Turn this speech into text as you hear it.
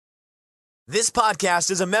This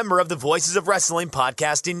podcast is a member of the Voices of Wrestling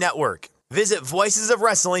Podcasting Network. Visit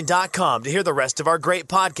voicesofwrestling.com to hear the rest of our great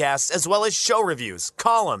podcasts, as well as show reviews,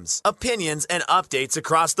 columns, opinions, and updates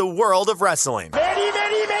across the world of wrestling.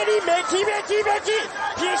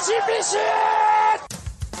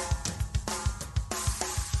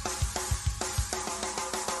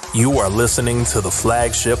 You are listening to the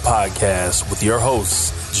Flagship Podcast with your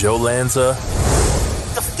hosts, Joe Lanza.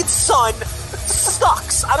 The fucking sun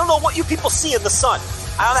sucks. I don't know what you people see in the sun.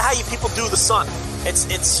 I don't know how you people do the sun. It's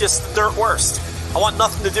just the dirt worst. I want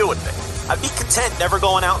nothing to do with it. I'd be content never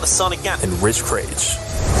going out in the sun again. And Rich Crage.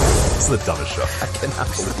 This is the dumbest show. I cannot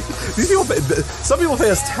believe these people. Some people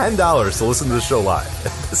pay us $10 to listen to the show live.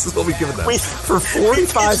 This is what we've given them for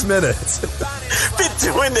 45 minutes. Been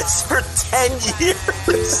doing this for 10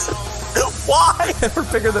 years. Why? We're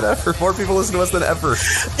bigger than ever. More people listen to us than ever.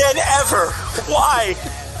 Why?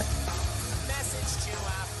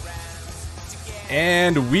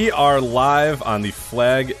 And we are live on the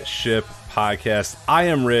Flagship Podcast. I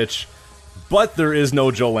am Rich, but there is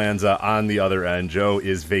no Joe Lanza on the other end. Joe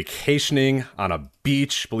is vacationing on a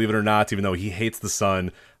beach, believe it or not, even though he hates the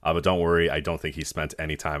sun. But don't worry, I don't think he spent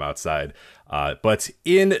any time outside. But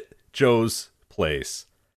in Joe's place,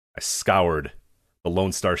 I scoured the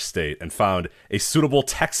Lone Star State and found a suitable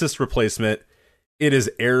Texas replacement. It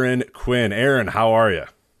is Aaron Quinn. Aaron, how are you?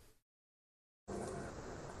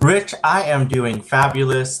 Rich, I am doing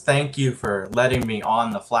fabulous. Thank you for letting me on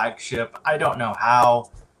the Flagship. I don't know how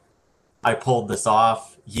I pulled this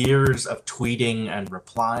off. Years of tweeting and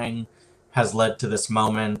replying has led to this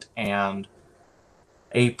moment, and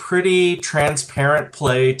a pretty transparent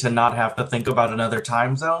play to not have to think about another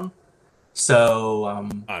time zone. So,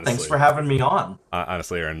 honestly, thanks for having me on.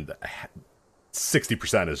 Honestly, Aaron,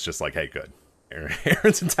 60% is just like, hey, good.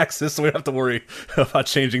 Aaron's in Texas, so we don't have to worry about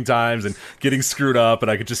changing times and getting screwed up. And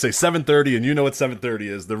I could just say 7:30, and you know what 7:30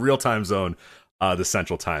 is, the real time zone, the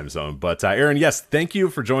central time zone. But Aaron, yes, thank you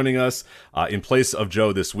for joining us in place of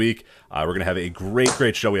Joe this week. We're going to have a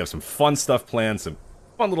great show. We have some fun stuff planned, some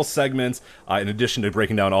fun little segments, in addition to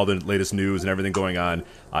breaking down all the latest news and everything going on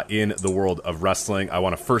in the world of wrestling. I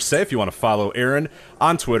want to first say, if you want to follow Aaron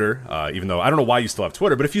on Twitter, even though I don't know why you still have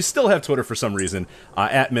Twitter, but if you still have Twitter for some reason,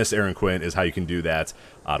 at Miss Aaron Quinn is how you can do that,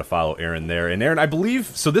 to follow Aaron there. And Aaron, I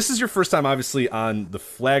believe, so this is your first time, obviously, on the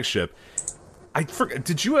Flagship.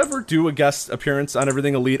 Did you ever do a guest appearance on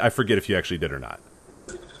Everything Elite? I forget if you actually did or not.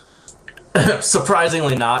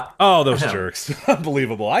 Surprisingly not. Oh, those jerks.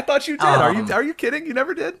 Unbelievable. I thought you did. Are you kidding? You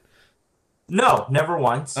never did? No, never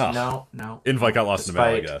once. Oh. No. Invite got lost in the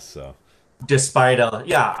mail, I guess, so. Despite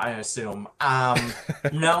I assume.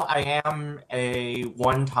 No, I am a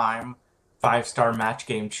one-time 5-star match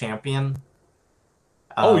game champion.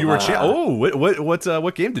 Oh, you were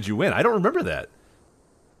what game did you win? I don't remember that.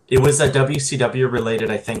 It was a WCW related,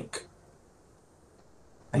 I think.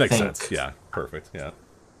 Makes sense. Yeah, perfect. Yeah.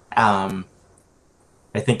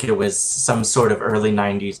 I think it was some sort of early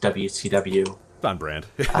 90s WCW. On brand.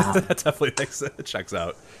 That definitely checks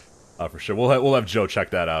out for sure. We'll have Joe check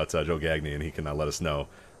that out, Joe Gagney, and he can let us know.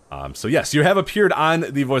 So yes, you have appeared on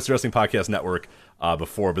the Voice of Wrestling Podcast Network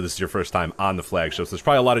before, but this is your first time on the Flagship. So there's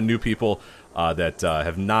probably a lot of new people that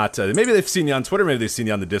have not. Maybe they've seen you on Twitter, maybe they've seen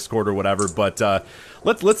you on the Discord or whatever. But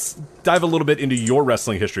let's dive a little bit into your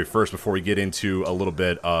wrestling history first before we get into a little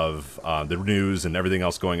bit of the news and everything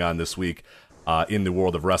else going on this week in the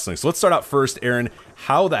world of wrestling. So let's start out first, Aaron.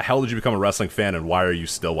 How the hell did you become a wrestling fan, and why are you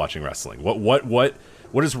still watching wrestling?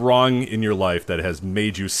 What is wrong in your life that has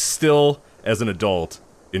made you still, as an adult,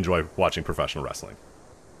 enjoy watching professional wrestling?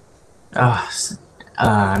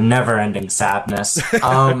 Never-ending sadness.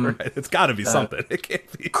 Right. It's got to be something. It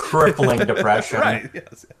can't be crippling depression. Right.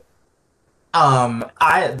 Yes.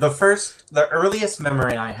 The earliest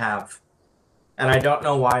memory I have, and I don't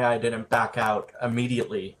know why I didn't back out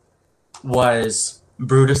immediately, was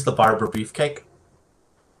Brutus the Barber Beefcake.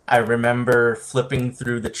 I remember flipping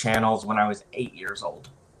through the channels when I was 8 years old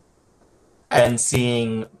and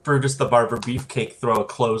seeing Brutus the Barber Beefcake throw a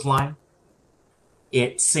clothesline.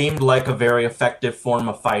 It seemed like a very effective form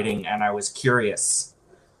of fighting, and I was curious.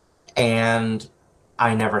 And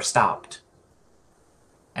I never stopped.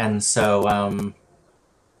 And so,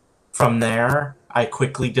 from there, I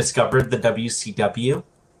quickly discovered the WCW.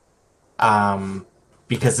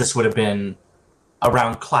 Because this would have been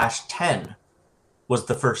around Clash 10 was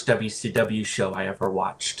the first WCW show I ever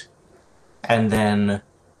watched. And then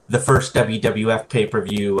the first WWF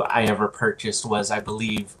pay-per-view I ever purchased was, I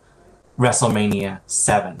believe, WrestleMania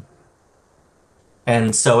 7.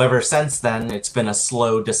 And so ever since then, it's been a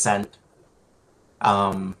slow descent.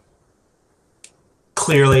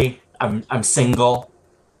 Clearly, I'm single.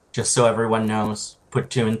 just so everyone knows. Put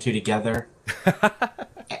two and two together.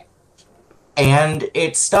 And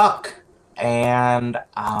it stuck. And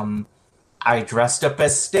I dressed up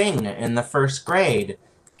as Sting in the first grade.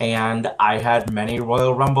 And I had many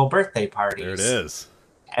Royal Rumble birthday parties. There it is.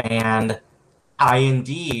 And I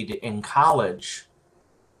indeed, in college,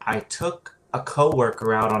 I took a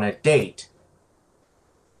coworker out on a date.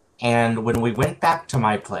 And when we went back to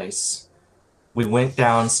my place, we went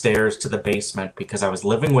downstairs to the basement because I was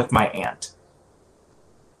living with my aunt.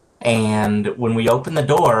 And when we opened the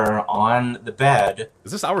door on the bed...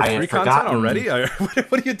 Is this hour 3 content already?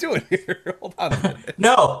 What are you doing here? Hold on a minute.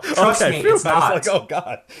 No, trust me, it's not. I was like, oh,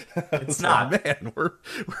 God. It's not. Like, man,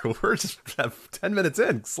 we're just 10 minutes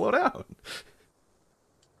in. Slow down.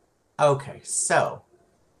 Okay, so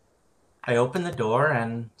I opened the door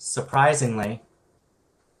and surprisingly,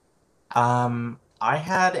 I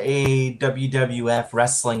had a WWF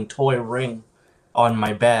wrestling toy ring on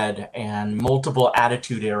my bed and multiple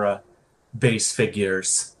Attitude Era base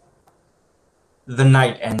figures. The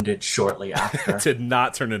night ended shortly after. It did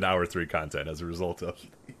not turn into hour 3 content as a result of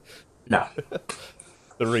No.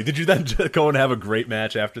 the ring. Did you then go and have a great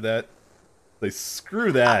match after that? Like,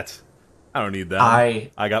 screw that. I don't need that.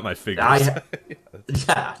 I got my figures.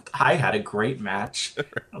 Yeah, I had a great match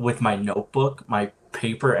with my notebook, my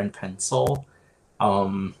paper and pencil.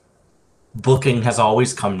 Booking has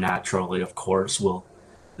always come naturally, of course. We'll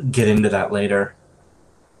get into that later.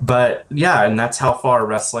 But yeah, and that's how far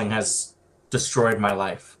wrestling has destroyed my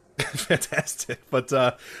life. Fantastic. But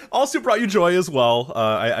also brought you joy as well.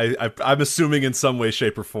 I'm assuming in some way,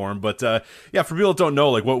 shape, or form. But yeah, for people that don't know,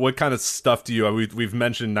 like what kind of stuff do you... We've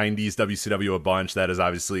mentioned 90s WCW a bunch. That is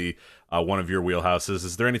obviously one of your wheelhouses.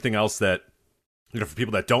 Is there anything else that, for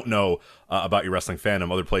people that don't know about your wrestling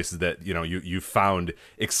fandom, other places that, you found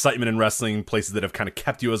excitement in wrestling, places that have kind of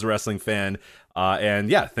kept you as a wrestling fan,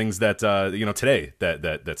 and yeah, things that, today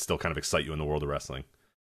that still kind of excite you in the world of wrestling?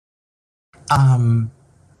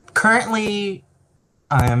 Currently,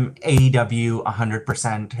 AEW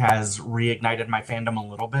 100% has reignited my fandom a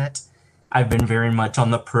little bit. I've been very much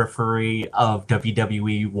on the periphery of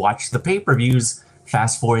WWE, watch the pay-per-views,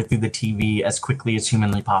 fast forward through the TV as quickly as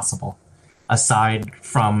humanly possible. Aside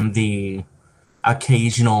from the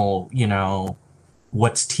occasional,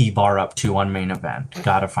 what's T-Bar up to on main event?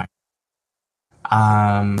 Gotta find.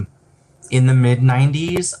 In the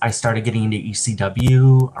mid-90s, I started getting into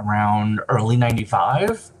ECW around early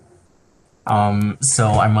 95. So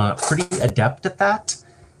I'm pretty adept at that.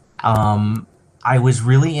 I was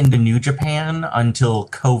really into New Japan until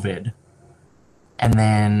COVID. And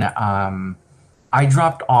then I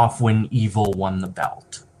dropped off when Evil won the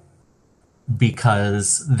belt,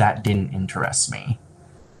 because that didn't interest me.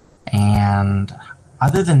 And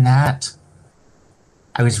other than that,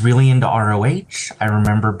 I was really into ROH. I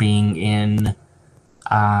remember being in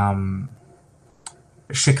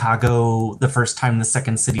Chicago the first time the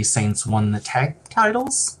Second City Saints won the tag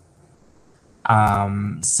titles.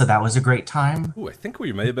 So that was a great time. Ooh, I think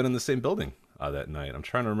we may have been in the same building that night. I'm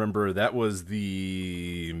trying to remember. That was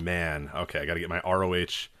okay, I got to get my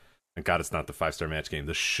ROH. And God, it's not the 5-star match game.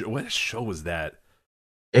 What show was that?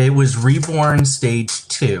 It was Reborn Stage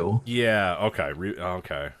 2. Yeah, okay.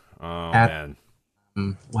 Okay. Oh, man.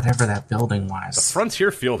 Whatever that building was. The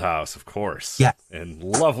Frontier Fieldhouse, of course. Yeah. In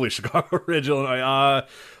lovely Chicago Ridge, Illinois.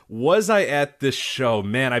 Was I at this show?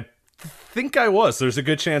 Man, I think I was. There's a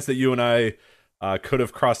good chance that you and I could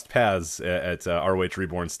have crossed paths at ROH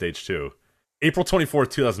Reborn Stage 2. April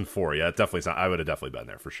 24th, 2004. Yeah, I would have definitely been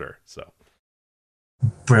there for sure. So.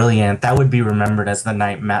 Brilliant. That would be remembered as the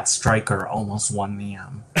night Matt Stryker almost won the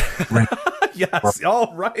ring. Yes,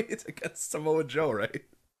 all right. Against Samoa Joe, right?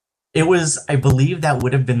 It was, I believe that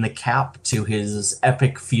would have been the cap to his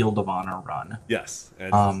epic Field of Honor run. Yes.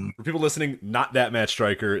 And for people listening, not that Matt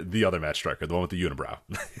Stryker, the other Matt Stryker, the one with the unibrow.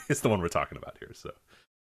 It's the one we're talking about here. So,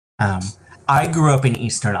 I grew up in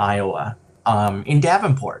eastern Iowa, in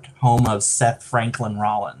Davenport, home of Seth Franklin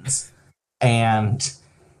Rollins. And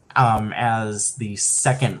as the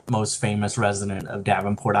second most famous resident of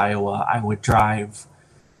Davenport, Iowa, I would drive.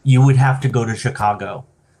 You would have to go to Chicago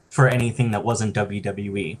for anything that wasn't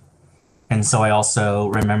WWE. And so I also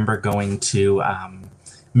remember going to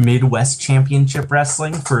Midwest Championship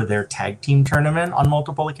Wrestling for their tag team tournament on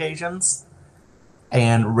multiple occasions,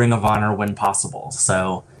 and Ring of Honor when possible.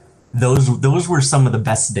 So those were some of the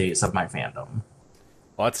best days of my fandom.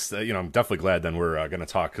 Well, that's I'm definitely glad then we're going to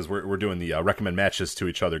talk, because we're doing the recommend matches to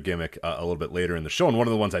each other gimmick a little bit later in the show, and one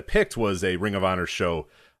of the ones I picked was a Ring of Honor show,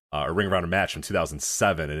 a Ring of Honor match from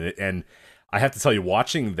 2007, and I have to tell you,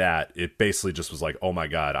 watching that, it basically just was like, oh my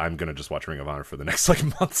God, I'm going to just watch Ring of Honor for the next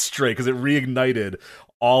month straight, because it reignited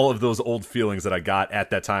all of those old feelings that I got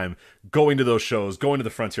at that time, going to those shows, going to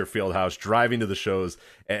the Frontier Fieldhouse, driving to the shows,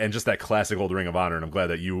 and just that classic old Ring of Honor. And I'm glad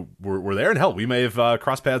that you were there. And hell, we may have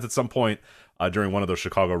crossed paths at some point during one of those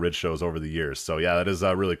Chicago Ridge shows over the years. So yeah, that is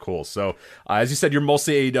really cool. So as you said, you're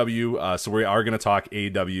mostly AEW, so we are going to talk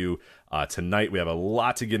AEW tonight. We have a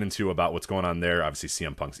lot to get into about what's going on there. Obviously,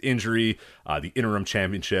 CM Punk's injury, the interim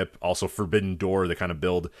championship, also Forbidden Door, the kind of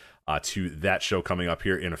build to that show coming up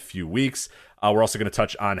here in a few weeks. We're also going to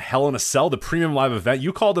touch on Hell in a Cell, the premium live event.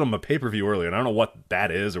 You called it a pay-per-view earlier, and I don't know what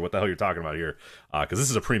that is or what the hell you're talking about here, because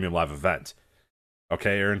this is a premium live event.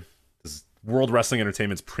 Okay, Aaron? This is World Wrestling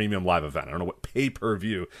Entertainment's premium live event. I don't know what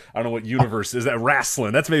pay-per-view, I don't know what universe is that.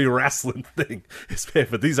 Wrestling, that's maybe a wrestling thing,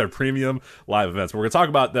 but these are premium live events. We're going to talk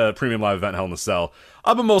about the premium live event Hell in a Cell,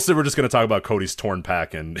 but mostly we're just going to talk about Cody's torn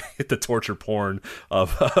pack and the torture porn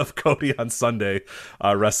of Cody on Sunday,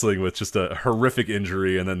 wrestling with just a horrific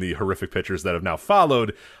injury, and then the horrific pictures that have now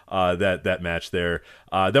followed that match there.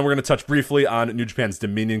 Then we're going to touch briefly on New Japan's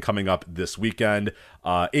Dominion coming up this weekend.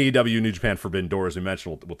 AEW, New Japan Forbidden Door, as we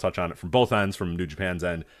mentioned, we'll touch on it from both ends, from New Japan's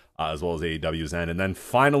end as well as AEW's end. And then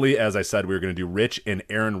finally, as I said, we're going to do Rich and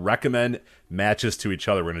Aaron recommend matches to each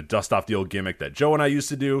other. We're going to dust off the old gimmick that Joe and I used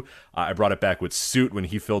to do. I brought it back with Suit when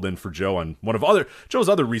he filled in for Joe on one of Joe's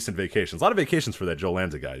other recent vacations. A lot of vacations for that Joe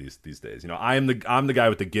Lanza guy these days. You know, I'm the guy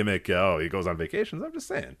with the gimmick. Oh, he goes on vacations. I'm just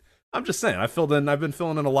saying. I've been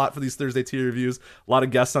filling in a lot for these Thursday tier reviews. A lot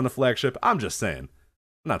of guests on the flagship. I'm just saying.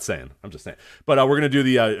 I'm not saying. I'm just saying. But we're going to do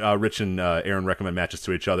the Rich and Aaron recommend matches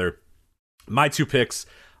to each other. My two picks.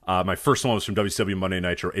 My first one was from WCW Monday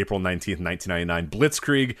Nitro, April 19th, 1999.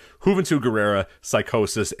 Blitzkrieg, Juventud Guerrera,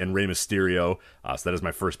 Psychosis, and Rey Mysterio. So that is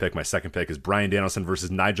my first pick. My second pick is Bryan Danielson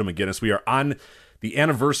versus Nigel McGuinness. We are on the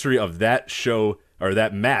anniversary of that show, or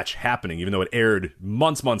that match happening, even though it aired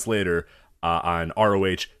months later on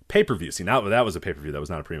ROH pay-per-view. See, now that was a pay-per-view. That was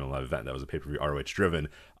not a premium live event. That was a pay-per-view ROH driven.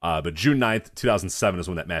 But June 9th, 2007 is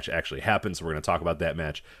when that match actually happened. So we're going to talk about that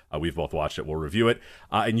match. We've both watched it. We'll review it.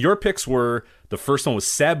 And your picks were, the first one was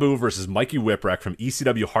Sabu versus Mikey Whipwreck from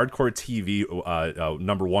ECW Hardcore TV,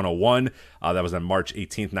 number 101. That was on March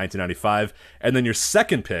 18th, 1995. And then your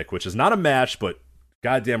second pick, which is not a match, but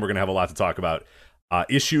goddamn, we're going to have a lot to talk about.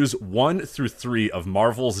 Issues 1 through 3 of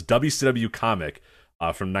Marvel's WCW comic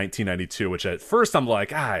from 1992, which at first I'm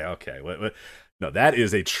like, okay. No, that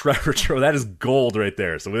is a treasure trove. That is gold right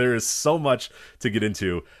there. So there is so much to get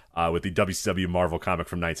into with the WCW Marvel comic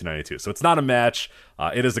from 1992. So it's not a match.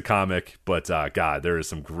 It is a comic, but God, there is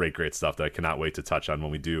some great stuff that I cannot wait to touch on when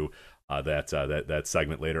we do that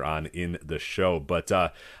segment later on in the show. But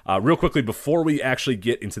real quickly, before we actually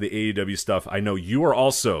get into the AEW stuff, I know you are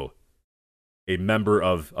also a member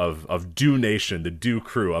of Dew Nation, the Dew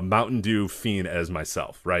crew, a Mountain Dew fiend as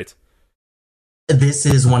myself, right? This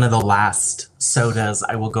is one of the last sodas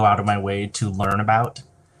I will go out of my way to learn about.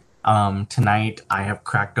 Tonight, I have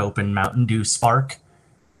cracked open Mountain Dew Spark,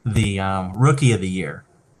 the Rookie of the Year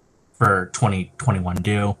for 2021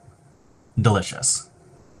 Dew. Delicious.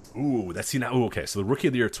 Ooh, okay. So the Rookie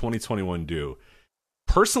of the Year 2021 Dew.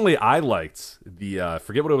 Personally, I liked the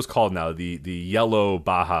forget what it was called now, the yellow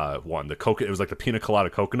Baja one, it was like the pina colada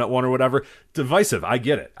coconut one or whatever. Divisive, I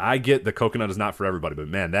get it. I get the coconut is not for everybody, but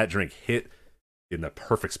man, that drink hit in the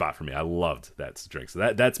perfect spot for me. I loved that drink.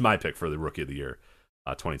 So that's my pick for the Rookie of the Year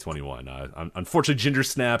 2021. Unfortunately, Ginger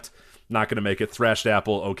snapped, not going to make it. Thrashed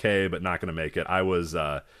Apple, okay, but not going to make it. I was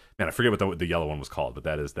I forget what the yellow one was called, but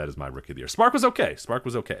that is my Rookie of the Year. Spark was okay,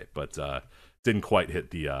 but didn't quite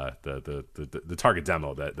hit the target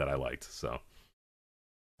demo that I liked. So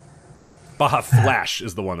Baja Flash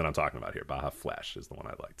is the one that I'm talking about here. Baja Flash is the one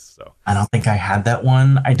I liked. So I don't think I had that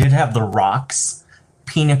one. I did have the Rocks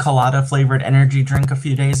pina colada flavored energy drink a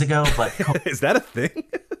few days ago, but is that a thing?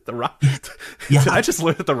 The Rock? Yeah. I just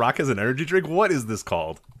learned that the Rock has an energy drink. What is this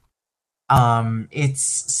called? It's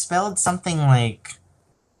spelled something like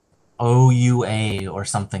OUA or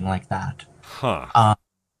something like that. Huh.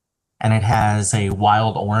 And it has a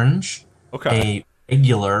wild orange, okay, a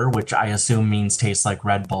regular, which I assume means tastes like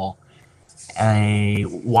Red Bull, a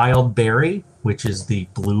wild berry, which is the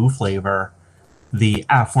blue flavor, the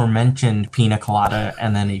aforementioned pina colada,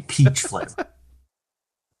 and then a peach flavor.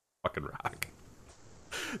 Fucking Rock.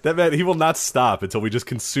 That man, he will not stop until we just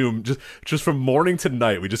consume, just from morning to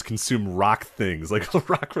night, we just consume rock things, like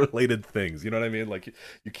rock-related things. You know what I mean? Like,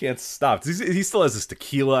 you can't stop. He still has this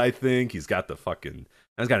tequila, I think. He's got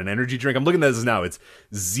he's got an energy drink. I'm looking at this now. It's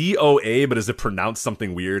ZOA, but is it pronounced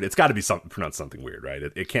something weird? It's got to be pronounced something weird, right?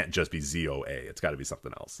 It can't just be ZOA. It's got to be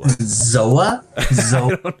something else. Like, Zoa?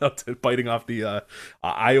 I don't know. Biting off the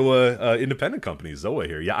Iowa independent company, Zoa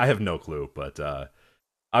here. Yeah, I have no clue, but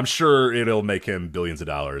I'm sure it'll make him billions of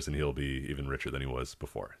dollars, and he'll be even richer than he was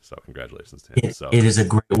before. So congratulations to him. It is a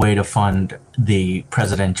great way to fund the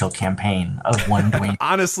presidential campaign of one Dwayne.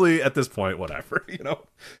 Honestly, at this point, whatever, you know.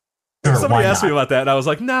 Sure, somebody asked me about that, and I was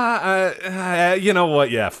like, nah, you know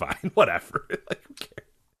what? Yeah, fine, whatever. Like, who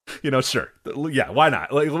cares? You know, sure, yeah, why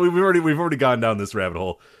not? Like, we've already gone down this rabbit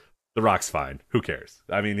hole. The Rock's fine. Who cares?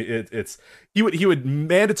 I mean, he would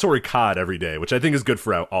mandatory COD every day, which I think is good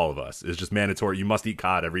for all of us. Is just mandatory. You must eat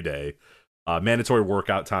COD every day. Mandatory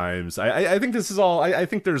workout times. I think this is all. I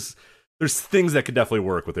think there's things that could definitely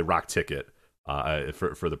work with a Rock ticket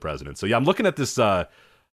for the president. So yeah, I'm looking at this. So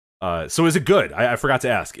is it good? I forgot to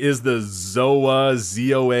ask. Is the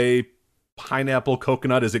ZOA pineapple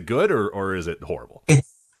coconut? Is it good or is it horrible?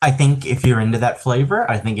 I think if you're into that flavor,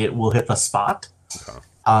 I think it will hit the spot. Okay.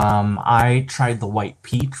 I tried the white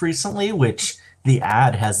peach recently, which the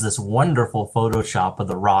ad has this wonderful Photoshop of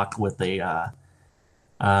The Rock with a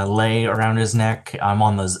lei around his neck. I'm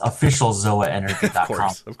on the official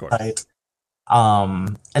ZoaEnergy.com of course. site.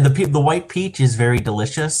 And the white peach is very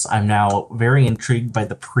delicious. I'm now very intrigued by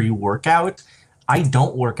the pre-workout. I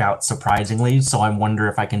don't work out, surprisingly, so I wonder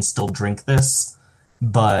if I can still drink this.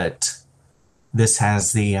 But this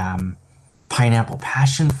has the pineapple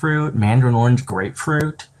passion fruit, mandarin orange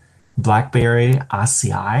grapefruit, blackberry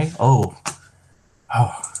acai. I'm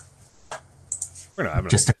gonna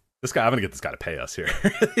get this guy to pay us here.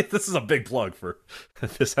 This is a big plug for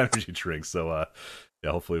this energy drink. So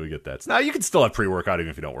yeah, hopefully we get that. Now you can still have pre-workout even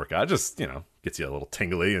if you don't work out. It just, you know, gets you a little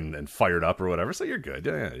tingly and fired up or whatever. So you're good.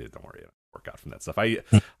 Yeah, don't worry. Work out from that stuff. I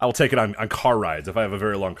will take it on car rides. If I have a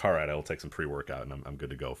very long car ride, I will take some pre-workout and I'm good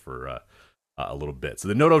to go for a little bit. So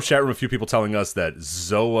the Noto chat room, a few people telling us that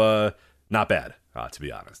Zoa, not bad, to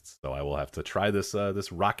be honest. So I will have to try this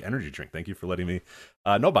Rock energy drink. Thank you for letting me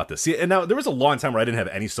know about this. See, and now there was a long time where I didn't have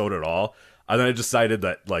any soda at all. And then I decided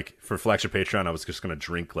that, like, for Flagship Patreon, I was just going to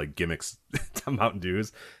drink, like, gimmicks Mountain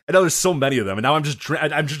Dews. And now there's so many of them. And now I'm just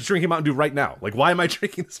drinking Mountain Dew right now. Like, why am I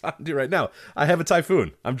drinking this Mountain Dew right now? I have a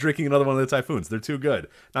Typhoon. I'm drinking another one of the Typhoons. They're too good.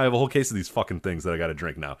 Now I have a whole case of these fucking things that I got to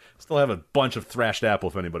drink now. Still have a bunch of Thrashed Apple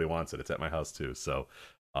if anybody wants it. It's at my house, too. So,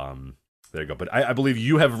 there you go. But I believe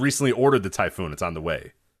you have recently ordered the Typhoon. It's on the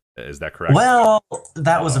way. Is that correct? Well,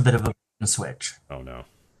 that was a bit of a switch. Oh, no.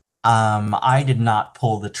 I did not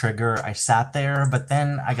pull the trigger. I sat there, but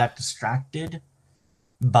then I got distracted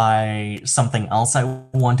by something else I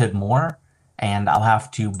wanted more, and I'll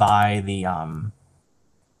have to buy the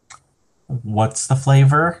what's the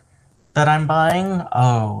flavor that I'm buying?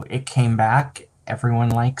 Oh, it came back. Everyone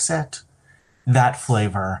likes it. That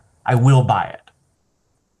flavor. I will buy it,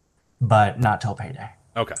 but not till payday.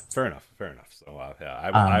 Okay, fair enough. So yeah,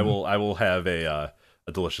 I will have a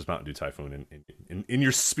delicious Mountain Dew Typhoon in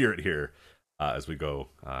your spirit here as we go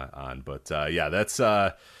on. But yeah, that's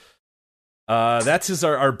our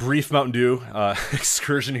brief Mountain Dew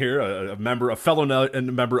excursion here. A fellow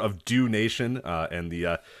member of Dew Nation and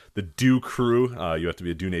the Dew crew. You have to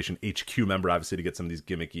be a Dew Nation HQ member, obviously, to get some of these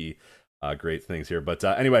gimmicky great things here. But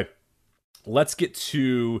anyway, let's get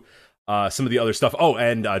to some of the other stuff. Oh,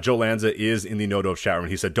 and Joe Lanza is in the No-Dope chat room.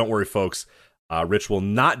 He said, "Don't worry, folks. Rich will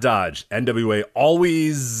not dodge. NWA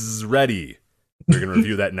always ready." We're going to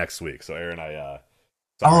review that next week. So Aaron,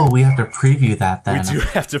 we have to preview that then. We do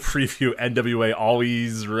have to preview NWA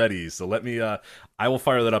always ready. So let me, I will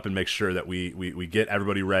fire that up and make sure that we get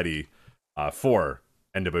everybody ready for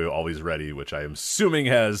NWA always ready, which I am assuming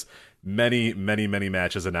has many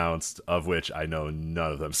matches announced, of which I know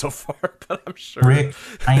none of them so far, but I'm sure. Rick,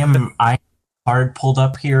 I card pulled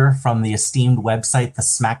up here from the esteemed website, the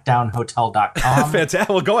SmackDownHotel.com. Fantastic.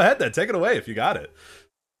 Well, go ahead then. Take it away if you got it.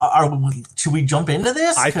 Should we jump into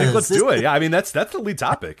this? I think let's do it. Yeah, I mean, that's the lead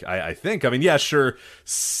topic, I think. I mean, yeah, sure,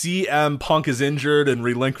 CM Punk is injured and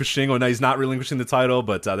relinquishing. Oh, no, he's not relinquishing the title,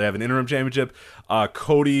 but they have an interim championship.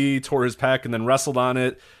 Cody tore his pec and then wrestled on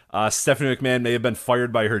it. Stephanie McMahon may have been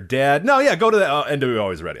fired by her dad. No, yeah, go to the NWA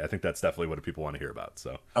Always Ready. I think that's definitely what people want to hear about.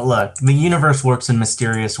 So, look, the universe works in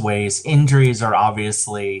mysterious ways. Injuries are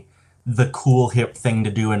obviously the cool, hip thing to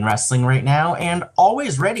do in wrestling right now. And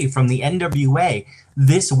Always Ready from the NWA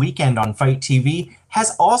this weekend on Fight TV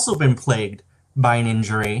has also been plagued by an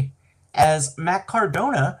injury, as Matt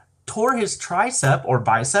Cardona tore his tricep or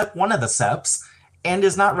bicep, one of the seps, and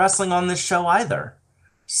is not wrestling on this show either.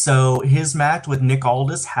 So his match with Nick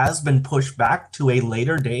Aldis has been pushed back to a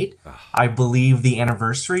later date. I believe the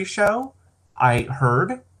anniversary show, I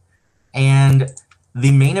heard. And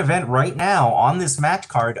the main event right now on this match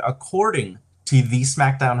card, according to the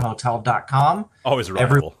SmackDownHotel.com, always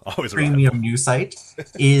reliable, always premium news site,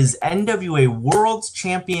 is NWA World's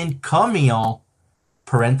Champion Camille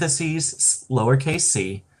parentheses, lowercase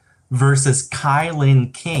c, versus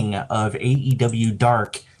Kylin King of AEW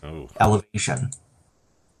Dark Elevation.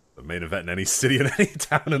 The main event in any city and any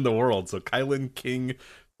town in the world. So Kylin King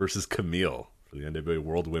versus Camille for the NWA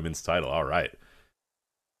World Women's title. All right.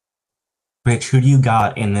 Rich, who do you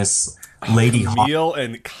got in this Lady Camille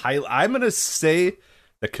and Kyle? I'm going to say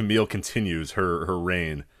that Camille continues her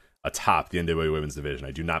reign atop the NWA Women's Division.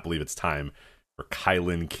 I do not believe it's time for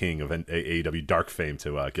Kylin King of AEW Dark fame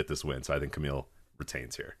to get this win. So I think Camille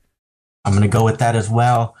retains here. I'm going to go with that as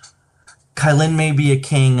well. Kylin may be a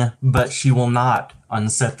king, but she will not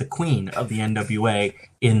unset the queen of the NWA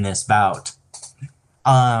in this bout.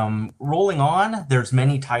 Rolling on, there's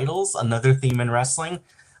many titles, another theme in wrestling.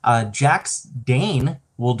 Jax Dane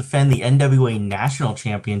will defend the NWA National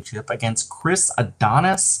Championship against Chris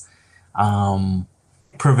Adonis,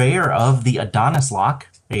 purveyor of the Adonis Lock,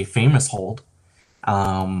 a famous hold.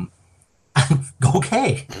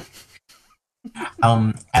 Okay.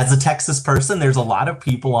 As a Texas person, there's a lot of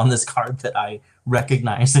people on this card that I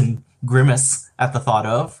recognize and grimace at the thought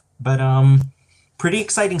of, but pretty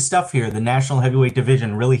exciting stuff here. The National Heavyweight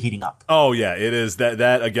Division really heating up. Oh yeah, it is.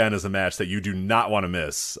 That again is a match that you do not want to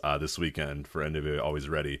miss this weekend for NWA Always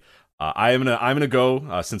Ready. I'm gonna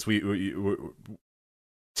go since we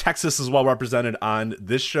Texas is well represented on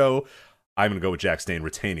this show. I'm gonna go with Jax Dane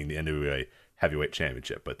retaining the NWA Heavyweight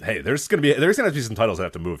Championship. But hey, there's gonna have to be some titles that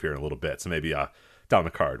have to move here in a little bit. So maybe down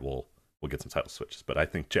the card we'll get some title switches. But I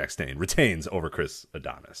think Jax Dane retains over Chris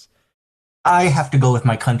Adonis. I have to go with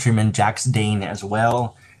my countryman Jax Dane as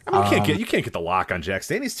well. I mean, you can't get the lock on Jax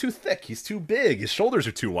Dane. He's too thick. He's too big. His shoulders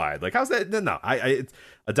are too wide. Like, how's that? No,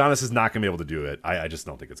 Adonis is not going to be able to do it. I just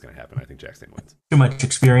don't think it's going to happen. I think Jax Dane wins. Too much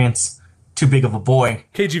experience. Too big of a boy.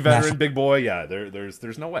 KG veteran, big boy. Yeah,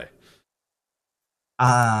 there's no way.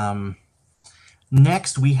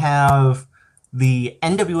 Next we have the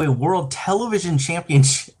NWA World Television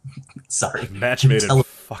Championship. Sorry, match made in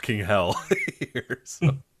fucking hell here.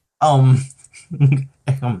 So.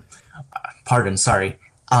 Pardon, sorry.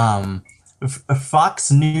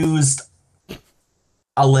 Fox News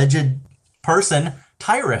alleged person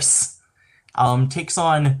Tyrus takes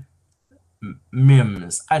on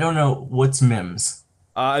Mims. I don't know what's Mims.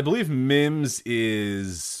 I believe Mims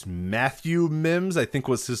is Matthew Mims, I think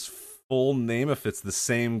was his full name, if it's the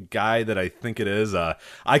same guy that I think it is.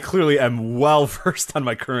 I clearly am well versed on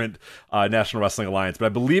my current National Wrestling Alliance, but I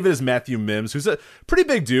believe it is Matthew Mims, who's a pretty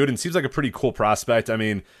big dude and seems like a pretty cool prospect. I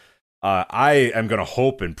mean, I am going to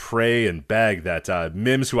hope and pray and beg that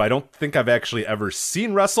Mims, who I don't think I've actually ever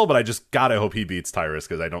seen wrestle, but I just gotta hope he beats Tyrus,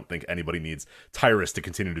 because I don't think anybody needs Tyrus to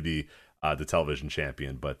continue to be the television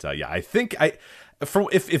champion. But yeah, I think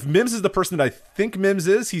if Mims is the person that I think Mims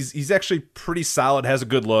is, he's actually pretty solid, has a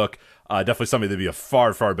good look. Definitely somebody that'd be a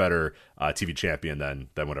far, far better TV champion than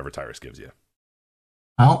whatever Tyrus gives you.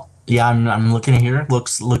 Well, yeah, I'm looking here.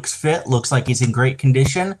 Looks fit. Looks like he's in great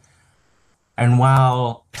condition. And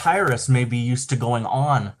while Tyrus may be used to going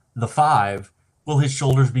on the 5, will his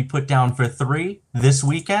shoulders be put down for 3 this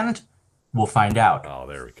weekend? We'll find out. Oh,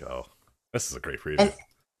 there we go. This is a great preview.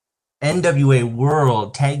 NWA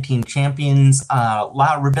World Tag Team Champions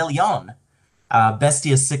La Rebellion,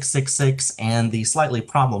 Bestia 666, and the slightly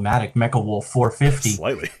problematic Mecha Wolf 450.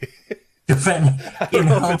 Slightly. I don't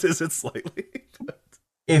know if it's slightly.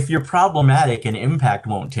 If you're problematic and Impact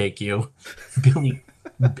won't take you, Billy.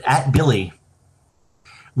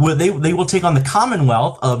 Well, they will take on the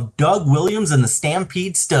Commonwealth of Doug Williams and the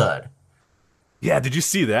Stampede Stud. Yeah, did you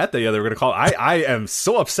see that? They were going to call. I am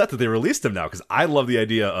so upset that they released him now, because I love the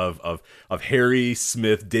idea of Harry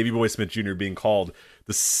Smith, Davey Boy Smith Jr. being called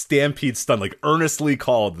the Stampede Stud, like earnestly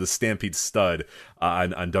called the Stampede Stud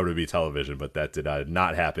on WWE television. But that did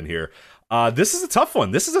not happen here. This is a tough one.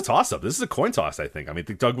 This is a toss-up. This is a coin toss, I think. I mean, I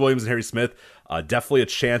think Doug Williams and Harry Smith, definitely a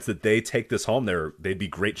chance that they take this home. They'd be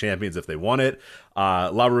great champions if they won it.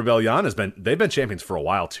 La Rebellion they've been champions for a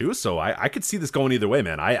while too, so I could see this going either way,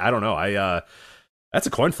 man. I don't know. That's a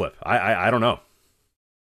coin flip. I don't know.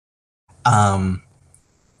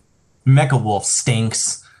 Mecha Wolf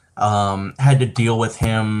stinks. Had to deal with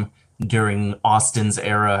him during Austin's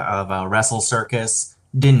era of Wrestle Circus.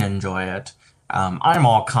 Didn't enjoy it. I'm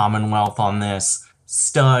all Commonwealth on this.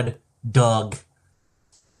 Stud, Doug,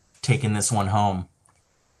 taking this one home.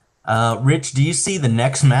 Rich, do you see the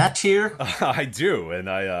next match here? I do, and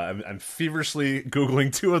I'm feverishly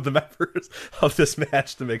Googling 2 of the members of this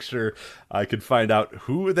match to make sure I can find out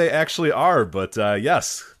who they actually are. But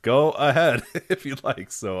yes, go ahead if you'd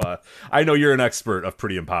like. So I know you're an expert of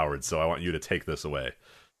Pretty Empowered, so I want you to take this away.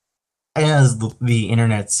 As the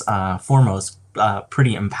internet's foremost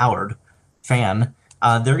Pretty Empowered fan,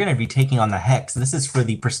 They're going to be taking on the Hex. This is for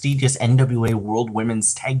the prestigious NWA World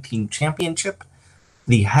Women's Tag Team Championship.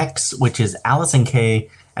 The Hex, which is Allison Kay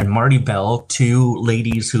and Marty Bell, two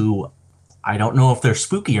ladies who I don't know if they're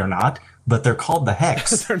spooky or not, but they're called the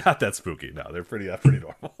Hex. They're not that spooky. No, they're pretty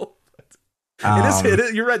normal. It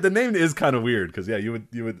is, you're right. The name is kind of weird because you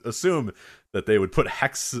would assume that they would put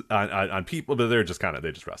hex on people, but they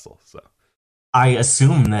just wrestle. So I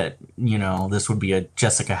assume that this would be a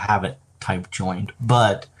Jessica Havoc type joint,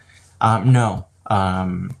 but no.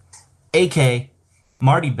 AK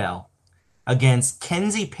Marty Bell against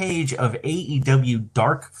Kenzie Page of AEW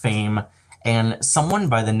Dark fame and someone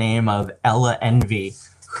by the name of Ella Envy,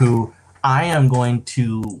 who I am going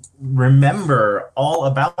to remember all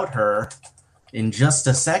about her in just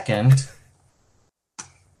a second.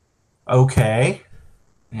 Okay.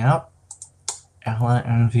 Yep. Ella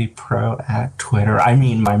Envy Pro at Twitter. I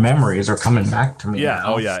mean, my memories are coming back to me. Yeah.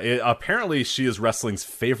 Now. Oh, yeah. Apparently, she is wrestling's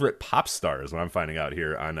favorite pop star, is what I'm finding out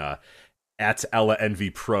here on at Ella Envy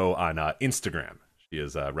Pro on Instagram. She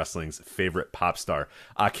is wrestling's favorite pop star.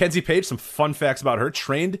 Kenzie Page, some fun facts about her.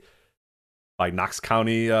 Trained by Knox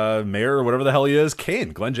County Mayor or whatever the hell he is,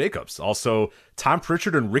 Glenn Jacobs. Also, Tom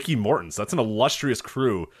Pritchard and Ricky Morton. So that's an illustrious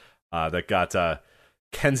crew that got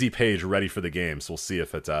Kenzie Page ready for the game. So we'll see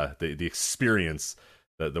if it's the experience,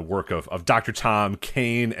 the work of Dr. Tom,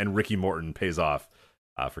 Kane, and Ricky Morton pays off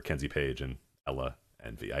for Kenzie Page and Ella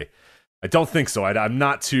Envy. I don't think so. I'm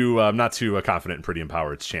not too confident in Pretty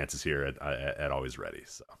Empowered's chances here at Always Ready.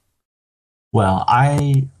 So, well,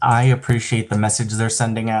 I appreciate the message they're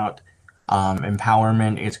sending out.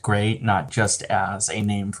 Empowerment is great, not just as a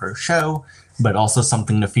name for a show, but also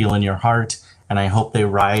something to feel in your heart. And I hope they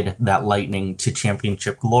ride that lightning to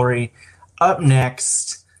championship glory. Up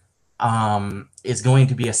next is going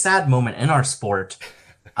to be a sad moment in our sport.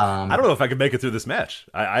 I don't know if I can make it through this match.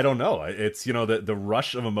 I don't know. It's, the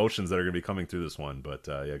rush of emotions that are going to be coming through this one. But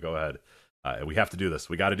yeah, go ahead. We have to do this.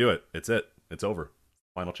 We got to do it. It's it. It's over.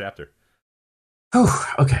 Final chapter.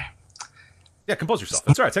 Oh, okay. Yeah, compose yourself.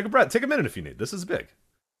 That's all right. Take a breath. Take a minute if you need. This is big.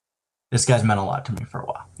 This guy's meant a lot to me for a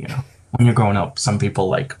while. When you're growing up, some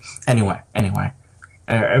people anyway.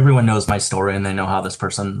 Everyone knows my story and they know how this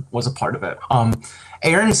person was a part of it.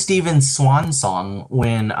 Aaron Stevens' swan song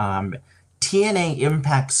when TNA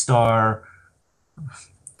Impact star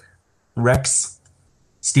Rex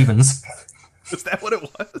Stevens. Is that what it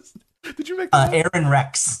was? Did you make that? Aaron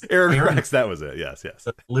Rex. Aaron Rex, that was it. Yes.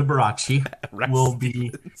 Liberace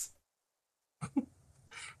Rex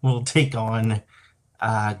will take on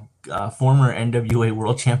former NWA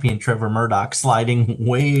World Champion Trevor Murdoch sliding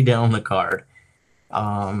way down the card.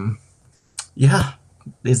 Yeah.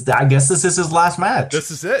 I guess this is his last match. This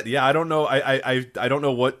is it. Yeah, I don't know. I don't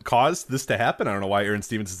know what caused this to happen. I don't know why Aaron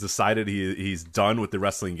Stevens has decided he's done with the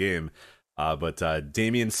wrestling game. But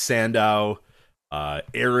Damian Sandow,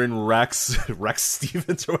 Aaron Rex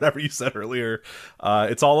Stevens, or whatever you said earlier,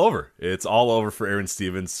 it's all over. It's all over for Aaron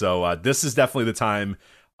Stevens. So this is definitely the time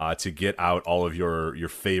to get out all of your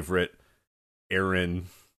favorite Aaron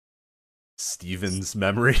Stevens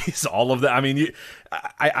memories, all of that. I mean,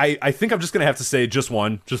 I think I'm just gonna have to say just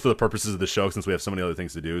one, just for the purposes of the show, since we have so many other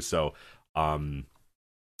things to do. So,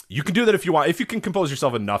 you can do that if you want. If you can compose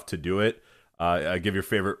yourself enough to do it, give your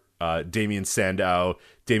favorite Damian Sandow,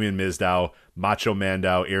 Damian Mizdow, Macho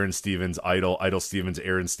Mandow, Aaron Stevens, Idol Stevens,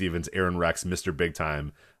 Aaron Rex, Mr. Big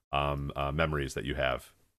Time memories that you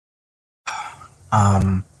have.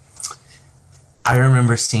 I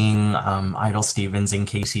remember seeing Idol Stevens and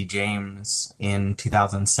Casey James in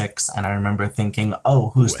 2006, and I remember thinking, "Oh,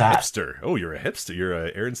 who's that?" Hipster. Oh, you're a hipster. You're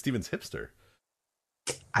a Aaron Stevens hipster.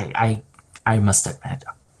 I must admit,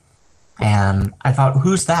 and I thought,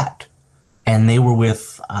 "Who's that?" And they were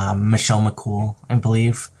with Michelle McCool, I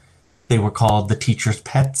believe. They were called the Teacher's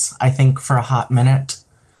Pets, I think, for a hot minute.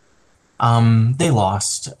 They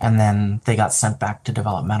lost, and then they got sent back to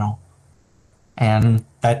developmental. And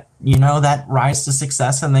that, that rise to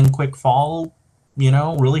success and then quick fall,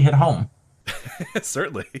 really hit home.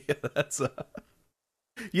 Certainly. Yeah, that's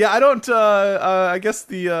yeah, I don't I guess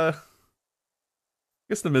the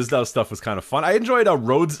Mizdow stuff was kind of fun. I enjoyed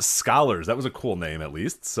Rhodes Scholars. That was a cool name, at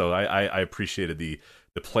least. So I appreciated the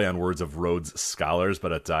play on words of Rhodes Scholars,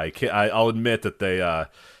 but I'll admit that they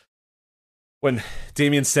when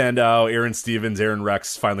Damian Sandow, Aaron Stevens, Aaron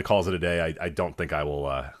Rex finally calls it a day, I don't think I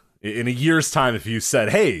will in a year's time, if you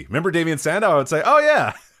said, "Hey, remember Damian Sandow?" I would say, "Oh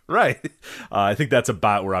yeah, right." I think that's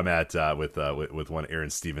about where I'm at with one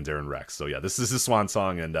Aaron Stevens, Aaron Rex. So yeah, this is his swan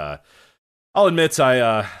song, and I'll admit,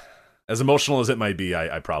 as emotional as it might be,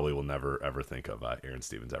 I probably will never ever think of Aaron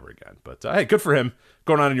Stevens ever again. But hey, good for him,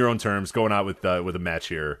 going on in your own terms, going out with a match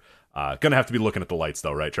here. Gonna have to be looking at the lights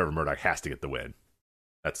though, right? Trevor Murdoch has to get the win.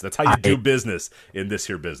 That's how you do business in this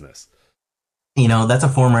here business. That's a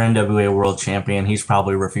former NWA World Champion. He's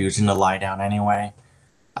probably refusing to lie down anyway.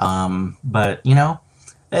 But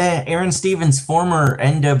Aaron Stevens, former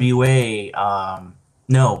NWA,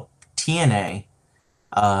 no, TNA,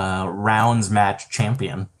 rounds match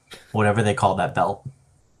champion, whatever they call that belt.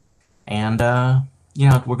 And,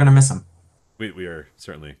 we're going to miss him. We are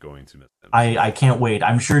certainly going to miss him. I can't wait.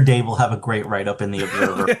 I'm sure Dave will have a great write-up in the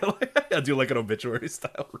Observer. I'll do like an obituary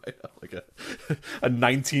style write-up, like a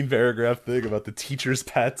 19-paragraph thing about the teacher's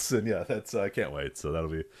pets, and that's I can't wait. So that'll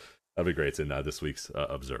be great in this week's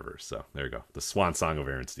Observer. So there you go, the swan song of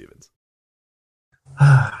Aaron Stevens.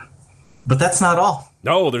 But that's not all.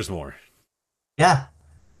 No, there's more. Yeah.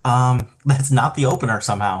 That's not the opener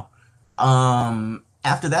somehow.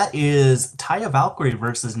 After that is Taya Valkyrie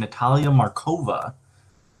versus Natalia Markova.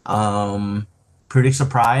 Pretty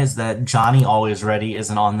surprised that Johnny Always Ready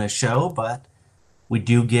isn't on this show, but we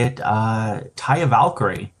do get Taya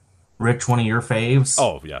Valkyrie. Rich, one of your faves.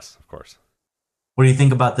 Oh, yes, of course. What do you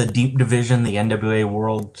think about the Deep Division, the NWA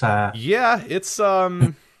World? Yeah, it's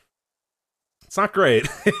not great.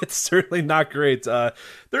 It's certainly not great. There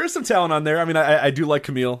is some talent on there. I mean, I do like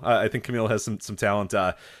Camille. I think Camille has some talent.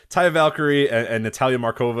 Taya Valkyrie and Natalia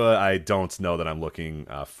Markova, I don't know that I'm looking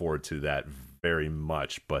forward to that very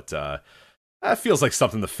much, but that feels like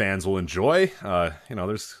something the fans will enjoy.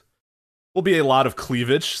 There's will be a lot of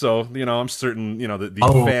cleavage, so I'm certain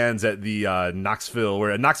the fans at the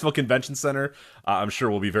Knoxville Convention Center, I'm sure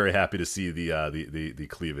will be very happy to see the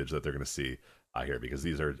cleavage that they're going to see here, because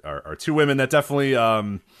these are two women that definitely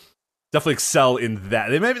excel in that.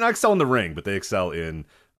 They may not excel in the ring, but they excel in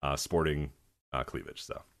sporting cleavage.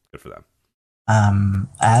 So good for them.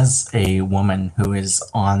 As a woman who is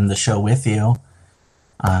on the show with you,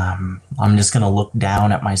 I'm just gonna look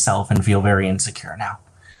down at myself and feel very insecure now.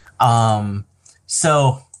 I'm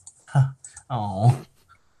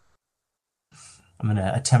going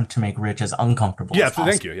to attempt to make Rich as uncomfortable as possible.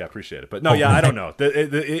 Thank you. Yeah, appreciate it. But no, I don't know.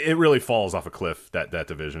 It really falls off a cliff, that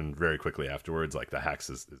division, very quickly afterwards. Like, the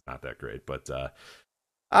Hex is not that great. But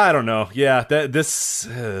I don't know. Yeah, this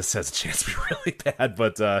has a chance to be really bad.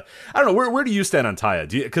 But I don't know. Where do you stand on Taya?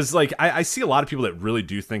 Because I see a lot of people that really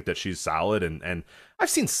do think that she's solid. And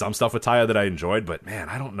I've seen some stuff with Taya that I enjoyed. But, man,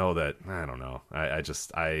 I don't know. I've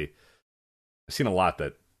seen a lot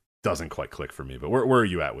that doesn't quite click for me. But where are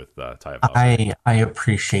you at with Taya Valkyrie? I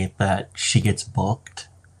appreciate that she gets booked.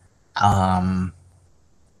 Yeah,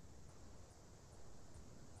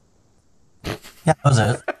 that was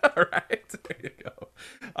it. All right, there you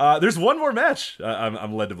go. There's one more match,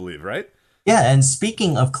 I'm led to believe, right? Yeah, and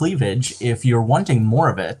speaking of cleavage, if you're wanting more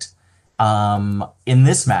of it, in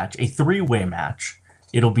this match, a three-way match,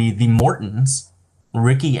 it'll be the Mortons,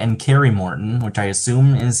 Ricky and Kerry Morton, which I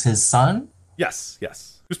assume is his son? Yes.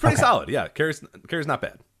 Who's pretty solid. Yeah, Kerry's not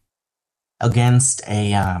bad. Against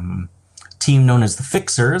a team known as the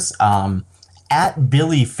Fixers, at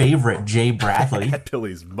Billy favorite Jay Bradley. At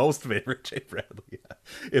Billy's most favorite Jay Bradley. Yeah.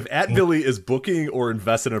 If at Billy is booking or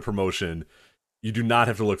invested in a promotion, you do not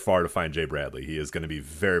have to look far to find Jay Bradley. He is going to be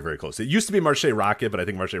very, very close. It used to be Marche Rocket, but I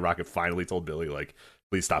think Marche Rocket finally told Billy,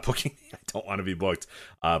 please stop booking me. I don't want to be booked.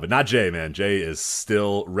 But not Jay, man. Jay is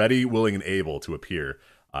still ready, willing, and able to appear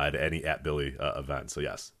at any at Billy event. So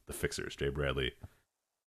yes, the Fixers, Jay Bradley.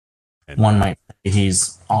 And one might say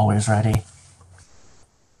he's always ready.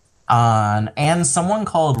 And someone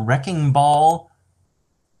called Wrecking Ball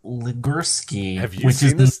Ligursky. Have you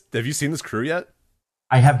seen this? Have you seen this crew yet?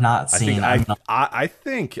 I have not seen. I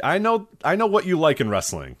think I know what you like in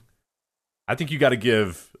wrestling. I think you got to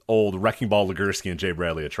give old Wrecking Ball Ligursky and Jay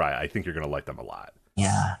Bradley a try. I think you're going to like them a lot.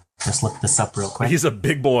 Yeah, just look this up real quick. He's a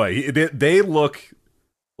big boy. They look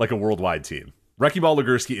like a worldwide team. Wrecking Ball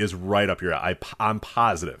Ligursky is right up your alley. I'm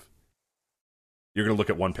positive. You're going to look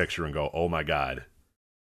at one picture and go, oh my God,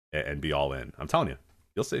 and be all in. I'm telling you.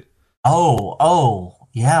 You'll see. Oh,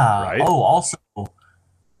 yeah. Right? Oh,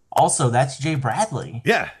 also, that's Jay Bradley.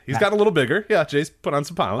 Yeah, he's gotten a little bigger. Yeah, Jay's put on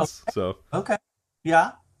some pounds. Okay. So okay.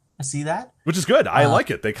 Yeah, I see that. Which is good. I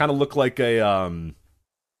like it. They kind of look like a I'm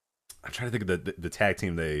trying to think of the tag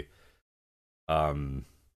team. They a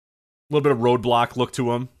little bit of Roadblock look to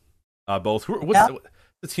them. Both. What's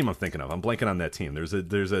the team I'm thinking of? I'm blanking on that team. There's a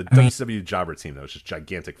WCW jobber team that was just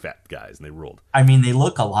gigantic fat guys, and they ruled. I mean, they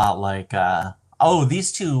look a lot like.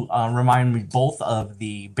 These two remind me both of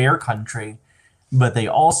the Bear Country, but they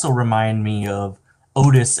also remind me of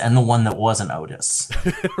Otis and the one that wasn't Otis.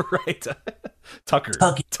 Right. Tucker.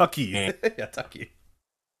 Tucky. Yeah, Tucky.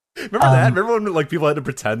 Remember that? Remember when people had to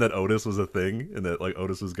pretend that Otis was a thing and that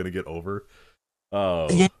Otis was going to get over? Oh.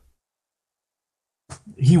 Yeah.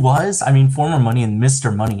 He was. I mean, former Money and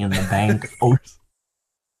Mr. Money in the Bank.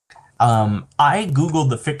 I Googled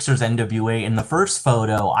the Fixers NWA. In the first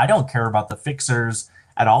photo, I don't care about the Fixers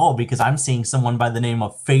at all because I'm seeing someone by the name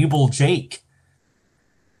of Fable Jake,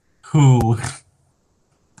 who,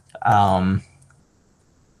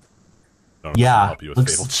 yeah, help you with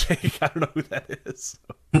Fable Jake. I don't know who that is.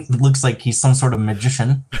 Looks like he's some sort of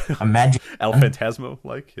magician, a magic El Phantasmo,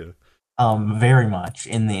 like, yeah. Very much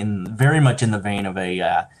in the vein of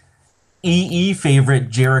a EE favorite,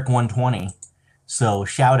 Jarek 120. So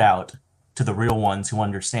shout out to the real ones who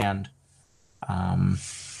understand.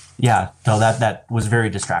 Yeah, so that was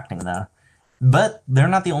very distracting though. But they're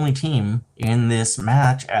not the only team in this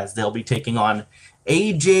match, as they'll be taking on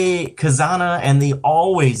AJ Kazana and the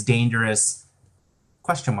always dangerous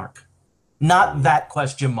question mark. Not that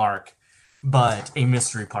question mark, but a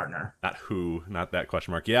mystery partner. Not that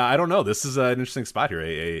question mark. Yeah, I don't know. This is an interesting spot here.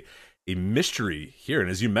 A mystery here.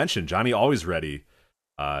 And as you mentioned, Johnny Always Ready.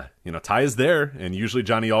 Ty is there, and usually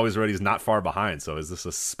Johnny Always Ready is not far behind. So is this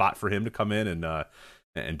a spot for him to come in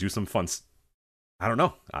and do some fun? I don't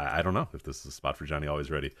know. I don't know if this is a spot for Johnny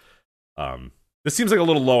Always Ready. This seems like a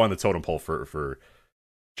little low on the totem pole for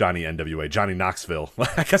Johnny NWA, Johnny Knoxville.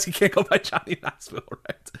 I guess he can't go by Johnny Knoxville,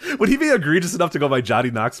 right? Would he be egregious enough to go by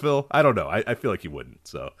Johnny Knoxville? I don't know. I feel like he wouldn't.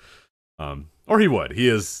 So, or he would. He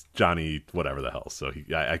is Johnny whatever the hell. So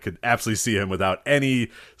I could absolutely see him without any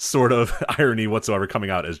sort of irony whatsoever coming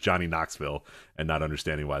out as Johnny Knoxville and not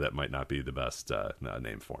understanding why that might not be the best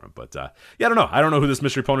name for him. But yeah, I don't know. I don't know who this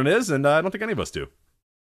mystery opponent is, and I don't think any of us do.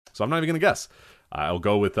 So I'm not even going to guess. I'll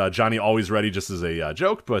go with Johnny Always Ready just as a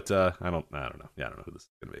joke, but I don't know. Yeah, I don't know who this is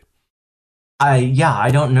going to be.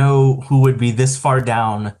 I don't know who would be this far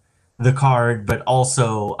down the card, but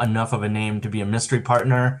also enough of a name to be a mystery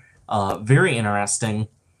partner. Very interesting,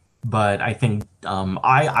 but I think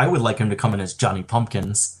I would like him to come in as Johnny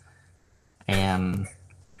Pumpkins. And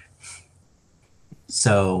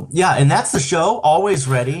so, yeah, and that's the show. Always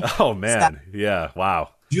Ready. Oh, man. Yeah, wow.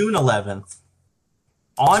 June 11th.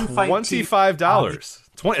 On Fight $25.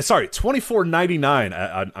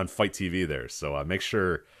 $24.99 on Fight TV there. So make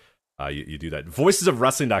sure you do that.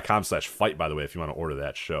 Voicesofwrestling.com/fight, by the way, if you want to order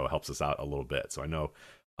that show. It helps us out a little bit. So I know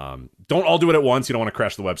don't all do it at once. You don't want to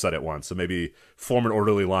crash the website at once. So maybe form an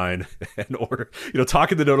orderly line and order,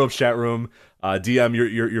 talk in the Dodo chat room, DM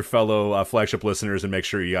your fellow Flagship listeners and make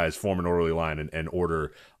sure you guys form an orderly line and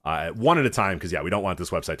order one at a time. Because, yeah, we don't want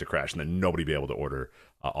this website to crash and then nobody be able to order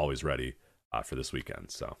Always Ready for this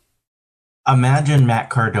weekend. So imagine Matt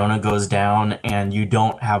Cardona goes down and you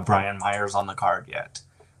don't have Brian Myers on the card yet.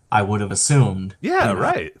 I would have assumed. Yeah,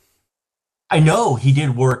 right. I know he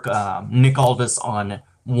did work Nick Aldis on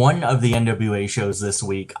one of the NWA shows this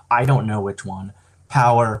week. I don't know which one.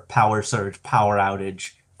 Power Surge, Power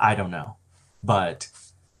Outage. I don't know. But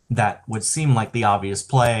that would seem like the obvious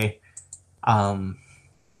play.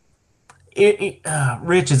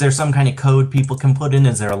 Rich, is there some kind of code people can put in?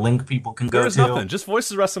 Is there a link people can go to? There's nothing. Just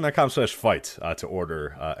voiceswrestling.com/fight to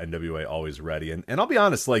order NWA Always Ready. And I'll be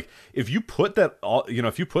honest, like if you put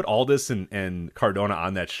if you put Aldis and Cardona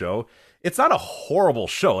on that show, it's not a horrible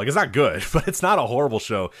show. Like it's not good, but it's not a horrible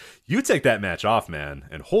show. You take that match off, man,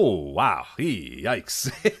 and wow, yikes!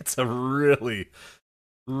 It's a really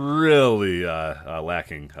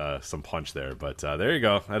lacking some punch there. But there you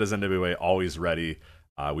go. That is NWA Always Ready.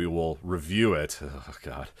 We will review it. Oh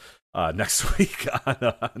God, next week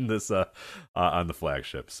on this on the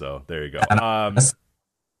Flagship. So there you go.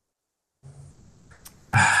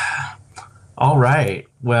 All right.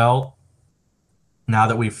 Well, now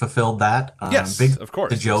that we've fulfilled that, yes, big of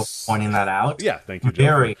course, to Joe pointing that out. Yeah, thank you, Joe.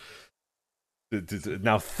 Very.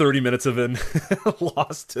 Now 30 minutes of it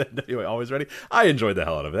lost to NWA Always Ready. I enjoyed the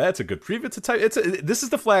hell out of it. That's a good preview. This is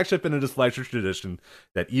the Flagship, and it is Flagship tradition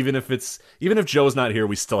that even if Joe's not here,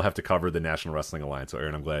 we still have to cover the National Wrestling Alliance. So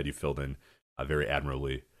Aaron, I'm glad you filled in very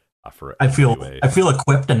admirably for NWA. I feel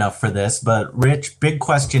equipped enough for this, but Rich, big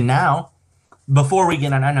question now. Before we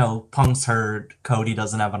get in, I know Punk's hurt. Cody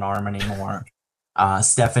doesn't have an arm anymore.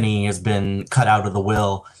 Stephanie has been cut out of the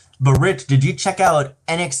will. But Rich, did you check out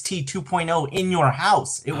NXT 2.0 in your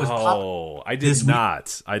house? It was I did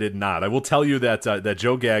not. I did not. I will tell you that that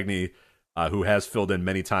Joe Gagney, who has filled in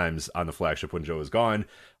many times on the Flagship when Joe is gone,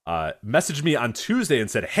 messaged me on Tuesday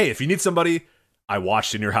and said, "Hey, if you need somebody, I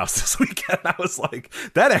watched In Your House this weekend." I was like,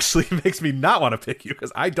 that actually makes me not want to pick you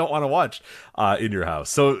because I don't want to watch In Your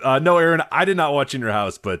House. So no, Aaron, I did not watch In Your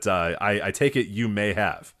House, but I take it you may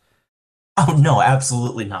have. Oh no,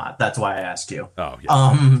 absolutely not. That's why I asked you. Oh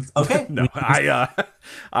yeah. Okay. No,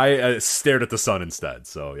 I stared at the sun instead.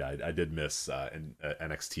 So yeah, I did miss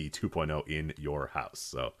NXT 2.0 In Your House.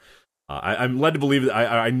 So I'm led to believe that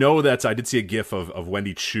I know that I did see a GIF of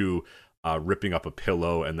Wendy Chu ripping up a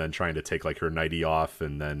pillow and then trying to take like her nightie off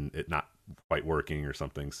and then it not quite working or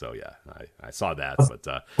something. So yeah, I saw that. But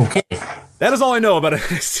Okay. that is all I know about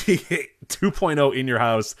NXT 2.0 in your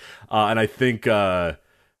house. And I think the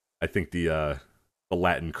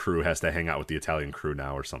Latin crew has to hang out with the Italian crew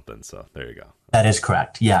now or something. So there you go. That is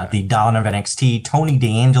correct. Yeah, the Dawn of NXT, Tony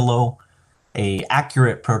D'Angelo, a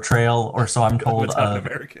accurate portrayal, or so I'm told, of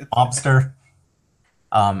mobster,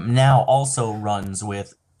 now also runs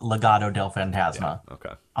with Legado del Fantasma. Yeah,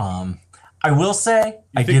 okay. I will say,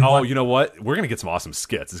 you know what? We're gonna get some awesome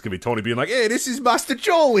skits. It's gonna be Tony being like, "Hey, this is Master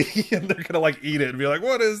Jolie," and they're gonna like eat it and be like,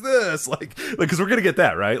 "What is this?" Like, because we're gonna get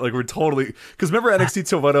that right. Like, we're totally because remember NXT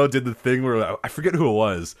 2.0 did the thing where I forget who it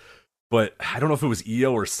was, but I don't know if it was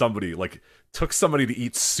Io or somebody like took somebody to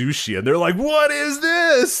eat sushi, and they're like, "What is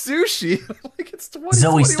this sushi?" Like, it's 2021.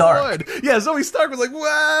 Zoe Stark. Yeah, Zoe Stark was like,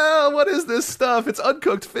 "Wow, what is this stuff? It's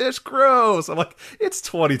uncooked fish, gross." I'm like, it's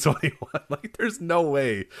 2021. Like, there's no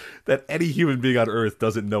way that any human being on Earth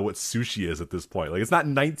doesn't know what sushi is at this point. Like, it's not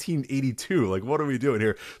 1982. Like, what are we doing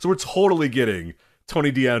here? So we're totally getting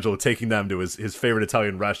Tony D'Angelo taking them to his favorite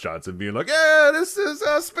Italian restaurants and being like, "Yeah, this is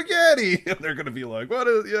spaghetti," and they're gonna be like, "What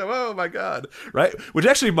is? Yeah, oh my god!" Right? Which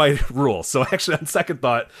actually might rule. So actually, on second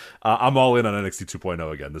thought, I'm all in on NXT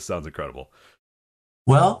 2.0 again. This sounds incredible.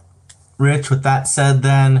 Well, Rich, with that said,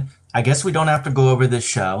 then I guess we don't have to go over this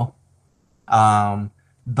show.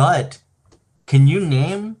 But can you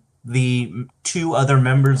name the two other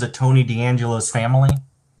members of Tony D'Angelo's family?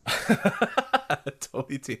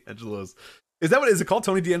 Tony D'Angelo's. Is that what is it called?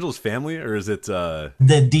 Tony D'Angelo's family, or is it the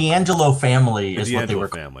D'Angelo family? Is what they were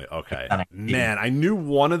family. Okay, man, I knew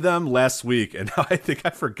one of them last week, and now I think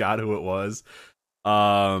I forgot who it was.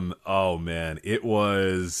 Oh man, it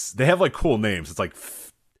was. They have like cool names. It's like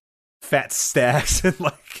Fat Stacks and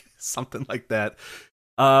like something like that.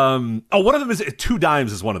 One of them is Two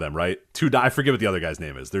Dimes is one of them, right? I forget what the other guy's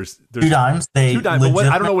name is. There's Two Dimes. Two Dimes. But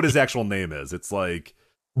I don't know what his actual name is. It's like.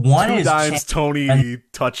 One Two is Dimes Tony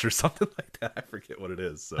Touch or something like that. I forget what it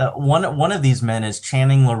is. So. One of these men is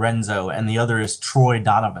Channing Lorenzo, and the other is Troy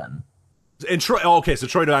Donovan. And Troy, okay, so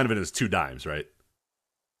Troy Donovan is Two Dimes, right?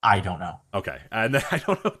 I don't know. Okay, and then I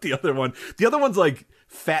don't know what the other one. The other one's like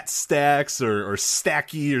Fat Stacks or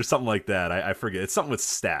Stacky or something like that. I forget. It's something with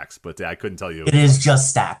Stacks, but I couldn't tell you. It is just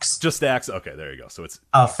Stacks. Just Stacks. Okay, there you go. So it's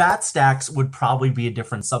Fat Stacks would probably be a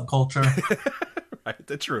different subculture. Right,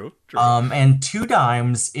 that's true. And Two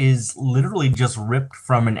Dimes is literally just ripped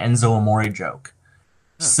from an Enzo Amore joke.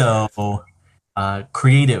 So,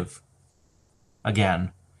 creative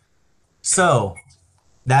again. So,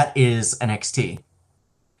 that is NXT.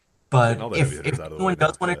 But if anyone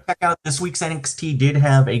does want to check out this week's NXT, did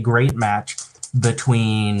have a great match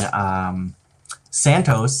between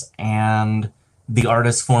Santos and the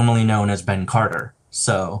artist formerly known as Ben Carter.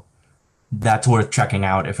 So, that's worth checking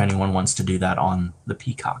out if anyone wants to do that on the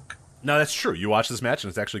Peacock. No, that's true. You watched this match and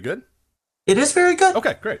it's actually good? It is very good.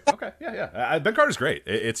 Okay, great. Okay, yeah. Ben Carter's great.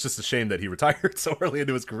 It's just a shame that he retired so early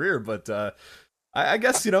into his career, but I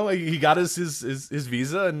guess, you know, he got his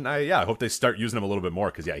visa, and I hope they start using him a little bit more,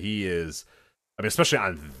 because, yeah, he is, I mean, especially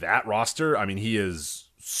on that roster, I mean, he is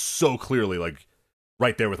so clearly, like,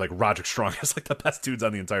 right there with, like, Roderick Strong as, like, the best dudes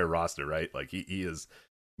on the entire roster, right? Like, he is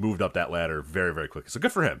moved up that ladder very, very quickly. So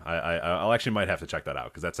good for him. I'll actually might have to check that out,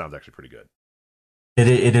 because that sounds actually pretty good.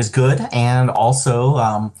 It is good, and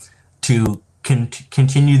also to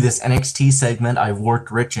continue this NXT segment I've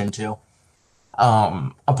worked Rich into,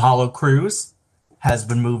 Apollo Crews has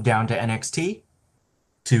been moved down to NXT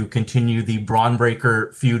to continue the Braun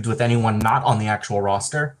Breaker feuds with anyone not on the actual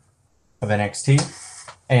roster of NXT.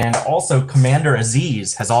 And also Commander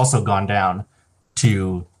Aziz has also gone down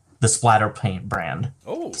to the Splatter Paint brand.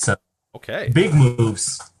 Oh, so okay. Big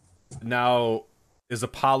moves. Now, is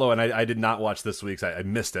Apollo, and I did not watch this week's, I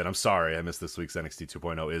missed it. I'm sorry, I missed this week's NXT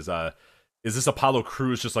 2.0. Is this Apollo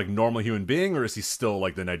Crews just like normal human being, or is he still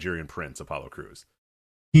like the Nigerian prince, Apollo Crews?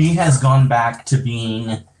 He has gone back to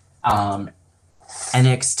being NXT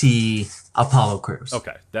Apollo Crews.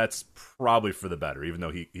 Okay, that's probably for the better, even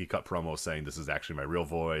though he cut promos saying this is actually my real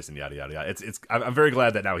voice and yada yada yada. I'm very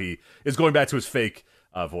glad that now he is going back to his fake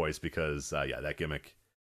voice, because that gimmick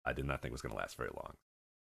I did not think was going to last very long.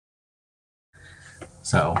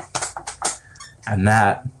 So, and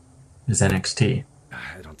that is NXT.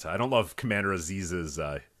 I don't love Commander Aziz's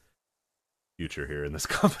future here in this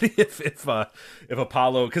company. If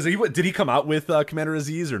Apollo, because did he come out with Commander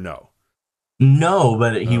Aziz or no? No,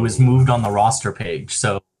 but he was moved on the roster page.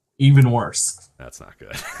 So Even worse. That's not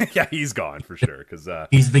good. Yeah, he's gone for sure. Because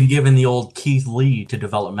he's been given the old Keith Lee to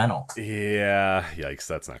developmental. Yeah, yikes.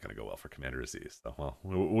 That's not going to go well for Commander Aziz. So, well,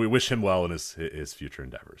 we wish him well in his future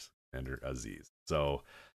endeavors, Commander Aziz. So,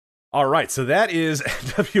 all right. So that is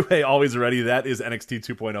NWA Always Ready. That is NXT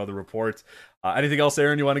 2.0, the report. Anything else,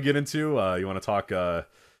 Aaron, you want to get into? You want to talk? Trying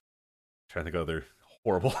to think of other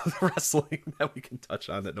horrible wrestling that we can touch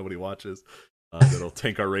on that nobody watches. That'll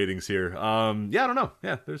tank our ratings here. Yeah, I don't know.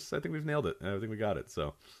 Yeah, I think we've nailed it. I think we got it.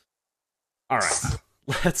 So, all right,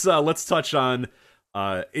 let's touch on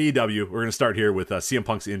AEW. We're gonna start here with CM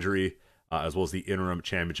Punk's injury, as well as the interim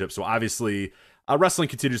championship. So obviously, wrestling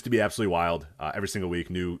continues to be absolutely wild. Every single week,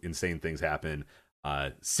 new insane things happen.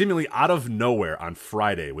 Seemingly out of nowhere on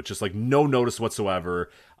Friday, with just like no notice whatsoever.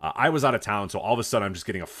 I was out of town, so all of a sudden I'm just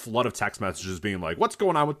getting a flood of text messages being like, what's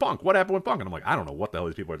going on with Punk? What happened with Punk? And I'm like, I don't know what the hell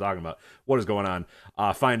these people are talking about. What is going on?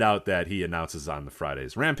 Find out that he announces on the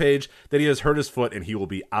Friday's Rampage that he has hurt his foot and he will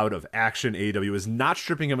be out of action. AEW is not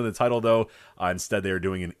stripping him of the title, though. Instead, they are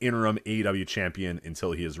doing an interim AEW champion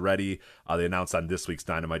until he is ready. They announced on this week's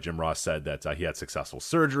Dynamite, Jim Ross said that he had successful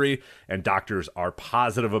surgery, and doctors are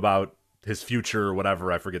positive about his future or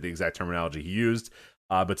whatever. I forget the exact terminology he used.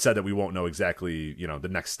 But said that we won't know exactly, the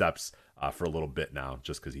next steps for a little bit now,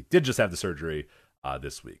 just because he did just have the surgery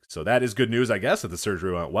this week. So that is good news, I guess, that the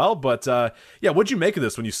surgery went well. But yeah, what'd you make of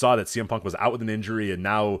this when you saw that CM Punk was out with an injury, and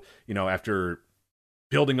now, after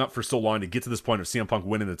building up for so long to get to this point of CM Punk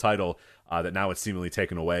winning the title, that now it's seemingly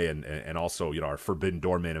taken away, and also, our Forbidden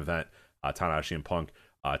Door main event, Tanahashi and Punk,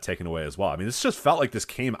 taken away as well. I mean, this just felt like this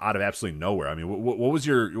came out of absolutely nowhere. I mean, what was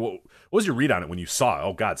your read on it when you saw,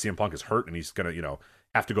 oh God, CM Punk is hurt and he's gonna,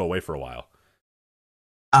 have to go away for a while?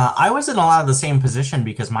 I was in a lot of the same position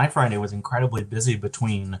because my Friday was incredibly busy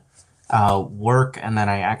between work, and then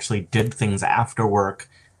I actually did things after work.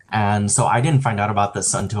 And so I didn't find out about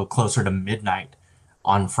this until closer to midnight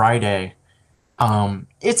on Friday.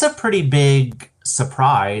 It's a pretty big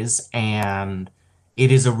surprise, and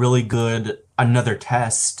it is a really good another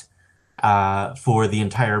test for the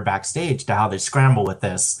entire backstage to how they scramble with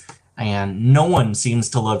this. And no one seems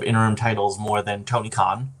to love interim titles more than Tony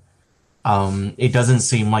Khan. It doesn't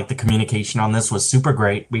seem like the communication on this was super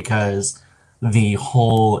great, because the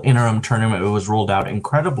whole interim tournament was rolled out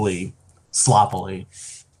incredibly sloppily.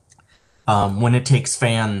 When it takes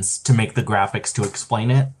fans to make the graphics to explain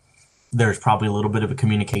it, there's probably a little bit of a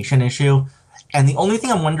communication issue. And the only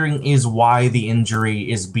thing I'm wondering is why the injury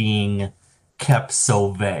is being kept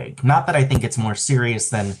so vague. Not that I think it's more serious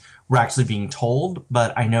than we're actually being told,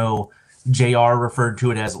 but I know JR referred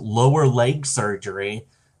to it as lower leg surgery,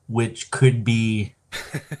 which could be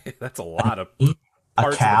that's a lot of calf,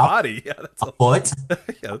 parts of the body. Yeah, that's a foot.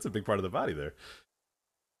 Yeah, that's a big part of the body there.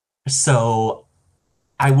 So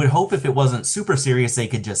I would hope if it wasn't super serious, they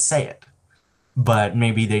could just say it. But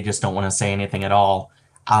maybe they just don't want to say anything at all.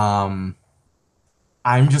 I'm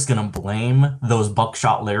just going to blame those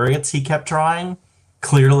buckshot lariats he kept trying.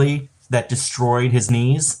 Clearly, that destroyed his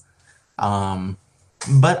knees.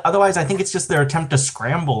 But otherwise, I think it's just their attempt to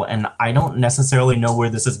scramble, and I don't necessarily know where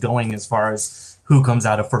this is going as far as who comes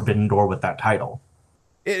out of Forbidden Door with that title.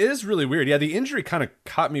 It is really weird. Yeah, the injury kind of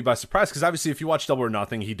caught me by surprise, because obviously if you watch Double or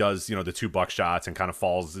Nothing, he does, the 2 buckshots and kind of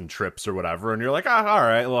falls and trips or whatever, and you're like, all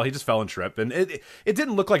right, well, he just fell and tripped. And it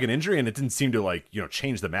didn't look like an injury, and it didn't seem to,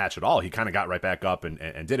 change the match at all. He kind of got right back up and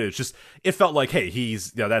did it. It's just, it felt like, hey,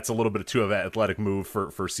 he's, that's a little bit of too of an athletic move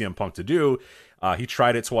for CM Punk to do. He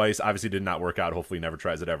tried it twice, obviously did not work out. Hopefully he never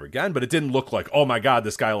tries it ever again, but it didn't look like, oh my God,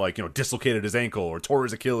 this guy dislocated his ankle or tore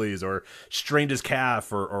his Achilles or strained his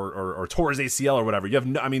calf or tore his ACL or whatever.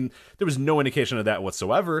 There was no indication of that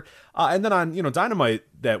whatsoever. And then on, Dynamite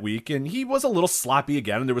that week, and he was a little sloppy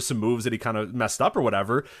again, and there was some moves that he kind of messed up or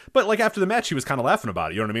whatever, but after the match, he was kind of laughing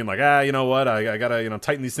about it. You know what I mean? Like, you know what? I gotta,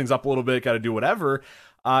 tighten these things up a little bit, gotta do whatever.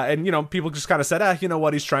 And people just kind of said, you know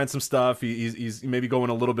what, he's trying some stuff. He's maybe going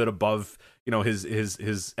a little bit above,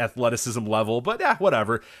 his athleticism level, but yeah,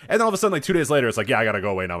 whatever. And then all of a sudden, 2 days later, it's like, yeah, I gotta go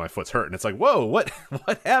away now. My foot's hurt, and it's like, whoa, what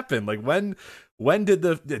happened? Like, when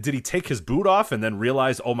did he take his boot off and then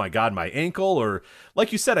realize, oh my God, my ankle? Or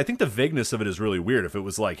like you said, I think the vagueness of it is really weird. If it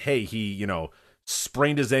was like, hey, he,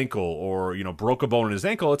 sprained his ankle or, broke a bone in his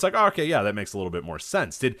ankle, it's like, oh, okay, yeah, that makes a little bit more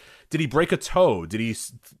sense. Did he break a toe? Did he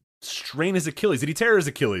strain his Achilles? Did he tear his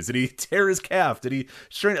Achilles? Did he tear his calf? Did he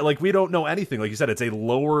strain it? We don't know anything. Like you said, it's a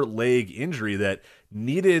lower leg injury that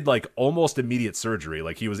needed almost immediate surgery.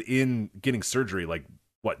 He was in getting surgery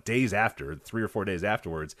days after, 3 or 4 days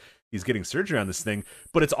afterwards, he's getting surgery on this thing.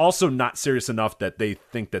 But it's also not serious enough that they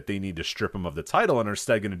think that they need to strip him of the title and are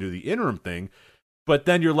instead going to do the interim thing, But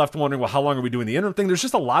then you're left wondering, well, how long are we doing the interim thing? There's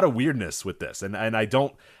just a lot of weirdness with this. And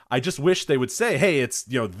I just wish they would say, hey, it's,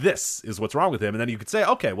 this is what's wrong with him. And then you could say,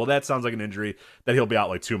 okay, well, that sounds like an injury that he'll be out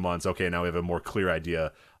like 2 months. Okay, now we have a more clear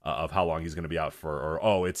idea of how long he's going to be out for. Or,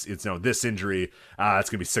 oh, it's this injury, it's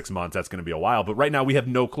going to be 6 months. That's going to be a while. But right now we have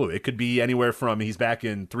no clue. It could be anywhere from he's back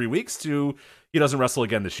in 3 weeks to he doesn't wrestle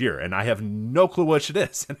again this year. And I have no clue which it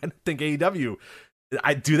is. And I think AEW...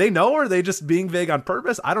 do they know, or are they just being vague on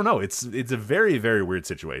purpose? I don't know. It's a very, very weird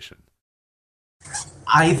situation.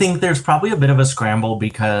 I think there's probably a bit of a scramble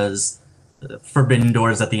because Forbidden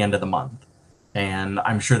Door is at the end of the month. And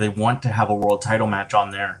I'm sure they want to have a world title match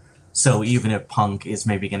on there. So even if Punk is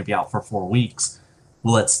maybe going to be out for 4 weeks,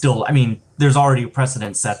 there's already a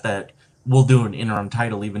precedent set that we'll do an interim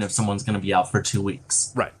title even if someone's going to be out for 2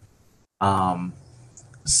 weeks. Right. I'm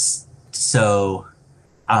just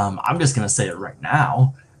going to say it right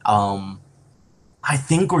now. I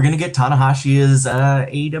think we're going to get Tanahashi as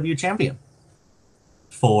AEW champion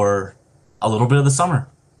for a little bit of the summer.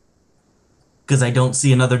 Because I don't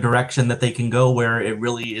see another direction that they can go where it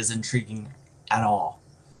really is intriguing at all.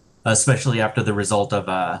 Especially after the result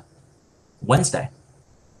of Wednesday.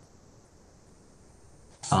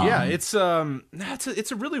 It's a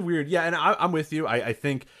really weird... Yeah, and I'm with you. I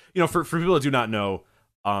think, for people that do not know,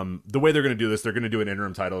 the way they're going to do this, they're going to do an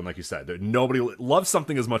interim title, and like you said, nobody loves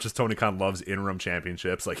something as much as Tony Khan loves interim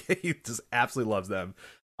championships. Like, he just absolutely loves them.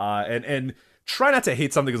 And try not to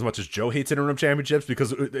hate something as much as Joe hates interim championships,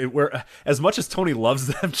 because as much as Tony loves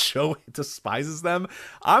them, Joe despises them.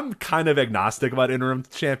 I'm kind of agnostic about interim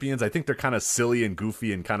champions. I think they're kind of silly and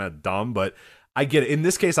goofy and kind of dumb, but I get it. In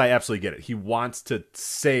this case, I absolutely get it. He wants to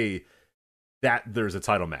say that there's a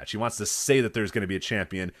title match. He wants to say that there's going to be a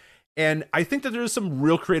champion. And I think that there's some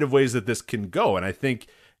real creative ways that this can go. And I think,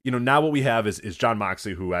 now what we have is Jon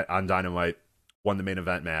Moxley, who on Dynamite won the main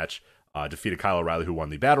event match, defeated Kyle O'Reilly, who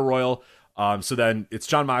won the Battle Royal. So then it's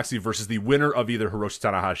Jon Moxley versus the winner of either Hiroshi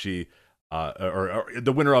Tanahashi or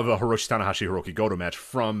the winner of a Hiroshi Tanahashi-Hiroki Goto match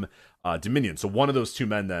from Dominion. So one of those two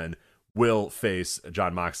men then will face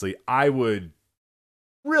Jon Moxley. I would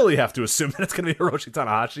really have to assume that it's going to be Hiroshi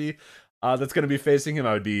Tanahashi that's going to be facing him.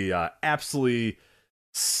 I would be absolutely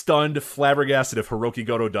stunned, flabbergasted if Hiroki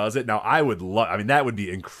Goto does it. Now, I would love... that would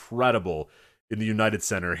be incredible in the United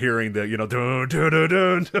Center, hearing the, dun, dun, dun, dun,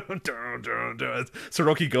 dun, dun, dun, dun. So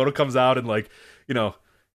Hiroki Goto comes out and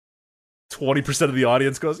 20% of the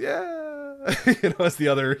audience goes, yeah. As the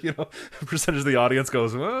other, percentage of the audience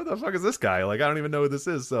goes, what the fuck is this guy? I don't even know who this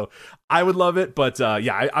is. So I would love it. But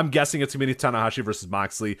I'm guessing it's going to be Tanahashi versus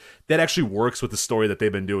Moxley. That actually works with the story that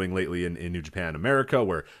they've been doing lately in New Japan America,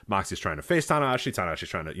 where Moxley's trying to face Tanahashi's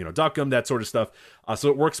trying to, duck him, that sort of stuff. So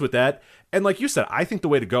it works with that. And like you said, I think the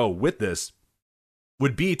way to go with this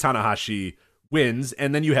would be Tanahashi wins,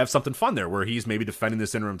 and then you have something fun there where he's maybe defending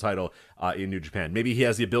this interim title in New Japan. Maybe he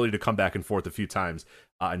has the ability to come back and forth a few times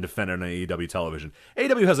and defend it on AEW television.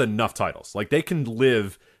 AEW has enough titles. They can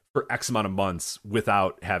live for X amount of months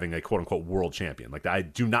without having a quote-unquote world champion. I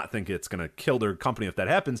do not think it's going to kill their company if that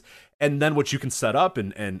happens. And then what you can set up,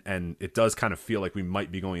 and it does kind of feel like we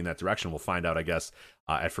might be going in that direction. We'll find out, I guess,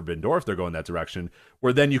 at Forbidden Door if they're going that direction,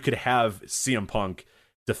 where then you could have CM Punk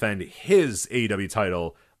defend his AEW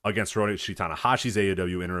title against Hiroshi Tanahashi's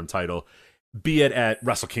AEW interim title, be it at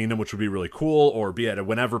Wrestle Kingdom, which would be really cool, or be it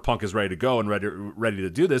whenever Punk is ready to go and ready to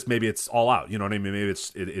do this. Maybe it's all out. You know what I mean? Maybe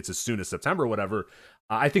it's as soon as September or whatever.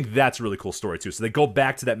 I think that's a really cool story too. So they go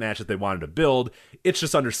back to that match that they wanted to build. It's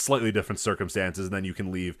just under slightly different circumstances, and then you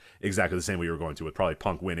can leave exactly the same way you were going to, with probably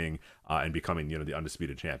Punk winning and becoming the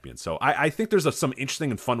undisputed champion. So I think there's some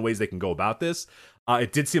interesting and fun ways they can go about this.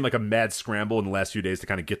 It did seem like a mad scramble in the last few days to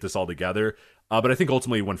kind of get this all together. But I think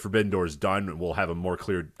ultimately when Forbidden Door is done, we'll have a more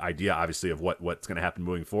clear idea, obviously, of what's going to happen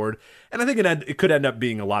moving forward. And I think it could end up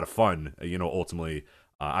being a lot of fun, ultimately.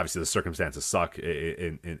 Obviously, the circumstances suck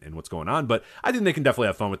in what's going on, but I think they can definitely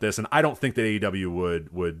have fun with this. And I don't think that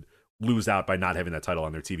AEW would lose out by not having that title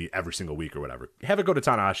on their TV every single week or whatever. Have it go to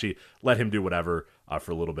Tanahashi, let him do whatever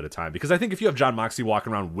for a little bit of time. Because I think if you have Jon Moxley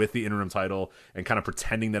walking around with the interim title and kind of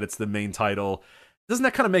pretending that it's the main title, doesn't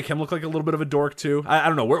that kind of make him look like a little bit of a dork too? I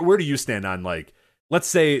don't know. Where do you stand on, let's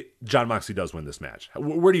say Jon Moxley does win this match.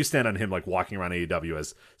 Where do you stand on him, walking around AEW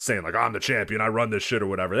as saying, I'm the champion, I run this shit or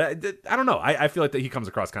whatever? I don't know. I feel like that he comes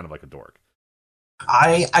across kind of like a dork.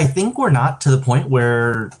 I think we're not to the point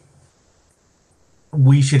where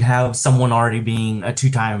we should have someone already being a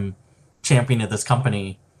two-time champion of this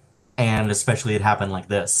company, and especially it happened like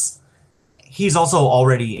this. He's also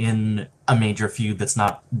already in a major feud that's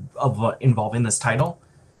not involving this title,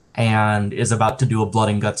 and is about to do a blood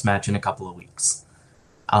and guts match in a couple of weeks.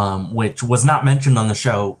 Which was not mentioned on the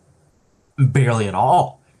show barely at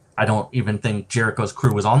all. I don't even think Jericho's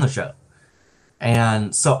crew was on the show.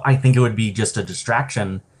 And so I think it would be just a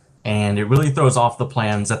distraction, and it really throws off the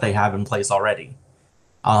plans that they have in place already.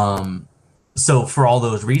 So for all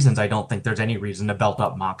those reasons, I don't think there's any reason to belt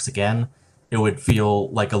up Mox again. It would feel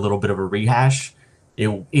like a little bit of a rehash.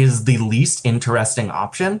 It is the least interesting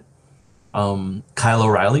option. Kyle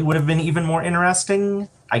O'Reilly would have been even more interesting,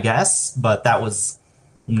 I guess, but that was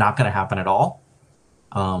not going to happen at all.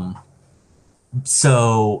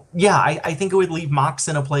 So yeah, I think it would leave Mox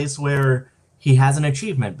in a place where he has an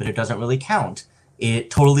achievement, but it doesn't really count.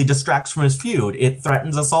 It totally distracts from his feud. It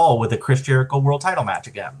threatens us all with a Chris Jericho world title match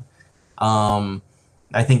again.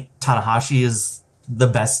 I think Tanahashi is the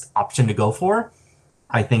best option to go for.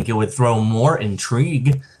 I think it would throw more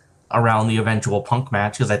intrigue around the eventual Punk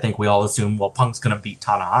match, because I think we all assume, well, Punk's going to beat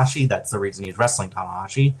Tanahashi. That's the reason he's wrestling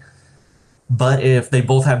Tanahashi. But if they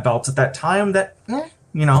both have belts at that time, that,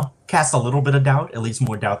 cast a little bit of doubt, at least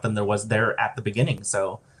more doubt than there was there at the beginning.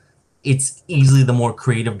 So it's easily the more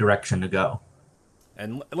creative direction to go.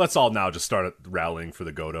 And let's all now just start rallying for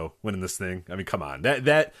the Goto winning this thing. I mean, come on.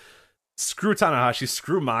 That screw Tanahashi,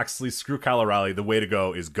 screw Moxley, screw Kyle O'Reilly. The way to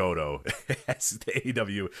go is Goto as the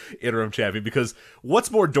AEW interim champion, because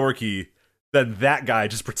what's more dorky than that guy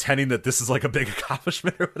just pretending that this is like a big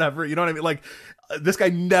accomplishment or whatever? You know what I mean? Like, this guy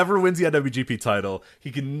never wins the IWGP title.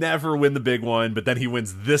 He can never win the big one, but then he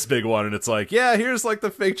wins this big one, and it's like, yeah, here's like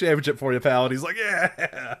the fake championship for you, pal. And he's like,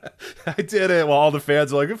 yeah, I did it. While all the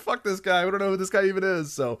fans are like, fuck this guy. We don't know who this guy even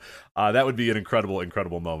is. So that would be an incredible,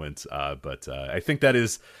 incredible moment. But I think that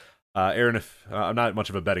is, Aaron, if I'm not much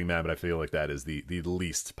of a betting man, but I feel like that is the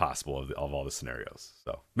least possible of all the scenarios.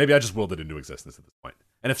 So maybe I just willed it into existence at this point.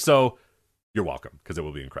 And if so, you're welcome, because it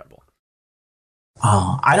will be incredible.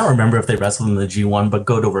 I don't remember if they wrestled in the G1, but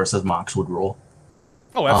Goto versus Mox would rule.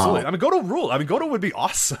 Oh, absolutely. I mean, Goto rule. I mean, Goto would be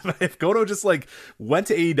awesome if Goto just like went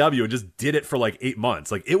to AEW and just did it for like 8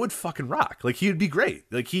 months. Like, it would fucking rock. Like, he would be great.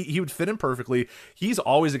 Like, he would fit in perfectly. He's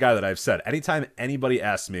always a guy that I've said, anytime anybody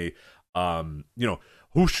asks me,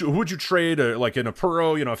 who would you trade, like in a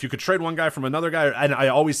Puro, if you could trade one guy from another guy? And I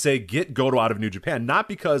always say, get Goto out of New Japan. Not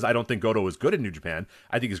because I don't think Goto is good in New Japan.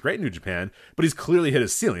 I think he's great in New Japan, but he's clearly hit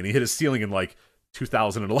his ceiling. He hit his ceiling in like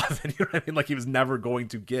 2011. You know what I mean? Like, he was never going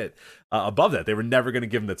to get above that. They were never going to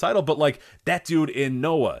give him the title. But like, that dude in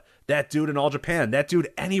Noah, that dude in All Japan, that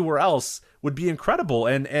dude anywhere else would be incredible.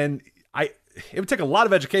 And it would take a lot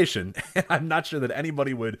of education. I'm not sure that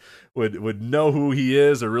anybody would know who he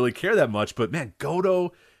is or really care that much. But man,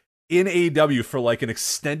 Goto in AEW for like an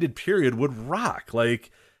extended period would rock.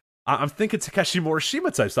 Like, I'm thinking Takeshi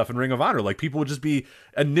Morishima type stuff in Ring of Honor. Like, people would just be,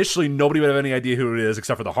 initially nobody would have any idea who it is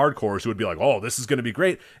except for the hardcores, who would be like, oh, this is going to be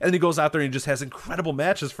great. And then he goes out there and he just has incredible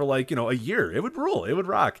matches for like, a year. It would rule. It would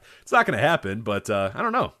rock. It's not going to happen, but I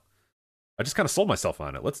don't know. I just kind of sold myself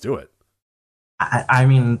on it. Let's do it. I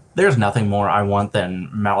mean, there's nothing more I want than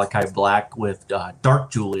Malachi Black with Dark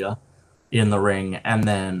Julia in the ring, and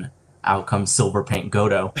then out comes Silver Paint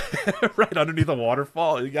Goto. Right underneath the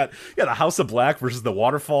waterfall. You got the House of Black versus the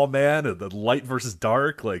Waterfall Man, and the Light versus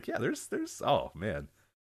Dark. Like, yeah, there's oh man,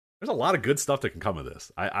 there's a lot of good stuff that can come of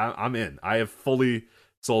this. I'm in. I have fully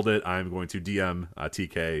sold it. I'm going to DM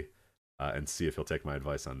TK and see if he'll take my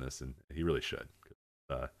advice on this, and he really should.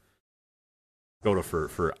 Goto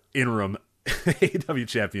for interim AEW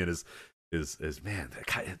champion is man.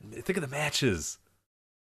 Think of the matches.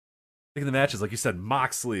 Think of the matches, like you said,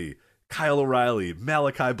 Moxley, Kyle O'Reilly,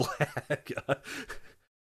 Malachi Black,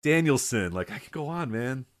 Danielson. Like, I could go on,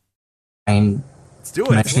 man. And let's do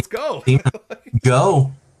it. Let's go.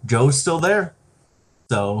 Joe's still there,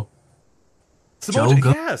 so Joe,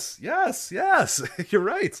 yes. You're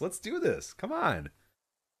right. Let's do this. Come on,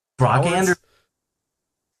 Brock Anderson.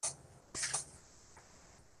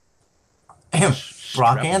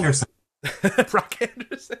 Brock Anderson. Brock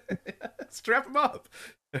Anderson. Strap him up.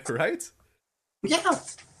 Right? Yeah.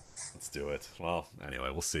 Let's do it. Well, anyway,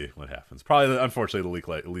 we'll see what happens. Probably, unfortunately,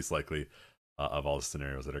 the least likely of all the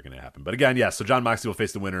scenarios that are going to happen. But again, so Jon Moxley will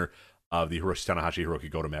face the winner of the Hiroshi Tanahashi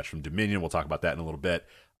Hiroki Goto match from Dominion. We'll talk about that in a little bit.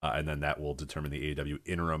 And then that will determine the AEW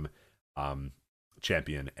interim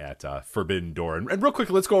champion at Forbidden Door. And real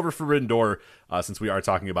quickly, let's go over Forbidden Door since we are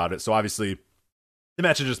talking about it. So obviously, the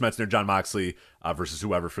match I just mentioned there, Jon Moxley versus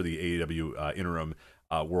whoever for the AEW interim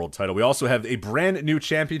world title. We also have a brand new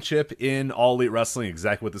championship in All Elite Wrestling,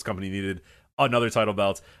 exactly what this company needed. Another title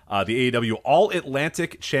belt. The AEW All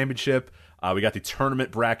Atlantic Championship. We got the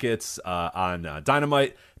tournament brackets on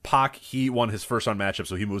Dynamite. Pac, he won his first round matchup,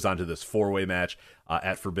 so he moves on to this 4-way match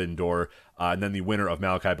at Forbidden Door. And then the winner of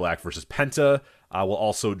Malachi Black versus Penta will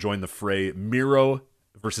also join the fray. Miro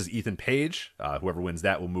versus Ethan Page. Whoever wins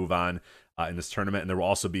that will move on in this tournament, and there will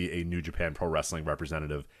also be a New Japan Pro Wrestling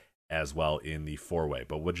representative as well in the 4-way.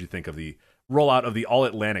 But what did you think of the rollout of the All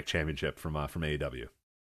Atlantic Championship from AEW?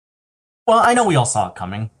 Well, I know we all saw it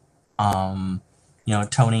coming.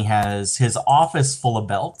 Tony has his office full of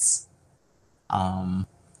belts.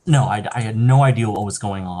 No, I had no idea what was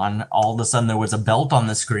going on. All of a sudden, there was a belt on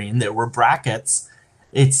the screen. There were brackets.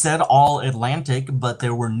 It said All Atlantic, but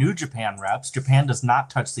there were New Japan reps. Japan does not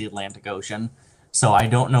touch the Atlantic Ocean, so I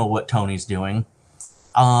don't know what Tony's doing.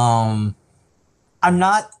 I'm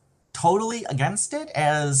not totally against it.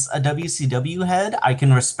 As a WCW head, I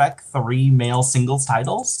can respect 3 male singles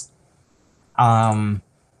titles.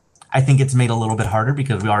 I think it's made a little bit harder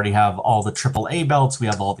because we already have all the AAA belts, we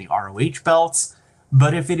have all the ROH belts.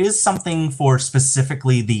 But if it is something for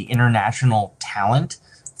specifically the international talent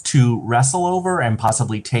to wrestle over and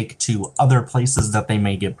possibly take to other places that they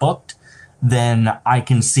may get booked, then I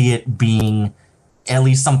can see it being at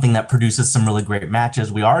least something that produces some really great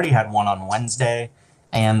matches. We already had one on Wednesday,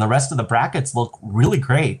 and the rest of the brackets look really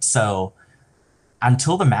great. So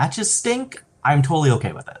until the matches stink, I'm totally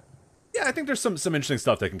okay with it. Yeah, I think there's some interesting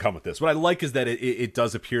stuff that can come with this. What I like is that it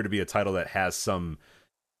does appear to be a title that has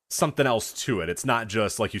something else to it. It's not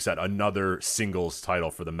just, like you said, another singles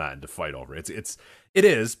title for the men to fight over. It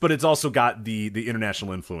is, but it's also got the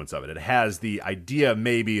international influence of it. It has the idea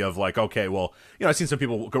maybe of like, okay, well, I've seen some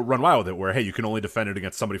people go run wild with it where, hey, you can only defend it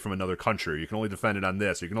against somebody from another country. You can only defend it on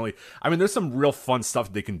this. There's some real fun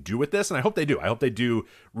stuff they can do with this, and I hope they do. I hope they do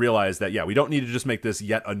realize that, yeah, we don't need to just make this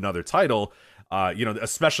yet another title.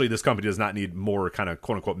 Especially this company does not need more kind of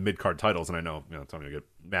quote unquote mid-card titles. And I know, Tony will get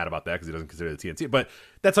mad about that because he doesn't consider the TNT, but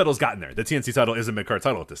that title's gotten there. The TNT title is a mid-card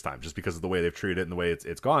title at this time, just because of the way they've treated it and the way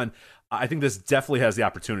it's gone. I think this definitely has the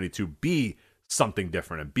opportunity to be something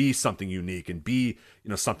different and be something unique and be,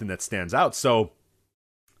 something that stands out. So,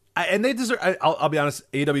 and they deserve, I'll be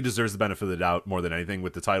honest, AEW deserves the benefit of the doubt more than anything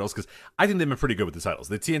with the titles, because I think they've been pretty good with the titles.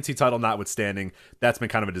 The TNT title notwithstanding, that's been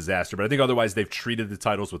kind of a disaster, but I think otherwise they've treated the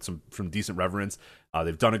titles with some decent reverence.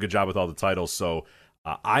 They've done a good job with all the titles, so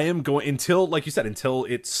I am going, until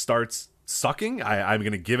it starts sucking, I'm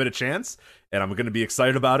going to give it a chance, and I'm going to be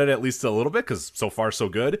excited about it at least a little bit, because so far so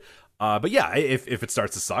good. But yeah, if it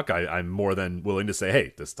starts to suck, I'm more than willing to say,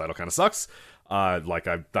 hey, this title kind of sucks. Like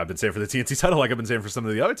I've been saying for the TNT title, like I've been saying for some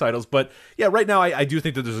of the other titles. But yeah, right now I do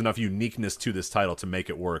think that there's enough uniqueness to this title to make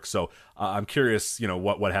it work. So I'm curious,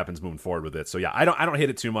 what happens moving forward with it. So yeah, I don't hate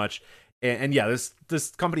it too much. And yeah,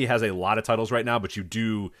 this company has a lot of titles right now, but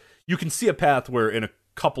you can see a path where in a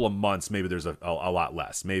couple of months maybe there's a lot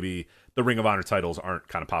less. Maybe the Ring of Honor titles aren't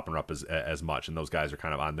kind of popping up as much, and those guys are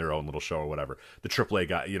kind of on their own little show or whatever. The AAA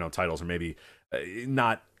guy, titles are maybe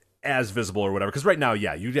not as visible or whatever, because right now,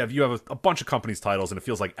 yeah, you have a bunch of companies' titles, and it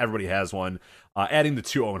feels like everybody has one. Adding the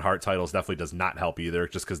 2 Owen Hart titles definitely does not help either,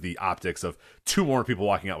 just because the optics of 2 more people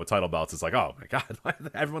walking out with title belts, it's like, oh my god,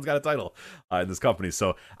 everyone's got a title in this company.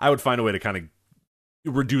 So I would find a way to kind of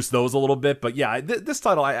reduce those a little bit. But yeah, this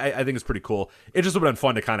title I think is pretty cool. It just would have been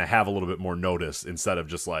fun to kind of have a little bit more notice, instead of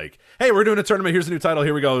just like, hey, we're doing a tournament, here's a new title,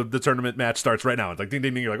 here we go, the tournament match starts right now. It's like ding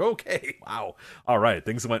ding ding, you're like, okay, wow, all right,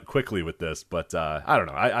 things went quickly with this. But I don't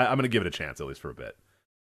know, I'm gonna give it a chance, at least for a bit.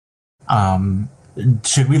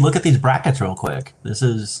 Should we look at these brackets real quick? This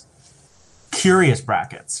is curious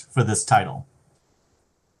brackets for this title.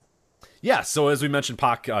 Yeah, so as we mentioned,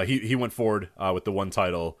 Pac, he went forward with the one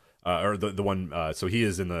title, or the one, so he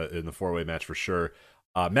is in the 4-way match for sure.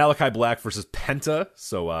 Malachi Black versus Penta,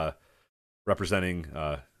 so representing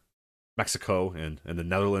Mexico and the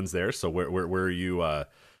Netherlands there. So where are you?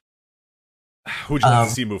 Who would you like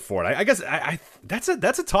to see move forward? I guess that's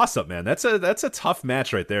a toss up, man. That's a tough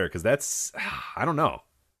match right there, because that's I don't know.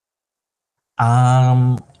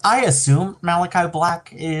 I assume Malachi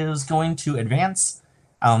Black is going to advance.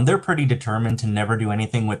 They're pretty determined to never do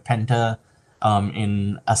anything with Penta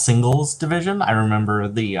in a singles division. I remember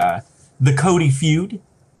the Cody feud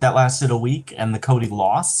that lasted a week and the Cody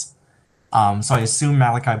loss. So I assume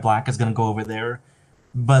Malachi Black is going to go over there.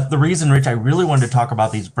 But the reason, Rich, I really wanted to talk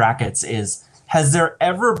about these brackets is, has there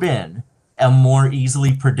ever been a more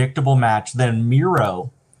easily predictable match than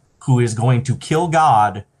Miro, who is going to kill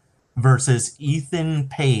God, versus Ethan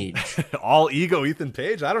Page? All ego Ethan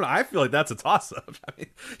Page? I don't know. I feel like that's a toss-up. I mean,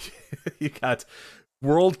 you got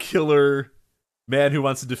world killer, man who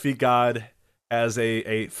wants to defeat God, as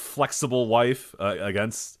a flexible wife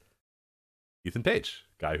against Ethan Page,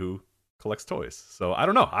 guy who collects toys. So I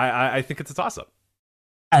don't know. I think it's a toss-up.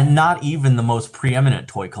 And not even the most preeminent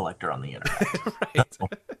toy collector on the internet. Right.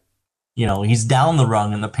 he's down the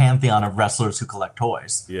rung in the pantheon of wrestlers who collect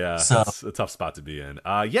toys. Yeah, So it's a tough spot to be in.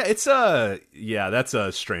 That's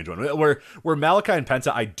a strange one. Where Malachi and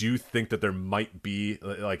Penta, I do think that there might be,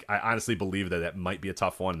 like, I honestly believe that might be a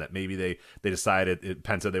tough one. That maybe they decided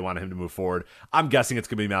Penta, they wanted him to move forward. I'm guessing it's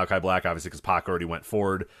gonna be Malachi Black, obviously, because Pac already went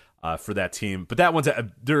forward for that team. But that one's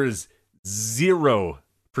there is 0%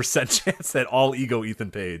 chance that all ego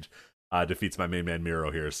Ethan Page defeats my main man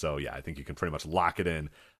Miro here. So yeah, I think you can pretty much lock it in.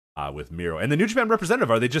 With Miro and the New Japan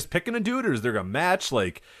representative, are they just picking a dude, or is there a match?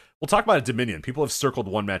 Like, we'll talk about it. Dominion. People have circled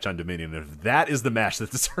one match on Dominion. And if that is the match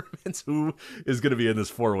that determines who is going to be in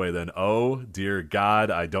this 4-way, then oh dear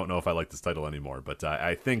God, I don't know if I like this title anymore. But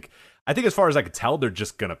I think as far as I could tell, they're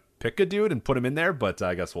just gonna pick a dude and put him in there. But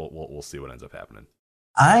I guess we'll see what ends up happening.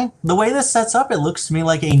 The way this sets up, it looks to me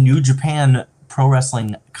like a New Japan Pro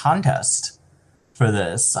Wrestling contest for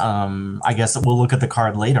this. I guess we'll look at the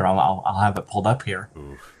card later. I'll have it pulled up here.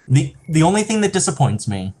 Oof. The only thing that disappoints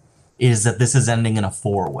me is that this is ending in a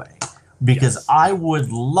 4-way, because Yes. I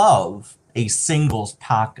would love a singles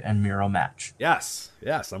Pac and Miro match. Yes,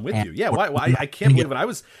 I'm with you. Yeah, why I can't believe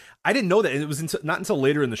it. I didn't know that. It was not until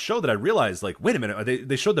later in the show that I realized, like, wait a minute,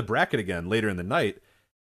 they showed the bracket again later in the night,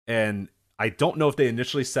 and I don't know if they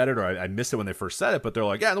initially said it or I missed it when they first said it, but they're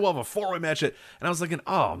like, yeah, we'll have a 4-way match. And I was thinking,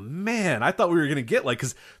 oh man, I thought we were gonna get, like,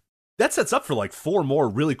 because that sets up for like 4 more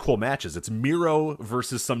really cool matches. It's Miro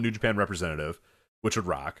versus some New Japan representative, which would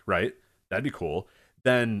rock, right? That'd be cool.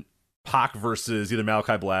 Then Pac versus either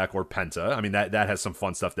Malachi Black or Penta. I mean, that has some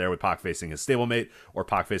fun stuff there with Pac facing his stablemate or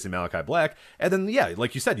Pac facing Malachi Black. And then, yeah,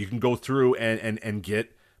 like you said, you can go through and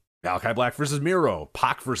get Malachi Black versus Miro,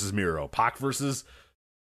 Pac versus Miro, Pac versus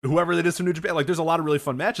whoever that is from New Japan. Like, there's a lot of really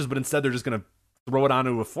fun matches, but instead they're just going to throw it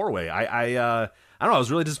onto a 4-way. I don't know. I was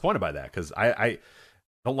really disappointed by that, because I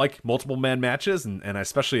don't like multiple man matches, and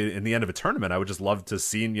especially in the end of a tournament, I would just love to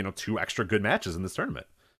see 2 extra good matches in this tournament.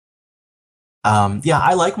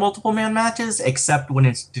 I like multiple man matches, except when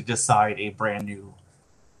it's to decide a brand new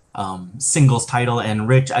singles title. And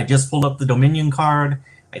Rich, I just pulled up the Dominion card.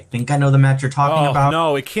 I think I know the match you're talking about.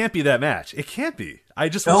 No, it can't be that match. It can't be. I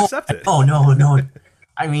just won't accept it. Oh, no.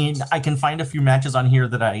 I mean, I can find a few matches on here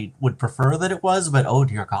that I would prefer that it was, but oh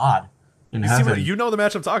dear God. You know the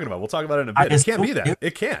match I'm talking about. We'll talk about it in a bit. It can't be that.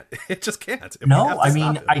 It can't. It just can't. No, I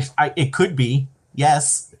mean, it could be,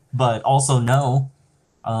 yes, but also no.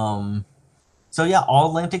 So yeah, All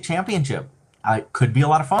Atlantic Championship. Could be a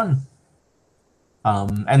lot of fun.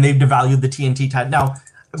 And they've devalued the TNT title. Now,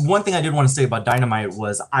 one thing I did want to say about Dynamite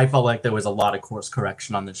was I felt like there was a lot of course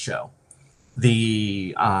correction on this show.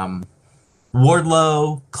 The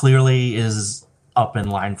Wardlow clearly is up in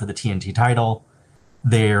line for the TNT title.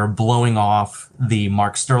 They're blowing off the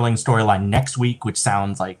Mark Sterling storyline next week, which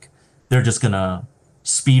sounds like they're just going to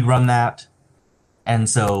speed run that. And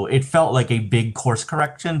so it felt like a big course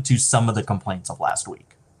correction to some of the complaints of last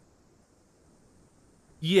week.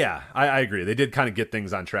 Yeah, I agree. They did kind of get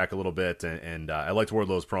things on track a little bit, and I liked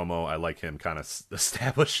Wardlow's promo. I like him kind of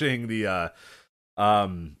establishing the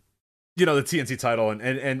TNT title,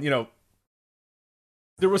 and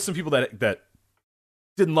there was some people that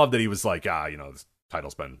didn't love that he was like, this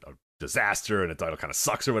title's been a disaster and the title kind of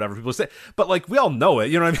sucks or whatever people say, but like, we all know it,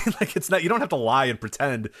 you know what I mean? Like, it's not, you don't have to lie and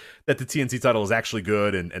pretend that the TNT title is actually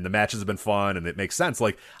good and the matches have been fun and it makes sense.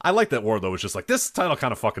 Like, I like that Wardlow was just like, this title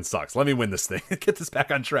kind of fucking sucks, let me win this thing, get this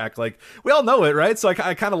back on track. Like, we all know it, right? So I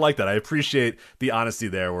kind of like that. I appreciate the honesty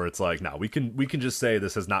there, where it's like, no, we can just say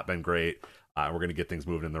this has not been great. We're going to get things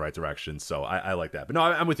moving in the right direction. So I like that. But no,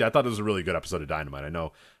 I'm with you. I thought it was a really good episode of Dynamite. I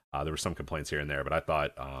know there were some complaints here and there, but I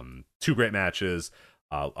thought 2 great matches,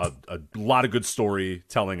 a lot of good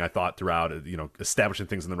storytelling, I thought, throughout, establishing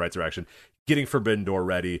things in the right direction, getting Forbidden Door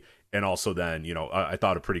ready, and also then, I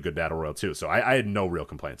thought a pretty good battle royal too. So I had no real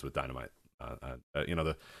complaints with Dynamite.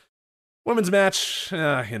 The women's match,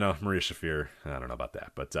 Maria Shafir, I don't know about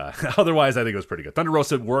that, but otherwise I think it was pretty good. Thunder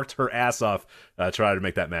Rosa worked her ass off trying to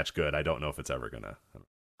make that match good. I don't know if it's ever gonna.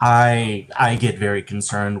 I get very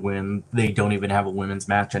concerned when they don't even have a women's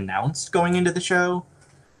match announced going into the show.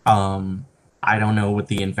 I don't know what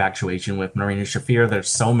the infatuation with Marina Shafir. There's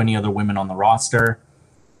so many other women on the roster.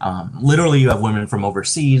 Literally, you have women from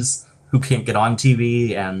overseas who can't get on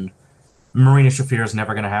TV, and Marina Shafir is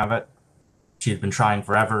never going to have it. She's been trying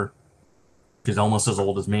forever. She's almost as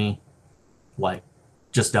old as me. Like,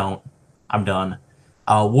 just don't. I'm done.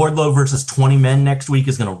 Wardlow versus 20 men next week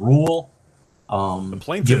is going to rule. The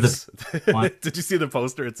plaintiffs. Did you see the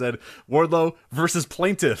poster? It said Wardlow versus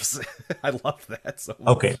plaintiffs. I love that so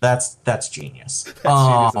much. Okay, that's genius. That's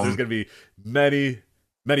genius. There's going to be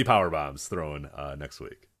many power bombs thrown next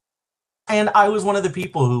week. Wardlow versus 20 men next week is going to rule. Give the point. Okay, that's genius. There's going to be many power bombs thrown next week. That's genius. There's going to be many, many power bombs thrown next week. And I was one of the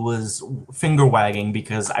people who was finger wagging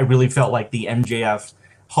because I really felt like the MJF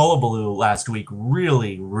hullabaloo last week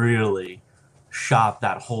really, really shot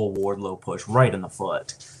that whole Wardlow push right in the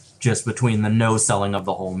foot. Just between the no selling of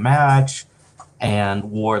the whole match and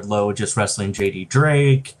Wardlow just wrestling JD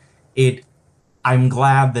Drake. I'm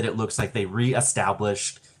glad that it looks like they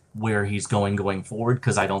reestablished where he's going forward,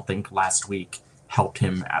 because I don't think last week helped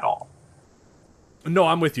him at all. No,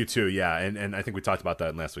 I'm with you too. Yeah, and I think we talked about that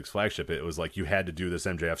in last week's flagship. It was like you had to do this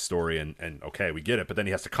MJF story, and okay, we get it. But then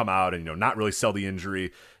he has to come out and not really sell the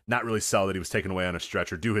injury, not really sell that he was taken away on a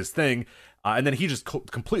stretcher, do his thing, and then he just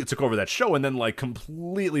completely took over that show, and then like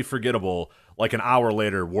completely forgettable. Like an hour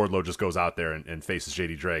later, Wardlow just goes out there and faces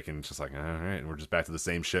JD Drake, and it's just like, all right, and we're just back to the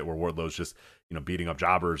same shit where Wardlow's just beating up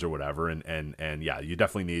jobbers or whatever, and yeah, you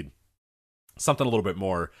definitely need something a little bit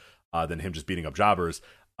more than him just beating up jobbers.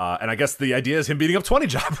 And I guess the idea is him beating up 20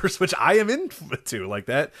 jobbers, which I am into. Like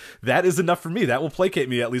that is enough for me. That will placate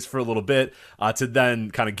me at least for a little bit, to then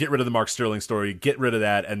kind of get rid of the Mark Sterling story, get rid of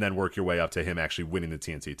that, and then work your way up to him actually winning the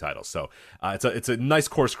TNT title. So it's a nice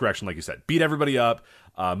course correction, like you said. Beat everybody up,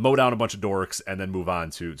 mow down a bunch of dorks, and then move on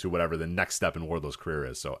to whatever the next step in Wardlow's career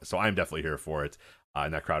is. So I'm definitely here for it,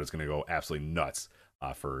 and that crowd is going to go absolutely nuts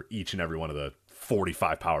for each and every one of the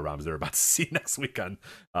 45 power bombs they're about to see next week on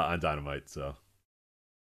Dynamite. So.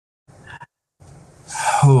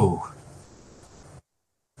 Oh.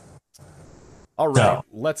 All right,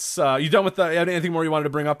 let's. You done with anything more you wanted to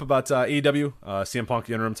bring up about AEW, CM Punk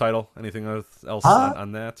interim title? Anything else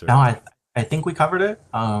on that? Or? No, I think we covered it.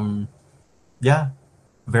 Yeah,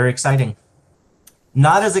 very exciting.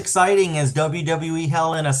 Not as exciting as WWE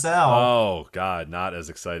Hell in a Cell. Oh God, not as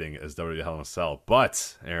exciting as WWE Hell in a Cell.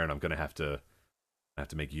 But Aaron, I'm gonna have to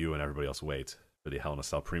make you and everybody else wait for the Hell in a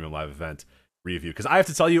Cell premium live event review, because I have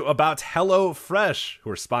to tell you about HelloFresh,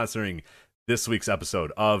 who are sponsoring this week's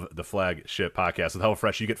episode of the Flagship Podcast. With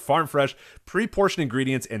HelloFresh, you get farm fresh, pre-portioned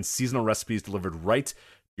ingredients and seasonal recipes delivered right to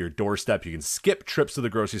your doorstep. You can skip trips to the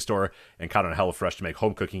grocery store and count on HelloFresh to make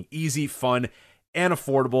home cooking easy, fun, and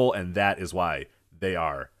affordable. And that is why they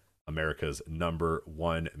are America's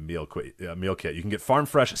 #1 meal kit. You can get farm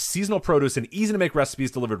fresh, seasonal produce, and easy to make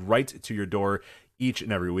recipes delivered right to your door each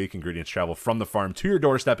and every week. Ingredients travel from the farm to your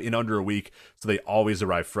doorstep in under a week, so they always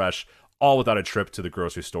arrive fresh, all without a trip to the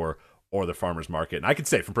grocery store or the farmer's market. And I can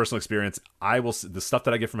say from personal experience, the stuff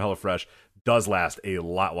that I get from HelloFresh does last a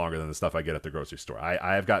lot longer than the stuff I get at the grocery store.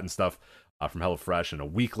 I have gotten stuff from HelloFresh, and a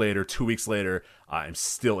week later, 2 weeks later, I'm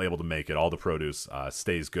still able to make it. All the produce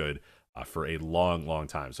stays good for a long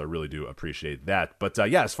time. So I really do appreciate that. But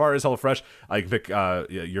yeah, as far as HelloFresh, you can pick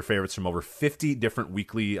your favorites from over 50 different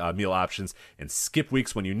weekly meal options and skip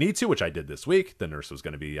weeks when you need to, which I did this week. The nurse was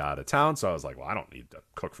going to be out of town, so I was like, well, I don't need to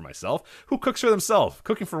cook for myself. Who cooks for themselves?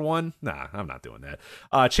 Cooking for one? Nah, I'm not doing that.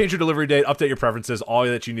 Change your delivery date, update your preferences, all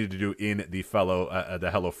that you need to do in the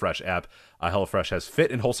HelloFresh app. HelloFresh has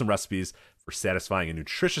fit and wholesome recipes for satisfying and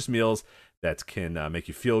nutritious meals that can make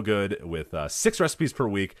you feel good, with 6 recipes per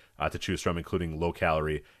week to choose from, including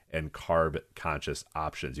low-calorie and carb-conscious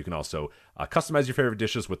options. You can also customize your favorite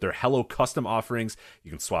dishes with their Hello Custom offerings. You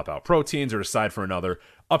can swap out proteins or decide for another,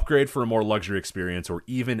 upgrade for a more luxury experience, or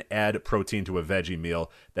even add protein to a veggie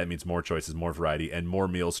meal. That means more choices, more variety, and more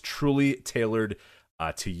meals truly tailored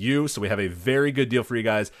to you. So we have a very good deal for you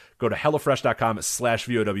guys. Go to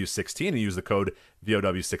HelloFresh.com/VOW16 and use the code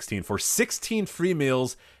VOW16 for 16 free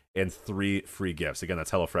meals and 3 free gifts. Again,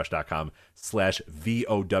 that's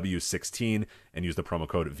HelloFresh.com/VOW16 and use the promo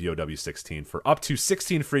code VOW16 for up to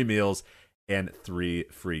 16 free meals and 3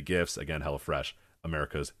 free gifts. Again, HelloFresh,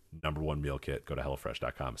 America's #1 meal kit. Go to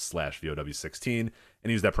HelloFresh.com/VOW16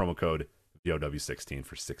 and use that promo code VOW16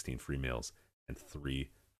 for 16 free meals and 3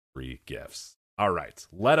 free gifts. All right,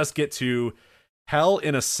 let us get to Hell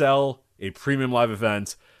in a Cell, a premium live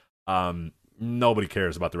event. Nobody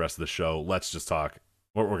cares about the rest of the show. Let's just talk.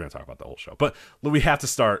 We're going to talk about the whole show. But we have to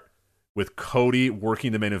start with Cody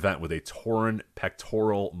working the main event with a torn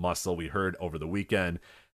pectoral muscle. We heard over the weekend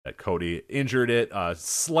that Cody injured it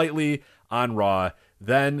slightly on Raw.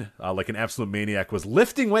 Then, like an absolute maniac, was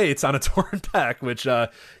lifting weights on a torn pec, which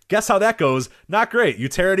guess how that goes? Not great. You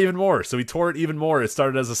tear it even more. So he tore it even more. It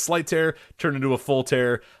started as a slight tear, turned into a full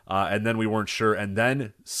tear, and then we weren't sure. And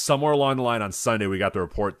then somewhere along the line on Sunday, we got the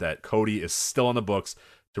report that Cody is still on the books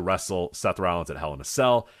to wrestle Seth Rollins at Hell in a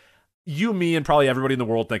Cell. You, me, and probably everybody in the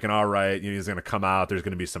world thinking, all right, he's going to come out. There's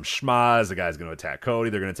going to be some schmaz. The guy's going to attack Cody.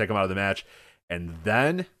 They're going to take him out of the match. And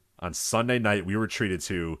then on Sunday night, we were treated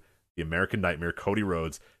to the American Nightmare, Cody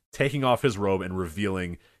Rhodes, taking off his robe and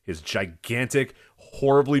revealing his gigantic,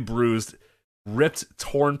 horribly bruised, ripped,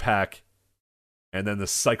 torn pec and then the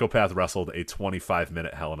psychopath wrestled a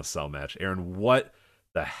 25-minute Hell in a Cell match. Aaron, what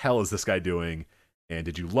the hell is this guy doing? And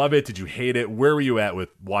did you love it? Did you hate it? Where were you at with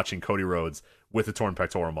watching Cody Rhodes with a torn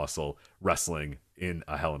pectoral muscle wrestling in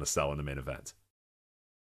a Hell in a Cell in the main event?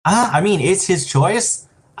 I mean, it's his choice.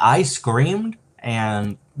 I screamed,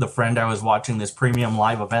 and the friend I was watching this premium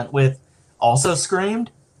live event with also screamed.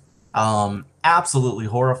 Absolutely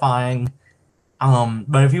horrifying.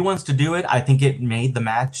 But if he wants to do it, I think it made the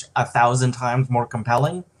match 1,000 times more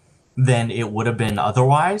compelling than it would have been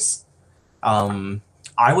otherwise.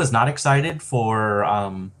 I was not excited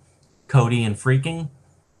for Cody and freaking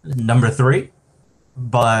number 3,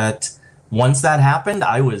 but once that happened,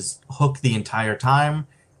 I was hooked the entire time.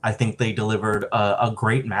 I think they delivered a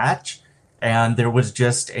great match, and there was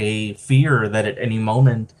just a fear that at any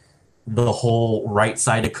moment the whole right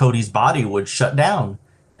side of Cody's body would shut down.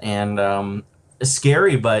 And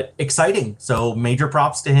scary, but exciting. So major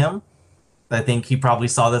props to him. I think he probably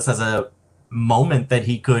saw this as a moment that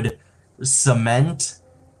he could cement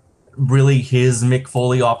really his Mick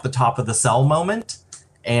Foley off the top of the cell moment,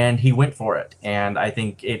 and he went for it. And I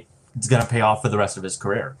think it's going to pay off for the rest of his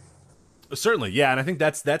career. Certainly, yeah, and I think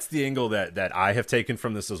that's the angle that I have taken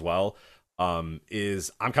from this as well. Is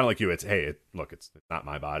I'm kind of like you. It's look, it's not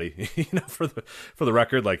my body, for the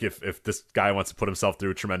record. Like if this guy wants to put himself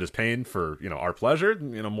through tremendous pain for our pleasure,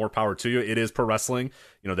 more power to you. It is pro wrestling,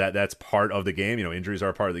 that's part of the game. Injuries are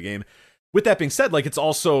a part of the game. With that being said, like it's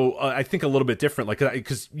also I think a little bit different, like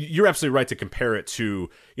because you're absolutely right to compare it to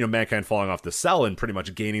Mankind falling off the cell and pretty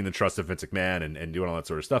much gaining the trust of Vince McMahon and doing all that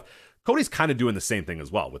sort of stuff. Cody's kind of doing the same thing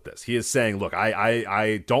as well with this. He is saying, look,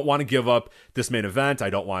 I don't want to give up this main event. I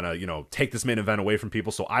don't want to take this main event away from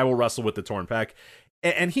people, so I will wrestle with the torn pec.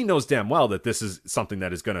 And he knows damn well that this is something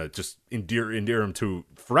that is going to just endear him to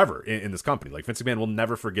forever in this company. Like Vince McMahon will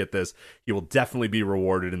never forget this. He will definitely be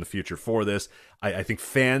rewarded in the future for this. I think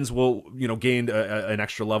fans will, gain an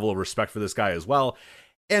extra level of respect for this guy as well.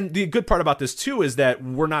 And the good part about this too is that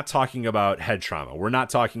we're not talking about head trauma. We're not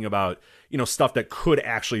talking about, stuff that could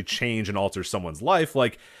actually change and alter someone's life.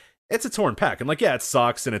 Like it's a torn pec, and like, yeah, it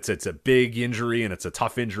sucks, and it's a big injury, and it's a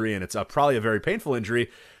tough injury, and it's probably a very painful injury.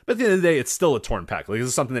 But at the end of the day, it's still a torn pec. Like this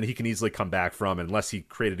is something that he can easily come back from, unless he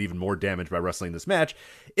created even more damage by wrestling this match.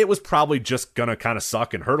 It was probably just gonna kind of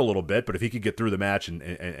suck and hurt a little bit. But if he could get through the match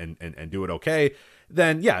and do it okay,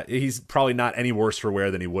 then yeah, he's probably not any worse for wear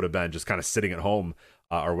than he would have been just kind of sitting at home.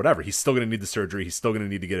 Or whatever. He's still going to need the surgery. He's still going to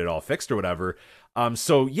need to get it all fixed or whatever.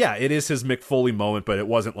 So yeah, it is his Mick Foley moment, but it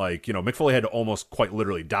wasn't like, Mick Foley had to almost quite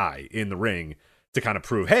literally die in the ring to kind of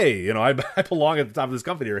prove, hey, I belong at the top of this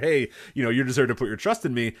company, or hey, you deserve to put your trust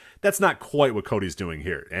in me. That's not quite what Cody's doing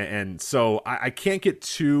here. And so I can't get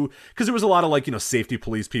too, because there was a lot of like, safety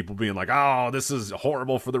police people being like, oh, this is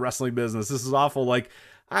horrible for the wrestling business. This is awful. Like,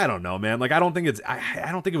 I don't know, man. Like, I don't think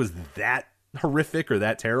it was that horrific or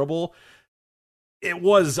that terrible. It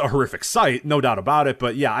was a horrific sight, no doubt about it.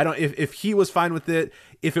 But yeah, if he was fine with it,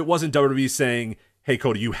 if it wasn't WWE saying, hey,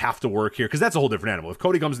 Cody, you have to work here, because that's a whole different animal. If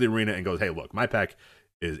Cody comes to the arena and goes, hey, look, my pec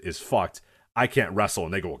is fucked, I can't wrestle,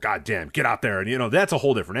 and they go, well, God damn, get out there, and that's a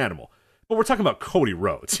whole different animal. But we're talking about Cody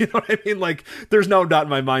Rhodes, you know what I mean? Like, there's no doubt in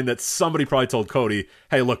my mind that somebody probably told Cody,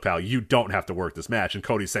 hey, look, pal, you don't have to work this match, and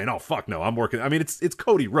Cody's saying, oh, fuck no, I'm working. I mean, it's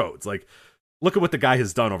Cody Rhodes. Like, look at what the guy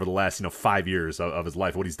has done over the last, 5 years of his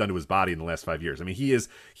life, what he's done to his body in the last 5 years. I mean, he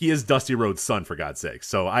is Dusty Rhodes' son, for God's sake.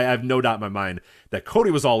 So I have no doubt in my mind that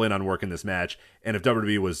Cody was all in on working this match. And if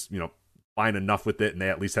WWE was, fine enough with it, and they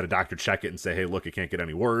at least had a doctor check it and say, hey, look, it can't get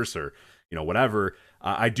any worse, or, whatever,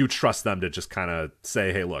 I do trust them to just kind of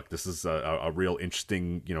say, hey, look, this is a real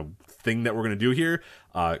interesting, thing that we're going to do here.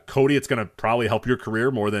 Cody, it's going to probably help your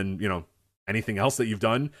career more than, anything else that you've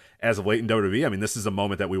done as of late in WWE. I mean, this is a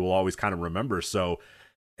moment that we will always kind of remember. So,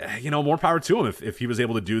 more power to him if he was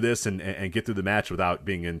able to do this and get through the match without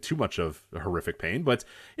being in too much of horrific pain. But,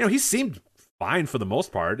 he seemed fine for the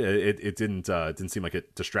most part. It didn't seem like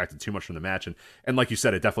it distracted too much from the match. And like you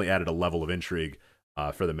said, it definitely added a level of intrigue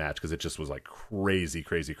for the match, because it just was like crazy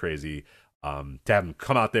to have him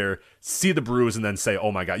come out there, see the bruise, and then say,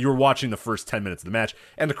 oh my God, you were watching the first 10 minutes of the match.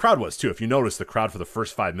 And the crowd was too. If you notice, the crowd for the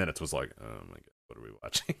first 5 minutes was like, oh my God, what are we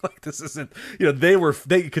watching? Like, this isn't,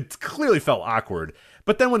 they could clearly felt awkward.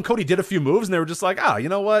 But then when Cody did a few moves and they were just like, you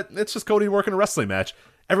know what? It's just Cody working a wrestling match.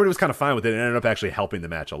 Everybody was kind of fine with it and ended up actually helping the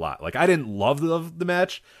match a lot. Like, I didn't love the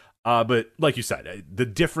match, but like you said, the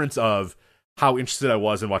difference of how interested I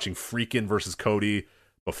was in watching Freakin' versus Cody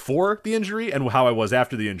before the injury and how I was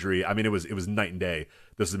after the injury, I mean, it was night and day.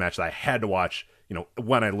 This is a match that I had to watch,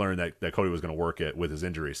 when I learned that Cody was going to work it with his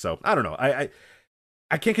injury. So I don't know. I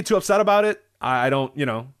can't get too upset about it. I don't,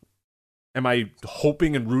 Am I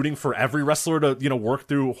hoping and rooting for every wrestler to work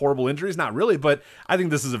through horrible injuries? Not really, but I think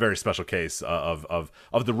this is a very special case of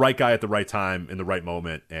the right guy at the right time in the right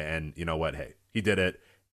moment. And you know what? Hey, he did it.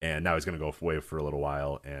 And now he's going to go away for a little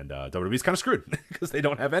while, and WWE's kind of screwed because they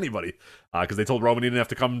don't have anybody. Because they told Roman he didn't have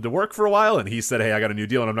to come to work for a while, and he said, hey, I got a new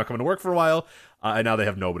deal, and I'm not coming to work for a while. And now they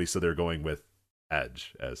have nobody, so they're going with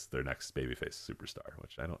Edge as their next babyface superstar,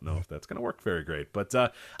 which I don't know if that's going to work very great. But I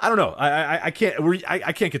don't know. I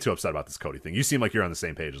can't get too upset about this Cody thing. You seem like you're on the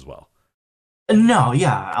same page as well. No,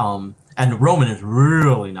 yeah. And Roman is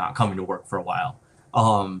really not coming to work for a while.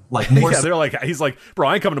 Like more yeah, they're like, he's like, bro,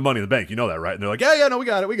 I ain't coming to Money in the Bank, you know that, right? And they're like, yeah, no, we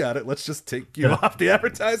got it. Let's just take you off the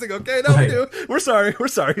advertising. Okay, no, we do. We're sorry.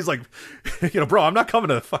 He's like, bro, I'm not coming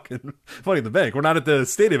to fucking Money in the Bank. We're not at the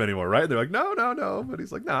stadium anymore, right? And they're like, no. But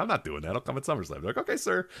he's like, no, I'm not doing that. I'll come at SummerSlam. They're like, okay,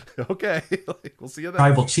 sir. Okay, like, we'll see you then.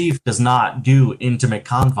 Tribal Chief does not do intimate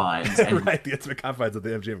confines. And, right, the intimate confines of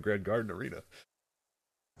the MGM Grand Garden Arena.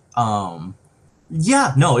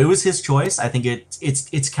 Yeah, no, it was his choice. I think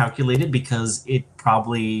it's calculated because it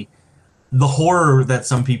probably, the horror that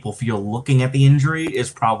some people feel looking at the injury is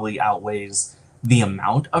probably outweighs the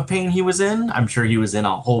amount of pain he was in. I'm sure he was in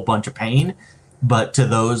a whole bunch of pain, but to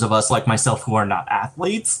those of us like myself who are not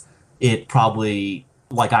athletes, it probably,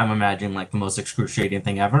 like I'm imagining, like the most excruciating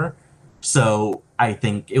thing ever. So I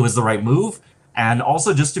think it was the right move. And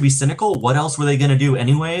also, just to be cynical, what else were they going to do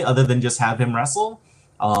anyway other than just have him wrestle?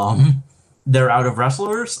 They're out of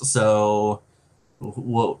wrestlers, so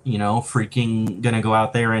freaking gonna go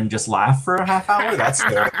out there and just laugh for a half hour? That's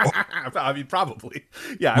terrible. I mean, probably.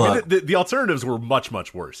 Yeah, look, I mean, the alternatives were much,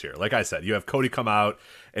 much worse here. Like I said, you have Cody come out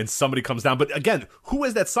and somebody comes down. But again, who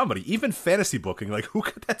is that somebody? Even fantasy booking, like, who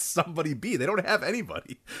could that somebody be? They don't have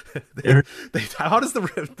anybody. How does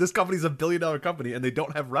this company's $1 billion company and they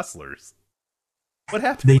don't have wrestlers? What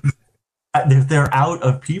happened? They're out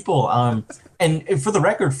of people. And for the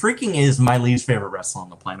record, Freaking is my least favorite wrestler on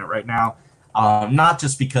the planet right now. Not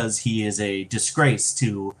just because he is a disgrace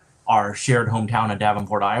to our shared hometown of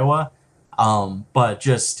Davenport, Iowa, but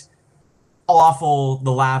just awful.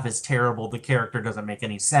 The laugh is terrible. The character doesn't make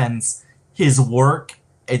any sense. His work,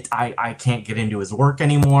 I can't get into his work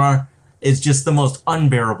anymore. It's just the most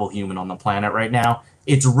unbearable human on the planet right now.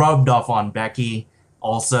 It's rubbed off on Becky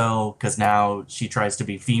also, because now she tries to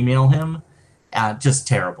be female him. Just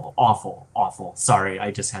terrible. Awful. Sorry, I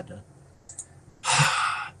just had to.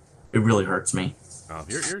 It really hurts me. Oh,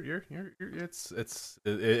 it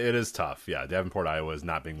is tough. Yeah, Davenport, Iowa is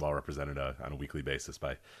not being well represented on a weekly basis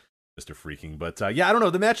by Mr. Freaking. But yeah, I don't know.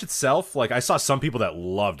 The match itself, like, I saw some people that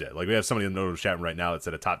loved it. Like, we have somebody in the chat room right now that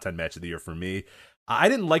said a top 10 match of the year for me. I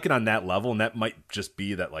didn't like it on that level, and that might just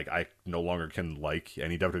be that, like, I no longer can like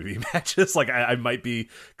any WWE matches. Like, I might be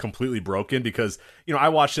completely broken because, I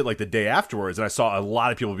watched it, like, the day afterwards, and I saw a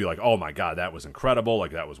lot of people be like, oh, my God, that was incredible.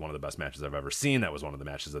 Like, that was one of the best matches I've ever seen. That was one of the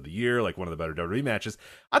matches of the year, like, one of the better WWE matches.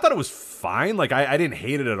 I thought it was fine. Like, I didn't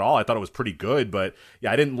hate it at all. I thought it was pretty good, but,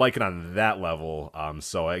 yeah, I didn't like it on that level.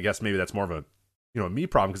 So I guess maybe that's more of a me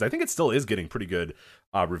problem, because I think it still is getting pretty good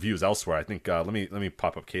reviews elsewhere. I think let me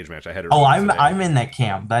pop up Cage Match. I had it. Oh, I'm in that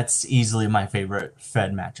camp. That's easily my favorite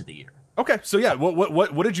Fed match of the year. Okay, so yeah,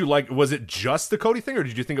 what did you like? Was it just the Cody thing, or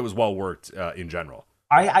did you think it was well worked in general?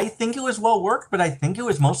 I think it was well worked, but I think it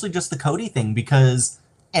was mostly just the Cody thing because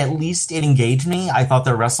at least it engaged me. I thought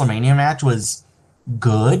their WrestleMania match was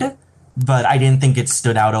good, but I didn't think it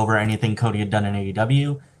stood out over anything Cody had done in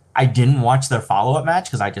AEW. I didn't watch their follow-up match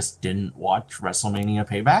because I just didn't watch WrestleMania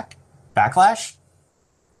Backlash,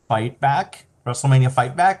 Fight Back, WrestleMania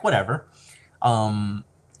Fight Back, whatever.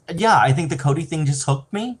 Yeah, I think the Cody thing just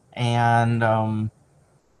hooked me, and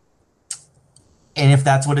if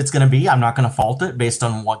that's what it's going to be, I'm not going to fault it based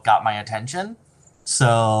on what got my attention.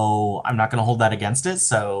 So I'm not going to hold that against it.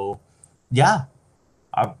 So, yeah.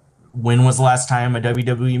 When was the last time a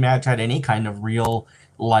WWE match had any kind of real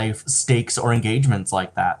life stakes or engagements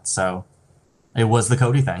like that? So it was the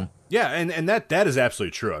Cody thing. Yeah, and that is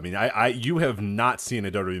absolutely true. I mean, you have not seen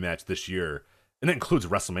a WWE match this year, and that includes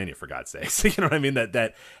WrestleMania, for God's sakes. You know what I mean?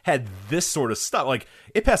 That had this sort of stuff. Like,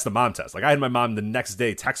 it passed the mom test. Like, I had my mom the next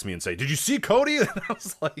day text me and say, "Did you see Cody?" And I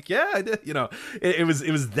was like, "Yeah, I did." It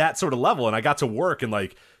was that sort of level. And I got to work, and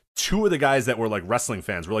like, two of the guys that were like wrestling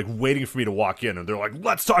fans were like waiting for me to walk in, and they're like,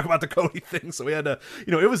 "Let's talk about the Cody thing." So we had to,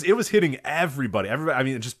 it was hitting everybody. I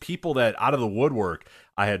mean, just people that out of the woodwork.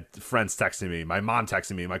 I had friends texting me, my mom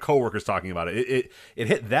texting me, my coworkers talking about it. It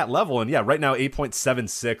hit that level, and yeah, right now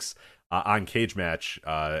 8.76 on Cage Match,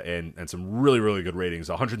 and some really, really good ratings.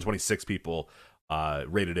 126 people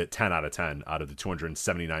rated it 10 out of 10 out of the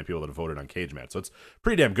 279 people that have voted on Cage Match. So it's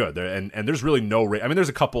pretty damn good. And there's really no I mean, there's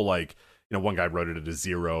a couple, like, one guy wrote it at a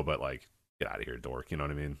 0, but like get out of here, dork. You know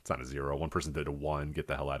what I mean? It's not a 0. One person did a 1. Get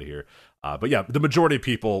the hell out of here. But yeah, the majority of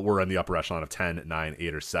people were in the upper echelon of 10, 9,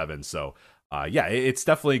 8, or 7. So yeah, it's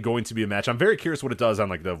definitely going to be a match. I'm very curious what it does on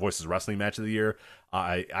like the Voices Wrestling match of the year.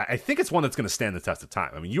 I think it's one that's going to stand the test of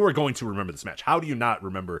time. I mean, you are going to remember this match. How do you not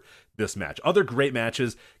remember this match? Other great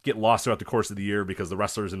matches get lost throughout the course of the year because the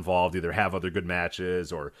wrestlers involved either have other good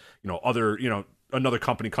matches or, another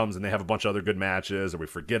company comes and they have a bunch of other good matches, or we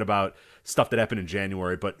forget about stuff that happened in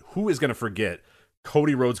January. But who is going to forget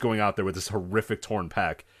Cody Rhodes going out there with this horrific torn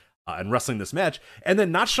pec and wrestling this match, and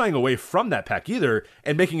then not shying away from that pec either,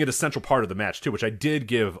 and making it a central part of the match too, which I did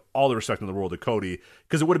give all the respect in the world to Cody,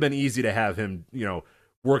 because it would have been easy to have him,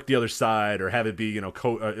 work the other side, or have it be,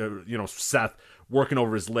 Seth working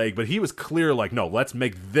over his leg. But he was clear, like, no, let's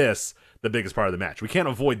make this the biggest part of the match. We can't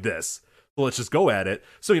avoid this. Well, let's just go at it.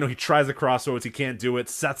 So, he tries the crossroads. He can't do it.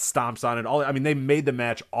 Seth stomps on it. They made the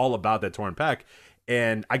match all about that torn pec.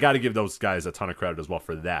 And I got to give those guys a ton of credit as well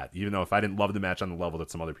for that. Even though if I didn't love the match on the level that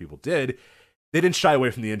some other people did, they didn't shy away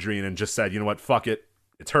from the injury and just said, you know what, fuck it.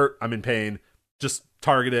 It's hurt. I'm in pain. Just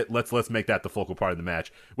target it. Let's make that the focal part of the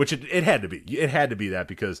match, which it had to be. It had to be that,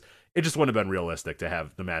 because it just wouldn't have been realistic to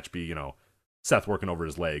have the match be, Seth working over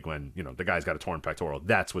his leg when, the guy's got a torn pectoral.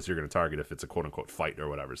 That's what you're going to target if it's a quote-unquote fight or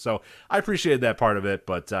whatever. So I appreciated that part of it.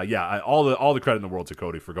 But, all the credit in the world to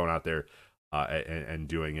Cody for going out there and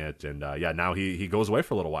doing it. And, now he goes away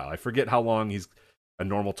for a little while. I forget how long a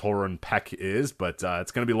normal torn pec is, but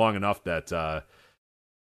it's going to be long enough that,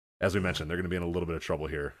 as we mentioned, they're going to be in a little bit of trouble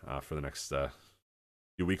here for the next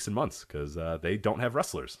few weeks and months, because they don't have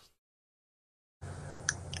wrestlers.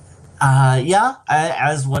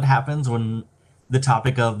 As what happens when the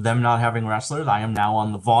topic of them not having wrestlers, I am now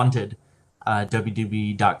on the vaunted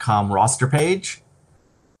WWE.com roster page.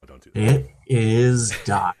 Oh, don't do that. It is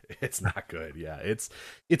done. It's not good. Yeah, it's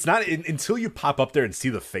not until you pop up there and see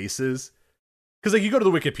the faces. Because you go to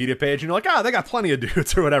the Wikipedia page and you're like, they got plenty of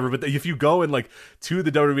dudes or whatever. But if you go and to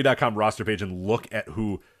the WWE.com roster page and look at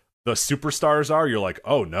who the superstars are, you're like,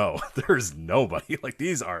 oh no, there's nobody.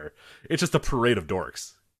 It's just a parade of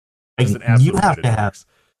dorks. You have to have,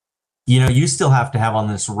 you still have to have on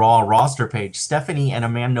this Raw roster page, Stephanie and a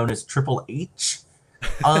man known as Triple H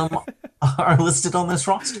are listed on this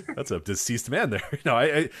roster. That's a deceased man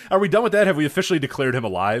there. Are we done with that? Have we officially declared him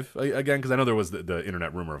alive again? Because I know there was the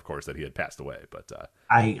internet rumor, of course, that he had passed away. But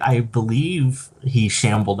I believe he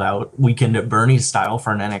shambled out Weekend at Bernie's style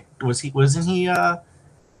for an NXT. Wasn't he?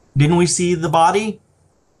 Didn't we see the body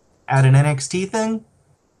at an NXT thing?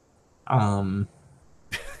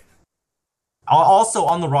 Also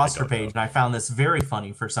on the roster page, and I found this very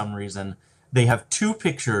funny for some reason, they have 2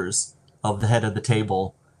 pictures of the head of the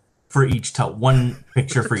table for each one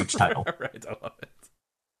picture for each title. Right, I love it.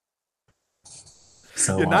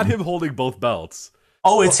 So not him holding both belts.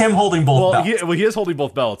 Oh, it's him holding both belts. He is holding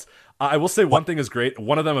both belts. I will say one thing is great.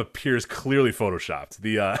 One of them appears clearly photoshopped.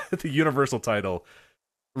 The the Universal title,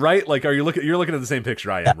 right? You're looking at the same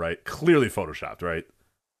picture I am, right? Clearly photoshopped, right?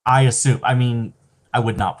 I assume. I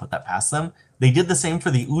would not put that past them. They did the same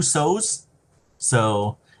for the Usos.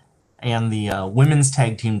 And the women's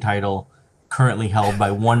tag team title, currently held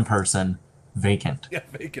by one person, vacant. Yeah,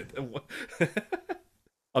 vacant.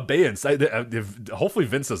 Abeyance. Hopefully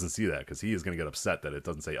Vince doesn't see that, because he is going to get upset that it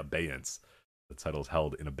doesn't say abeyance. The title's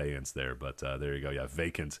held in abeyance there, but there you go. Yeah,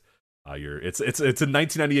 vacant. It's a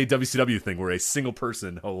 1998 WCW thing where a single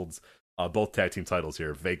person holds both tag team titles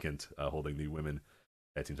here, vacant, holding the women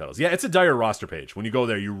tag team titles. Yeah, it's a dire roster page. When you go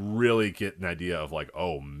there, you really get an idea of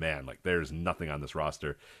oh man, there's nothing on this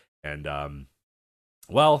roster. And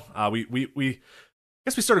we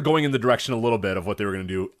guess we started going in the direction a little bit of what they were going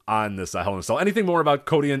to do on this Hell in a Cell. Anything more about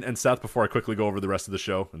Cody and Seth before I quickly go over the rest of the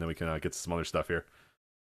show, and then we can get to some other stuff here?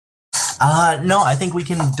 No, I think we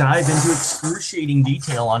can dive into excruciating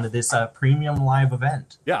detail onto this premium live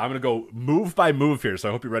event. Yeah, I'm going to go move by move here, so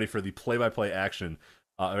I hope you're ready for the play-by-play action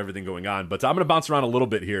of everything going on. But I'm going to bounce around a little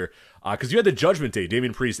bit here, because you had the Judgment Day,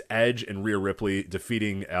 Damian Priest, Edge, and Rhea Ripley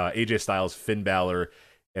defeating AJ Styles, Finn Balor,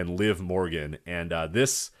 and Liv Morgan. And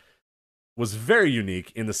this was very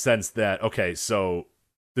unique in the sense that, okay, so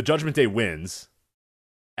the Judgment Day wins,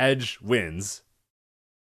 Edge wins,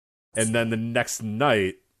 and then the next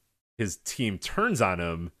night, his team turns on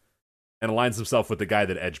him and aligns himself with the guy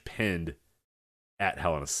that Edge pinned at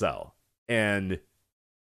Hell in a Cell. And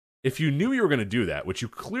if you knew you were going to do that, which you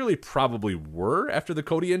clearly probably were after the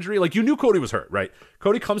Cody injury, you knew Cody was hurt, right?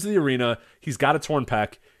 Cody comes to the arena, he's got a torn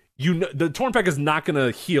pec. The torn pec is not going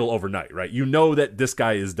to heal overnight, right? You know that this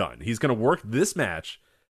guy is done. He's going to work this match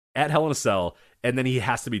at Hell in a Cell, and then he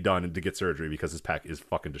has to be done to get surgery because his pec is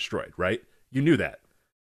fucking destroyed, right? You knew that.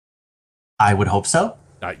 I would hope so.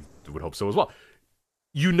 would hope so as well.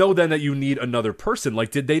 You know then that you need another person.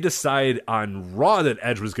 Like, did they decide on Raw that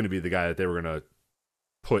Edge was going to be the guy that they were going to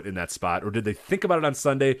put in that spot, or did they think about it on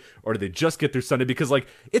Sunday, or did they just get through Sunday? Because like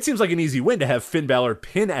it seems like an easy win to have Finn Balor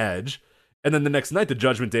pin Edge, and then the next night the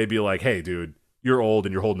Judgment Day be like, hey dude, you're old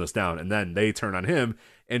and you're holding us down, and then they turn on him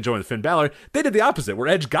and join Finn Balor. They did the opposite, where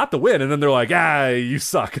Edge got the win, and then they're like, you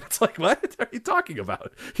suck. And it's like, what are you talking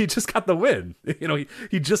about? He just got the win. You know,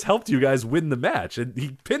 he just helped you guys win the match, and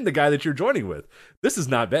he pinned the guy that you're joining with. This is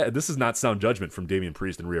not bad. This is not sound judgment from Damian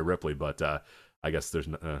Priest and Rhea Ripley, but I guess there's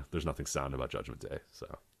nothing sound about Judgment Day.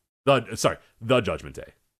 So the Judgment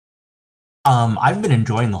Day. I've been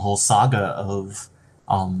enjoying the whole saga of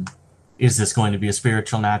is this going to be a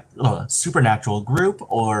supernatural group,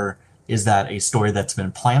 or is that a story that's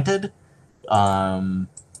been planted?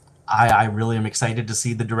 I really am excited to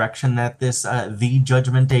see the direction that this the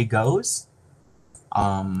Judgment Day goes.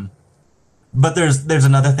 But there's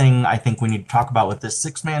another thing I think we need to talk about with this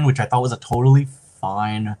 6-man, which I thought was a totally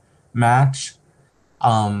fine match.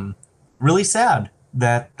 Really sad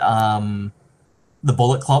that the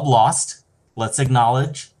Bullet Club lost. Let's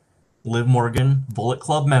acknowledge Liv Morgan, Bullet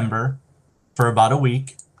Club member, for about a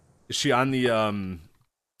week. Is she on the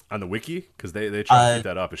wiki? Because they try to keep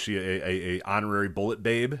that up. Is she a honorary Bullet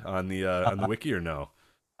babe on the wiki, or no?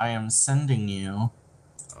 I am sending you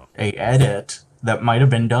a edit that might have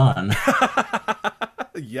been done.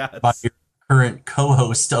 Yes. By your current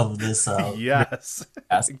co-host of this. Yes.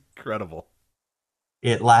 Incredible.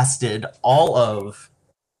 It lasted all of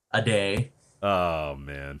a day. Oh,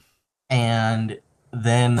 man. And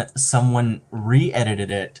then someone re-edited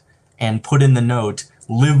it and put in the note,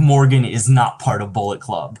 Liv Morgan is not part of Bullet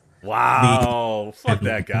Club. Wow. Fuck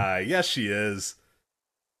that guy. Yes, she is.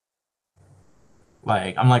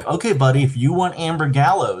 Like, I'm like, okay, buddy, if you want Amber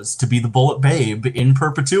Gallows to be the Bullet Babe in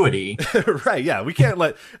perpetuity. Right, yeah. We can't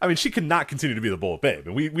she cannot continue to be the Bullet Babe.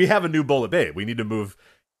 And we have a new Bullet Babe. We need to move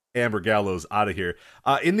Amber Gallows out of here.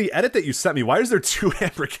 In the edit that you sent me, why is there 2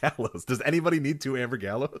 Amber Gallows? Does anybody need 2 Amber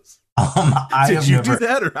Gallows? Did you do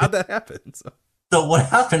that, or how'd that happen? So what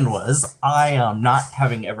happened was, I not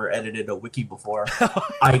having ever edited a wiki before,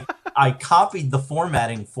 I copied the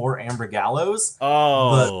formatting for Amber Gallows.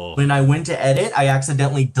 Oh. But when I went to edit, I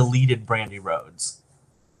accidentally deleted Brandy Rhodes.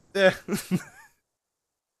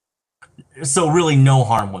 So really, no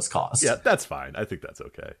harm was caused. Yeah, that's fine. I think that's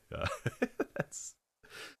okay.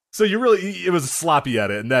 So it was a sloppy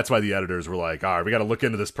edit, and that's why the editors were like, all right, we got to look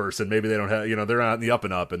into this person. Maybe they don't have, they're on the up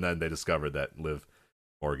and up, and then they discovered that Liv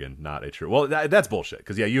Morgan, not a true. Well, that's bullshit,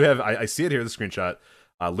 because yeah, you have, I see it here, the screenshot.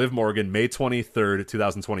 Liv Morgan, May 23rd,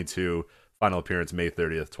 2022, final appearance, May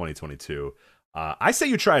 30th, 2022. I say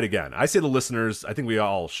you try it again. I say the listeners, I think we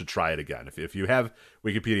all should try it again. If you have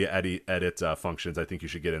Wikipedia edit functions, I think you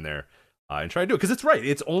should get in there and try to do it, because it's right.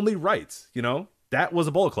 It's only right. That was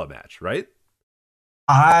a Bullet Club match, right?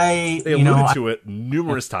 They alluded to it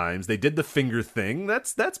numerous times. They did the finger thing.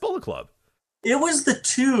 That's Bullet Club. It was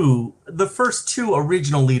the first 2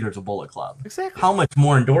 original leaders of Bullet Club. Exactly. How much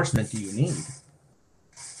more endorsement do you need?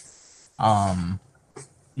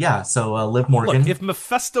 Yeah, so Liv Morgan. Look, if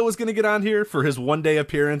Mephisto is going to get on here for his one-day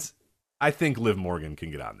appearance, I think Liv Morgan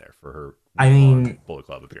can get on there for her Bullet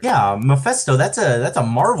Club appearance. Yeah, Mephisto, that's a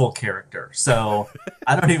Marvel character, so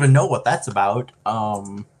I don't even know what that's about.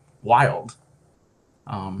 Wild.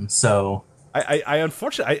 So I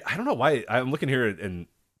unfortunately I don't know why I'm looking here, and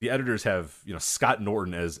the editors have Scott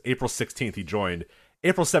Norton as April 16th he joined,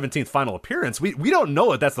 April 17th final appearance. We don't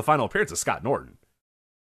know if that's the final appearance of Scott Norton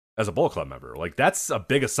as a Bullet Club member. Like, that's a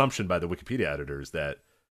big assumption by the Wikipedia editors that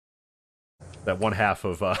one half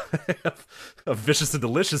of of Vicious and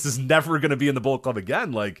Delicious is never going to be in the Bullet Club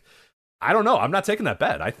again. Like, I don't know. I'm not taking that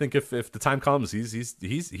bet. I think if the time comes,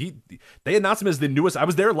 they announced him as the newest. I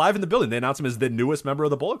was there live in the building. They announced him as the newest member of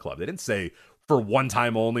the Bullet Club. They didn't say for one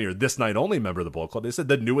time only or this night only member of the Bullet Club. They said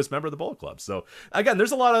the newest member of the Bullet Club. So again,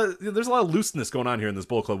 there's a lot of looseness going on here in this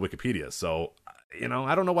Bullet Club Wikipedia. So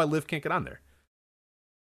I don't know why Liv can't get on there.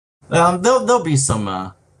 There'll be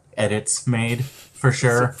some edits made for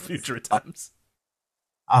sure. Future attempts.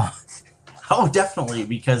 Oh, definitely,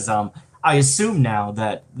 because I assume now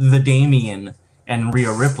that the Damien and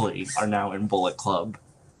Rhea Ripley are now in Bullet Club,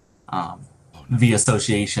 via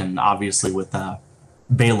association, obviously, with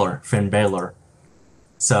Finn Balor.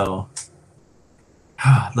 So,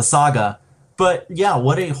 the saga. But yeah,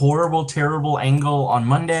 what a horrible, terrible angle on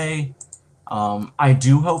Monday. I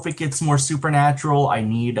do hope it gets more supernatural. I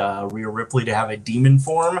need Rhea Ripley to have a demon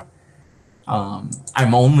form.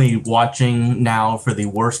 I'm only watching now for the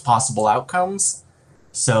worst possible outcomes.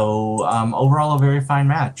 So overall, a very fine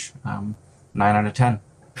match. 9 out of 10.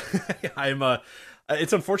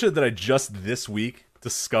 It's unfortunate that I just this week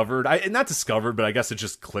discovered, not discovered, but I guess it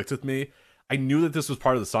just clicked with me. I knew that this was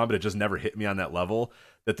part of the song, but it just never hit me on that level,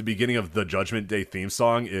 that the beginning of the Judgment Day theme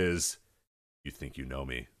song is, "You think you know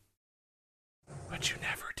me, but you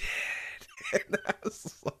never did." And I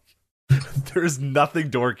was like, there's nothing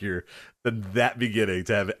dorkier than that beginning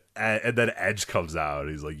to have, and then Edge comes out.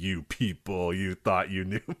 He's like, "You people, you thought you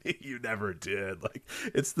knew me, you never did." Like,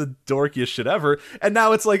 it's the dorkiest shit ever. And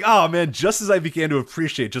now it's like, oh man, just as I began to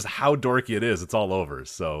appreciate just how dorky it is, it's all over.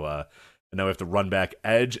 So, and now we have to run back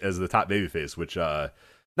Edge as the top babyface, which,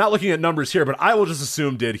 not looking at numbers here, but I will just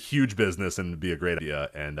assume did huge business and be a great idea,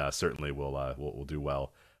 and certainly will do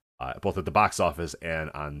well, both at the box office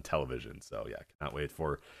and on television. So yeah, cannot wait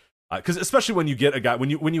for. Because especially when you get a guy, when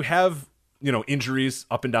you have, injuries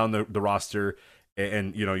up and down the roster,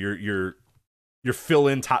 and your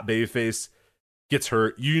fill-in top babyface gets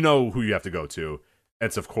hurt, you know who you have to go to.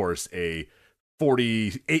 It's of course a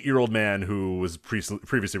 48-year-old man who was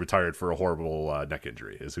previously retired for a horrible neck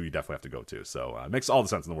injury is who you definitely have to go to. So it makes all the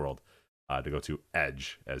sense in the world to go to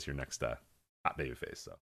Edge as your next top babyface.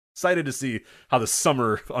 So excited to see how the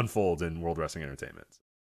summer unfolds in World Wrestling Entertainment.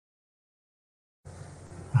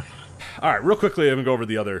 All right, real quickly, I'm going to go over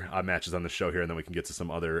the other matches on the show here, and then we can get to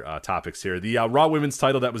some other topics here. The Raw Women's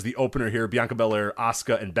title, that was the opener here. Bianca Belair,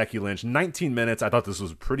 Asuka, and Becky Lynch. 19 minutes. I thought this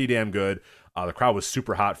was pretty damn good. The crowd was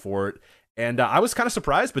super hot for it. And I was kind of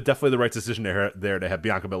surprised, but definitely the right decision there to have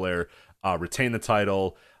Bianca Belair retain the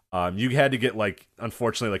title. You had to get,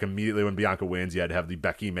 unfortunately, immediately when Bianca wins, you had to have the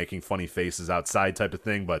Becky making funny faces outside type of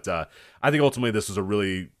thing. But I think ultimately this was a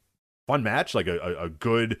really fun match, like a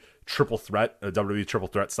good triple threat, a WWE triple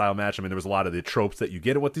threat style match. I mean, there was a lot of the tropes that you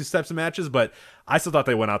get with these types of matches, but I still thought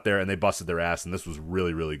they went out there and they busted their ass, and this was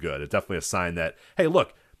really, really good. It's definitely a sign that, hey,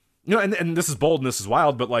 look, and this is bold and this is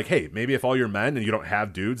wild, but hey, maybe if all you're men and you don't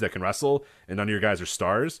have dudes that can wrestle and none of your guys are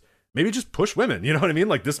stars, maybe just push women. You know what I mean?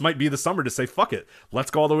 This might be the summer to say, fuck it. Let's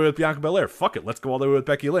go all the way with Bianca Belair. Fuck it. Let's go all the way with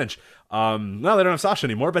Becky Lynch. Now they don't have Sasha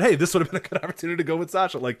anymore, but hey, this would have been a good opportunity to go with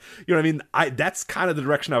Sasha. You know what I mean? That's kind of the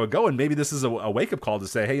direction I would go. And maybe this is a wake-up call to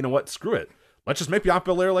say, hey, you know what? Screw it. Let's just make Bianca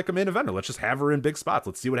Belair a main eventer. Let's just have her in big spots.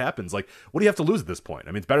 Let's see what happens. What do you have to lose at this point?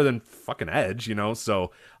 I mean, it's better than fucking Edge,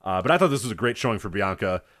 So, but I thought this was a great showing for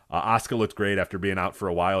Bianca. Asuka looked great after being out for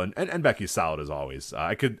a while, and Becky's solid as always.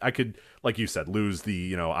 I could, like you said, lose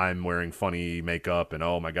the I'm wearing funny makeup and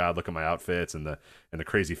oh my god, look at my outfits and the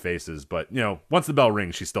crazy faces. But once the bell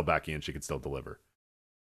rings, she's still Becky and she can still deliver.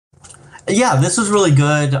 Yeah, this was really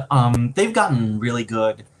good. They've gotten really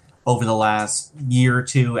good over the last year or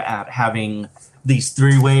two at having these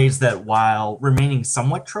three ways that, while remaining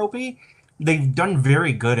somewhat tropey, they've done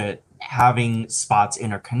very good at having spots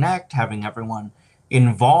interconnect, having everyone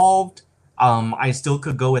involved. I still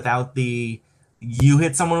could go without the you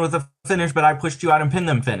hit someone with a finish, but I pushed you out and pinned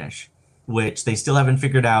them finish, which they still haven't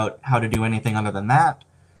figured out how to do anything other than that.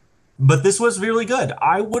 But this was really good.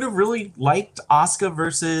 I would have really liked Asuka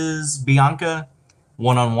versus Bianca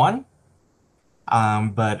one-on-one.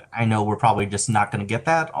 But I know we're probably just not going to get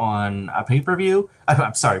that on a pay-per-view.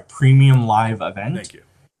 I'm sorry, premium live event. Thank you.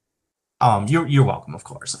 You're welcome, of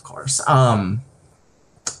course.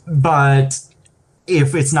 But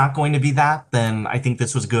if it's not going to be that, then I think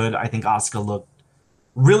this was good. I think Asuka looked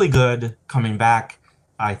really good coming back.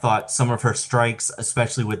 I thought some of her strikes,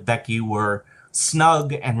 especially with Becky, were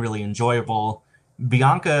snug and really enjoyable.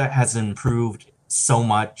 Bianca has improved so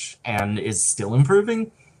much and is still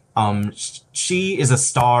improving. She is a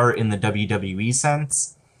star in the WWE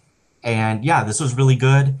sense. And yeah, this was really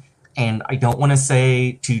good. And I don't want to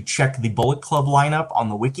say to check the Bullet Club lineup on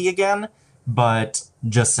the wiki again, but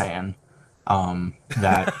just saying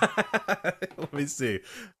that. Let me see.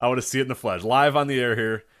 I want to see it in the flesh. Live on the air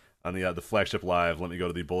here on the Flagship Live. Let me go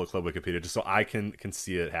to the Bullet Club Wikipedia just so I can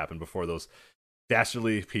see it happen before those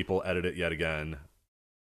dastardly people edit it yet again.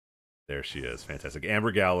 There she is. Fantastic.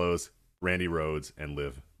 Amber Gallows, Randy Rhodes, and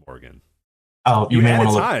Liv Morgan. Oh, you added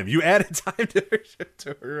time. You added time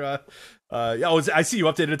to her. I see you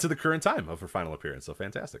updated it to the current time of her final appearance. So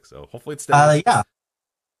fantastic. So hopefully it stays. Yeah.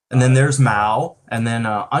 And then there's Mao, and then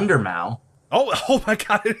under Mao. Oh my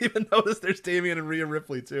god! I didn't even notice there's Damian and Rhea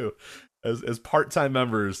Ripley too, as part-time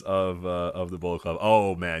members of the Bullet Club.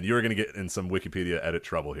 Oh man, you're gonna get in some Wikipedia edit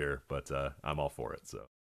trouble here, but I'm all for it. So.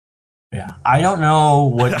 Yeah, I don't know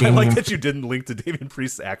what. I like that you didn't link to Damian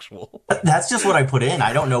Priest's actual. That's just what I put in.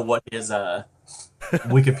 I don't know what his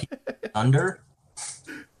Wikipedia under.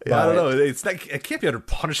 Yeah, I don't know. It's not, it can't be under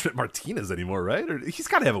Punishment Martinez anymore, right? Or he's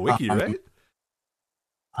got to have a wiki, right?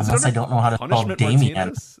 Unless I don't know how to spell Damian.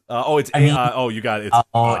 It's you got it.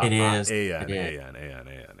 It's it is. A-N.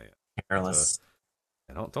 Careless.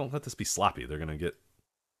 And don't let this be sloppy. They're gonna get.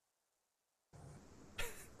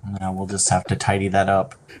 No, we'll just have to tidy that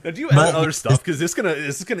up. Now, do you edit other stuff? Because is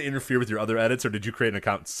this gonna interfere with your other edits, or did you create an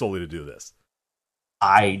account solely to do this?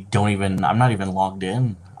 I'm not even logged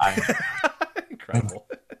in. Incredible.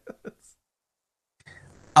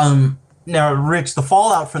 Now, Rich, the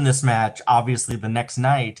fallout from this match, obviously the next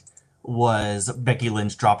night, was Becky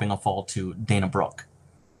Lynch dropping a fall to Dana Brooke.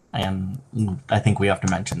 And I think we have to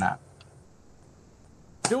mention that.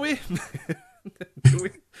 Do we?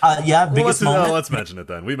 Yeah, biggest moment. Let's mention it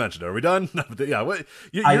then. We mentioned it. Are we done? No, yeah.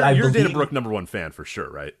 You're a Dana Brooke #1 fan for sure,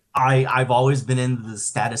 right? I've always been into the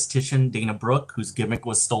statistician Dana Brooke, whose gimmick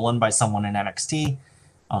was stolen by someone in NXT.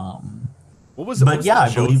 What was the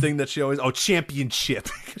show thing that she always? Oh, championship.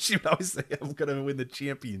 She would always say, "I'm gonna win the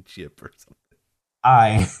championship" or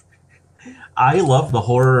something. I love the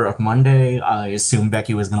horror of Monday. I assumed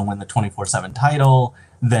Becky was going to win the 24/7 title.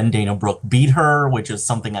 Then Dana Brooke beat her, which is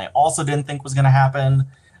something I also didn't think was going to happen.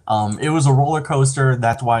 It was a roller coaster.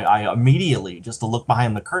 That's why I immediately, just to look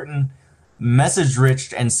behind the curtain, messaged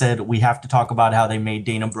Rich and said, we have to talk about how they made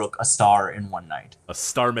Dana Brooke a star in one night. A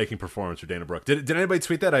star-making performance for Dana Brooke. Did anybody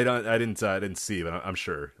tweet that? I didn't see, but I'm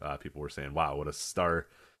sure people were saying, wow, what a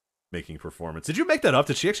star-making performance. Did you make that up?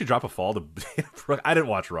 Did she actually drop a fall to Dana Brooke? I didn't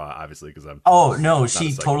watch Raw, obviously, because I'm... Oh, no,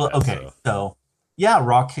 she totally... Okay, so... Yeah,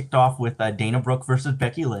 Raw kicked off with Dana Brooke versus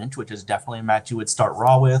Becky Lynch, which is definitely a match you would start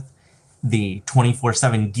Raw with. The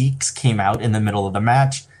 24/7 Geeks came out in the middle of the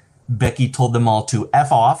match. Becky told them all to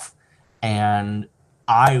F off, and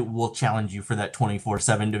I will challenge you for that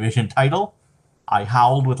 24/7 division title. I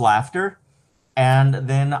howled with laughter, and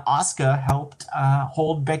then Asuka helped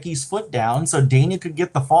hold Becky's foot down so Dana could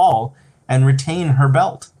get the fall and retain her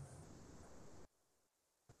belt.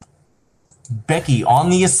 Becky on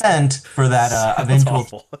the ascent for that eventual.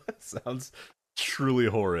 Awful. Sounds truly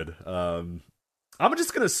horrid. I'm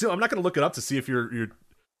just gonna assume. I'm not gonna look it up to see if you're. I'm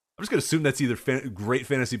just gonna assume that's either great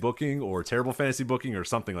fantasy booking or terrible fantasy booking or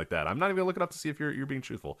something like that. I'm not even gonna look it up to see if you're being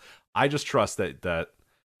truthful. I just trust that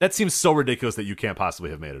seems so ridiculous that you can't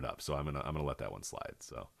possibly have made it up. So I'm gonna let that one slide.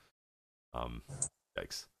 So,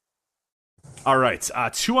 yikes. All right,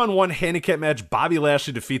 2-on-1 handicap match. Bobby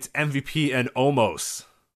Lashley defeats MVP and Omos.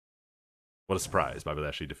 What a surprise. Bobby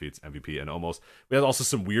Lashley defeats MVP and Omos. We had also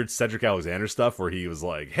some weird Cedric Alexander stuff where he was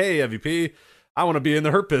like, hey, MVP, I want to be in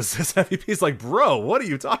the Hurt Business. MVP's like, bro, what are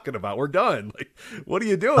you talking about? We're done. Like, what are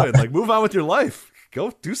you doing? Like, move on with your life.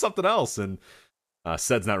 Go do something else. And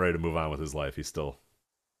Ced's not ready to move on with his life. He's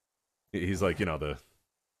like,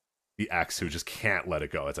 the ex who just can't let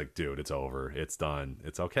it go. It's like, dude, it's over. It's done.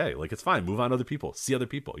 It's okay. Like, it's fine. Move on to other people. See other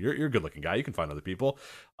people. You're a good looking guy. You can find other people.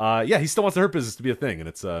 Yeah, he still wants the Hurt Business to be a thing. And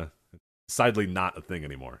it's decidedly not a thing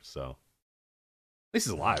anymore. So at least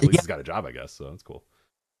he's alive. At least he's got a job, I guess. So that's cool.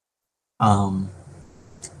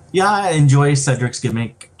 Yeah, I enjoy Cedric's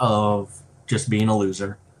gimmick of just being a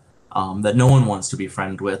loser. That no one wants to be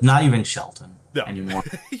friends with, not even Shelton anymore.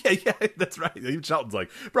 yeah, that's right. Even Shelton's like,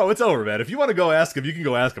 bro, it's over, man. If you want to go ask him, you can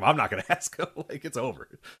go ask him. I'm not going to ask him. Like, it's over.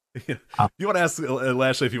 You want to ask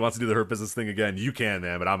Lashley if he wants to do the Hurt Business thing again, you can,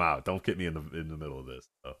 man, but I'm out. Don't get me in the middle of this.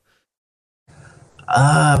 So.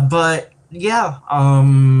 But yeah,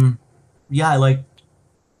 I like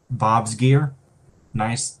Bob's gear.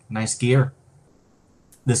 Nice gear.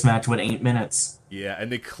 This match went 8 minutes. Yeah, and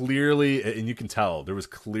they clearly, and you can tell, there was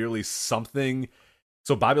clearly something.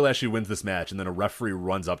 So Bobby Lashley wins this match, and then a referee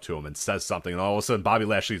runs up to him and says something, and all of a sudden Bobby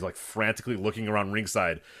Lashley's like frantically looking around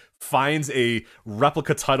ringside, finds a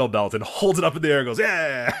replica title belt and holds it up in the air and goes,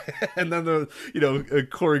 yeah! And then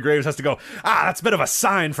Corey Graves has to go, that's a bit of a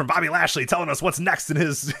sign from Bobby Lashley telling us what's next in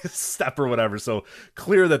his step or whatever. So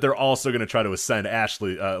clear that they're also going to try to ascend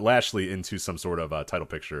Lashley into some sort of title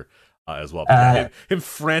picture as well. But him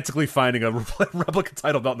frantically finding a replica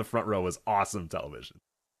title belt in the front row was awesome television.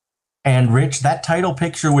 And Rich, that title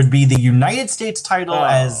picture would be the United States title,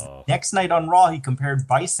 as next night on Raw he compared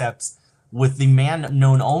biceps with the man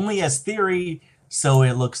known only as Theory, so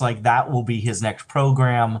it looks like that will be his next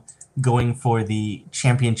program, going for the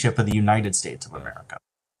championship of the United States of America.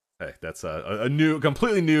 Hey, that's a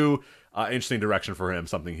completely new, interesting direction for him,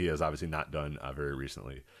 something he has obviously not done very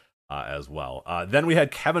recently as well. Then we had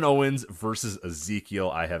Kevin Owens versus Ezekiel.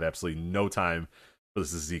 I have absolutely no time for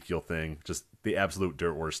this Ezekiel thing, just the absolute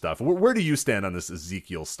dirt worst stuff. Where do you stand on this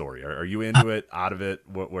Ezekiel story? Are you into it, out of it?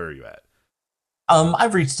 Where are you at?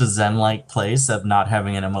 I've reached a zen-like place of not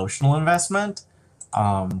having an emotional investment.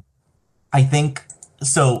 I think,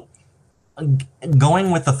 so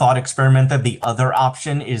going with the thought experiment that the other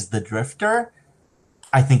option is the Drifter,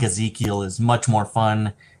 I think Ezekiel is much more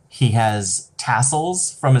fun. He has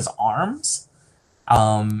tassels from his arms.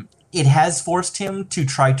 it has forced him to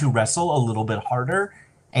try to wrestle a little bit harder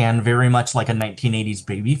and very much like a 1980s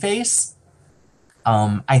babyface.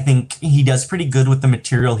 I think he does pretty good with the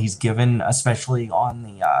material he's given, especially on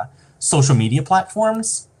the social media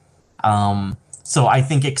platforms. So I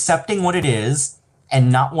think accepting what it is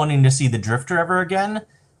and not wanting to see the Drifter ever again,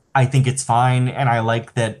 I think it's fine. And I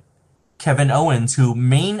like that Kevin Owens, who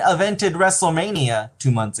main evented WrestleMania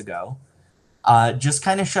 2 months ago, just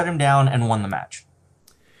kind of shut him down and won the match.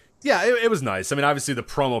 Yeah, it was nice. I mean, obviously the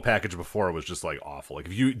promo package before was just like awful. Like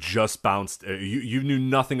if you just bounced, you knew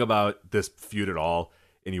nothing about this feud at all,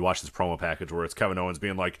 and you watch this promo package where it's Kevin Owens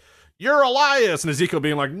being like, "You're Elias," and Ezekiel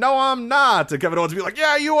being like, "No, I'm not," and Kevin Owens being like,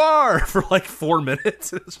 "Yeah, you are," for like 4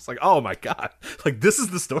 minutes. It's just like, oh my god, like this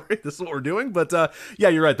is the story. This is what we're doing. But yeah,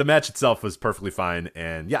 you're right. The match itself was perfectly fine,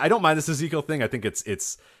 and yeah, I don't mind this Ezekiel thing. I think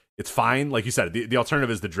it's fine. Like you said, the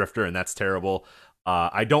alternative is the Drifter, and that's terrible.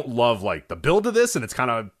 I don't love like the build of this, and it's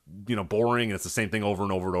kind of boring, and it's the same thing over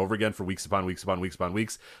and over and over again for weeks upon weeks upon weeks upon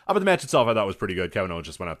weeks. But the match itself, I thought was pretty good. Kevin Owens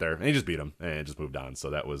just went out there and he just beat him and just moved on.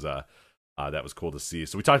 So that was cool to see.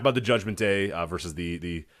 So we talked about the Judgment Day versus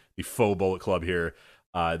the faux Bullet Club here.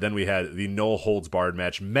 Then we had the no holds barred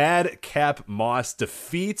match. Madcap Moss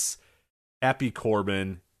defeats Happy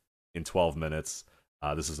Corbin in 12 minutes.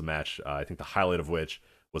 This is a match, I think the highlight of which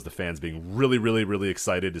was the fans being really, really, really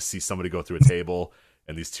excited to see somebody go through a table,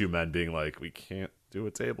 and these two men being like, "We can't do a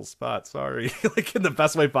table spot, sorry." Like in the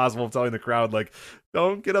best way possible, telling the crowd, like,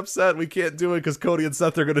 "Don't get upset, we can't do it because Cody and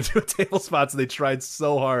Seth are going to do a table spot." So they tried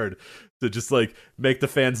so hard to just like make the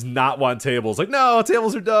fans not want tables. Like, no,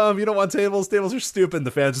 tables are dumb. You don't want tables. Tables are stupid.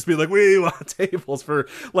 The fans just be like, "We want tables," for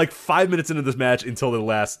like 5 minutes into this match until the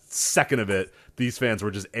last second of it. These fans were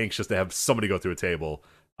just anxious to have somebody go through a table.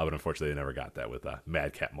 But unfortunately, they never got that with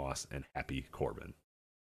Madcap Moss and Happy Corbin.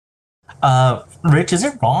 Rich, is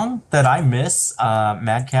it wrong that I miss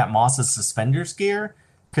Madcap Moss's suspenders gear?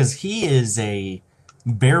 Because he is a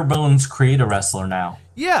bare bones creator wrestler now.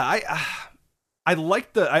 Yeah, I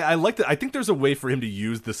like the I like the I think there's a way for him to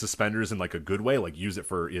use the suspenders in like a good way, like use it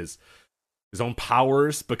for his own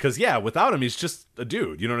powers. Because yeah, without him, he's just a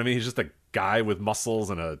dude. You know what I mean? He's just a guy with muscles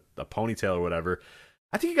and a ponytail or whatever.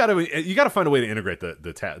 I think you gotta find a way to integrate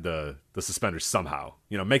the suspenders somehow.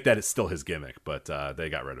 Make that still his gimmick, but they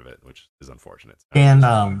got rid of it, which is unfortunate. And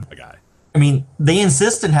a guy. I mean, they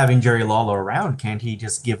insist in having Jerry Lawler around. Can't he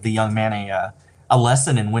just give the young man a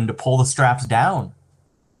lesson in when to pull the straps down?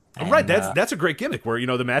 And, right, that's a great gimmick where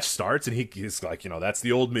the match starts and he's like, that's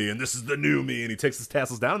the old me and this is the new me, and he takes his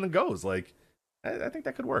tassels down and then goes like. I think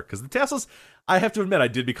that could work because the tassels. I have to admit, I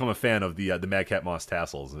did become a fan of the Madcap Moss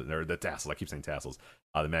tassels, or the tassels. I keep saying tassels.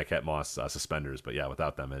 The Madcap Moss suspenders, but yeah,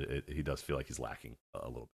 without them, he does feel like he's lacking a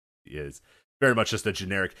little bit. He is very much just a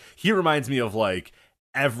generic. He reminds me of like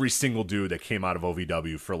every single dude that came out of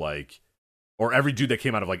OVW for like, or every dude that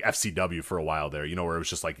came out of like FCW for a while there. Where it was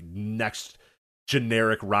just like next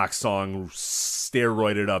generic rock song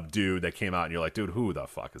steroided up dude that came out and you're like, dude, who the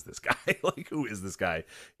fuck is this guy? Like, who is this guy?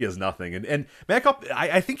 He has nothing. And Madcap,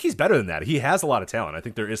 I think he's better than that. He has a lot of talent. I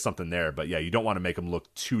think there is something there, but yeah, you don't want to make him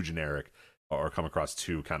look too generic or come across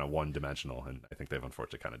too kind of one dimensional. And I think they've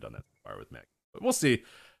unfortunately kind of done that so far with Mac, but we'll see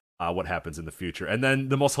what happens in the future. And then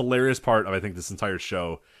the most hilarious part of, I think, this entire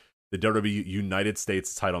show, the WWE United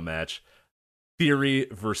States title match, Theory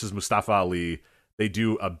versus Mustafa Ali. They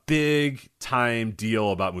do a big time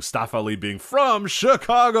deal about Mustafa Ali being from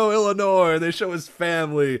Chicago, Illinois. They show his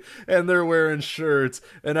family and they're wearing shirts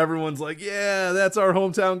and everyone's like, yeah, that's our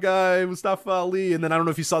hometown guy, Mustafa Ali. And then I don't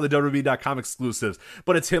know if you saw the WWE.com exclusives,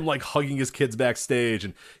 but it's him like hugging his kids backstage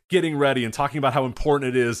and getting ready and talking about how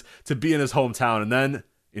important it is to be in his hometown. And then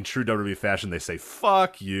in true WWE fashion, they say,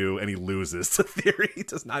 fuck you, and he loses to Theory. He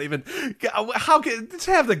does not even... How can... Just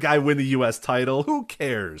have the guy win the U.S. title. Who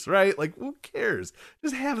cares, right? Like, who cares?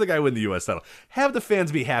 Just have the guy win the U.S. title. Have the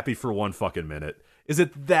fans be happy for 1 fucking minute. Is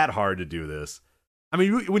it that hard to do this? I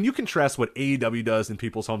mean, when you contrast what AEW does in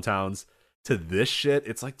people's hometowns to this shit,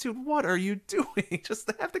 it's like, dude, what are you doing? Just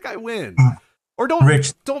have the guy win. Or don't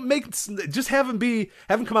just have him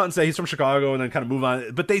come out and say he's from Chicago and then kind of move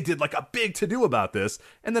on. But they did like a big to do about this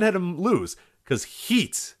and then had him lose because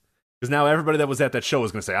now everybody that was at that show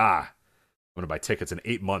was going to say, I'm going to buy tickets in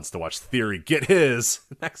 8 months to watch Theory get his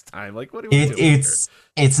next time. Like, what are we doing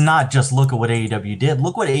It's not just look at what AEW did.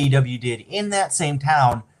 Look what AEW did in that same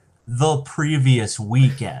town the previous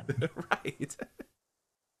weekend. Right.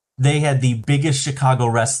 They had the biggest Chicago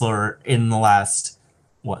wrestler in the last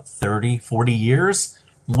 30, 40 years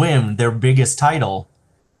win their biggest title,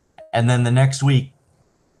 and then the next week,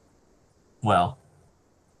 gotta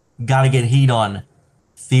get heat on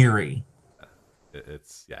Theory.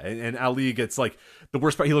 It's and Ali gets like the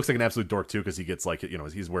worst part, he looks like an absolute dork too, because he gets like,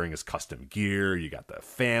 he's wearing his custom gear. You got the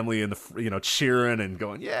family and the cheering and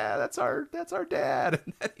going, yeah, that's our dad,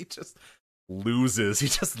 and then he just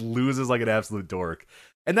loses like an absolute dork.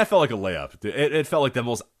 And that felt like a layup. It felt like the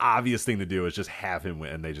most obvious thing to do is just have him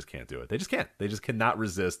win, and they just can't do it. They just can't. They just cannot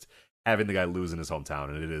resist having the guy lose in his hometown,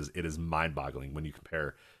 and it is mind-boggling when you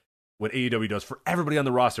compare what AEW does for everybody on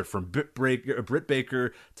the roster, from Britt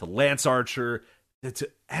Baker to Lance Archer to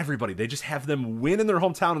everybody. They just have them win in their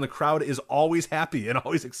hometown, and the crowd is always happy and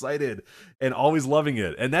always excited and always loving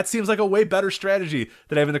it. And that seems like a way better strategy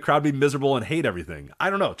than having the crowd be miserable and hate everything.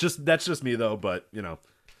 I don't know. That's just me, though, but,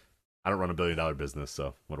 I don't run $1 billion business,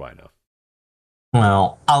 so what do I know?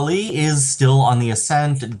 Well, Ali is still on the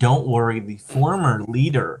ascent. Don't worry, the former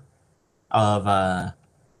leader of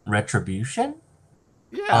Retribution.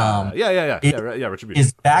 Yeah, Retribution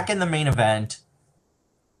is back in the main event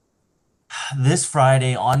this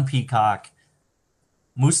Friday on Peacock.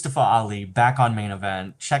 Mustafa Ali back on main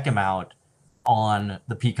event. Check him out on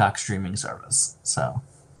the Peacock streaming service. So,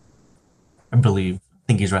 I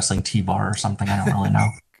think he's wrestling T-Bar or something. I don't really know.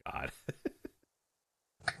 God.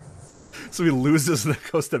 So he loses and then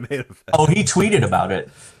goes to main event. Oh, he tweeted about it.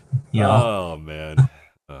 Oh, man.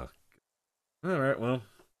 All right, well.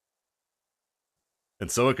 And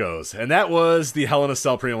so it goes. And that was the Hell in a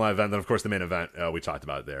Cell premium live event. Then, of course, the main event we talked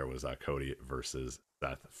about there was Cody versus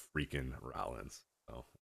Seth freaking Rollins.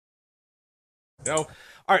 So, all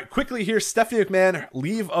right, quickly here, Stephanie McMahon,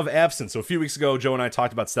 leave of absence. So a few weeks ago, Joe and I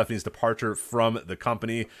talked about Stephanie's departure from the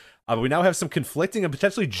company. But we now have some conflicting and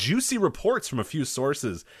potentially juicy reports from a few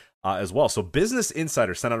sources as well. So Business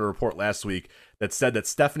Insider sent out a report last week that said that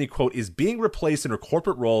Stephanie, quote, is being replaced in her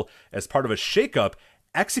corporate role as part of a shakeup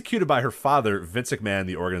executed by her father, Vince McMahon,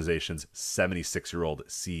 the organization's 76-year-old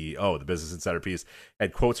CEO. The Business Insider piece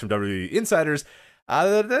had quotes from WWE insiders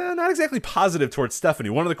not exactly positive towards Stephanie.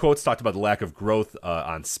 One of the quotes talked about the lack of growth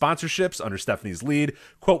on sponsorships under Stephanie's lead.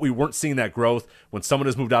 Quote, we weren't seeing that growth. When someone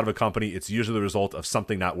has moved out of a company, it's usually the result of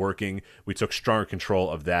something not working. We took stronger control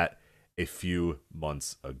of that a few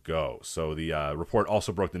months ago. So the report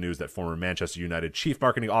also broke the news that former Manchester United Chief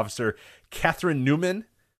Marketing Officer Catherine Newman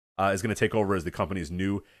is going to take over as the company's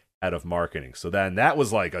new head of marketing. So then that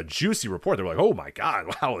was like a juicy report. They were like, oh my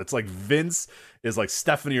God, wow. It's like Vince is like,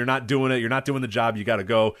 Stephanie, you're not doing it. You're not doing the job. You got to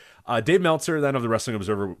go. Dave Meltzer, then of the Wrestling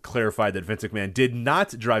Observer, clarified that Vince McMahon did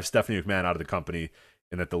not drive Stephanie McMahon out of the company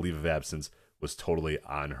and that the leave of absence was totally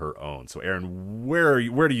on her own. So Aaron,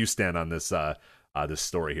 where do you stand on this this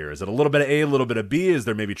story here? Is it a little bit of A, a little bit of B? Is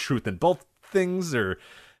there maybe truth in both things? Or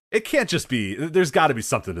it can't just be, there's got to be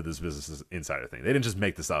something to this Business Insider thing. They didn't just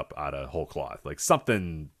make this up out of whole cloth. Like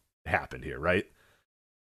something happened here, right?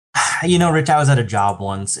 Rich, I was at a job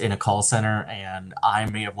once in a call center, and I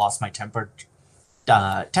may have lost my temper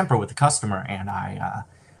with the customer, and I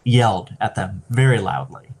yelled at them very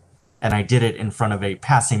loudly, and I did it in front of a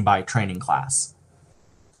passing by training class.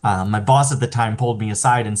 My boss at the time pulled me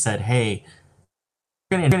aside and said, hey,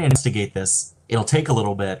 we're going to investigate this. It'll take a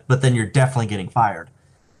little bit, but then you're definitely getting fired.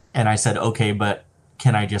 And I said, okay, but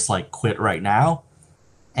can I just quit right now?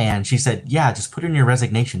 And she said, yeah, just put in your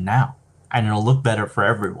resignation now, and it'll look better for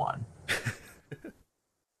everyone.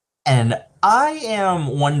 And I am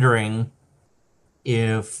wondering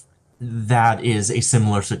if that is a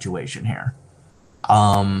similar situation here.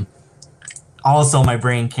 Also, my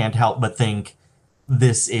brain can't help but think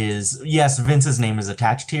this is, yes, Vince's name is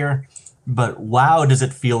attached here, but wow, does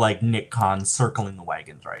it feel like Nick Khan circling the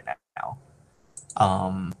wagons right now.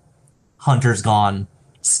 Hunter's gone,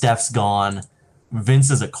 Steph's gone,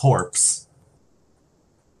 Vince is a corpse.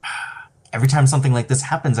 Every time something like this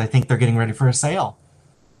happens, I think they're getting ready for a sale.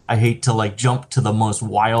 I hate to jump to the most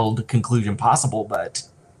wild conclusion possible, but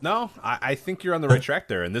no, I think you're on the right track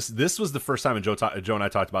there. And this was the first time, and Joe and I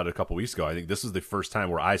talked about it a couple weeks ago. I think this was the first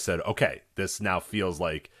time where I said, okay, this now feels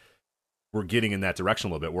like we're getting in that direction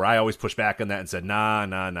a little bit, where I always pushed back on that and said, nah,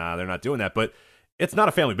 they're not doing that. But it's not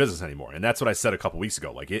a family business anymore. And that's what I said a couple weeks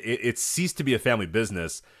ago. It ceased to be a family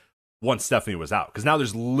business once Stephanie was out. Because now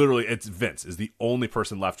there's literally, it's Vince is the only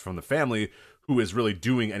person left from the family who is really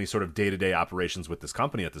doing any sort of day-to-day operations with this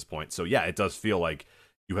company at this point. So yeah, it does feel like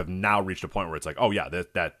you have now reached a point where it's like, oh yeah,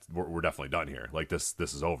 that we're definitely done here. This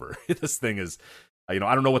is over. This thing is, I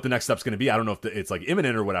don't know what the next step's going to be. I don't know if it's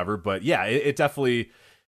imminent or whatever, but yeah, it definitely,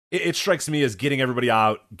 it strikes me as getting everybody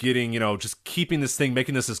out, getting, just keeping this thing,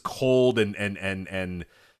 making this as cold and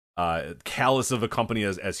callous of a company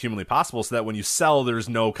as humanly possible, so that when you sell, there's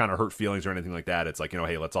no kind of hurt feelings or anything like that. It's like,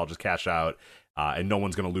 hey, let's all just cash out, and no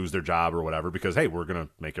one's going to lose their job or whatever, because hey, we're going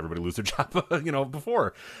to make everybody lose their job,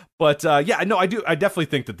 before. But yeah, no, I definitely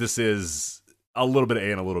think that this is a little bit of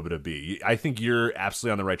A and a little bit of B. I think you're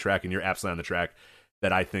absolutely on the right track, and you're absolutely on the track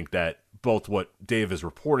that I think that both what Dave is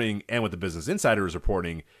reporting and what the Business Insider is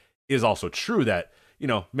reporting is also true, that, you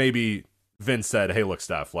know, maybe Vince said, hey, look,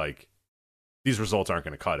 Steph, like, these results aren't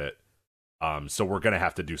going to cut it. So we're going to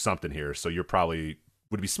have to do something here. So you're probably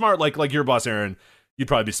would be smart, like your boss, Aaron, you'd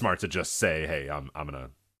probably be smart to just say, hey, I'm gonna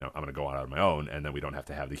go out on my own, and then we don't have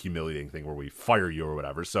to have the humiliating thing where we fire you or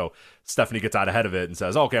whatever. So Stephanie gets out ahead of it and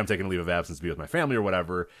says, okay, I'm taking a leave of absence to be with my family or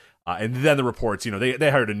whatever. And then the reports, you know,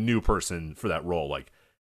 they hired a new person for that role, like,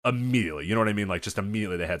 immediately. You know what I mean? Like, just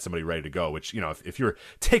immediately they had somebody ready to go, which, you know, if you're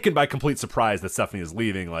taken by complete surprise that Stephanie is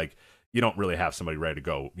leaving, like, you don't really have somebody ready to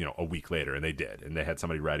go, you know, a week later. And they did. And they had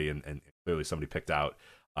somebody ready, and clearly somebody picked out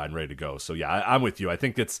and ready to go. So, yeah, I'm with you. I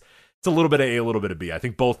think it's a little bit of A, a little bit of B. I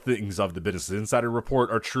think both things of the Business Insider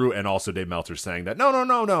report are true, and also Dave Meltzer saying that, no,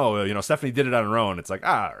 you know, Stephanie did it on her own. It's like,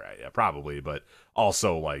 all right, yeah, probably. But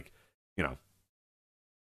also, like, you know,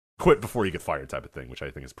 quit before you get fired type of thing, which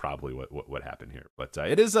I think is probably what happened here. But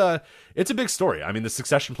it's a big story. I mean, the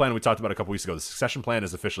succession plan we talked about a couple weeks ago, the succession plan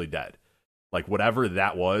is officially dead. Like, whatever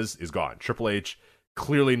that was is gone. Triple H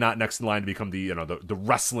clearly not next in line to become the, you know, the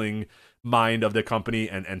wrestling mind of the company,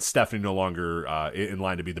 and Stephanie no longer in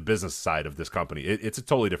line to be the business side of this company. It's a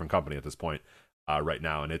totally different company at this point right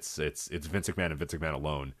now, and it's Vince McMahon and Vince McMahon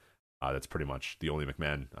alone. That's pretty much the only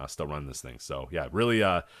McMahon still running this thing. So yeah, really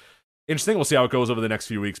interesting. We'll see how it goes over the next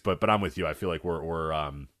few weeks, but I'm with you. I feel like we're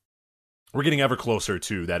getting ever closer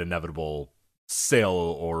to that inevitable sale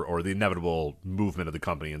or the inevitable movement of the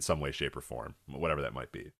company in some way, shape, or form, whatever that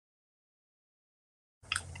might be.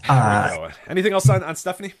 Anything else on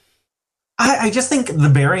Stephanie? I just think the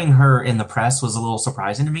burying her in the press was a little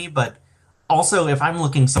surprising to me, but also, if I'm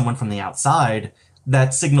looking someone from the outside,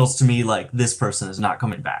 that signals to me, like, this person is not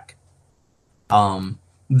coming back.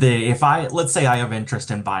 Let's say I have interest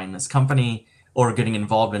in buying this company or getting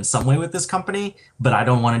involved in some way with this company, but I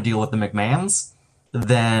don't want to deal with the McMahons,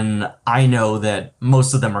 then I know that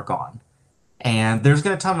most of them are gone. And there's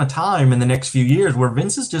going to come a time in the next few years where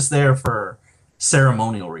Vince is just there for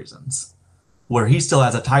ceremonial reasons, where he still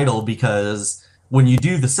has a title, because when you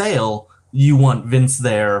do the sale, you want Vince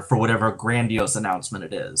there for whatever grandiose announcement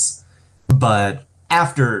it is. But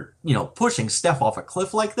after, you know, pushing Steph off a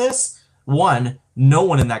cliff like this, one, no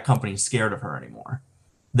one in that company is scared of her anymore.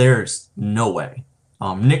 There's no way.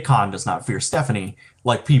 Nick Khan does not fear Stephanie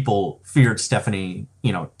like people feared Stephanie,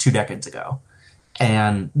 you know, 2 decades ago.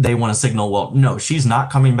 And they want to signal, well, no, she's not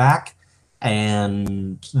coming back,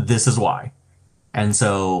 and this is why. And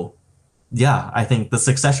so, yeah, I think the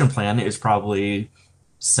succession plan is probably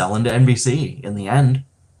selling to NBC in the end.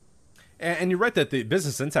 And you're right that the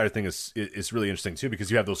Business Insider thing is really interesting too,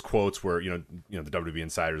 because you have those quotes where, you know the WWE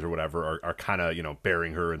insiders or whatever are kind of, you know,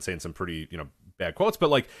 burying her and saying some pretty, you know, bad quotes, but,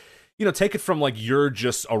 like, you know, take it from, like, you're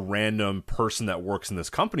just a random person that works in this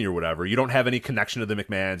company or whatever. You don't have any connection to the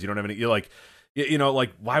McMahons. You don't have any, you're like, you know,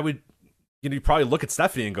 like, why would, you know, you probably look at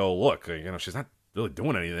Stephanie and go, look, you know, she's not really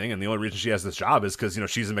doing anything, and the only reason she has this job is because, you know,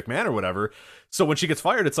 she's a McMahon or whatever. So when she gets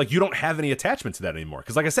fired, it's like you don't have any attachment to that anymore,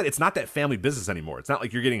 because, like I said, it's not that family business anymore. It's not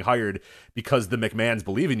like you're getting hired because the McMahons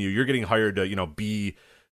believe in you. You're getting hired to, you know, be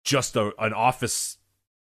just an office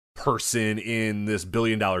person in this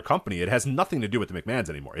billion-dollar company. It has nothing to do with the McMahons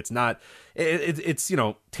anymore. It's not, it's, you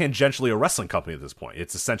know, tangentially a wrestling company at this point.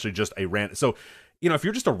 It's essentially just so, you know, if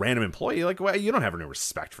you're just a random employee, like, well, you don't have any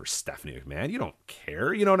respect for Stephanie McMahon. You don't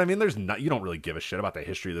care. You know what I mean? You don't really give a shit about the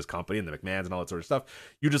history of this company and the McMahons and all that sort of stuff.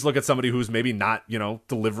 You just look at somebody who's maybe not, you know,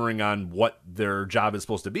 delivering on what their job is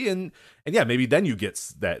supposed to be. And yeah, maybe then you get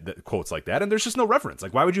that quotes like that. And there's just no reference.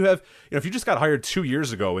 Like, why would you have, you know, if you just got hired 2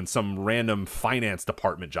 years ago in some random finance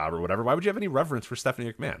department job or whatever, why would you have any reverence for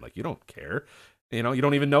Stephanie McMahon? Like, you don't care. You know, you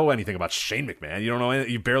don't even know anything about Shane McMahon.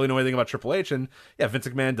 You barely know anything about Triple H. And yeah, Vince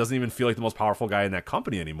McMahon doesn't even feel like the most powerful guy in that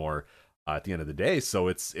company anymore at the end of the day. So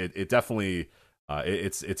it definitely,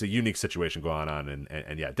 it's a unique situation going on.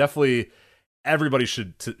 And yeah, definitely everybody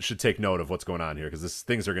should take note of what's going on here, because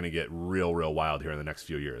things are going to get real wild here in the next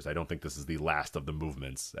few years. I don't think this is the last of the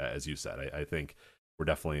movements, as you said. I think we're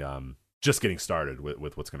definitely just getting started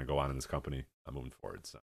with what's going to go on in this company moving forward.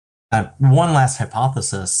 So. One last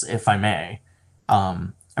hypothesis, if I may.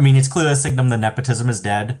 I mean, it's clear as signum the nepotism is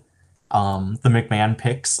dead. The McMahon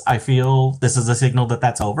picks, I feel this is a signal that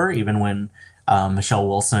that's over, even when Michelle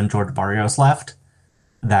Wilson and George Barrios left.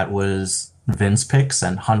 That was Vince picks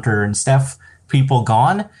and Hunter and Steph, people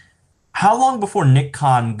gone. How long before Nick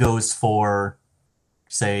Khan goes for,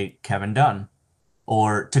 say, Kevin Dunn?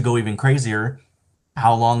 Or to go even crazier,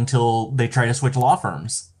 how long till they try to switch law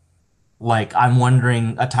firms? Like, I'm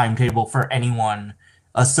wondering a timetable for anyone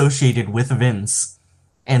associated with Vince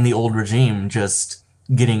and the old regime just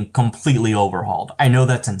getting completely overhauled. I know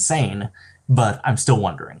that's insane, but I'm still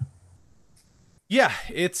wondering. Yeah,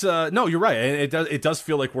 it's no, you're right. It does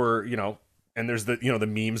feel like we're, and there's the the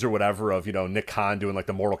memes or whatever of Nick Khan doing like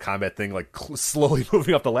the Mortal Kombat thing, like slowly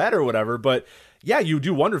moving up the ladder or whatever. But yeah, you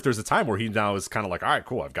do wonder if there's a time where he now is kind of like, all right,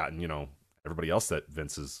 cool, I've gotten everybody else that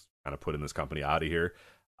Vince has kind of put in this company out of here.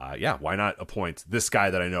 Yeah, why not appoint this guy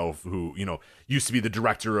that I know who used to be the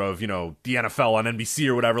director of the NFL on NBC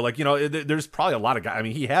or whatever. Like there's probably a lot of guys. I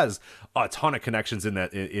mean, he has a ton of connections in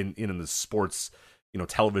that in the sports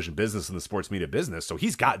television business and the sports media business. So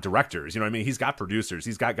he's got directors, he's got producers,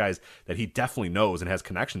 he's got guys that he definitely knows and has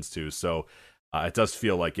connections to. So it does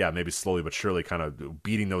feel like, yeah, maybe slowly but surely kind of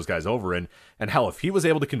beating those guys over. And hell, if he was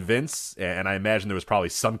able to convince, and I imagine there was probably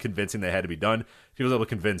some convincing that had to be done, if he was able to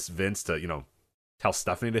convince Vince to, tell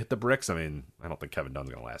Stephanie to hit the bricks, I mean, I don't think Kevin Dunn's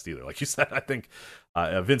going to last either. Like you said, I think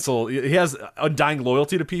Vince he has undying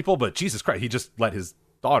loyalty to people, but Jesus Christ, he just let his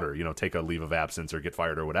daughter, take a leave of absence or get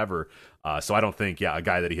fired or whatever. So I don't think, a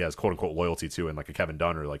guy that he has quote unquote loyalty to, and like a Kevin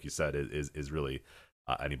Dunn, or like you said, is really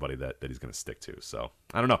anybody that he's going to stick to. So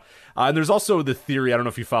I don't know. And there's also the theory, I don't know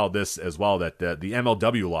if you followed this as well, that the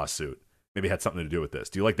MLW lawsuit maybe had something to do with this.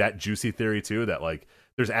 Do you like that juicy theory too? That like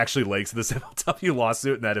there's actually legs to this MLW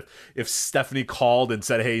lawsuit, and that if Stephanie called and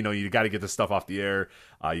said, hey, you got to get this stuff off the air,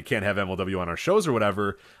 you can't have MLW on our shows or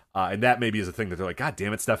whatever. And that maybe is a thing that they're like, God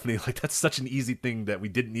damn it, Stephanie, like that's such an easy thing that we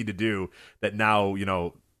didn't need to do, that now,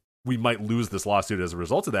 we might lose this lawsuit as a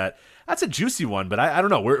result of that. That's a juicy one, but I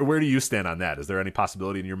don't know. Where do you stand on that? Is there any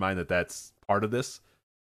possibility in your mind that that's part of this?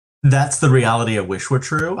 That's the reality I wish were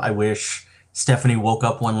true. I wish Stephanie woke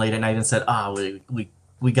up one late at night and said,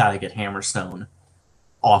 we got to get Hammerstone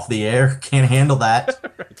off the air. Can't handle that.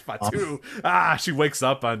 It's Fatu. She wakes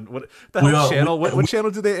up on what channel? What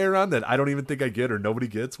channel do they air on that I don't even think I get or nobody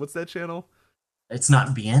gets? What's that channel? It's not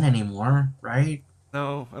BN anymore, right?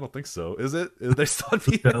 No, I don't think so. Is it? Is they still on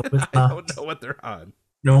BN? I don't know what they're on.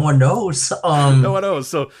 No one knows. No one knows.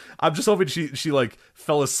 So I'm just hoping she like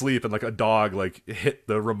fell asleep and like a dog like hit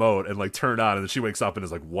the remote and like turned on, and then she wakes up and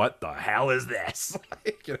is like, "What the hell is this?"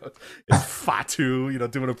 Like, it's Fatu,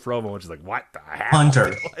 doing a promo, and she's like, "What the hell?"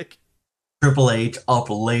 Hunter, like Triple H up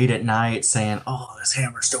late at night saying, "Oh, this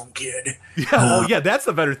Hammerstone kid." Yeah, that's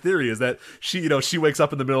the better theory. Is that she wakes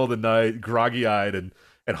up in the middle of the night, groggy eyed, and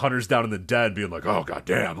Hunter's down in the den being like, oh,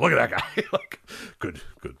 goddamn, look at that guy. Like, good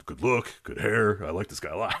look, good hair. I like this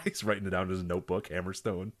guy a lot. He's writing it down in his notebook,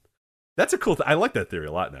 Hammerstone. That's a cool thing. I like that theory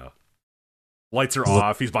a lot now. Lights are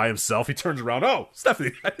off. He's by himself. He turns around. Oh,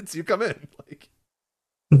 Stephanie, I didn't see you come in. Like,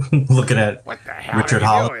 looking at what the hell Richard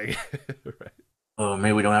are you doing? right. Oh,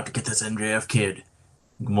 maybe we don't have to get this MJF kid.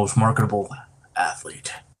 Most marketable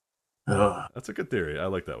athlete. That's a good theory. I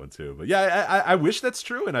like that one too. But yeah, I wish that's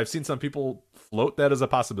true, and I've seen some people float that as a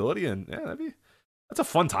possibility, and yeah, that's a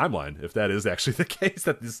fun timeline if that is actually the case.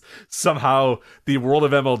 That this somehow the world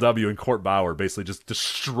of MLW and Court Bauer basically just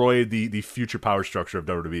destroyed the future power structure of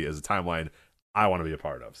WWE as a timeline I want to be a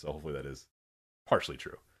part of. So hopefully that is partially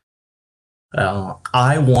true.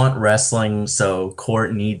 I want wrestling, so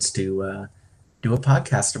Court needs to do a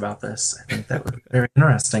podcast about this. I think that would be very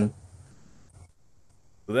interesting.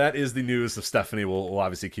 So that is the news of Stephanie. We'll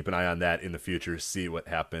obviously keep an eye on that in the future, see what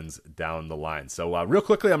happens down the line. So real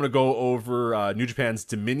quickly, I'm going to go over New Japan's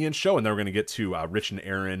Dominion show, and then we're going to get to Rich and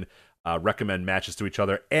Aaron recommend matches to each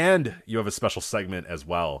other. And you have a special segment as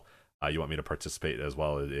well. You want me to participate as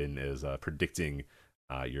well in predicting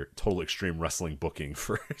your Total Extreme Wrestling booking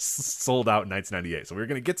for Sold Out 1998. So we're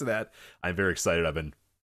going to get to that. I'm very excited. I've been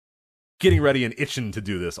getting ready and itching to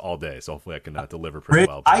do this all day, so hopefully I can deliver pretty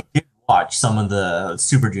well. I did watch some of the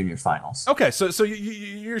Super Junior finals. Okay, so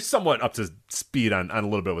you're somewhat up to speed on a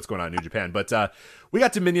little bit of what's going on in New Japan, but we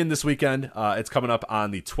got Dominion this weekend. It's coming up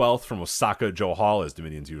on the 12th from Osaka Joe Hall, as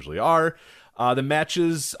Dominions usually are. The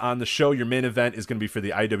matches on the show, your main event is going to be for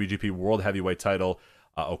the IWGP World Heavyweight title,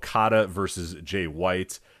 Okada versus Jay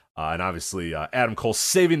White. And obviously, Adam Cole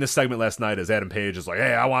saving the segment last night as Adam Page is like,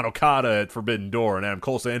 hey, I want Okada at Forbidden Door. And Adam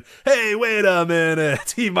Cole saying, hey, wait a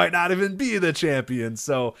minute. He might not even be the champion.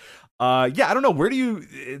 So, I don't know. Where do you...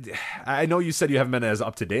 I know you said you haven't been as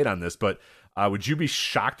up to date on this, but would you be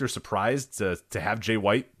shocked or surprised to have Jay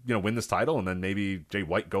White, win this title, and then maybe Jay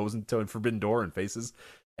White goes into Forbidden Door and faces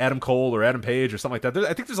Adam Cole or Adam Page or something like that?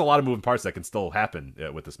 I think there's a lot of moving parts that can still happen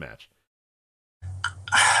with this match.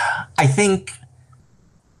 I think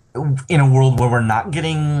in a world where we're not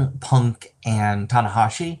getting Punk and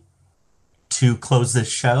Tanahashi to close this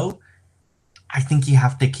show, I think you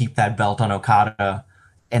have to keep that belt on Okada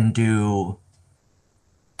and do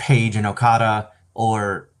Page and Okada,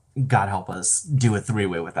 or God help us, do a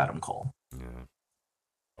three-way with Adam Cole. Yeah.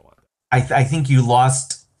 I think you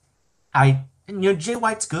lost. Jay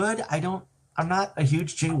White's good. I'm not a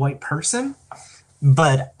huge Jay White person,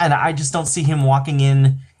 and I just don't see him walking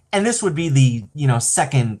in. And this would be the,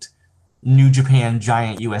 second New Japan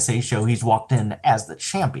Giant USA show he's walked in as the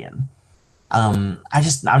champion. I'm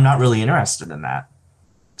not really interested in that.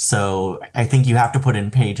 So I think you have to put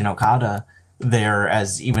in Page and Okada there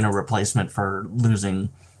as even a replacement for losing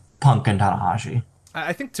Punk and Tanahashi.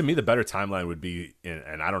 I think to me the better timeline would be,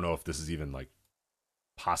 and I don't know if this is even like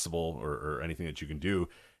possible or anything that you can do,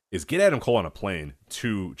 is get Adam Cole on a plane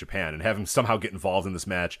to Japan and have him somehow get involved in this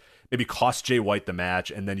match, maybe cost Jay White the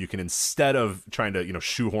match, and then you can, instead of trying to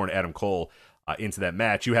shoehorn Adam Cole into that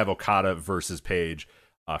match, you have Okada versus Page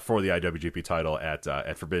for the IWGP title at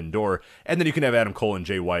Forbidden Door, and then you can have Adam Cole and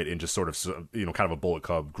Jay White in just sort of kind of a Bullet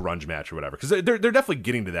Club grunge match or whatever, because they're definitely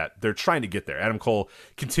getting to that. They're trying to get there. Adam Cole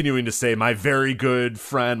continuing to say, "My very good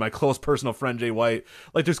friend, my close personal friend Jay White."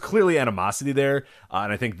 Like, there's clearly animosity there,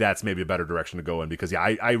 and I think that's maybe a better direction to go in, because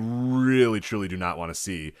I really truly do not want to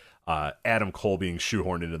see Adam Cole being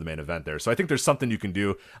shoehorned into the main event there. So I think there's something you can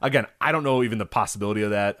do. Again, I don't know even the possibility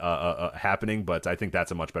of that happening, but I think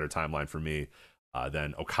that's a much better timeline for me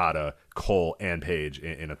than Okada, Cole, and Page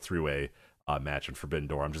in a three-way match in Forbidden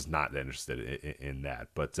Door. I'm just not that interested in that.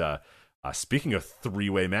 But speaking of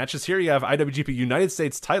three-way matches, here you have IWGP United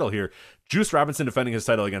States title here. Juice Robinson defending his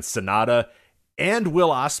title against Sonata and Will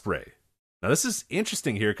Ospreay. Now, this is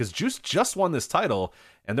interesting here because Juice just won this title,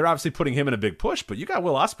 and they're obviously putting him in a big push, but you got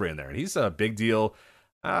Will Ospreay in there, and he's a big deal.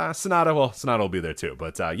 Sonata will be there too.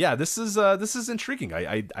 But yeah, this is intriguing.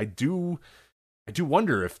 I do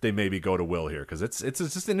wonder if they maybe go to Will here, because it's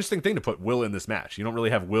just an interesting thing to put Will in this match. You don't really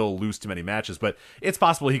have Will lose too many matches, but it's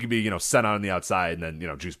possible he could be sent on the outside and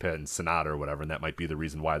then Juice pin Sonata or whatever, and that might be the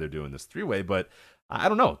reason why they're doing this three-way. But I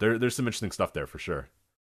don't know. There's some interesting stuff there for sure.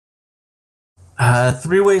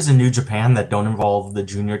 Three-ways in New Japan that don't involve the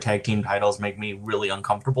junior tag team titles make me really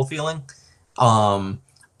uncomfortable feeling.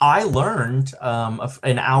 I learned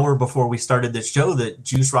an hour before we started this show that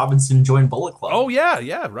Juice Robinson joined Bullet Club. Oh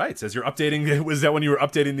yeah, right. As you're updating, was that when you were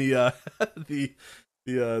updating the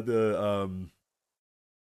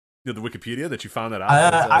Wikipedia that you found that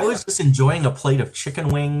out? I was just enjoying a plate of chicken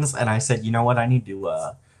wings, and I said, you know what, I need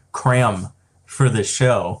to cram for this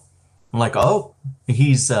show. I'm like, oh,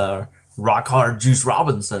 he's rock hard Juice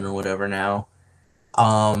Robinson or whatever now.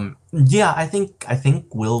 Yeah, I think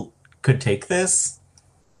Will could take this.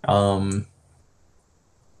 I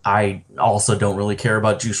also don't really care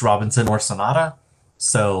about Juice Robinson or Sonata,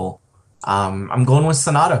 so I'm going with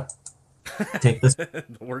Sonata. Take this. The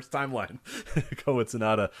worst timeline. Go with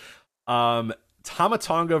Sonata. Tama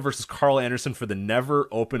Tonga versus Carl Anderson for the Never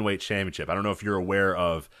Openweight Championship. I don't know if you're aware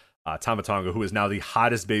of Tama Tonga, who is now the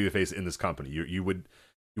hottest babyface in this company. You would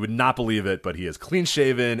not believe it, but he is clean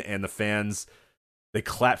shaven, and the fans, they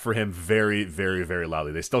clap for him very, very, very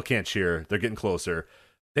loudly. They still can't cheer. They're getting closer.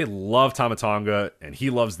 They love Tama Tonga, and he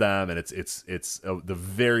loves them, and it's the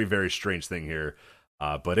very, very strange thing here.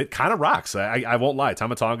 But it kind of rocks. I won't lie.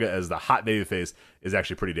 Tama Tonga as the hot babyface is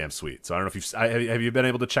actually pretty damn sweet. So I don't know if have you been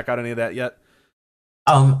able to check out any of that yet?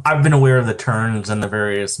 I've been aware of the turns and the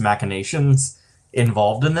various machinations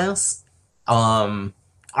involved in this. I'm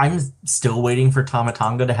still waiting for Tama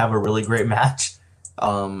Tonga to have a really great match.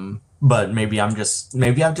 But maybe I've just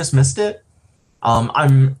missed it.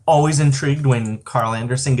 I'm always intrigued when Carl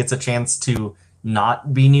Anderson gets a chance to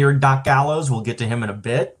not be near Doc Gallows. We'll get to him in a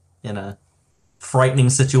bit in a frightening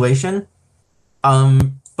situation.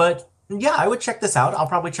 But yeah, I would check this out. I'll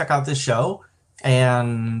probably check out this show,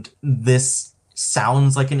 and this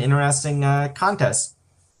sounds like an interesting contest.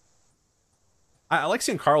 I like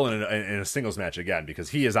seeing Carl in a singles match again, because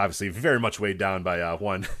he is obviously very much weighed down by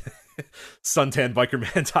one suntan biker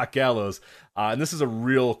man Doc Gallows, and this is a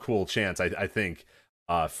real cool chance, I think,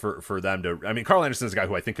 for them to. I mean, Carl Anderson is a guy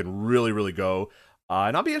who I think can really, really go,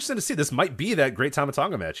 and I'll be interested to see. This might be that great Tama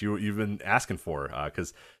Tonga match you've been asking for,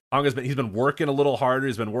 because he's been working a little harder.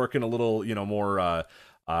 He's been working a little, more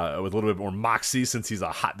with a little bit more moxie since he's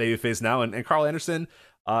a hot babyface now, and Carl Anderson.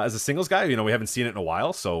 As a singles guy, we haven't seen it in a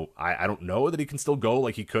while, so I don't know that he can still go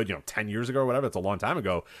like he could, 10 years ago or whatever. It's a long time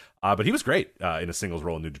ago. But he was great in a singles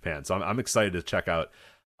role in New Japan. So I'm excited to check out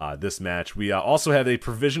this match. We also have a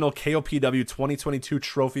provisional KOPW 2022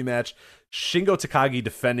 trophy match. Shingo Takagi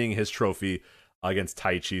defending his trophy against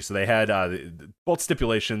Taichi. So they had both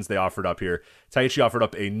stipulations they offered up here. Taichi offered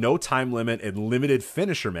up a no time limit and limited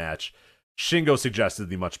finisher match. Shingo suggested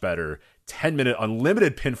the much better 10-minute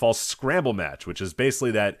unlimited pinfall scramble match, which is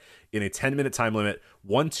basically that in a 10-minute time limit,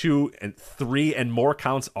 1, 2, and 3 and more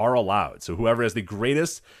counts are allowed. So whoever has the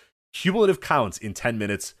greatest cumulative counts in 10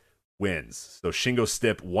 minutes wins. So Shingo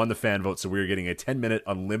Stipp won the fan vote, so we're getting a 10-minute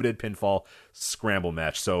unlimited pinfall scramble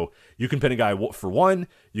match. So you can pin a guy for 1,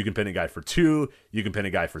 you can pin a guy for 2, you can pin a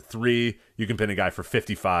guy for 3, you can pin a guy for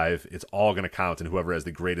 55. It's all going to count, and whoever has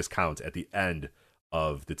the greatest count at the end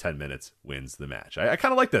of the 10 minutes wins the match. I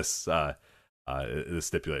kind of like this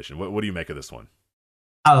stipulation. What do you make of this one?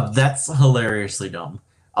 That's hilariously dumb.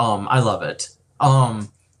 I love it.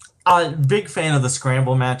 Big fan of the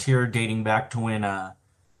scramble match here, dating back to when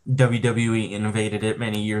WWE innovated it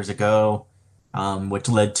many years ago, which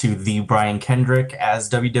led to the Brian Kendrick as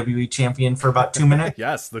WWE champion for about 2 minutes.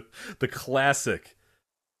 Yes, the classic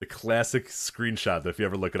screenshot that if you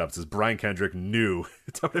ever look it up, it says Brian Kendrick, new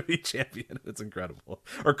WWE champion. It's incredible.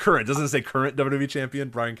 Or current. Doesn't it say current WWE champion,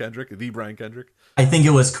 Brian Kendrick, the Brian Kendrick? I think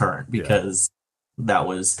it was current because that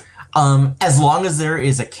was, as long as there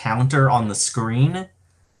is a counter on the screen,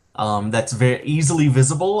 that's very easily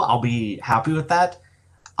visible, I'll be happy with that.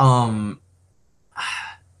 I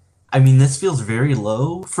mean, this feels very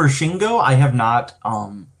low for Shingo. I have not,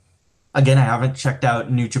 again, I haven't checked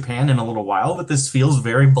out New Japan in a little while, but this feels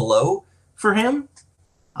very below for him.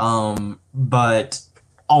 But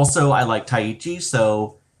also, I like Taichi,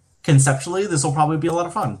 so conceptually, this will probably be a lot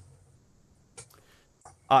of fun.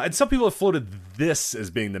 And some people have floated this as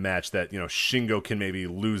being the match that, Shingo can maybe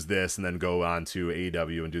lose this and then go on to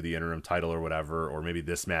AEW and do the interim title or whatever, or maybe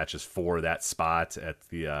this match is for that spot at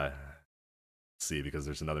the, because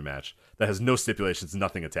there's another match that has no stipulations,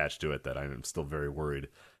 nothing attached to it, that I'm still very worried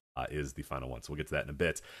is the final one. So we'll get to that in a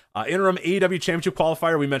bit. Interim AEW Championship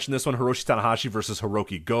qualifier, we mentioned this one, Hiroshi Tanahashi versus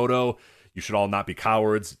Hiroki Goto. You should all not be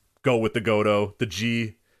cowards. Go with the Goto. The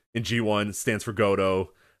G in G1 stands for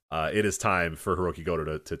Goto. It is time for Hiroki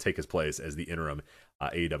Goto to take his place as the interim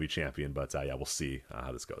AEW champion, but we'll see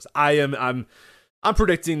how this goes. I'm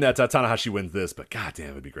predicting that Tanahashi wins this, but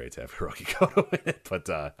goddamn, it'd be great to have Hiroki Goto win it. But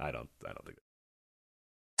I don't think.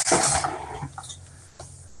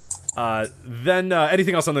 Then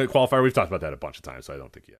anything else on the qualifier? We've talked about that a bunch of times, so I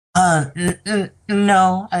don't think yet.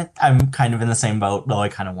 No, I'm kind of in the same boat, though I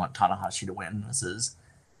kind of want Tanahashi to win.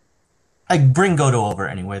 I bring Goto over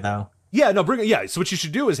anyway, though. Yeah, no, so what you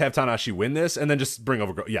should do is have Tanahashi win this, and then just bring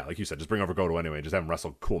over, like you said, just bring over Goto anyway, and just have him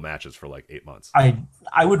wrestle cool matches for like 8 months.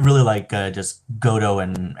 I would really like just Goto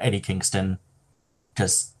and Eddie Kingston,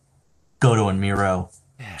 just Goto and Miro,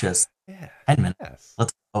 10 minutes. Yes.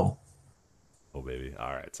 Let's go. Oh, baby.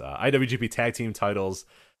 All right. IWGP Tag Team titles.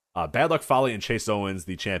 Bad Luck Fale and Chase Owens,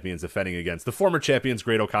 the champions, defending against the former champions,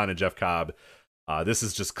 Great O'Khan and Jeff Cobb. This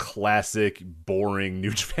is just classic, boring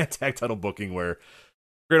New Japan tag title booking where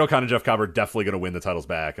Great O'Khan and Jeff Cobb are definitely going to win the titles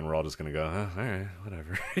back, and we're all just going to go, all right,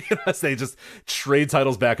 whatever. They just trade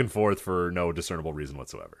titles back and forth for no discernible reason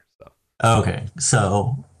whatsoever. So. Okay,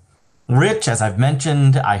 so Rich, as I've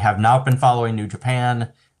mentioned, I have not been following New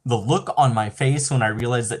Japan. The look on my face when I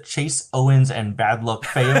realized that Chase Owens and Bad Luck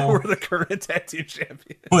Fale were the current tag team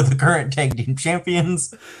champions. Were the current tag team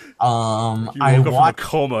champions. I woke up from a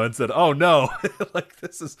coma and said, "Oh no!" Like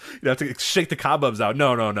this is you have to shake the cobwebs out.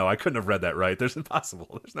 No, I couldn't have read that right. There's impossible.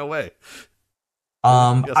 There's no way.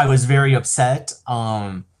 I was very upset.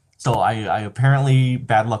 So I apparently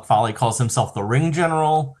Bad Luck Fale calls himself the Ring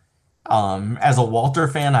General. As a Walter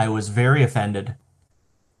fan, I was very offended.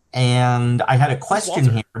 And I had a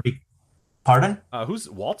question here. Pardon? Who's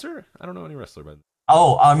Walter? I don't know any wrestler, but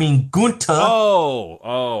oh, I mean Gunther.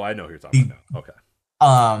 Oh, I know who you're talking about now.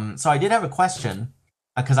 Okay. So I did have a question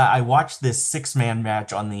because I watched this 6-man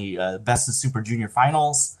match on the Best of Super Junior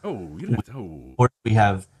Finals. Where we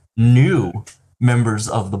have new members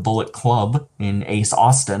of the Bullet Club in Ace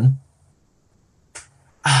Austin.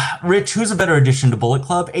 Rich, who's a better addition to Bullet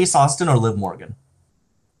Club, Ace Austin or Liv Morgan?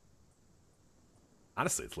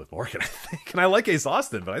 Honestly, it's Liv Morgan, I think. And I like Ace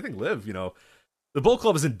Austin, but I think Liv, the Bullet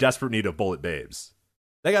Club is in desperate need of bullet babes.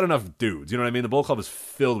 They got enough dudes, you know what I mean? The Bullet Club is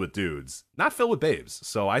filled with dudes, not filled with babes.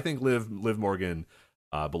 So I think Liv Morgan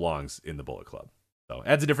belongs in the Bullet Club. So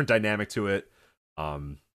adds a different dynamic to it. A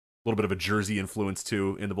little bit of a Jersey influence,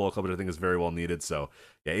 too, in the Bullet Club, which I think is very well needed. So,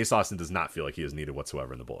 yeah, Ace Austin does not feel like he is needed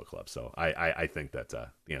whatsoever in the Bullet Club. So I think that the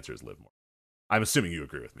answer is Liv Morgan. I'm assuming you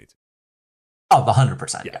agree with me, too. Oh,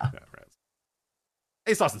 100%, yeah. Right.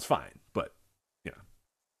 Ace Austin's fine, but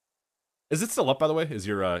is it still up? By the way, is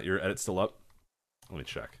your edit still up? Let me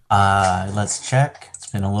check. Let's check. It's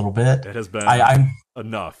been a little bit. It has been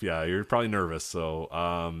enough. Yeah, you're probably nervous. So,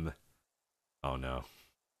 oh no,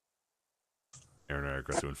 Aaron and I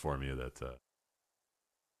regret to inform you that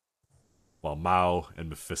while Mao and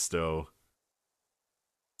Mephisto,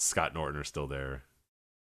 Scott Norton are still there.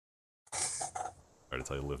 Try to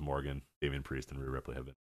tell you, Liv Morgan, Damian Priest, and Rhea Ripley have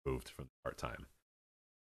been moved from part time.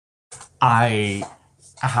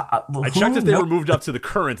 I checked if they were moved up to the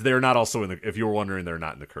current. They're not also in the. If you were wondering, they're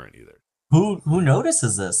not in the current either. Who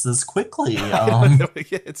notices this quickly? Yeah,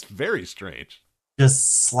 it's very strange.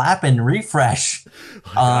 Just slap and refresh.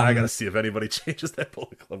 I gotta see if anybody changes that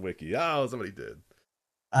Bullet Club wiki. Oh, somebody did.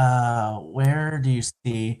 Where do you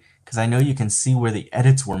see? Because I know you can see where the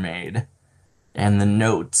edits were made and the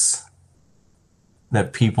notes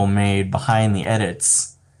that people made behind the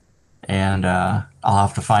edits. And I'll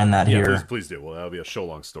have to find that here. Please do. Well, that'll be a show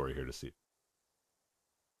long story here to see.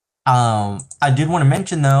 I did want to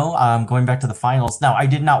mention though, going back to the finals. Now, I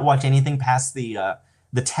did not watch anything past the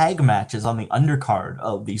tag matches on the undercard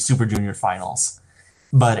of the Super Junior finals.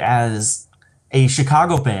 But as a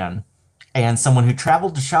Chicago fan and someone who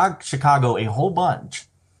traveled to Chicago a whole bunch,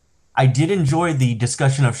 I did enjoy the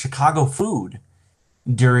discussion of Chicago food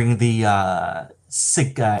during the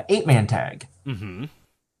 8-man tag. Mm-hmm.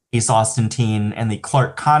 Ace Austin team and the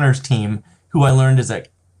Clark Connors team, who I learned is a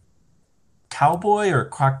cowboy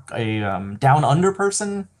or a down under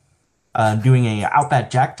person doing a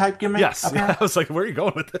Outback Jack type gimmick. Yes, yeah, I was like, where are you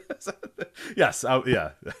going with this? Yes,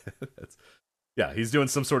 yeah, he's doing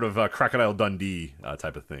some sort of Crocodile Dundee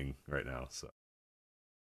type of thing right now.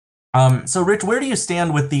 So Rich, where do you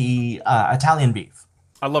stand with the Italian beef?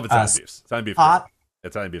 I love Italian beefs. Italian beef.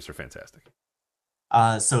 Italian beefs are fantastic.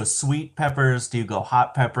 So sweet peppers, do you go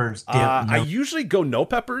hot peppers? Dip, I usually go no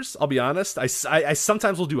peppers, I'll be honest. I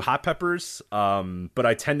sometimes will do hot peppers, but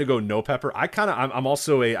I tend to go no pepper. I'm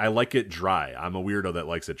also I like it dry. I'm a weirdo that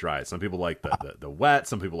likes it dry. Some people like the wet,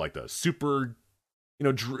 some people like the super,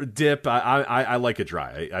 dip. I like it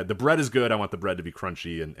dry. The bread is good. I want the bread to be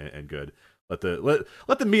crunchy and good. Let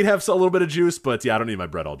the meat have a little bit of juice, but yeah, I don't need my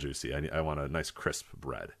bread all juicy. I want a nice crisp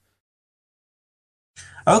bread.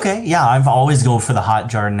 Okay, yeah, I've always go for the hot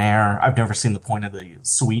jardiniere. I've never seen the point of the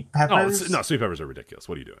sweet peppers. No, sweet peppers are ridiculous.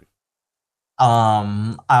 What are you doing?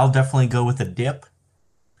 I'll definitely go with a dip.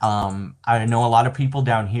 I know a lot of people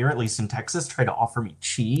down here, at least in Texas, try to offer me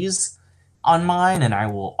cheese on mine, and I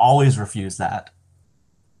will always refuse that.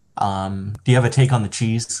 Do you have a take on the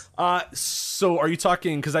cheese? So are you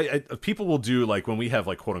talking, because people will do, like, when we have,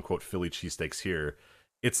 like, quote unquote Philly cheesesteaks here,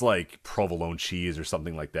 it's like provolone cheese or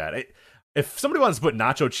something like that. If somebody wants to put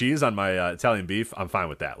nacho cheese on my Italian beef, I'm fine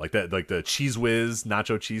with that. Like the Cheese Whiz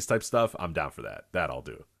nacho cheese type stuff, I'm down for that. That I'll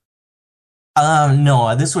do.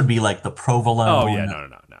 No, this would be like the provolone. Oh yeah, no,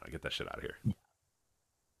 get that shit out of here.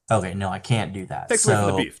 Okay, no, I can't do that. Takes away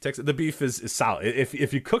from the beef. The beef is solid.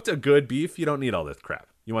 If you cooked a good beef, you don't need all this crap.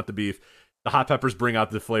 You want the beef. The hot peppers bring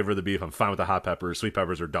out the flavor of the beef. I'm fine with the hot peppers. Sweet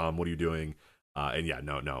peppers are dumb. What are you doing? And yeah,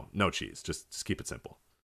 no cheese. Just keep it simple.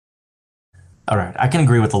 All right, I can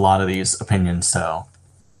agree with a lot of these opinions, so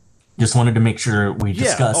just wanted to make sure we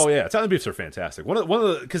discussed. Oh yeah, Italian beefs are fantastic. One of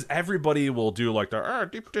the because everybody will do like the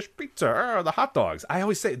deep dish pizza, the hot dogs. I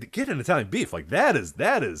always say get an Italian beef. Like that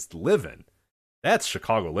is living. That's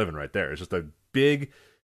Chicago living right there. It's just a big,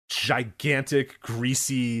 gigantic,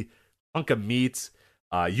 greasy hunk of meat.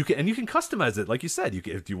 You can customize it, like you said.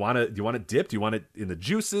 Do you want it dipped? Do you want it in the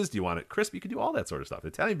juices? Do you want it crispy? You can do all that sort of stuff.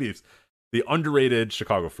 Italian beefs. The underrated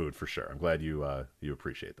Chicago food for sure. I'm glad you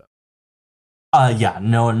appreciate that. Yeah,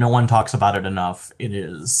 no one talks about it enough. It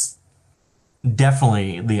is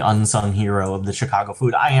definitely the unsung hero of the Chicago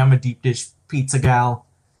food. I am a deep dish pizza gal,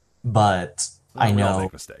 but I know. We all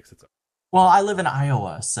make mistakes. Well, I live in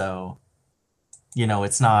Iowa, so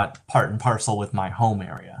it's not part and parcel with my home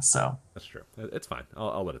area. So that's true. It's fine.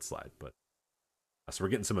 I'll let it slide. But so we're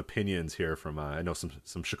getting some opinions here from I know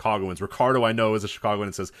some Chicagoans. Ricardo, I know, is a Chicagoan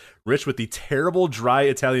and says, Rich, with the terrible dry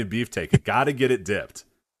Italian beef take, you gotta get it dipped.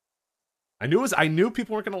 I knew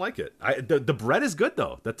people weren't gonna like it. The bread is good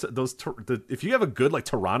though. If you have a good like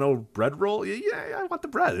Toronto bread roll, yeah, I want the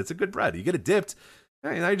bread. It's a good bread. You get it dipped.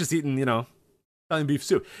 Now you're just eating, Italian beef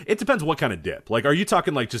soup. It depends what kind of dip. Like, are you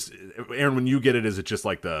talking like just Aaron? When you get it, is it just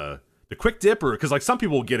like the quick dip, or because like some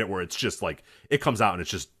people will get it where it's just like it comes out and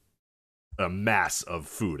it's just a mass of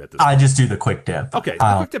food at this point. I just do the quick dip. Okay,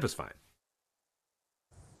 the quick dip is fine.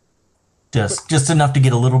 Just enough to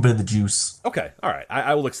get a little bit of the juice. Okay, all right.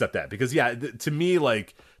 I will accept that because to me,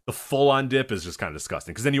 like the full-on dip is just kind of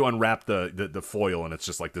disgusting because then you unwrap the foil and it's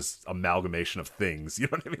just like this amalgamation of things. You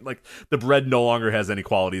know what I mean? Like the bread no longer has any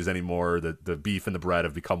qualities anymore. The beef and the bread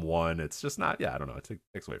have become one. It's just not. Yeah, I don't know. It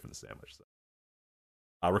takes away from the sandwich.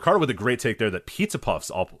 So. Ricardo with a great take there that pizza puffs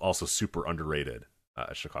also super underrated.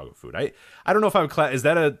 Chicago food. I don't know if I would is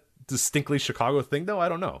that a distinctly Chicago thing though? I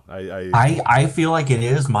don't know. I feel like it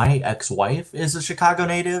is. My ex-wife is a Chicago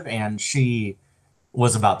native and she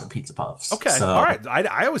was about the pizza puffs. Okay, so. All right.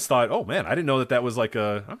 I always thought, oh man, I didn't know that was like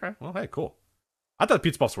a okay. Well, hey, cool. I thought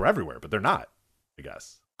pizza puffs were everywhere, but they're not. I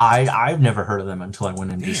guess I've never heard of them until I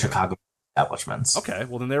went into Chicago establishments. Okay,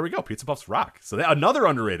 well then there we go. Pizza Puffs rock. So another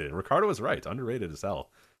underrated. Ricardo was right. Underrated as hell.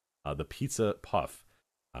 The Pizza Puff.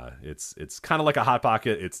 It's kind of like a Hot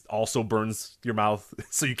Pocket. It also burns your mouth,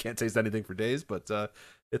 so you can't taste anything for days. But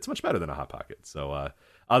it's much better than a Hot Pocket. So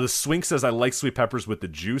the Swink says, I like sweet peppers with the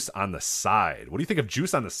juice on the side. What do you think of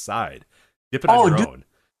juice on the side? Dip it on your own.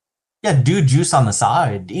 Yeah, do juice on the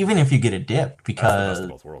side, even if you get it dipped, because that's the best of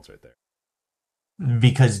both worlds right there.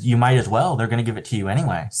 Because you might as well. They're going to give it to you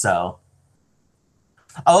anyway. So,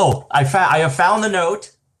 I have found the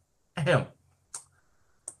note. A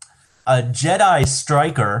Jedi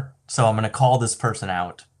Striker. So I'm going to call this person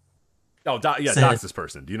out. Oh, dox this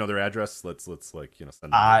person. Do you know their address? Let's send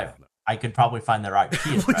them. I could probably find their IP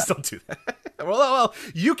address. Please don't do that. well,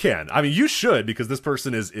 you can. I mean, you should, because this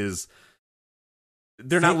person is.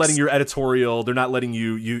 They're not letting your editorial. They're not letting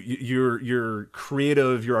your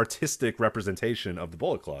creative, your artistic representation of the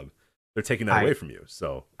Bullet Club. They're taking that away from you.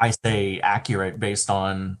 So I say accurate based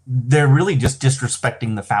on they're really just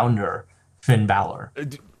disrespecting the founder, Finn Balor.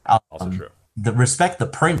 Also true. The respect the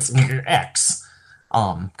Prince X.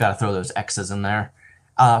 Gotta throw those X's in there.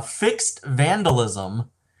 Fixed Vandalism.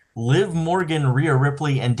 Liv Morgan, Rhea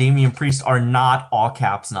Ripley, and Damian Priest are not, all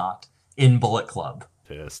caps not, in Bullet Club.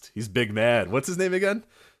 Pissed. He's big mad. What's his name again?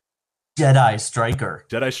 Jedi Striker.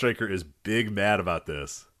 Jedi Striker is big mad about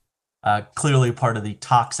this. Clearly part of the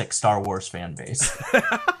toxic Star Wars fan base.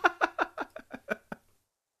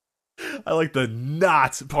 I like the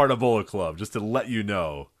not part of Bullet Club, just to let you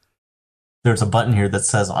know. There's a button here that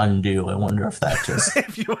says undo. I wonder if that just...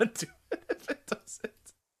 if you undo it, if it doesn't.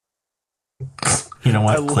 You know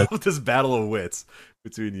what? I love this battle of wits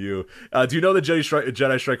between you. Do you know that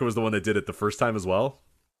Jedi Striker was the one that did it the first time as well?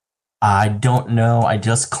 I don't know. I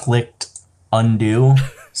just clicked undo.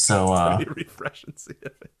 So let me refresh and see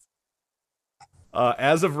if it's...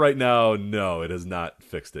 as of right now, no, it has not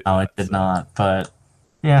fixed it. Oh, it did not. But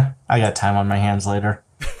yeah, I got time on my hands later.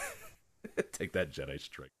 Take that, Jedi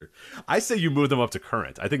Striker. I say you move them up to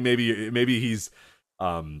current. I think maybe he's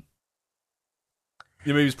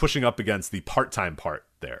maybe he's pushing up against the part-time part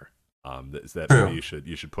there. That True. Maybe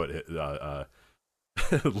you should put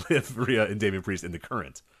Liv, Rhea, and Damian Priest in the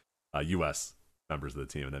current U.S. members of the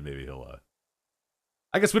team, and then maybe he'll.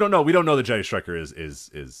 I guess we don't know. We don't know that Jedi Striker is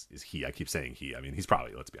he. I keep saying he. I mean, he's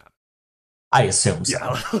probably. Let's be honest. I assume so.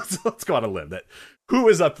 Yeah, let's go on a limb. That who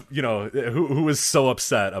is up? Who is so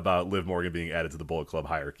upset about Liv Morgan being added to the Bullet Club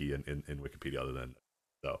hierarchy in Wikipedia? Other than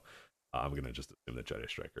so, I'm gonna just assume that Jedi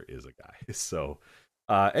Striker is a guy. So.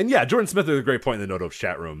 And yeah, Jordan Smith has a great point in the NoDope's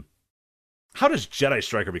chat room. How does Jedi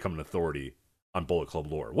Striker become an authority on Bullet Club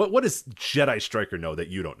lore? What does Jedi Striker know that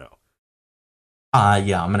you don't know?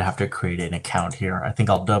 Yeah, I'm gonna have to create an account here. I think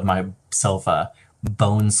I'll dub myself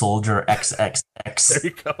Bone Soldier XXX.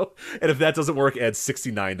 There you go. And if that doesn't work, add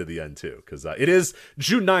 69 to the end too, because it is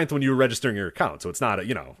June 9th when you're registering your account, so it's not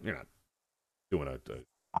you're not doing a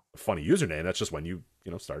funny username. That's just when you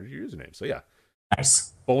started your username. So yeah.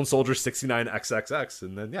 Nice. Bone Soldier 69XXX,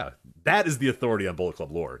 and then that is the authority on Bullet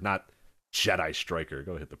Club lore, not Jedi Striker.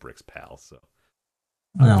 Go hit the bricks, pal. So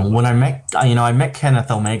when I met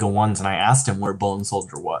Kenneth Omega once, and I asked him where Bone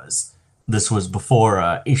Soldier was. This was before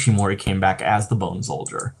Ishimori came back as the Bone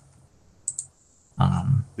Soldier.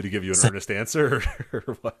 Did he give you an earnest answer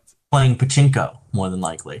or what? Playing pachinko, more than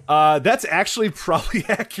likely. That's actually probably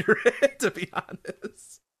accurate, to be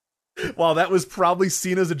honest. While that was probably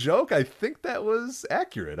seen as a joke, I think that was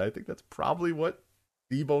accurate. I think that's probably what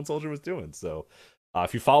the Bone Soldier was doing. So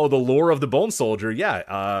if you follow the lore of the Bone Soldier,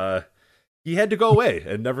 he had to go away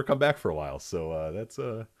and never come back for a while. So that's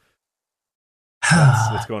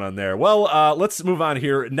what's going on there. Well, let's move on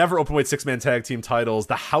here. Never openweight 6-man tag team titles.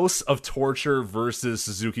 The House of Torture versus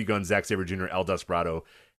Suzuki Gun, Zack Sabre Jr., El Desperado,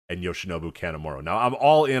 and Yoshinobu Kanemaru. Now, I'm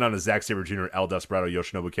all in on a Zack Sabre Jr., El Desperado,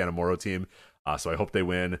 Yoshinobu Kanemaru team, so I hope they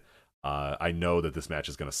win. I know that this match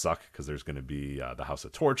is going to suck because there's going to be the House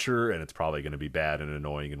of Torture, and it's probably going to be bad and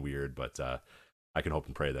annoying and weird, but I can hope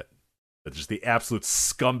and pray that just the absolute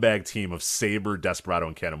scumbag team of Sabre, Desperado,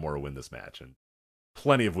 and Kanemaru win this match, and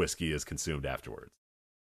plenty of whiskey is consumed afterwards.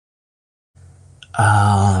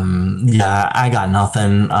 Yeah, I got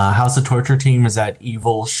nothing. House of Torture team is that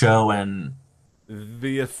Evil Show, and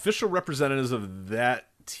the official representatives of that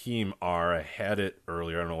team are, I had it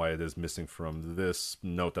earlier, I don't know why it is missing from this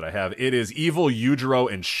note that I have. It is Evil,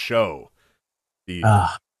 Yujiro, and Sho. The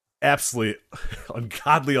absolutely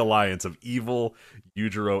ungodly alliance of Evil,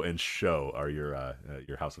 Yujiro, and Sho are your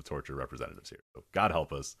House of Torture representatives here. So God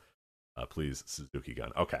help us. Please, Suzuki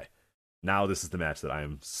Gun. Okay. Now this is the match that I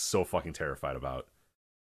am so fucking terrified about.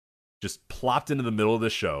 Just plopped into the middle of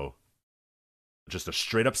the show. Just a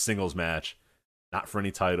straight up singles match, not for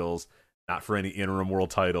any titles, not for any interim world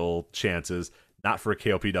title chances, not for a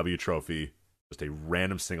KOPW trophy. Just a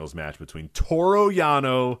random singles match between Toru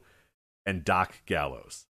Yano and Doc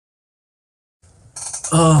Gallows.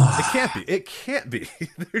 It can't be. It can't be.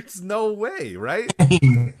 There's no way, right?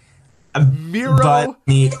 Miro,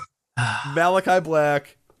 Malachi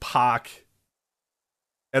Black, Pac,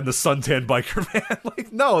 and the suntan biker man.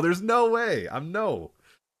 Like, no, there's no way. I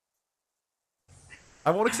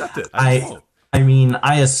won't accept it. I mean,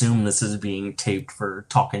 I assume this is being taped for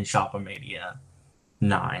Talkin' Shop-A-Mania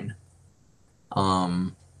 9.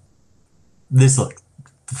 This looked,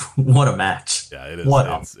 what a match. Yeah, it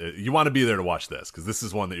is. You want to be there to watch this, because this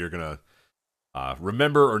is one that you're going to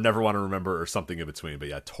remember or never want to remember, or something in between. But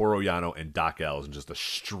yeah, Toru Yano and Doc Gallows in just a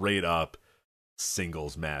straight up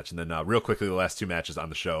singles match. And then real quickly, the last two matches on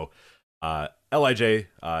the show, LIJ,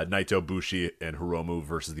 Naito, Bushi, and Hiromu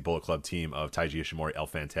versus the Bullet Club team of Taiji Ishimori, El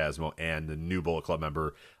Phantasmo, and the new Bullet Club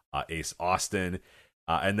member, Ace Austin.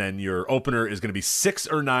 And then your opener is going to be 6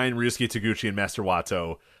 or 9 Ryusuke Taguchi and Master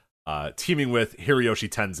Wato teaming with Hiroyoshi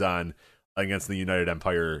Tenzan against the United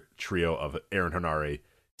Empire trio of Aaron Hanare,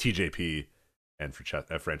 TJP, and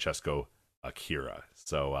Francesco Akira.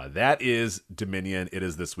 So that is Dominion. It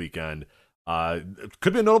is this weekend.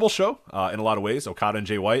 Could be a notable show in a lot of ways. Okada and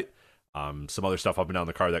Jay White. Some other stuff up and down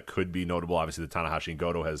the card that could be notable. Obviously, the Tanahashi and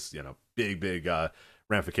Goto has big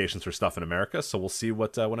ramifications for stuff in America. So we'll see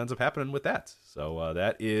what ends up happening with that. So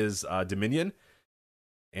that is Dominion.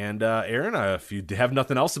 And Aaron, if you have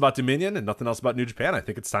nothing else about Dominion and nothing else about New Japan, I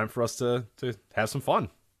think it's time for us to have some fun.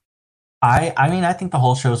 I mean, I think the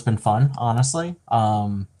whole show's been fun, honestly.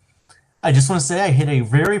 I just want to say I hit a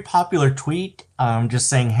very popular tweet just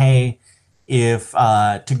saying, hey, if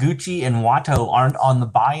Taguchi and Wato aren't on the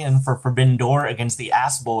buy-in for Forbidden Door against the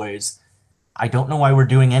Ass Boys, I don't know why we're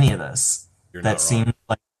doing any of this. That seems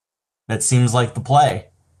like the play.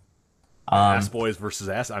 Ass Boys versus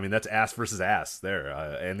Ass. I mean, that's Ass versus Ass there.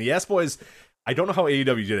 And the Ass Boys, I don't know how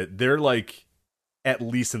AEW did it. They're like at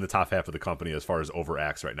least in the top half of the company as far as over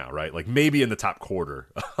acts right now, right? Like maybe in the top quarter.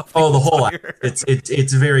 The whole act.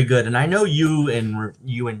 It's very good. And I know you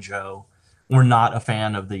and Joe were not a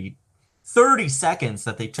fan of the 30 seconds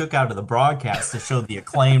that they took out of the broadcast to show the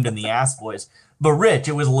Acclaimed and the Ass Boys. But Rich,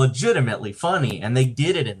 it was legitimately funny, and they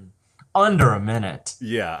did it in under a minute.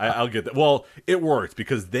 Yeah, I'll get that. Well, it worked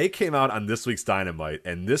because they came out on this week's Dynamite,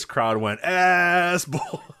 and this crowd went, Ass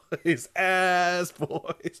Boys, Ass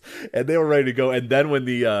Boys, and they were ready to go. And then when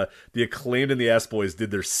the Acclaimed and the Ass Boys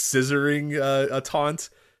did their scissoring taunt,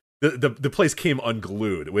 the place came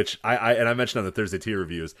unglued, which I mentioned on the Thursday Tier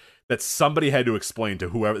reviews that somebody had to explain to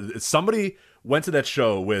whoever. Somebody went to that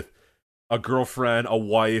show with a girlfriend, a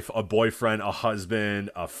wife, a boyfriend, a husband,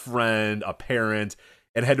 a friend, a parent,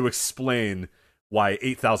 and had to explain why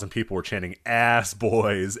 8,000 people were chanting Ass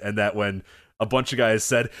Boys, and that when a bunch of guys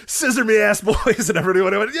said, Scissor me, Ass Boys, and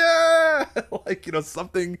everybody went, yeah! Like,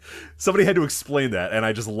 somebody had to explain that, and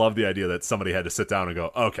I just love the idea that somebody had to sit down and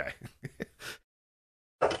go, okay.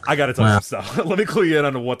 I gotta tell you some stuff. Let me clue you in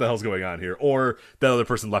on what the hell's going on here. Or that other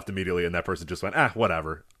person left immediately and that person just went,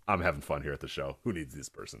 whatever. I'm having fun here at the show. Who needs this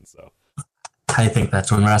person? So I think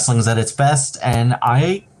that's when wrestling's at its best. And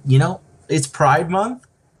it's Pride Month.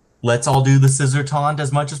 Let's all do the scissor taunt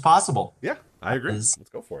as much as possible. Yeah, I agree. Let's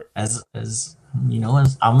go for it. As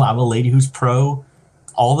I'm a lady who's pro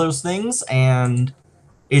all those things, and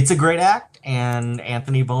it's a great act. And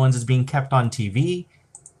Anthony Bowens is being kept on TV.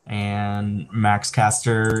 And Max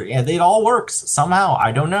Caster, it all works somehow.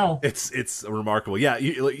 I don't know. It's remarkable. Yeah,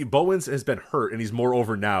 Bowens has been hurt, and he's more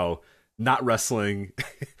over now, not wrestling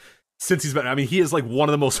since he's been. I mean, he is like one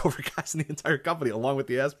of the most over guys in the entire company, along with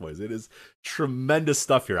the Ass Boys. It is tremendous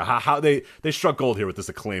stuff here. How they struck gold here with this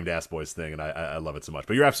Acclaimed Ass Boys thing, and I love it so much.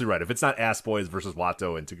 But you're absolutely right. If it's not Ass Boys versus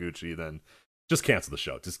Wato and Taguchi, then just cancel the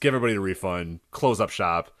show. Just give everybody a refund, close up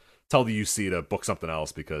shop. Tell the UC to book something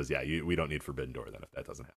else because, we don't need Forbidden Door then if that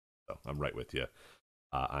doesn't happen. So I'm right with you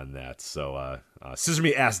on that. So Scissor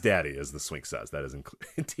Me Ass Daddy, as the Swink says. That is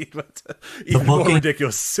indeed what even more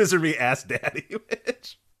ridiculous. Scissor Me Ass Daddy.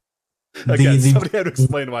 Which, again, somebody had to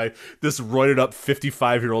explain why this roided up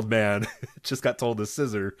 55-year-old man just got told to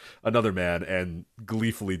scissor another man and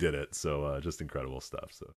gleefully did it. So just incredible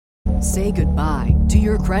stuff. So. Say goodbye to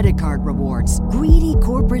your credit card rewards. Greedy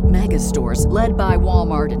corporate mega stores, led by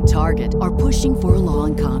Walmart and Target, are pushing for a law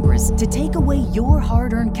in Congress to take away your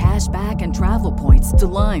hard-earned cash back and travel points to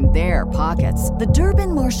line their pockets. The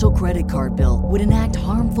Durbin-Marshall credit card bill would enact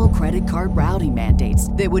harmful credit card routing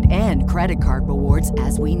mandates that would end credit card rewards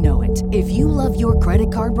as we know it. If you love your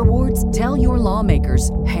credit card rewards, tell your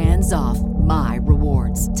lawmakers, hands off. my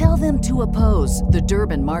rewards. Tell them to oppose the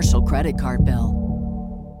Durbin Marshall credit card bill.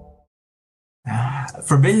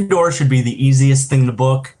 Forbidden Door should be the easiest thing to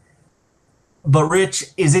book. But Rich,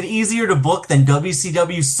 is it easier to book than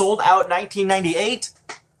WCW Sold Out 1998?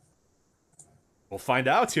 We'll find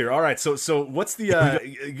out here. All right, so what's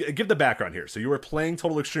the give the background here? So you were playing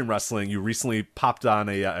Total Extreme Wrestling. You recently popped on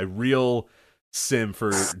a real sim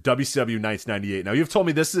for WCW 1998. Now you've told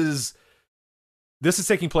me this is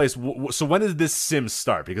taking place. So when did this sim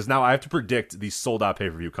start? Because now I have to predict the Sold Out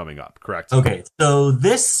pay-per-view coming up. Correct? Okay, so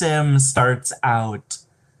this sim starts out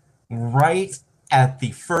right at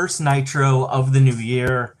the first Nitro of the new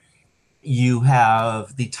year. You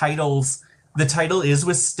have the titles. The title is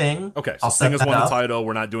with Sting. Okay, so Sting has won the title.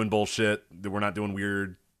 We're not doing bullshit. We're not doing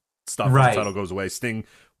weird stuff. Right. The title goes away. Sting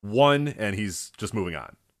won, and he's just moving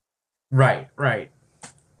on. Right.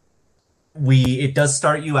 It does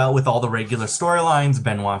start you out with all the regular storylines.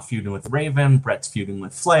 Benoit feuding with Raven. Brett's feuding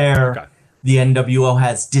with Flair. Okay. The NWO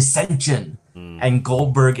has dissension. And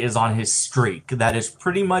Goldberg is on his streak. That is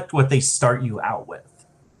pretty much what they start you out with.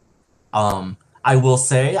 I will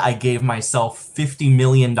say I gave myself $50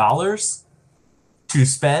 million to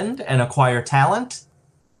spend and acquire talent,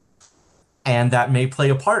 and that may play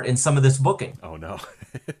a part in some of this booking. Oh no!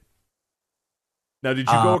 Now, did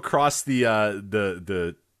you go across the?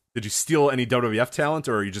 Did you steal any WWF talent,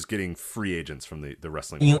 or are you just getting free agents from the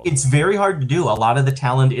wrestling world? It's very hard to do. A lot of the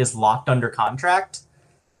talent is locked under contract,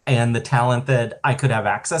 and the talent that I could have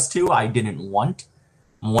access to, I didn't want.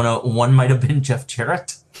 One might have been Jeff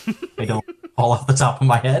Jarrett. I don't fall off the top of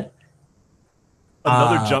my head.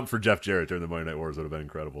 Another jump for Jeff Jarrett during the Monday Night Wars would have been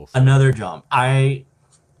incredible. So. Another jump. I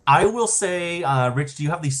will say, Rich, do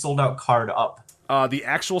you have the sold out card up? The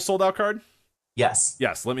actual sold out card? Yes.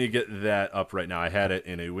 Yes, let me get that up right now. I had it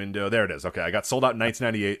in a window. There it is. Okay, I got sold out in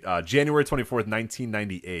 1998, January 24th,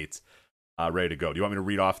 1998. Ready to go. Do you want me to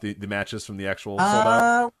read off the matches from the actual sold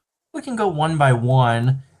out? We can go one by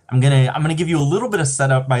one. I'm gonna give you a little bit of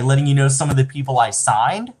setup by letting you know some of the people I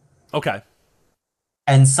signed. Okay.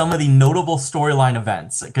 And some of the notable storyline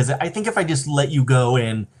events. Because I think if I just let you go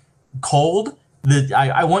in cold,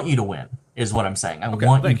 I want you to win, is what I'm saying. I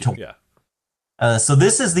want you to win. Yeah. So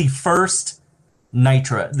this is the first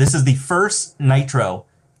Nitro. This is the first Nitro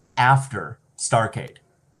after Starrcade.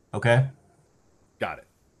 Okay? Got it.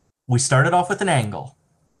 We started off with an angle.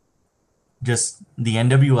 Just the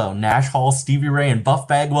NWO, Nash Hall, Stevie Ray, and Buff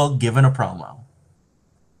Bagwell giving a promo.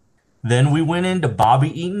 Then we went into Bobby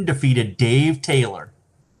Eaton defeated Dave Taylor.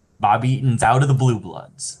 Bobby Eaton's out of the Blue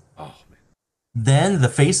Bloods. Oh, man. Then the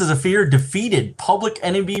Faces of Fear defeated Public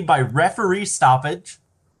Enemy by referee stoppage.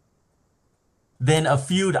 Then a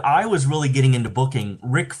feud I was really getting into booking.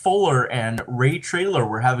 Rick Fuller and Ray Traylor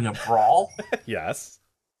were having a brawl. Yes.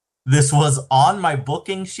 This was on my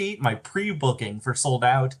booking sheet, my pre-booking for Sold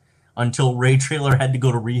Out, until Ray Traylor had to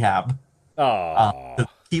go to rehab. So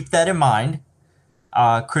keep that in mind.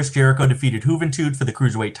 Chris Jericho defeated Juventud for the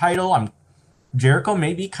Cruiserweight title. Jericho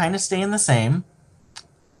may be kind of staying the same.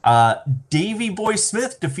 Davey Boy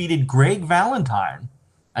Smith defeated Greg Valentine,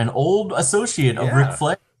 an old associate of Ric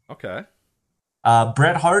Flair. Okay.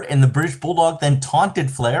 Bret Hart and the British Bulldog then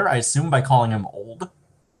taunted Flair, I assume by calling him old.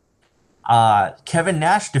 Kevin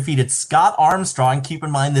Nash defeated Scott Armstrong. Keep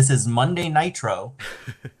in mind, this is Monday Nitro.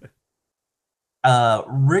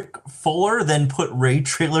 Rick Fuller then put Ray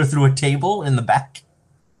Traylor through a table in the back.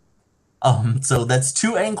 So that's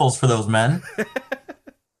 2 ankles for those men.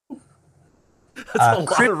 That's a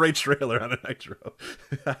lot of Ray Traylor on a Nitro.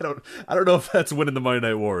 I don't know if that's winning the Monday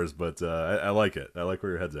Night Wars, but I like it. I like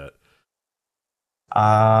where your head's at.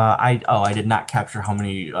 I did not capture how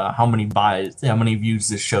many views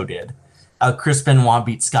this show did. Chris Benoit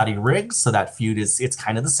beat Scotty Riggs, so that feud it's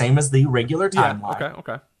kind of the same as the regular timeline. Yeah,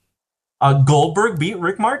 okay. Goldberg beat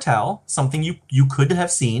Rick Martel, something you could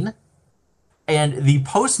have seen. And the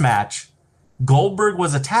post-match, Goldberg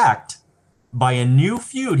was attacked by a new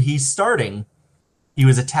feud he's starting. He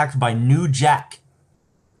was attacked by New Jack.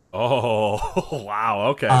 Oh,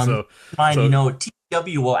 wow. Okay.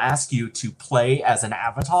 TW will ask you to play as an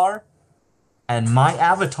avatar. And my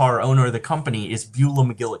avatar owner of the company is Beulah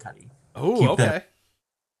McGillicuddy. Oh, okay.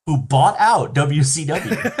 Who bought out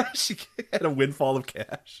WCW. She had a windfall of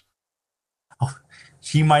cash.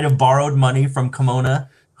 She might have borrowed money from Kimona,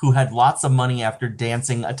 who had lots of money after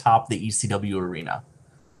dancing atop the ECW arena.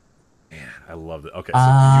 Man, I love it. Okay,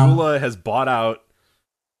 so Beulah has bought out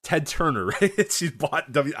Ted Turner, right? She's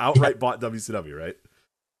bought bought WCW, right?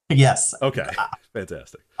 Yes. Okay,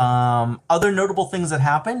 fantastic. Other notable things that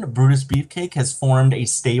happened: Brutus Beefcake has formed a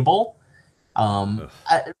stable.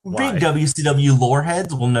 Big WCW lore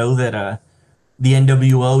heads will know that The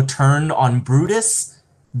NWO turned on Brutus.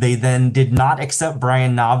 They then did not accept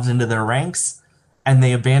Brian Knobbs into their ranks, and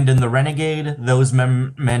they abandoned the Renegade. Those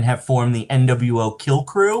men have formed the NWO Kill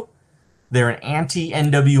Crew. They're an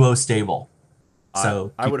anti-NWO stable.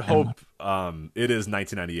 So I would hope it is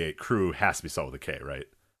 1998. Crew has to be spelled with a K, right?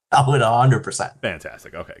 I would 100%.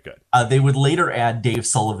 Fantastic. Okay, good. They would later add Dave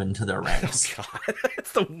Sullivan to their ranks. Oh, God.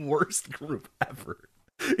 It's the worst group ever.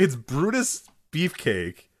 It's Brutus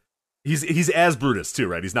Beefcake. He's as Brutus, too,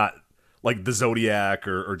 right? He's not like the Zodiac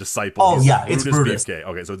or Disciple. Oh, yeah, it's Brutus. Beefcake.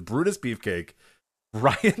 Okay, so it's Brutus Beefcake.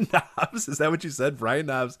 Brian Knobbs. Is that what you said? Brian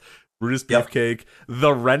Knobbs, Brutus Beefcake,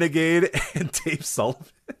 the Renegade, and Dave Sullivan.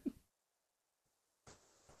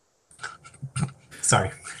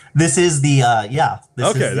 Sorry. This is the, This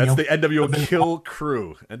okay, is that's the NWO Kill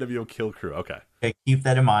Crew. NWO Kill Crew. Okay, keep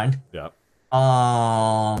that in mind. Yeah.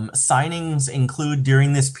 Signings include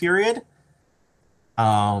during this period.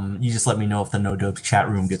 You just let me know if the No Dopes chat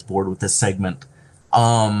room gets bored with this segment.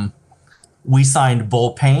 We signed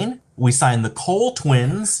Bull Payne. We signed the Cole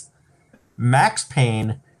Twins, Max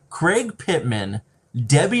Payne, Craig Pittman,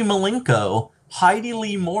 Debbie Malenko, Heidi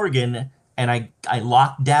Lee Morgan, and I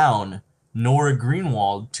locked down Nora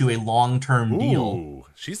Greenwald to a long-term deal.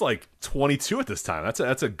 She's like 22 at this time.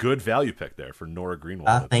 That's a good value pick there for Nora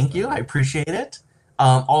Greenwald. Thank you. I appreciate it.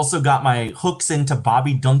 Also got my hooks into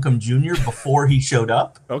Bobby Duncombe Jr. before he showed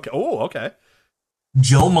up. Okay. Oh, okay.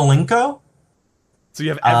 Joe Malenko. So you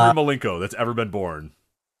have every Malenko that's ever been born.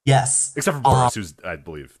 Yes. Except for Boris, who's, I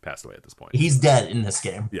believe, passed away at this point. He's dead in this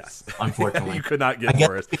game. Yes. Unfortunately. You could not get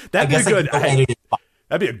Boris. That'd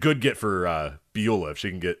be a good get for Beulah if she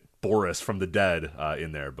can get Boris from the dead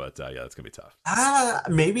in there. But yeah, that's going to be tough.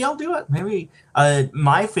 Maybe I'll do it. Maybe.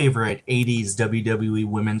 My favorite 80s WWE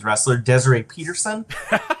women's wrestler, Desiree Peterson.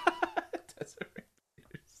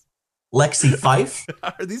 Lexi Fife.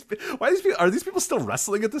 Are these people still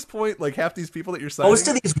wrestling at this point? Like half these people that you're signing? Most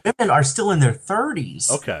of these women are still in their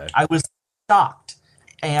 30s. Okay. I was shocked.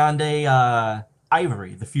 And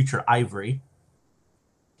Ivory, the future Ivory.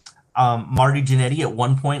 Marty Jannetty at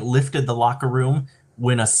one point lifted the locker room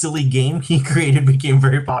when a silly game he created became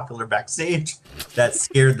very popular backstage. That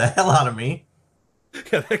scared the hell out of me.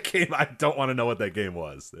 Yeah, that game, I don't want to know what that game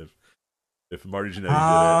was. If Marty Jannetty did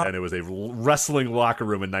it, and it was a wrestling locker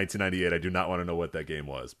room in 1998, I do not want to know what that game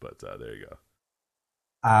was, but there you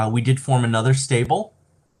go. We did form another stable.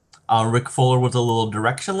 Rick Fuller was a little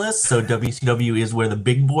directionless, so WCW is where the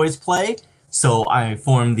big boys play. So I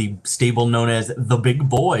formed the stable known as the Big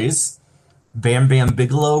Boys. Bam Bam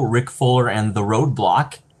Bigelow, Rick Fuller, and the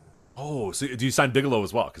Roadblock. Oh, so do you sign Bigelow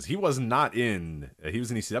as well? Because he was not in. He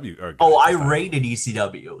was in ECW. I rated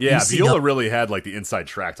ECW. Yeah, Viola really had like the inside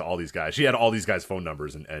track to all these guys. She had all these guys' phone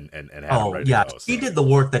numbers and had them ready to go. He did the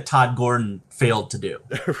work that Todd Gordon failed to do.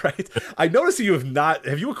 Right. I noticed you have not.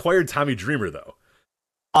 Have you acquired Tommy Dreamer though?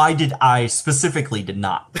 I did. I specifically did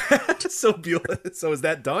not. So Viola. So is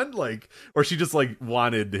that done? Like, or she just like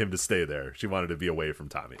wanted him to stay there? She wanted to be away from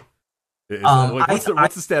Tommy.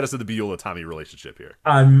 What's the status of the Beulah-Tommy relationship here?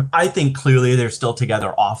 I think clearly they're still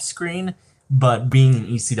together off screen, but being in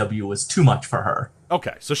ECW was too much for her.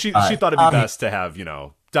 Okay, so she thought it'd be best to have,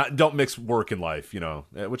 don't mix work and life,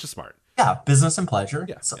 which is smart. Yeah, business and pleasure.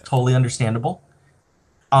 Yeah, so totally understandable.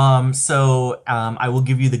 So I will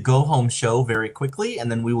give you the go home show very quickly, and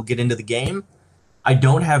then we will get into the game. I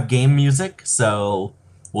don't have game music, so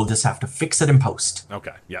we'll just have to fix it in post.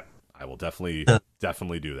 Okay, yep. I will definitely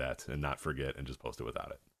do that and not forget and just post it without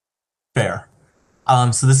it. Fair.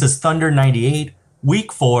 So this is Thunder 98,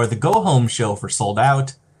 week 4, the go-home show for Sold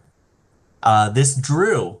Out. This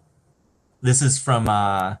is from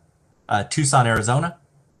Tucson, Arizona,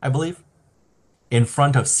 I believe, in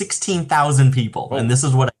front of 16,000 people. Oh. And this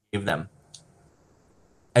is what I gave them.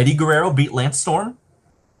 Eddie Guerrero beat Lance Storm.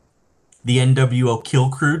 The NWO Kill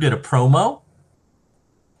Crew did a promo.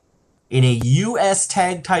 In a U.S.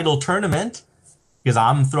 tag title tournament, because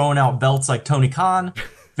I'm throwing out belts like Tony Khan,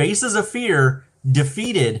 Faces of Fear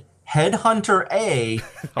defeated Headhunter A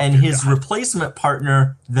and his replacement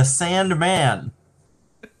partner, the Sandman.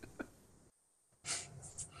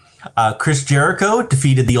 Chris Jericho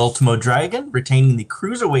defeated the Ultimo Dragon, retaining the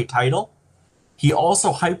Cruiserweight title. He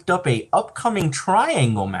also hyped up a upcoming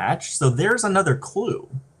triangle match, so there's another clue.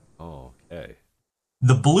 Oh, okay.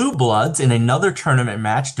 The Blue Bloods, in another tournament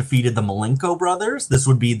match, defeated the Malenko brothers. This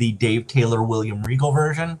would be the Dave Taylor, William Regal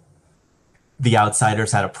version. The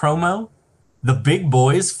Outsiders had a promo. The Big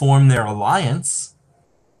Boys formed their alliance.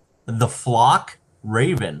 The Flock,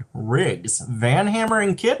 Raven, Riggs, Van Hammer,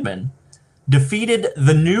 and Kidman defeated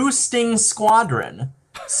the new Sting Squadron.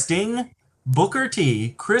 Sting, Booker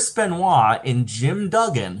T, Chris Benoit, and Jim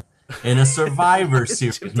Duggan in a Survivor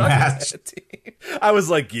Series match. I was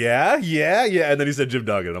like, yeah. And then he said Jim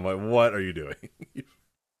Duggan. I'm like, what are you doing?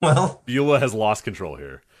 Well, Beulah has lost control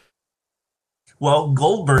here. Well,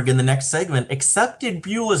 Goldberg in the next segment accepted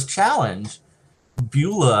Beulah's challenge.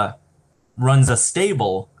 Beulah runs a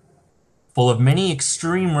stable full of many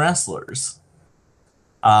extreme wrestlers.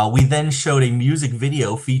 We then showed a music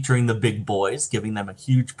video featuring the big boys, giving them a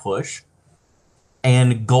huge push.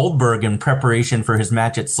 And Goldberg, in preparation for his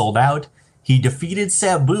match at Sold Out, he defeated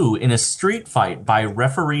Sabu in a street fight by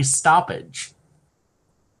referee stoppage.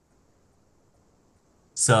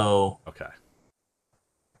 So, okay.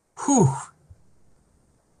 Whew.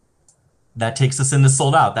 That takes us into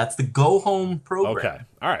Sold Out. That's the go-home program. Okay,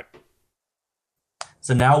 all right.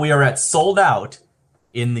 So now we are at Sold Out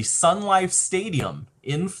in the Sun Life Stadium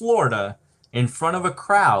in Florida in front of a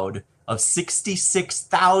crowd of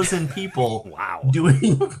 66,000 people. Wow.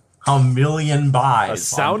 Doing a million buys. A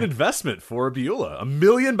sound investment for Beulah. 1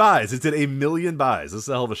 million buys. It did 1 million buys. This is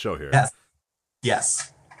a hell of a show here.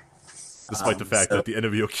 Yes. Despite the fact that the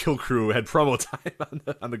NWO Kill Crew had promo time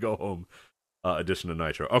on the Go Home edition of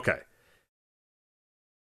Nitro. Okay.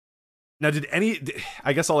 Now,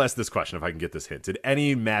 I guess I'll ask this question if I can get this hint. Did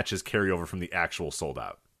any matches carry over from the actual Sold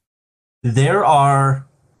Out? There are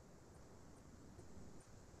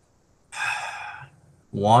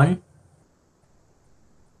one.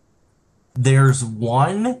 There's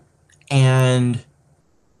one and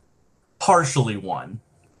partially one.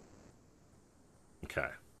 Okay.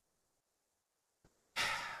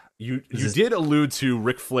 You did allude to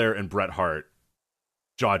Ric Flair and Bret Hart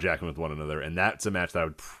jaw-jacking with one another, and that's a match that I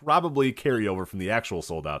would probably carry over from the actual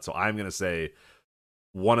Sold Out. So I'm going to say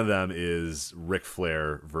one of them is Ric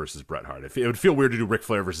Flair versus Bret Hart. It would feel weird to do Ric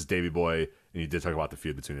Flair versus Davey Boy, and you did talk about the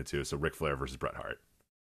feud between the two, so Ric Flair versus Bret Hart.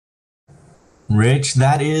 Rich,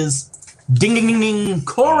 that is ding, ding, ding, ding,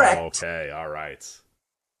 correct. Okay, all right.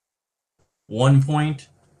 1 point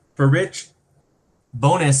for Rich.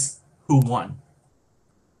 Bonus, who won?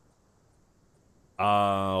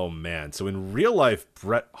 Oh, man. So in real life,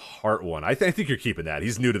 Bret Hart won. I think you're keeping that.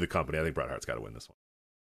 He's new to the company. I think Bret Hart's got to win this one.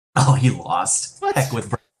 Oh, he lost. What? Heck with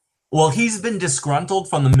Bret. Well, he's been disgruntled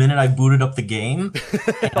from the minute I booted up the game.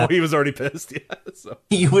 Oh, he was already pissed? Yeah. So.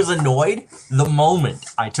 He was annoyed the moment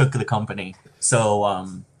I took the company. So,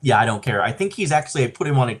 yeah, I don't care. I think he's actually, I put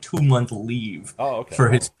him on a 2-month leave for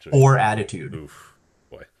his poor attitude. Oof.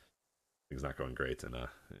 Boy. Things not going great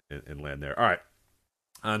in land there. All right.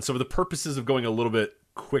 And so for the purposes of going a little bit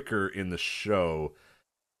quicker in the show,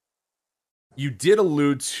 you did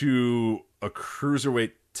allude to a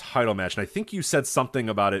cruiserweight title match, and I think you said something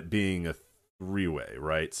about it being a 3-way,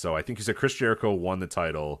 right? So I think you said Chris Jericho won the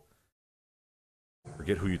title.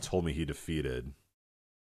 Forget who you told me he defeated.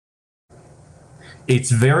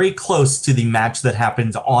 It's very close to the match that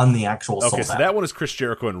happens on the actual Sold Out. Okay, so that one is Chris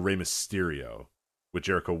Jericho and Rey Mysterio, with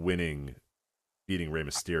Jericho beating Rey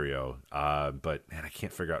Mysterio. But man, I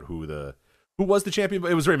can't figure out who was the champion.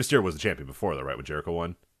 It was Rey Mysterio was the champion before, though, right? When Jericho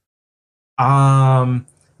won.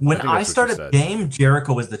 When I started the game,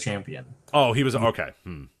 Jericho was the champion. Oh, he was okay.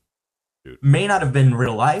 May not have been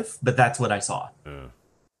real life, but that's what I saw.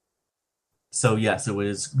 So yes, it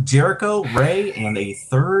was Jericho, Rey, and a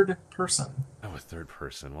third person. Oh, a third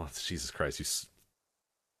person. Well, Jesus Christ, you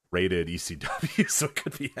rated ECW, so it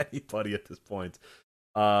could be anybody at this point.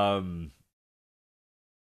 I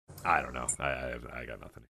don't know. I got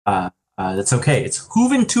nothing. That's okay. It's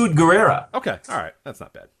Juventud Guerrera. Okay, all right, that's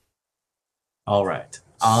not bad. All right.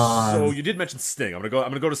 So you did mention Sting. I'm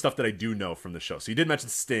gonna go to stuff that I do know from the show. So you did mention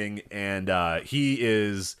Sting, and he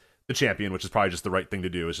is the champion, which is probably just the right thing to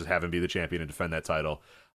do. Is just have him be the champion and defend that title.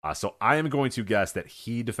 So I am going to guess that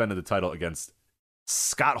he defended the title against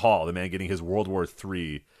Scott Hall, the man getting his World War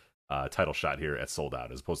III title shot here at Sold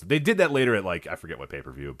Out, as opposed to they did that later at I forget what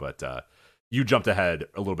pay-per-view, but you jumped ahead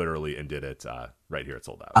a little bit early and did it right here at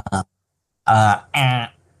Sold Out.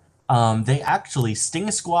 They actually, Sting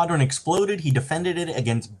Squadron exploded. He defended it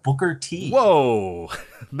against Booker T. Whoa!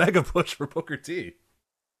 Mega push for Booker T.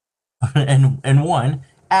 and won.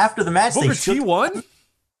 After the match, Booker T won?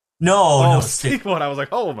 No, Sting won. I was like,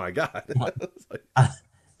 oh my god.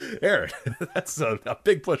 Aaron, that's a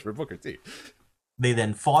big push for Booker T. They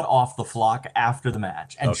then fought off the flock after the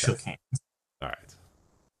match and shook hands. All right.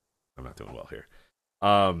 I'm not doing well here.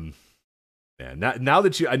 Man, now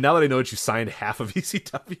that I know that you signed half of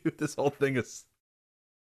ECW, this whole thing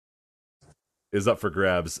is up for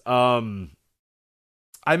grabs.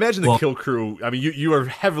 I imagine the Kill Crew. I mean, you are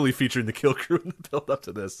heavily featuring the Kill Crew in the build up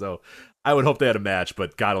to this, so I would hope they had a match.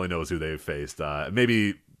 But God only knows who they've faced.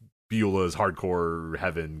 Maybe Beulah's Hardcore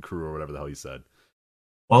Heaven crew or whatever the hell you said.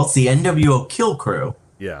 Well, it's the NWO Kill Crew,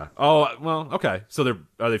 Yeah. Oh, well, okay. So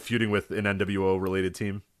are they feuding with an NWO related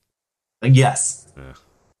team? Yes. Yeah.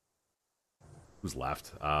 Who's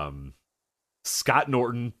left? Scott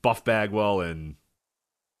Norton, Buff Bagwell, and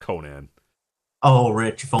Conan. Oh,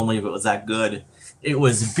 Rich, if only if it was that good. It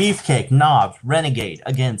was Beefcake, Knobbs, Renegade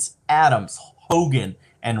against Adams, Hogan,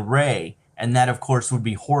 and Ray. And that, of course, would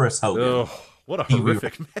be Horace Hogan. Ugh, what a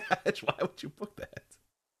horrific match. Why would you book that?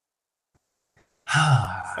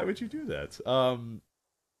 Why would you do that?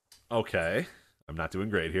 Okay. I'm not doing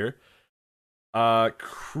great here.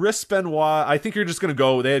 Chris Benoit. I think you're just gonna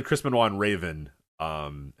go. They had Chris Benoit and Raven.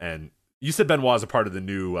 And you said Benoit is a part of the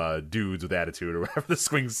new dudes with attitude or whatever, the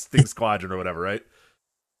Swing Sting Squadron or whatever, right?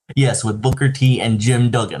 Yes, with Booker T and Jim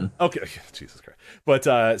Duggan. Okay, Jesus Christ.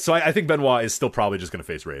 But so I think Benoit is still probably just gonna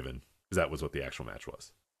face Raven because that was what the actual match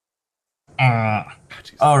was.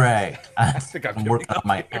 All right. I think I'm working on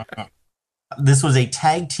my. This was a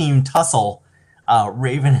tag team tussle.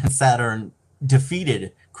 Raven and Saturn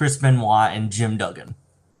defeated Chris Benoit and Jim Duggan.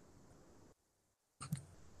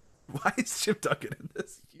 Why is Jim Duggan in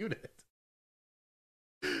this unit?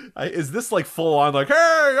 Is this like full on like,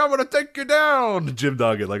 hey, I'm gonna take you down, Jim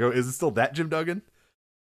Duggan? Like, is it still that Jim Duggan?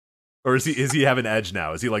 Or is he having edge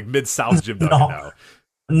now? Is he like Mid-South Jim Duggan now?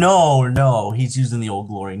 No. He's using the Old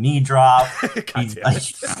Glory knee drop. God damn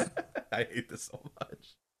it. I hate this so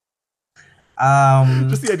much.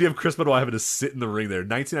 Just the idea of Chris Benoit having to sit in the ring there.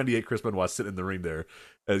 1998 Chris Benoit sitting in the ring there,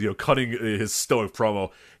 as cutting his stoic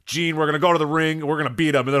promo. Gene, we're gonna go to the ring, we're gonna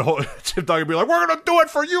beat him, and then Jim Duggan be like, we're gonna do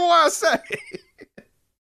it for USA.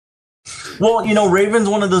 Well, Raven's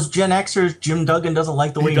one of those Gen Xers. Jim Duggan doesn't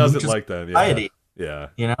like the way he doesn't like them. Yeah.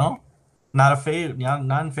 Not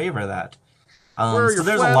in favor of that. Where are your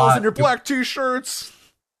flannels and your black t-shirts?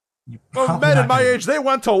 Well, men in my age, they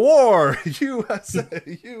went to war. USA.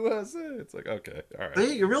 It's like, okay, all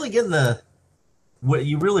right. You're really getting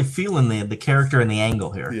you're really feeling the character and the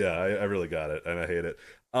angle here. Yeah, I really got it, and I hate it.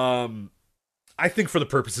 I think for the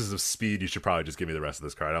purposes of speed, you should probably just give me the rest of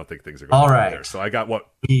this card. I don't think things are going to be there. So I got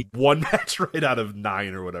one match right out of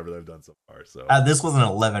 9 or whatever they've done so far. So this was an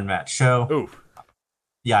 11-match show. Ooh.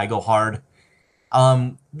 Yeah, I go hard.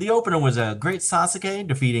 The opener was a Great Sasuke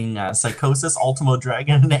defeating Psychosis, Ultimo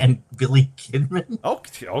Dragon, and Billy Kidman.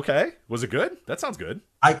 Okay. Was it good? That sounds good.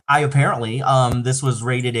 I apparently, this was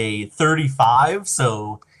rated a 35,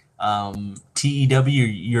 so TEW,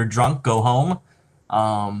 you're drunk, go home.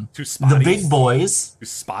 Too spotty. The big boys. Too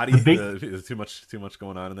spotty. Too much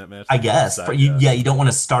going on in that match. I guess. You don't want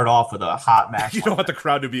to start off with a hot match. You don't want the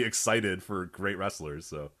crowd to be excited for great wrestlers.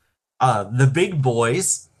 So, the big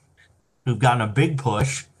boys, who've gotten a big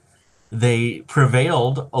push, they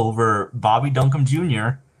prevailed over Bobby Duncombe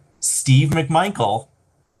Jr., Steve McMichael,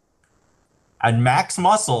 and Max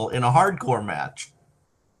Muscle in a hardcore match.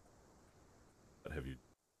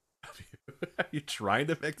 Are you trying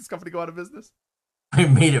to make this company go out of business? I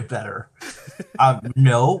made it better.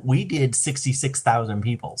 No, we did 66,000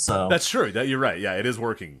 people. So that's true. You're right. Yeah, it is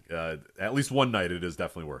working. At least one night, it is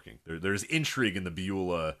definitely working. There's intrigue in the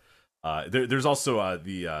Beulah. There's also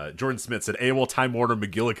the Jordan Smith said AWOL Time Warner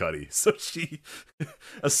McGillicuddy, so she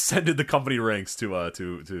ascended the company ranks to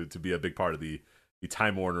be a big part of the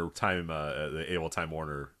Time Warner the AWOL Time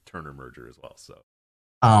Warner Turner merger as well. So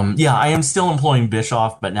yeah, I am still employing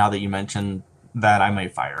Bischoff, but now that you mentioned that, I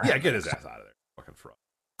might fire him. Yeah, get his ass out of there. Fucking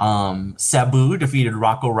fraud. Sabu defeated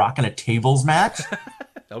Rocco Rock in a tables match.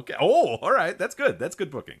 Okay. Oh, all right. That's good. That's good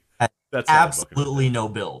booking. That's absolutely no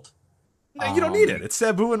build. No, you don't need it. It's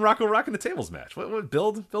Sabu and Rocco Rock in the tables match. What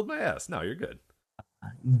build my ass? No, you're good.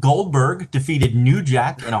 Goldberg defeated New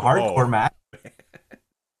Jack in a hardcore match.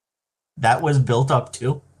 That was built up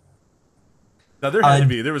too. Now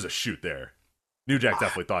there was a shoot there. New Jack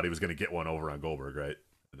definitely thought he was going to get one over on Goldberg, right?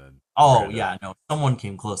 And then no, someone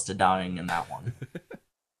came close to dying in that one.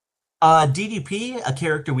 DDP, a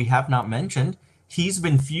character we have not mentioned, he's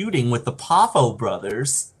been feuding with the Poffo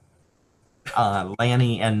brothers,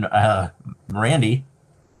 Lanny and Randy.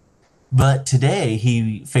 But today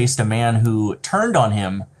he faced a man who turned on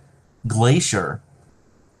him, Glacier,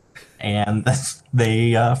 and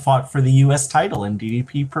they fought for the U.S. title, and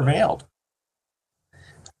DDP prevailed.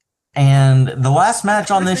 And the last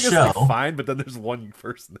match on this show, like fine, but then there's one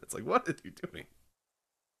person that's like, "What are you doing?"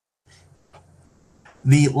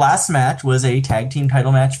 The last match was a tag team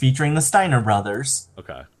title match featuring the Steiner brothers.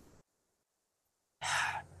 Okay.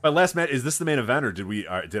 My last match, is this the main event, or did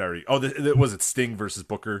I already? Oh, was it Sting versus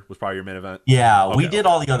Booker was probably your main event? Yeah, okay, we did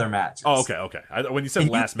all the other matches. Oh, okay. When you said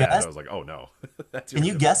last match, I was like, oh no. Can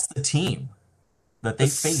you guess the team that they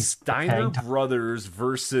faced? Steiner brothers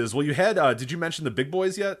versus. Well, you had. Did you mention the Big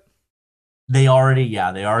Boys yet? They already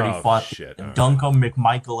fought shit. the Duncan,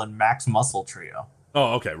 McMichael, and Max Muscle trio.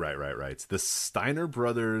 Oh, okay, right. It's the Steiner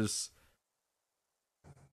brothers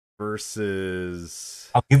versus...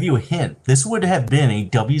 I'll give you a hint. This would have been a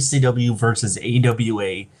WCW versus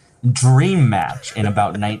AWA dream match in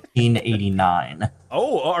about 1989.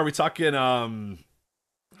 Oh, are we talking,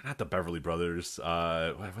 not the Beverly Brothers,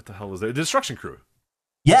 what the hell was there? The Destruction Crew.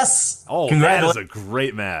 Yes! Oh, that is a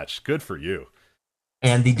great match. Good for you.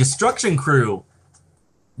 And the Destruction Crew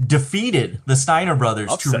defeated the Steiner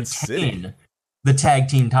brothers to retain the tag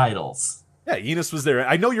team titles. Yeah, Enos was there.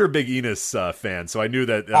 I know you're a big Enos fan, so I knew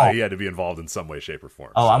that he had to be involved in some way, shape, or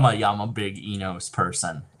form. Oh, so. I'm a big Enos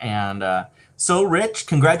person. And so, Rich,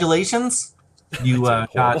 congratulations. You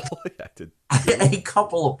got a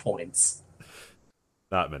couple of points.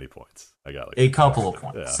 Not many points. I got like a couple of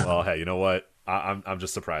points. Yeah. Well, hey, you know what? I'm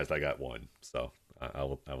just surprised I got one, so I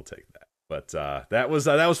will take that. But that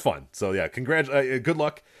was fun. So yeah, good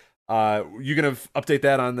luck. You gonna update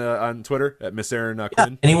that on Twitter at Miss Aaron Quinn?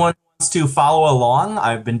 Yeah, anyone wants to follow along?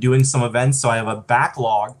 I've been doing some events, so I have a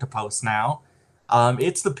backlog to post now.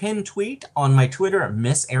 It's the pinned tweet on my Twitter at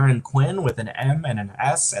Miss Aaron Quinn with an M and an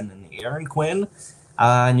S and then the Aaron Quinn,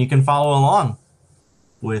 and you can follow along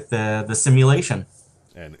with the simulation.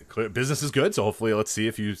 And business is good, so hopefully let's see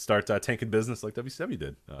if you start tanking business like WCW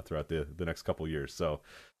did throughout the next couple years. So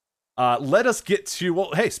let us get to,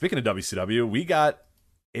 well, hey, speaking of WCW, we got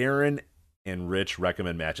Aaron and Rich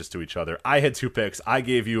recommend matches to each other. I had 2 picks. I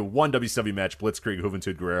gave you one WCW match, Blitzkrieg,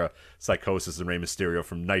 Juventud Guerrera, Psychosis, and Rey Mysterio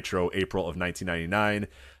from Nitro, April of 1999.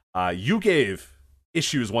 You gave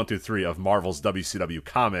issues 1 through 3 of Marvel's WCW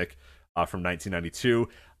comic from 1992.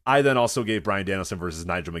 I then also gave Bryan Danielson versus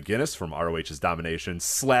Nigel McGuinness from ROH's Domination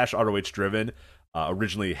 / ROH Driven.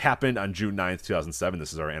 Originally happened on June 9th, 2007.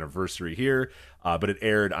 This is our anniversary here. But it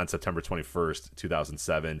aired on September 21st,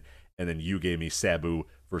 2007. And then you gave me Sabu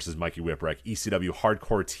versus Mikey Whipwreck, ECW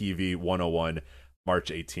Hardcore TV 101, March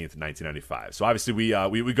 18th, 1995. So obviously we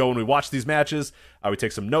go and we watch these matches. We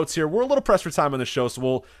take some notes here. We're a little pressed for time on the show,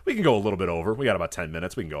 so we can go a little bit over. We got about 10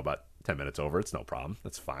 minutes. We can go about 10 minutes over. It's no problem.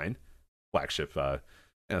 That's fine. Flagship, and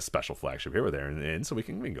a special flagship here with Aaron in, so we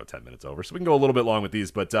can go 10 minutes over. So we can go a little bit long with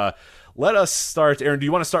these, but let us start. Aaron, do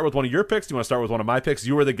you want to start with one of your picks? Do you want to start with one of my picks?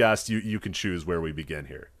 You are the guest. You can choose where we begin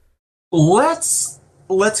here. Let's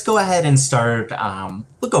go ahead and start.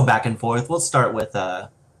 We'll go back and forth. Let's start with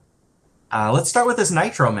this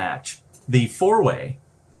Nitro match, the 4-way.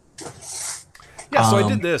 Yeah, so I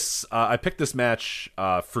did this. I picked this match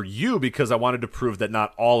for you because I wanted to prove that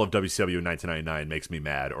not all of WCW in 1999 makes me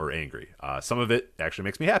mad or angry. Some of it actually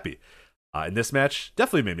makes me happy. And this match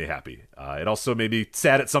definitely made me happy. It also made me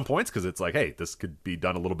sad at some points because it's like, hey, this could be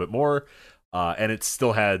done a little bit more. And it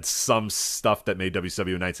still had some stuff that made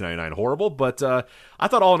WCW in 1999 horrible. But I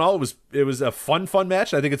thought all in all, it was a fun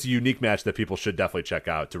match. I think it's a unique match that people should definitely check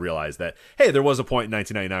out to realize that, hey, there was a point in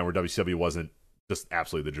 1999 where WCW wasn't just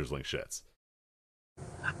absolutely the drizzling shits.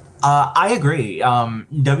 I agree.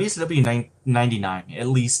 WCW 99, at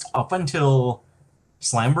least up until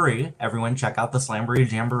Slamboree. Everyone check out the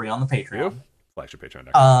Slamboree Jamboree on the Patreon. Flagship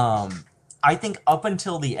Patreon.com. I think up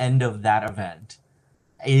until the end of that event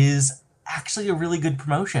is actually a really good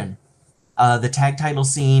promotion. The tag title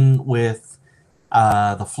scene with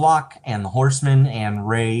the Flock and the Horsemen and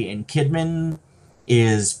Ray and Kidman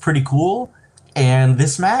is pretty cool. And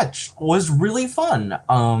this match was really fun.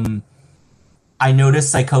 I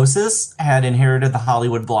noticed Psychosis had inherited the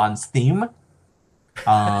Hollywood Blondes theme.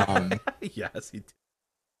 Yes, he did.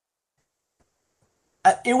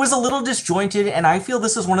 It was a little disjointed, and I feel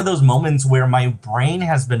this is one of those moments where my brain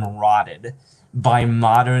has been rotted by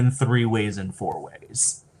modern 3-ways and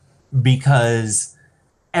 4-ways. Because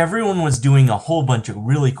everyone was doing a whole bunch of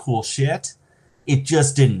really cool shit. It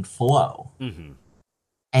just didn't flow. Mm-hmm.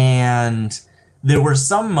 And there were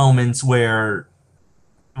some moments where,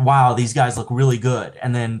 wow, these guys look really good.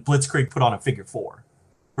 And then Blitzkrieg put on a figure 4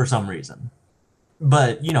 for some reason.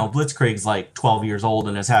 But, Blitzkrieg's like 12 years old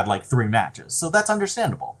and has had like 3 matches. So that's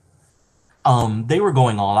understandable. They were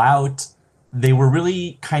going all out. They were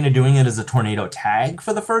really kind of doing it as a tornado tag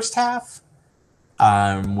for the first half.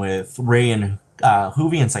 With Ray and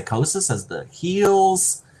Hoovy and Psychosis as the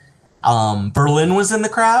heels. Berlin was in the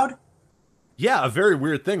crowd. Yeah, a very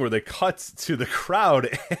weird thing where they cut to the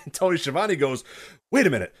crowd and Tony Schiavone goes, wait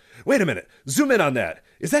a minute, zoom in on that.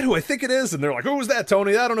 Is that who I think it is? And they're like, who is that,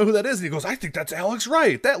 Tony? I don't know who that is. And he goes, I think that's Alex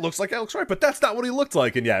Wright. That looks like Alex Wright, but that's not what he looked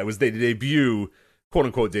like. And yeah, it was the debut, quote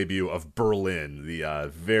unquote debut of Berlin,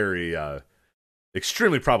 the very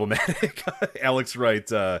extremely problematic Alex Wright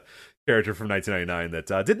character from 1999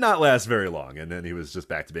 that did not last very long, and then he was just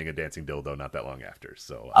back to being a dancing dildo not that long after.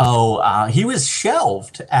 So he was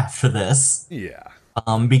shelved after this. Yeah.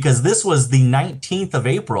 Because this was the 19th of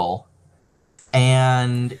April,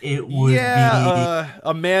 and it would be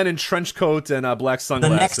a man in trench coat and black sunglasses.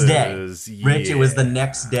 The next day, Rich. It was the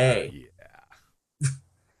next day.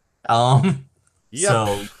 Yeah. Yep.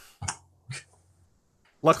 So.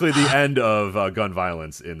 Luckily, the end of gun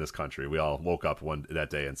violence in this country. We all woke up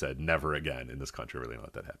that day and said, never again in this country. We're going to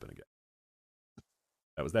let that happen again.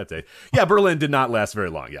 That was that day. Yeah, Berlin did not last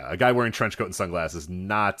very long. Yeah, a guy wearing trench coat and sunglasses,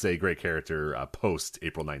 not a great character post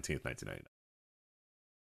April 19th, 1999.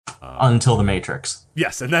 Until The Matrix.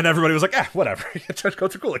 Yes, and then everybody was like, whatever. Trench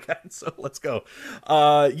coats are cool again, so let's go.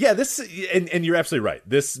 This, and you're absolutely right.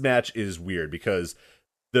 This match is weird because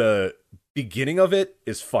the beginning of it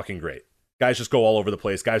is fucking great. Guys just go all over the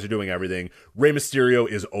place. Guys are doing everything. Rey Mysterio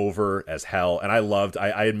is over as hell. And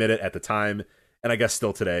I admit it at the time, and I guess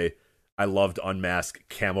still today, I loved unmasked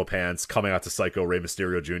camo pants coming out to Psycho Rey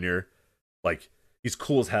Mysterio Jr. Like, he's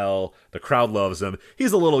cool as hell. The crowd loves him.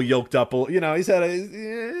 He's a little yoked up. He's had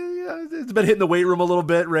it's been hitting the weight room a little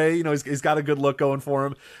bit, Rey. He's got a good look going for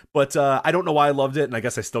him. But I don't know why I loved it, and I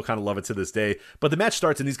guess I still kind of love it to this day. But the match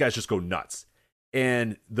starts, and these guys just go nuts.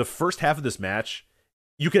 And the first half of this match,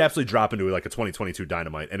 you could absolutely drop into like a 2022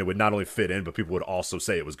 Dynamite, and it would not only fit in, but people would also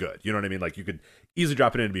say it was good. You know what I mean? Like, you could easily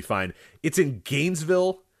drop it in and be fine. It's in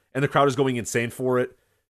Gainesville, and the crowd is going insane for it.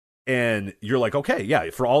 And you're like, okay,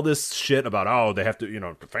 yeah, for all this shit about, they have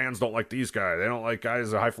to, fans don't like these guys. They don't like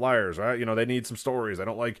guys that are high flyers, right? They need some stories. They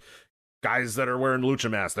don't like guys that are wearing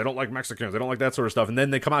lucha masks. They don't like Mexicans. They don't like that sort of stuff. And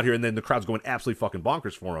then they come out here, and then the crowd's going absolutely fucking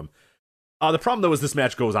bonkers for them. The problem, though, is this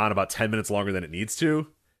match goes on about 10 minutes longer than it needs to.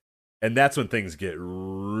 And that's when things get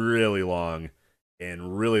really long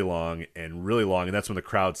and really long and really long. And that's when the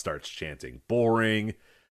crowd starts chanting boring.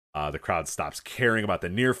 The crowd stops caring about the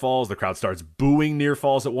near falls. The crowd starts booing near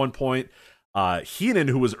falls at one point. Heenan,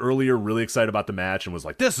 who was earlier really excited about the match and was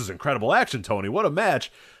like, this is incredible action, Tony. What a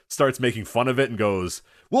match. Starts making fun of it and goes,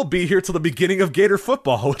 we'll be here till the beginning of Gator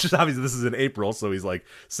football, which is obviously, this is in April. So he's like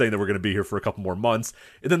saying that we're going to be here for a couple more months.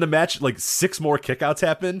 And then the match, like 6 more kickouts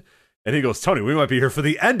happen. And he goes, Tony, we might be here for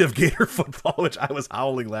the end of Gator football, which I was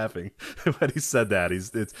howling laughing when he said that.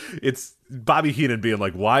 It's Bobby Heenan being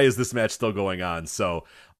like, why is this match still going on? So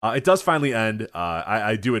it does finally end.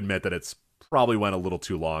 I do admit that it's probably went a little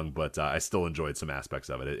too long, but I still enjoyed some aspects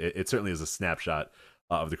of it. It certainly is a snapshot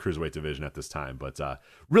of the Cruiserweight division at this time, but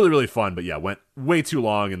really, really fun. But yeah, went way too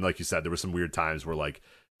long. And like you said, there were some weird times where like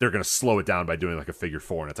they're going to slow it down by doing like a figure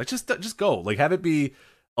 4. And it's like, just go. Like, have it be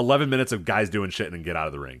 11 minutes of guys doing shit and then get out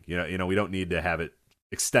of the ring. We don't need to have it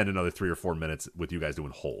extend another 3 or 4 minutes with you guys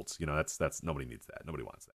doing holds. That's nobody needs that. Nobody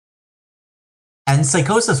wants that. And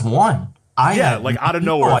Psychosis won. Like out of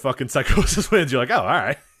nowhere, fucking Psychosis wins. You're like, oh, all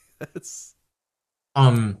right.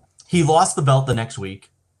 He lost the belt the next week.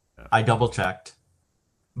 Yeah. I double checked,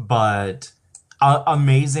 but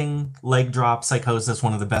amazing leg drop. Psychosis,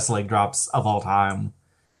 one of the best leg drops of all time.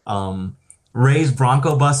 Ray's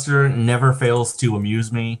Bronco Buster never fails to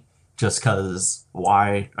amuse me, just because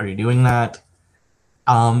why are you doing that?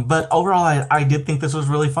 But overall, I did think this was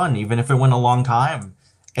really fun, even if it went a long time.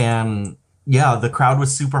 And yeah, the crowd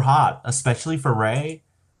was super hot, especially for Ray.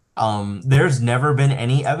 There's never been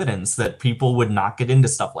any evidence that people would not get into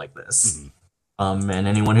stuff like this. Mm-hmm. And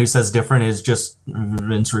anyone who says different is just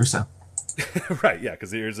Vince Russo. Right, yeah,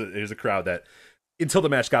 because here's a crowd that, until the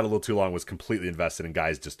match got a little too long, was completely invested in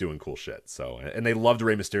guys just doing cool shit. So, and they loved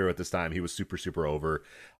Rey Mysterio at this time. He was super, super over.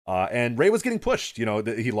 And Rey was getting pushed.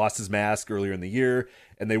 He lost his mask earlier in the year,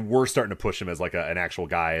 and they were starting to push him as like an actual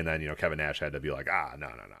guy. And then, Kevin Nash had to be like, no,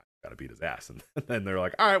 got to beat his ass. And then they're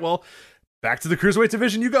like, all right, well, back to the Cruiserweight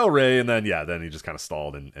division you go, Rey. And then, then he just kind of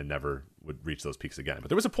stalled and never would reach those peaks again. But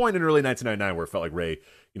there was a point in early 1999 where it felt like Rey,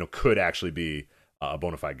 could actually be a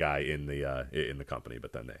bona fide guy in the company.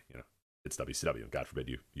 But then it's WCW, and God forbid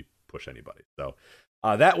you push anybody. So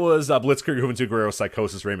that was Blitzkrieg, Juventud Guerrero,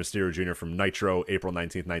 Psychosis, Rey Mysterio Jr. from Nitro, April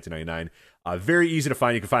 19th, 1999. Very easy to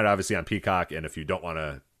find. You can find it obviously on Peacock, and if you don't want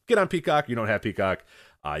to get on Peacock, you don't have Peacock,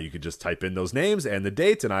 you could just type in those names and the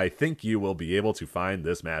date, and I think you will be able to find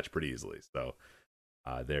this match pretty easily. So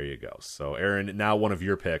there you go. So Aaron, now one of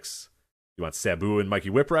your picks. You want Sabu and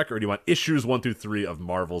Mikey Whipwreck, or do you want issues 1 through 3 of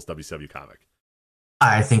Marvel's WCW comic?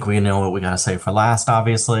 I think we know what we gotta say for last,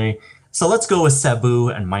 obviously. So let's go with Sabu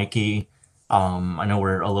and Mikey. I know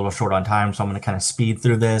we're a little short on time, so I'm going to kind of speed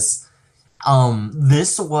through this.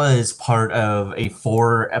 This was part of a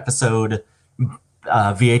 4-episode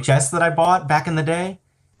VHS that I bought back in the day.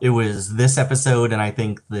 It was this episode and I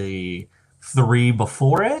think the 3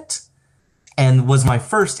 before it. and was my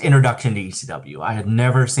first introduction to ECW. I had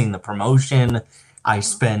never seen the promotion. I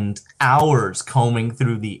spent hours combing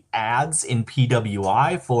through the ads in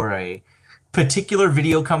PWI for a particular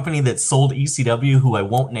video company that sold ECW, who I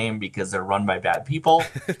won't name because they're run by bad people.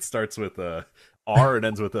 It starts with a R and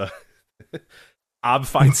ends with a Ob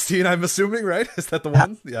Feinstein, I'm assuming, right? Is that the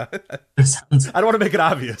one? Yeah. I don't want to make it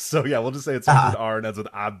obvious, so yeah, we'll just say it starts with R and ends with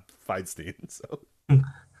Ob Feinstein.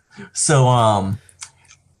 So,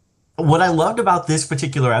 what I loved about this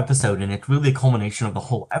particular episode, and it's really the culmination of the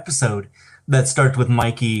whole episode, that starts with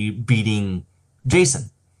Mikey beating Jason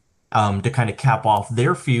to kind of cap off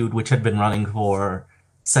their feud, which had been running for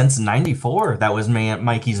since '94. That was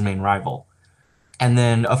Mikey's main rival. And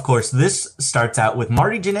then, of course, this starts out with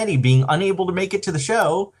Marty Jannetty being unable to make it to the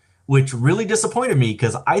show, which really disappointed me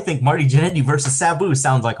because I think Marty Jannetty versus Sabu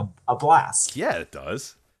sounds like a blast. Yeah, it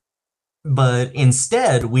does. But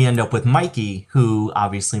instead, we end up with Mikey, who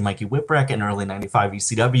obviously Mikey Whipwreck in early '95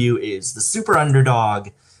 ECW is the super underdog.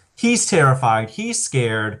 He's terrified. He's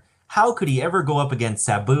scared. How could he ever go up against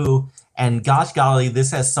Sabu? And gosh golly,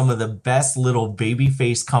 this has some of the best little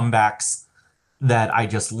babyface comebacks that I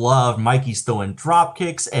just love. Mikey's throwing drop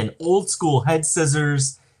kicks and old school head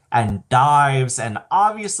scissors and dives. And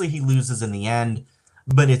obviously he loses in the end.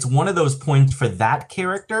 But it's one of those points for that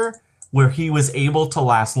character where he was able to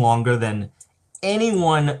last longer than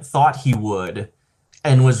anyone thought he would,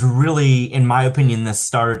 and was really, in my opinion, the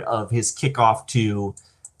start of his kickoff to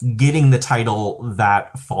getting the title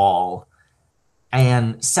that fall.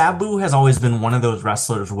 And Sabu has always been one of those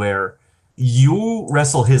wrestlers where you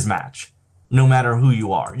wrestle his match, no matter who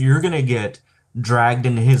you are. You're going to get dragged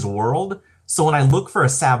into his world. So when I look for a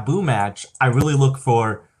Sabu match, I really look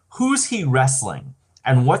for who's he wrestling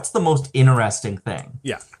and what's the most interesting thing.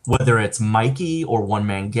 Yeah. Whether it's Mikey or One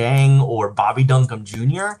Man Gang or Bobby Duncombe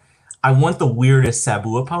Jr., I want the weirdest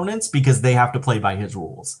Sabu opponents because they have to play by his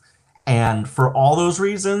rules. And for all those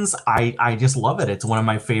reasons, I just love it. It's one of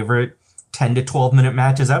my favorite 10 to 12 minute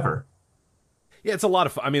matches ever. Yeah, it's a lot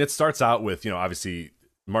of fun. I mean, it starts out with, obviously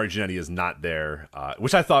Marty Jannetty is not there,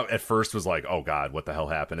 which I thought at first was like, oh God, what the hell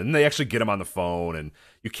happened? And they actually get him on the phone and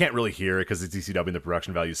you can't really hear it because it's ECW and the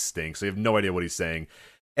production values stink. So you have no idea what he's saying.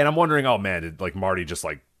 And I'm wondering, oh man, did like Marty just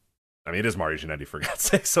like, I mean, it is Marty Jannetty for God's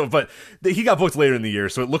sake. So, but he got booked later in the year.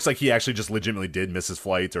 So it looks like he actually just legitimately did miss his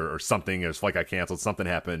flight or something. His flight got canceled. Something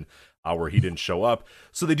happened where he didn't show up.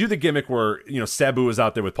 So they do the gimmick where, Sabu is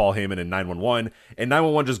out there with Paul Heyman and 911, and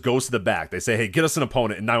 911 just goes to the back. They say, hey, get us an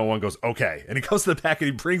opponent. And 911 goes, okay. And he goes to the back and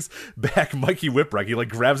he brings back Mikey Whipwreck. He like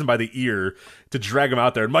grabs him by the ear to drag him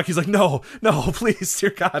out there. And Mikey's like, no, please, dear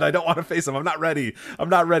God, I don't want to face him. I'm not ready.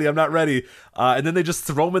 And then they just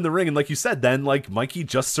throw him in the ring. And like you said, then like Mikey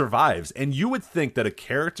just survives. And you would think that a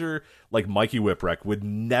character like Mikey Whipwreck would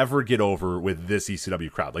never get over with this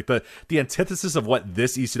ECW crowd. Like the antithesis of what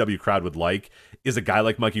this ECW crowd would like is a guy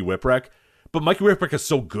like Mikey Whipwreck. But Mikey Whipwreck is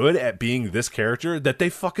so good at being this character that they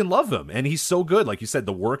fucking love him. And he's so good. Like you said,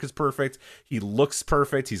 the work is perfect. He looks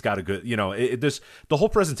perfect. He's got a good, the whole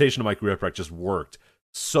presentation of Mikey Whipwreck just worked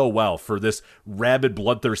so well for this rabid,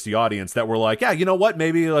 bloodthirsty audience that were like, yeah, you know what?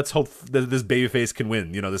 Maybe let's hope that this babyface can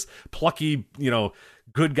win. This plucky,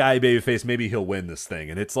 good guy babyface, maybe he'll win this thing.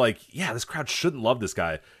 And it's like, yeah, this crowd shouldn't love this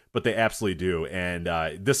guy, but they absolutely do. And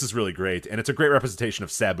this is really great. And it's a great representation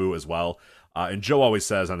of Sabu as well. And Joe always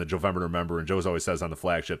says on the Jovember to Remember, and Joe's always says on the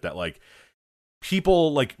Flagship that like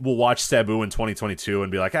people like will watch Sabu in 2022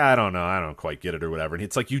 and be like, I don't know, I don't quite get it or whatever. And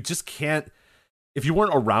it's like, you just can't, if you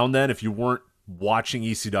weren't around then, if you weren't watching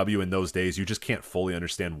ECW in those days, you just can't fully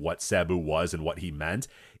understand what Sabu was and what he meant.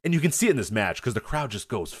 And you can see it in this match because the crowd just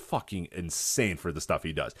goes fucking insane for the stuff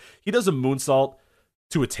he does. He does a moonsault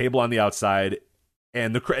to a table on the outside,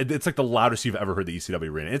 and it's like the loudest you've ever heard the ECW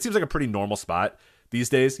arena. And it seems like a pretty normal spot these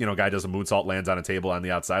days. A guy does a moonsault, lands on a table on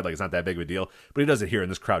the outside, like it's not that big of a deal. But he does it here, and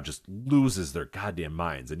this crowd just loses their goddamn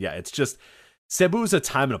minds. And yeah, it's just, Sabu is a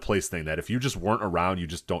time and a place thing that if you just weren't around, you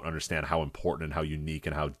just don't understand how important and how unique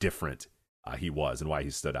and how different he was and why he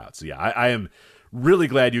stood out. So yeah, I am really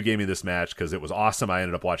glad you gave me this match because it was awesome. I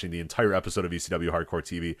ended up watching the entire episode of ECW Hardcore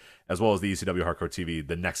TV as well as the ECW Hardcore TV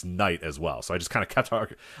the next night as well. So I just kind of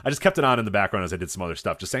kept it on in the background as I did some other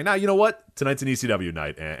stuff, just saying, you know what? Tonight's an ECW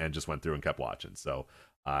night, and just went through and kept watching. So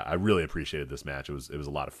I really appreciated this match. It was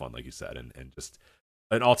a lot of fun, like you said, and just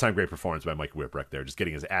an all-time great performance by Mike Whipwreck there, just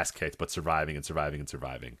getting his ass kicked, but surviving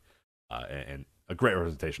and a great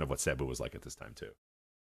representation of what Sabu was like at this time too.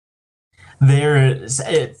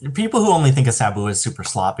 People who only think of Sabu as super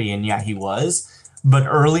sloppy, and yeah, he was, but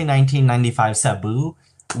early 1995 Sabu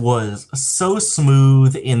was so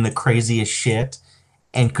smooth in the craziest shit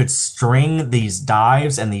and could string these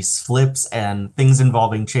dives and these flips and things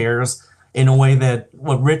involving chairs in a way that,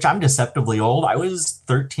 well, Rich, I'm deceptively old. I was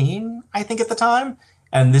 13, I think, at the time.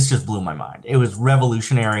 And this just blew my mind. It was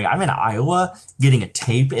revolutionary. I'm in Iowa getting a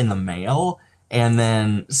tape in the mail, and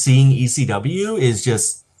then seeing ECW is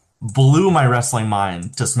just blew my wrestling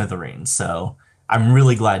mind to smithereens. So I'm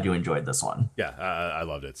really glad you enjoyed this one. Yeah, I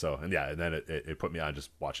loved it. So, and then it put me on just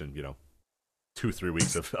watching, 2-3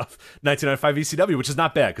 weeks of 1995 ECW, which is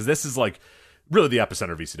not bad because this is like really the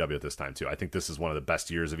epicenter of ECW at this time too. I think this is one of the best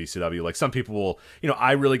years of ECW. Like some people will,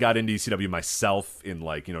 I really got into ECW myself in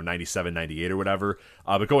 97, 98 or whatever.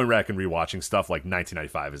 But going back and rewatching stuff like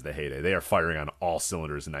 1995 is the heyday. They are firing on all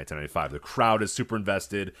cylinders in 1995. The crowd is super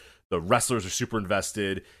invested. The wrestlers are super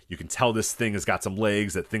invested. You can tell this thing has got some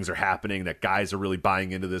legs, that things are happening, that guys are really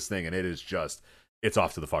buying into this thing. And it's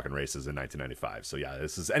off to the fucking races in 1995. So yeah,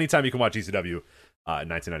 this is anytime you can watch ECW in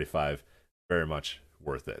 1995, very much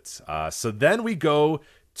worth it. So then we go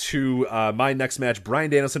to my next match, Bryan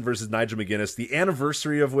Danielson versus Nigel McGuinness, the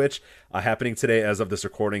anniversary of which happening today as of this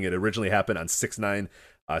recording. It originally happened on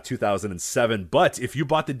 6/9/2007. But if you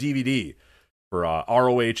bought the DVD for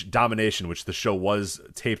ROH Domination, which the show was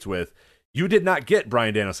taped with, you did not get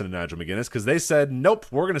Bryan Danielson and Nigel McGuinness because they said, nope,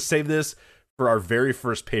 we're going to save this for our very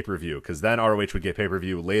first pay-per-view, because then ROH would get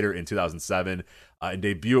pay-per-view later in 2007 and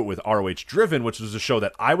debut it with ROH Driven, which was a show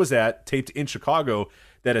that I was at, taped in Chicago,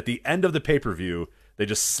 that at the end of the pay-per-view, they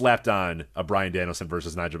just slapped on a Bryan Danielson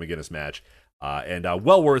versus Nigel McGuinness match. And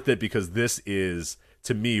well worth it, because this is,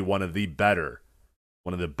 to me, one of the better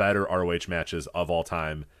ROH matches of all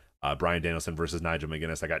time. Bryan Danielson versus Nigel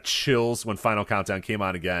McGuinness. I got chills when Final Countdown came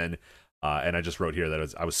on again. And I just wrote here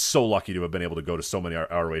that I was so lucky to have been able to go to so many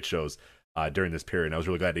ROH shows during this period. And I was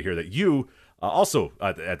really glad to hear that you also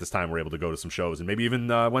at this time were able to go to some shows, and maybe even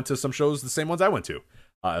went to some shows, the same ones I went to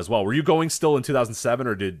as well. Were you going still in 2007,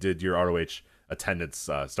 or did your ROH attendance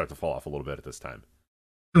start to fall off a little bit at this time?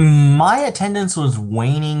 My attendance was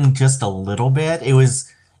waning just a little bit. It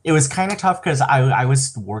was kind of tough because I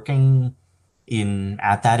was working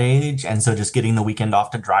at that age, and so just getting the weekend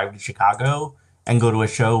off to drive to Chicago and go to a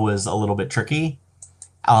show was a little bit tricky.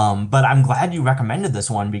 But I'm glad you recommended this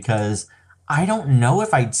one, because I don't know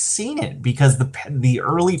if I'd seen it, because the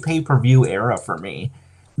early pay-per-view era for me,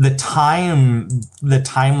 the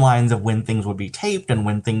timelines of when things would be taped and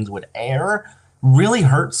when things would air really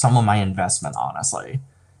hurt some of my investment, honestly.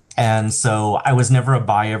 And so I was never a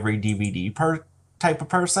buy every DVD type of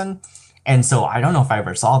person. And so I don't know if I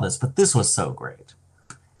ever saw this, but this was so great.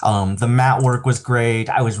 The mat work was great.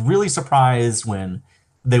 I was really surprised when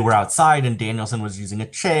they were outside and Danielson was using a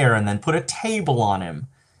chair and then put a table on him.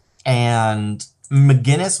 And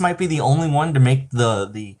McGuinness might be the only one to make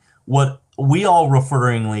the what we all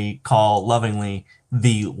referringly call lovingly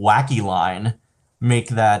the wacky line, make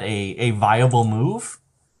that a viable move.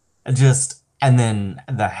 And then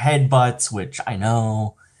the headbutts, which I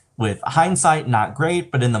know with hindsight, not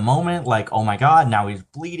great, but in the moment, like, oh my God, now he's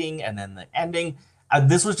bleeding. And then the ending,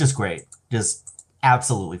 this was just great. Just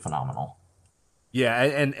absolutely phenomenal. Yeah,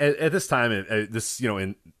 and at this time,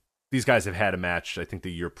 these guys have had a match. I think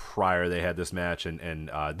the year prior they had this match, and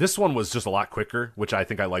this one was just a lot quicker, which I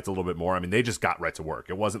think I liked a little bit more. I mean, they just got right to work.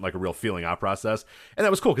 It wasn't like a real feeling out process, and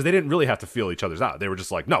that was cool because they didn't really have to feel each other's out. They were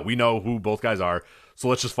just like, no, we know who both guys are, so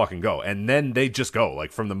let's just fucking go. And then they just go.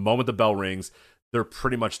 Like, from the moment the bell rings, they're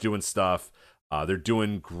pretty much doing stuff. They're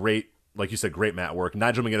doing great, like you said, great mat work.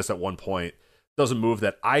 Nigel McGuinness at one point does a move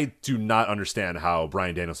that I do not understand how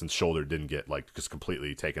Bryan Danielson's shoulder didn't get just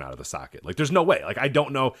completely taken out of the socket. Like, there's no way. Like, I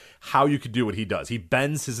don't know how you could do what he does. He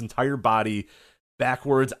bends his entire body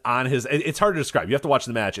backwards on his. It's hard to describe. You have to watch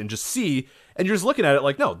the match and just see, and you're just looking at it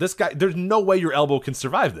like, no, this guy. There's no way your elbow can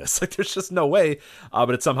survive this. Like, there's just no way.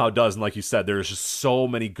 But it somehow does. And like you said, there's just so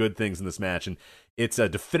many good things in this match, and it's a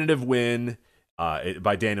definitive win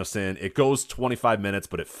by Danielson. It goes 25 minutes,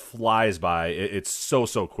 but it flies by. It's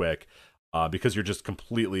so quick. Because you're just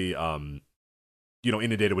completely,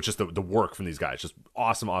 inundated with just the work from these guys. Just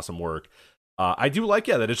awesome work. I do like,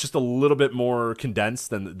 that it's just a little bit more condensed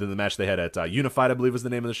than the match they had at Unified, I believe was the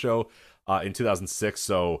name of the show, in 2006.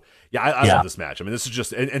 So, I love this match. I mean, this is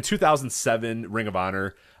just, in 2007 Ring of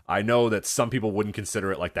Honor, I know that some people wouldn't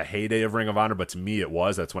consider it like the heyday of Ring of Honor, but to me it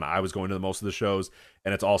was. That's when I was going to most of the shows,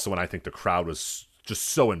 and it's also when I think the crowd was just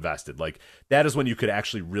so invested. Like, that is when you could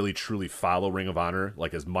actually really truly follow Ring of Honor,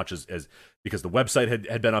 like, as much as because the website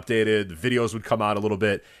had been updated, the videos would come out a little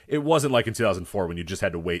bit. It wasn't like in 2004 when you just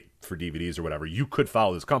had to wait for DVDs or whatever. You could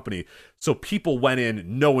follow this company, so people went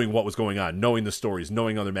in knowing what was going on, knowing the stories,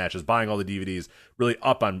 knowing other matches, buying all the DVDs, really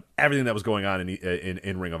up on everything that was going on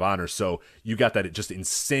in Ring of Honor. So you got that just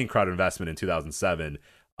insane crowd investment in 2007.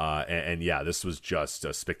 And this was just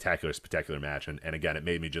a spectacular match. And again, it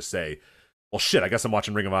made me just say, well, shit, I guess I'm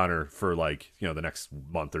watching Ring of Honor for like, the next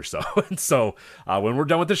month or so. And so when we're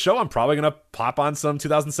done with this show, I'm probably going to pop on some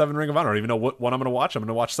 2007 Ring of Honor. I don't even know what one I'm going to watch. I'm going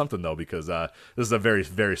to watch something, though, because this is a very,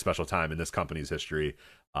 very special time in this company's history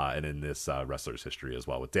and in this wrestler's history as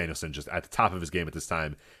well, with Danielson just at the top of his game at this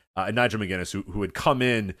time. And Nigel McGuinness, who had come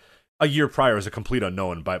in a year prior as a complete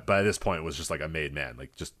unknown, by this point was just like a made man.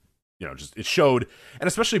 Like, just it showed, and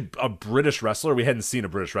especially a British wrestler. We hadn't seen a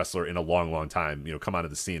British wrestler in a long, long time, come onto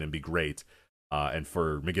the scene and be great. And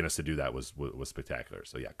for McGuinness to do that was spectacular.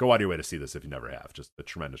 So yeah, go out of your way to see this if you never have. Just a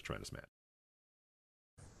tremendous, tremendous man.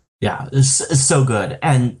 Yeah, it's so good.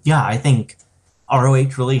 And yeah, I think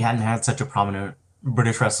ROH really hadn't had such a prominent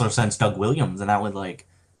British wrestler since Doug Williams, and that was like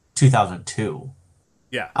 2002.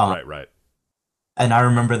 Yeah, right. And I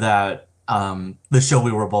remember that the show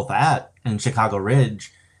we were both at in Chicago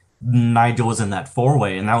Ridge, Nigel was in that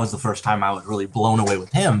 4-way, and that was the first time I was really blown away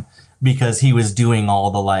with him, because he was doing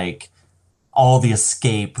all the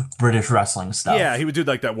escape British wrestling stuff. Yeah, he would do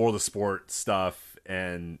like that World of Sport stuff,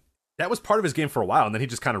 and that was part of his game for a while. And then he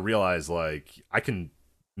just kind of realized, like, I can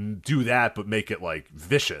do that, but make it like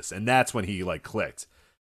vicious. And that's when he like clicked.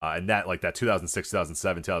 And that 2006,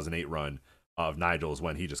 2007, 2008 run of Nigel is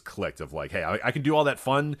when he just clicked of like, hey, I can do all that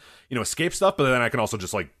fun, escape stuff, but then I can also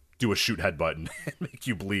just like do a shoot headbutt and make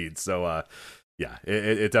you bleed. So, yeah,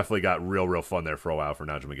 it definitely got real fun there for a while for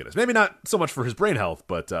Nigel McGuinness. Maybe not so much for his brain health,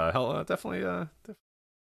 but definitely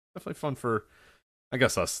fun for, I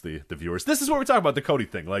guess, us, the viewers. This is what we're talking about, the Cody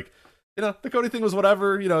thing. Like, the Cody thing was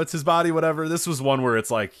whatever, it's his body, whatever. This was one where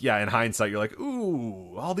it's like, yeah, in hindsight, you're like,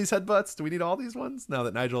 ooh, all these headbutts? Do we need all these ones? Now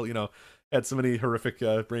that Nigel, had so many horrific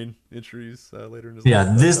brain injuries later in his life.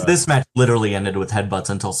 Yeah, this match literally ended with headbutts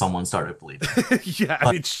until someone started bleeding. Yeah,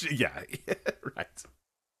 right.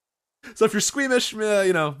 So if you're squeamish,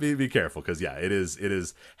 be careful, because yeah, it is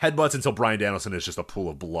headbutts until Bryan Danielson is just a pool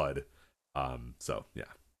of blood. So yeah,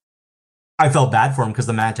 I felt bad for him because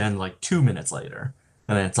the match ended like 2 minutes later,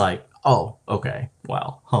 and then it's like, oh, okay,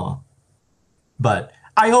 well, huh. But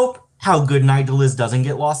I hope how good Nigel is doesn't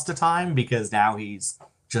get lost to time, because now he's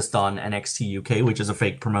just on NXT UK, which is a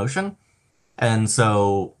fake promotion, and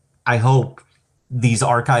so I hope these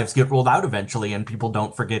archives get rolled out eventually, and people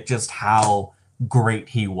don't forget just how great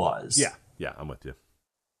he was. Yeah, I'm with you.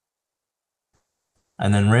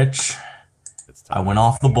 And then Rich, I went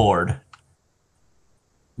off the board,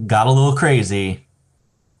 got a little crazy.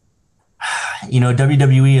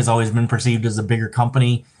 WWE has always been perceived as a bigger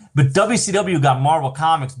company, but WCW got Marvel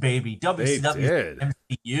Comics, baby. WCW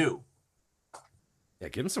MCU. Yeah,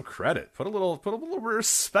 give him some credit. Put a little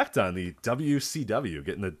respect on the WCW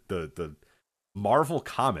getting the Marvel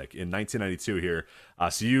comic in 1992 here.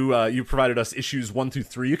 So you provided us issues 1 through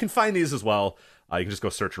 3. You can find these as well. You can just go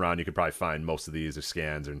search around. You can probably find most of these or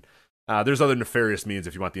scans. And there's other nefarious means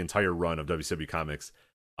if you want the entire run of WCW comics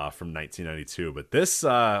from 1992. But this,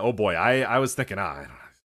 oh boy, I was thinking,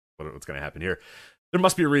 what's going to happen here? There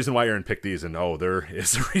must be a reason why Aaron picked these. And there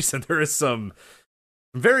is a reason. There is some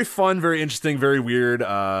very fun, very interesting, very weird,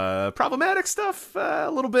 problematic stuff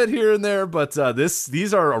a little bit here and there, but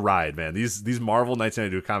these are a ride, man. These Marvel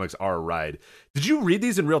 1992 comics are a ride. Did you read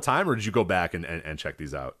these in real time, or did you go back and check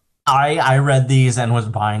these out? I read these and was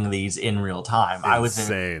buying these in real time. Insane. I was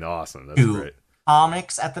insane, awesome. That's great.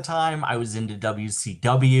 Comics at the time. I was into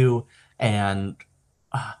WCW, and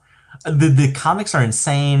the comics are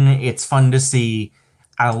insane. It's fun to see.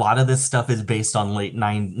 A lot of this stuff is based on late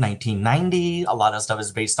 1990. A lot of stuff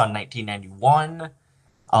is based on 1991.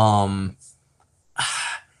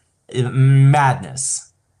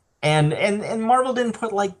 Madness. And Marvel didn't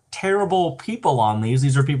put like terrible people on these.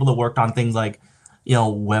 These are people that worked on things like,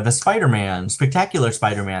 Web of Spider-Man, Spectacular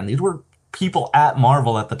Spider-Man. These were people at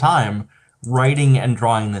Marvel at the time writing and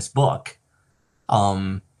drawing this book.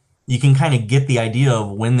 You can kind of get the idea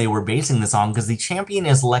of when they were basing this on, because the champion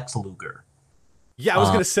is Lex Luger. Yeah, I was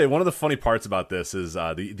going to say, one of the funny parts about this is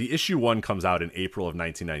the issue 1 comes out in April of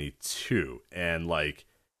 1992, and like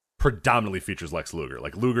predominantly features Lex Luger.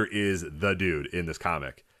 Like, Luger is the dude in this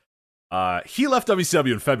comic. He left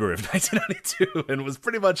WCW in February of 1992 and was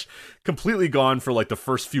pretty much completely gone for like the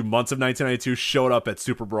first few months of 1992. Showed up at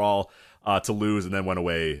Super Brawl to lose, and then went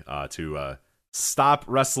away to stop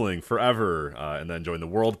wrestling forever, and then joined the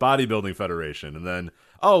World Bodybuilding Federation, and then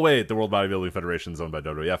oh wait, the World Bodybuilding Federation is owned by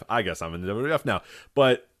WWF. I guess I'm in the WWF now.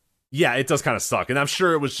 But yeah, it does kind of suck, and I'm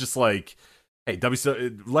sure it was just like, hey,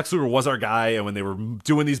 Lex Luger was our guy, and when they were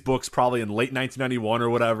doing these books probably in late 1991 or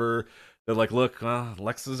whatever, they're like, look,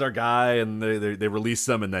 Lex is our guy, and they release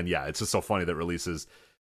them, and then yeah, it's just so funny that releases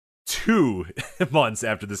 2 months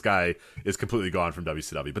after this guy is completely gone from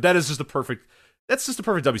WCW. But that's just a perfect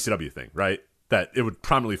WCW thing, right? that it would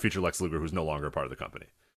prominently feature Lex Luger, who's no longer a part of the company.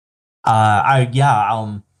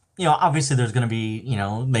 Obviously there's going to be,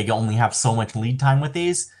 they only have so much lead time with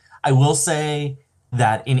these. I will say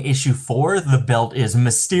that in issue 4, the belt is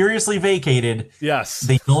mysteriously vacated. Yes.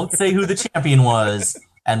 They don't say who the champion was,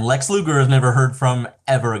 and Lex Luger is never heard from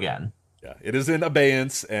ever again. Yeah, it is in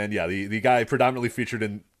abeyance, and yeah, the guy predominantly featured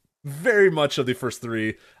in very much of the first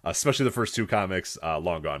 3, especially the first 2 comics,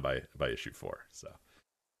 long gone by issue 4. So,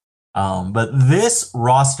 but this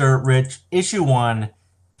roster, Rich, issue 1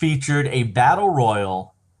 featured a battle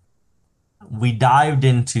royal. We dived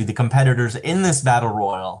into the competitors in this battle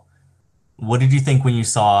royal. What did you think when you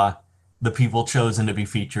saw the people chosen to be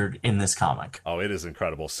featured in this comic? Oh, it is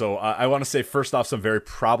incredible. So I want to say first off, some very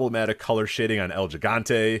problematic color shading on El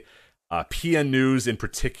Gigante. PN News in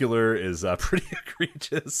particular is pretty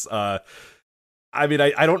egregious. I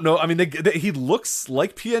don't know. I mean, he looks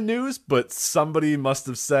like PN News, but somebody must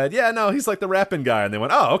have said, yeah, no, he's like the rapping guy. And they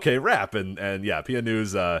went, oh, okay, rap. And yeah, PN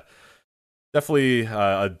News, definitely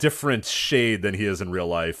a different shade than he is in real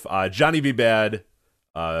life. Johnny B. Bad,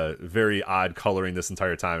 very odd coloring this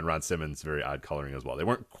entire time, and Ron Simmons, very odd coloring as well.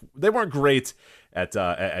 They weren't great at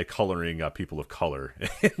coloring people of color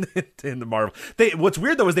in the Marvel. What's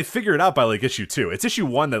weird though is they figure it out by like issue 2. It's issue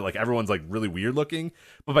 1 that like everyone's like really weird looking,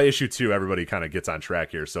 but by issue 2 everybody kind of gets on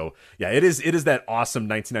track here. So yeah, it is that awesome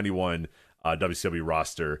 1991 WCW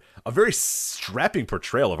roster. A very strapping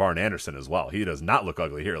portrayal of Arn Anderson as well. He does not look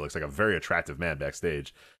ugly here. It looks like a very attractive man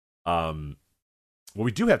backstage. What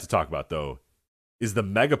we do have to talk about though is the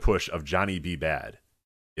mega push of Johnny B. Bad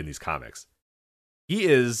in these comics. He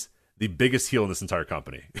is the biggest heel in this entire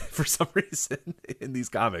company for some reason in these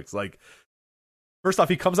comics. Like, first off,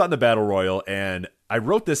 he comes out in the Battle Royal, and I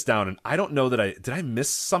wrote this down, and I don't know that did I miss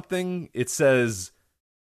something? It says,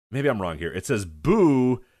 maybe I'm wrong here. It says,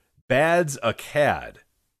 boo, Bad's a cad.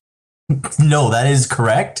 No, that is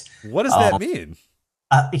correct. What does that mean?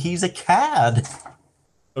 He's a cad.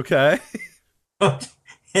 Okay.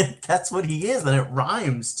 That's what he is, and it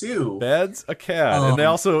rhymes too. Bad's a cad. And they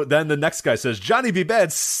also, then the next guy says, Johnny B.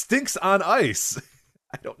 Bad stinks on ice.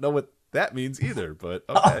 I don't know what that means either, but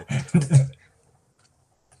okay.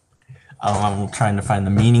 I'm trying to find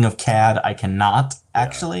the meaning of cad. I cannot,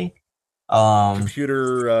 actually.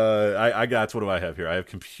 Computer, I got, what do I have here? I have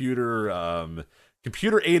computer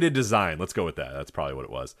aided design. Let's go with that. That's probably what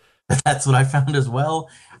it was. That's what I found as well.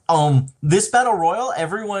 This battle royal,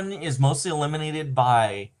 everyone is mostly eliminated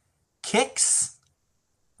by kicks.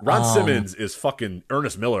 Ron Simmons is fucking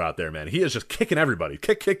Ernest Miller out there, man. He is just kicking everybody.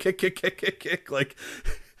 Kick. Like,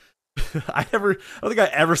 I don't think I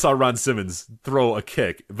ever saw Ron Simmons throw a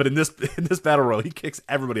kick, but in this battle royal, he kicks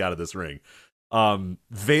everybody out of this ring.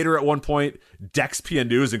 Vader at one point decks PN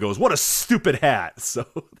News and goes, "What a stupid hat!" So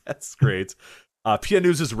that's great. PN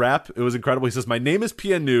News' rap, it was incredible. He says, "My name is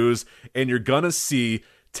PN News, and you're gonna see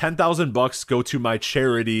 $10,000 go to my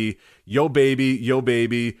charity. Yo baby,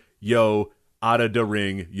 yo, out of the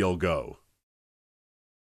ring, you'll go."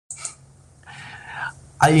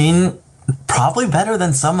 I mean, probably better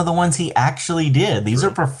than some of the ones he actually did. These are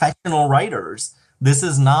professional writers. This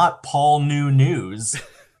is not Paul New News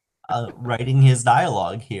writing his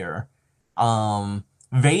dialogue here.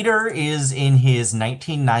 Vader is in his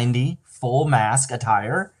 1990 full mask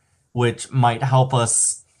attire, which might help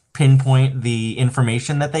us pinpoint the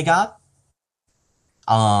information that they got,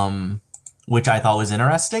 which I thought was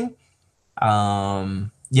interesting.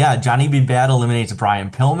 Johnny B. Bad eliminates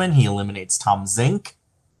Brian Pillman. He eliminates Tom Zink.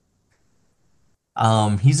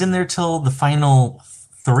 He's in there till the final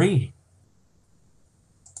 3,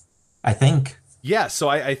 I think. Yeah, so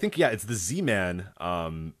I think, it's the Z-Man.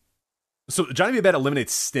 So Johnny B. Bad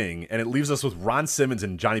eliminates Sting, and it leaves us with Ron Simmons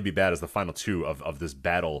and Johnny B. Bad as the final 2 of this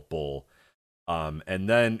battle bowl. And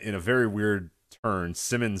then in a very weird turn,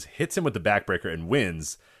 Simmons hits him with the backbreaker and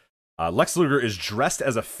wins. Lex Luger is dressed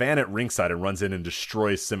as a fan at ringside and runs in and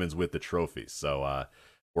destroys Simmons with the trophy. So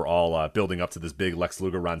we're all building up to this big Lex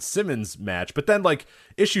Luger Ron Simmons match. But then like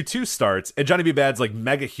issue 2 starts, and Johnny B. Bad's like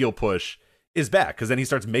mega heel push is back, because then he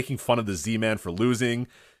starts making fun of the Z-Man for losing.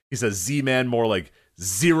 He says, "Z-Man more like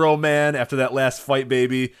Zero Man after that last fight,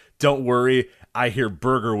 baby. Don't worry, I hear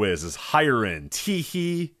Burger Whiz is hiring.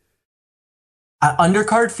 Tee-hee."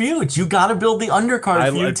 Undercard feuds. You got to build the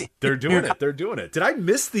undercard feuds. They're doing it. Did I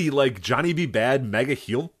miss the like Johnny B. Bad mega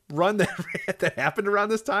heel run that happened around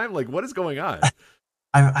this time? Like, what is going on?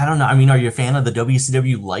 I don't know. I mean, are you a fan of the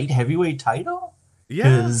WCW light heavyweight title?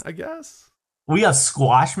 Yeah, I guess. We have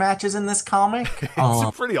squash matches in this comic.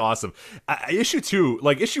 It's pretty awesome. Issue 2,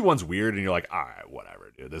 like issue 1's weird, and you're like, all right,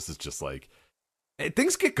 whatever, dude. This is just like,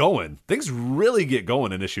 things get going. Things really get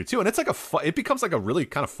going in issue 2, and it's like it becomes like a really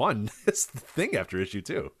kind of fun thing after issue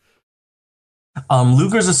 2.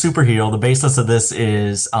 Luger's a superhero. The basis of this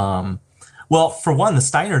is, well, for one, the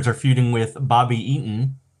Steiners are feuding with Bobby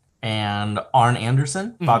Eaton and Arn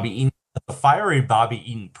Anderson. Mm-hmm. Bobby Eaton, the fiery Bobby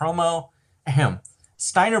Eaton promo.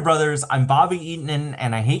 Steiner brothers, I'm Bobby Eaton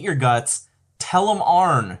and I hate your guts. Tell him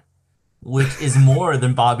Arn, which is more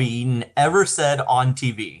than Bobby Eaton ever said on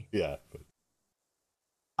TV. Yeah.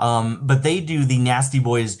 But they do the Nasty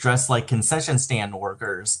Boys dress like concession stand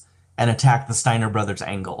workers and attack the Steiner brothers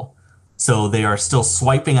angle. So they are still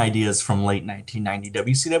swiping ideas from late 1990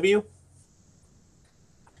 WCW.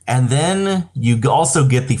 And then you also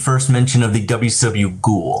get the first mention of the WCW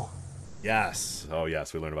Ghoul. Yes. Oh,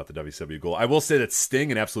 yes. We learned about the WCW Ghoul. I will say that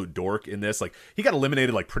Sting, an absolute dork in this, like he got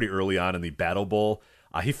eliminated like pretty early on in the Battle Bowl.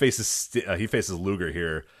 He faces Luger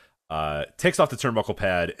here, takes off the turnbuckle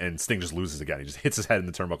pad, and Sting just loses again. He just hits his head in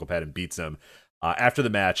the turnbuckle pad and beats him. After the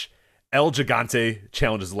match, El Gigante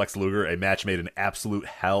challenges Lex Luger, a match made in absolute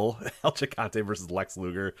hell. El Gigante versus Lex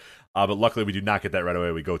Luger. But luckily, we do not get that right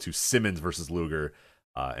away. We go to Simmons versus Luger,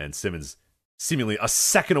 and Simmons seemingly a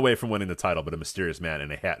second away from winning the title, but a mysterious man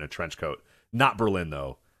in a hat and a trench coat. Not Berlin,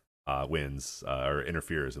 though, wins or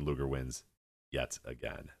interferes, and Luger wins yet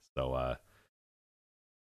again. So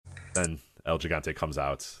then El Gigante comes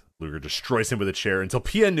out. Luger destroys him with a chair until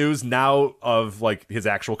PN News, now of like his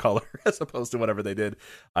actual color as opposed to whatever they did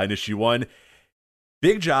in issue 1.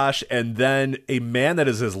 Big Josh, and then a man that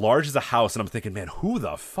is as large as a house. And I'm thinking, man, who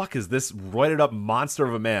the fuck is this roided up monster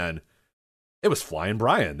of a man? It was Flying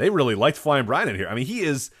Brian. They really liked Flying Brian in here. I mean, he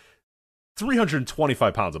is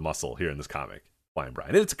 325 pounds of muscle here in this comic, Flying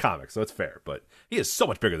Brian. It's a comic, so it's fair, but he is so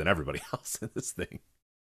much bigger than everybody else in this thing.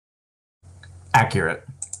 Accurate.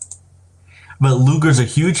 But Luger's a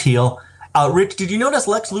huge heel. Rich, did you notice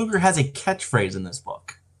Lex Luger has a catchphrase in this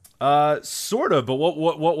book? Sort of, but what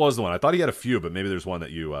was the one? I thought he had a few, but maybe there's one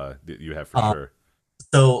that you have for sure.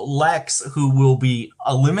 So Lex, who will be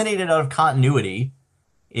eliminated out of continuity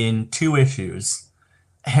in 2 issues,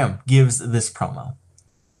 gives this promo.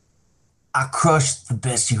 I crushed the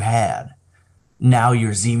best you had. Now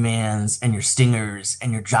your Z-Mans and your Stingers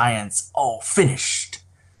and your Giants all finished.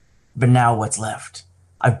 But now what's left?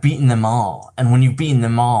 I've beaten them all, and when you've beaten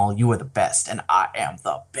them all, you are the best, and I am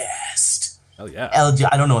the best. Oh yeah.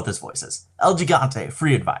 I don't know what this voice is. El Gigante,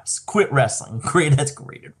 free advice. Quit wrestling. Great, that's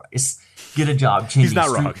great advice. Get a job. He's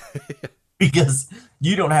not wrong. Because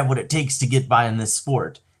you don't have what it takes to get by in this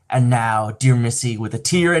sport. And now, dear Missy, with a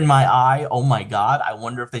tear in my eye, oh my God, I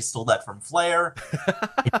wonder if they stole that from Flair.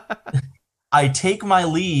 I take my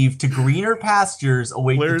leave to greener pastures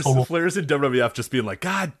await the total. Flair's in WWF just being like,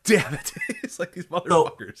 God damn it. It's like these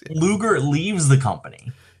motherfuckers. So Luger leaves the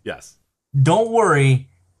company. Yes. Don't worry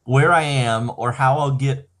where I am or how I'll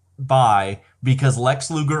get by because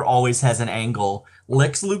Lex Luger always has an angle.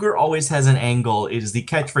 Lex Luger always has an angle is the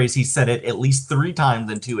catchphrase. He said it at least 3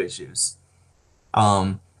 times in 2 issues.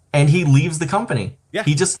 And he leaves the company. Yeah.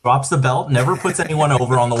 He just drops the belt, never puts anyone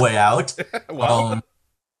over on the way out. Wow.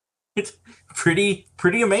 It's pretty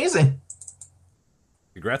amazing.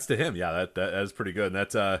 Congrats to him. Yeah, that is pretty good.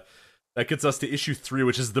 And that gets us to issue 3,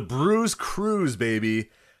 which is the Bruise Cruise, baby.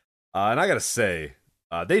 And I gotta say,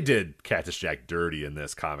 they did Cactus Jack dirty in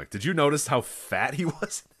this comic. Did you notice how fat he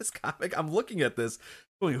was in this comic? I'm looking at this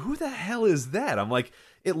going, who the hell is that? I'm like,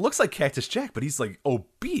 it looks like Cactus Jack, but he's like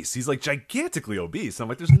obese. He's like gigantically obese. I'm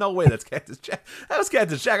like, there's no way that's Cactus Jack. That was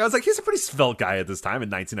Cactus Jack. I was like, he's a pretty svelte guy at this time in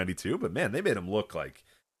 1992, but man, they made him look like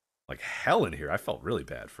hell in here. I felt really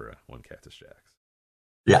bad for one Cactus Jack.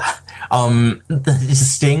 Yeah.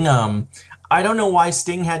 Sting, I don't know why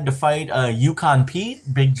Sting had to fight Yukon Pete.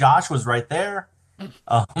 Big Josh was right there.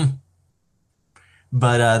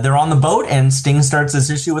 But they're on the boat, and Sting starts this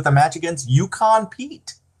issue with a match against Yukon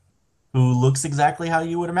Pete, who looks exactly how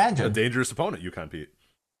you would imagine. A dangerous opponent, Yukon Pete.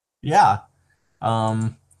 Yeah.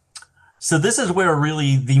 So this is where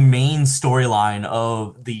really the main storyline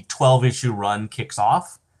of the 12-issue run kicks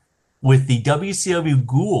off, with the WCW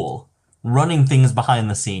Ghoul running things behind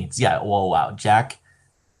the scenes. Yeah, whoa, wow. Jack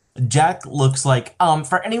looks like,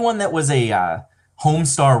 for anyone that was a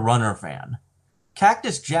Homestar Runner fan,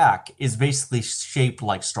 Cactus Jack is basically shaped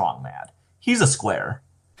like Strong Mad. He's a square.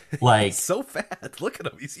 Like he's so fat. Look at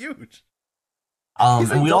him. He's huge.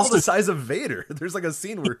 He's like double the size of Vader. There's like a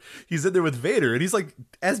scene where he's in there with Vader, and he's like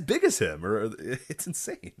as big as him. It's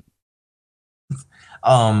insane.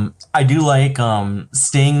 I do like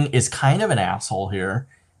Sting is kind of an asshole here.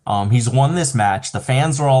 He's won this match. The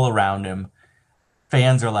fans are all around him.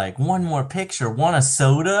 Fans are like, one more picture, want a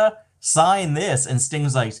soda? Sign this. And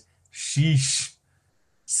Sting's like, sheesh.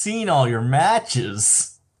 seen all your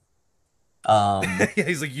matches. Yeah,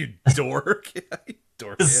 he's like, you dork. Yeah, you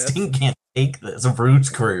dork ass. Sting can't take this Bruce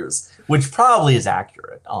Cruise, which probably is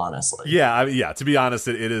accurate, honestly. Yeah, I mean, yeah. To be honest,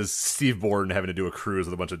 it is Steve Borden having to do a cruise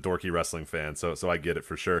with a bunch of dorky wrestling fans, so I get it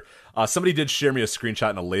for sure. Somebody did share me a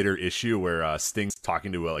screenshot in a later issue where Sting's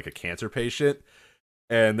talking to like a cancer patient,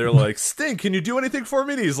 and they're like, "Sting, can you do anything for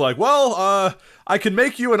me?" And he's like, "Well, I can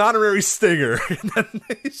make you an honorary Stinger." And then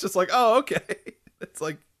he's just like, "Oh, okay." It's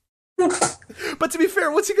like, but to be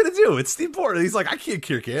fair, what's he gonna do? It's Steve Borden. He's like, "I can't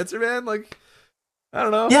cure cancer, man." Like, I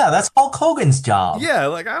don't know. Yeah, that's Hulk Hogan's job. Yeah,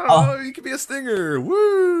 like, I don't know. You could be a Stinger.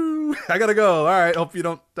 Woo! I gotta go. All right. Hope you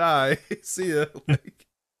don't die. See ya. Like,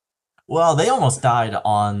 Well, they almost died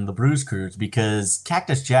on the Bruce Cruise because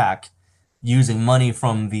Cactus Jack, using money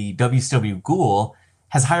from the WCW Ghoul,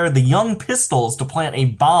 has hired the Young Pistols to plant a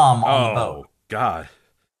bomb on the boat. oh, God.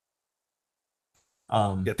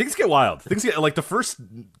 Yeah, things get wild. Things get, like, the first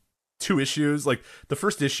 2 issues, like, the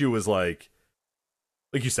first issue was like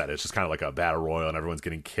you said, it's just kind of like a battle royal and everyone's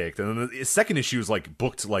getting kicked. And then the second issue is like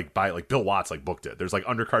booked like by like Bill Watts like booked it. There's like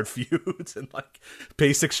undercard feuds and like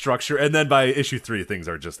basic structure. And then by issue 3, things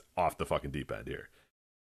are just off the fucking deep end here.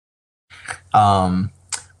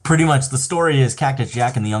 Pretty much the story is Cactus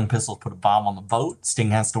Jack and the Young Pistols put a bomb on the boat.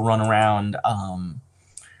 Sting has to run around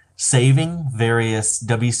saving various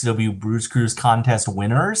WCW Bruce Cruise contest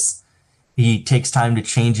winners. He takes time to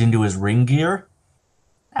change into his ring gear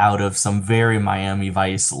out of some very Miami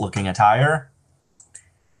Vice looking attire.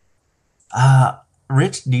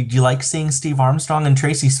 Rich, did you like seeing Steve Armstrong and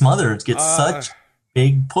Tracy Smothers get such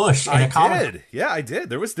big push in a comic? Did. Yeah, I did.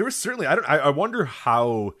 There was certainly, I wonder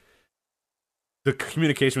how the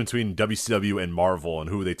communication between WCW and Marvel and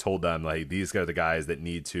who they told them, like, these are the guys that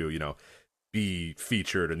need to, you know, be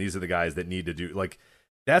featured and these are the guys that need to do, like,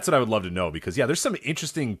 that's what I would love to know, because yeah, there's some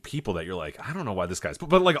interesting people that you're like, I don't know why this guy's,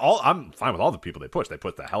 but like I'm fine with all the people they push. They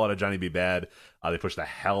put the hell out of Johnny B. Bad. They push the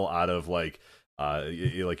hell out of like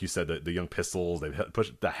you said, the Young Pistols. They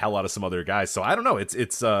push the hell out of some other guys. So I don't know.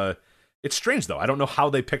 It's strange though. I don't know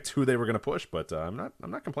how they picked who they were going to push, but I'm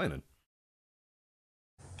not complaining.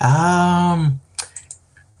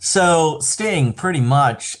 So Sting, pretty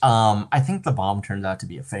much. I think the bomb turns out to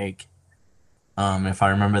be a fake. If I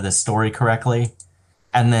remember this story correctly.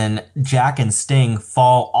 And then Jack and Sting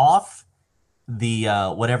fall off the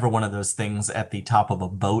whatever one of those things at the top of a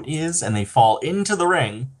boat is, and they fall into the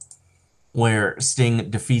ring where Sting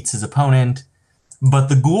defeats his opponent. But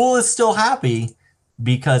the Ghoul is still happy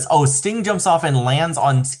because, Sting jumps off and lands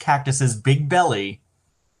on Cactus's big belly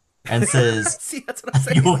and says... See, that's what I'm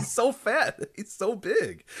saying. He's so fat. He's so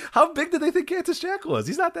big. How big did they think Cactus Jack was?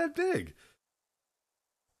 He's not that big.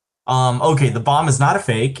 Okay, the bomb is not a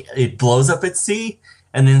fake. It blows up at sea.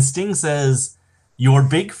 And then Sting says, "Your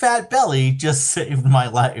big fat belly just saved my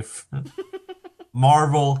life."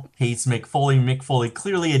 Marvel hates Mick Foley. Mick Foley,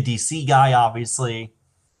 clearly a DC guy, obviously.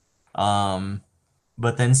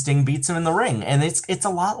 But then Sting beats him in the ring. And it's a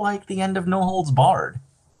lot like the end of No Holds Barred.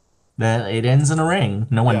 That it ends in a ring.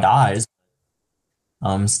 No one dies.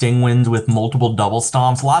 Sting wins with multiple double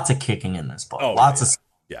stomps. Lots of kicking in this book.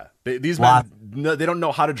 Yeah. These men, they don't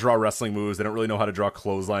know how to draw wrestling moves. They don't really know how to draw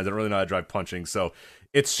clotheslines. They don't really know how to draw punching. So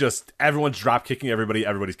it's just everyone's drop kicking everybody.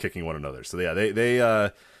 Everybody's kicking one another. So yeah,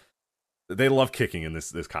 they love kicking in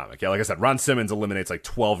this comic. Yeah, like I said, Ron Simmons eliminates like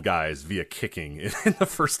 12 guys via kicking in the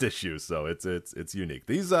first issue. So it's unique.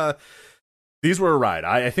 These were a ride.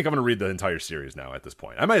 I think I'm going to read the entire series now at this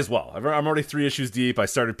point. I might as well. I'm already 3 issues deep. I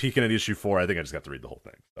started peeking at issue 4. I think I just got to read the whole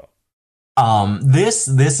thing. So. This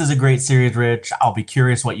is a great series, Rich. I'll be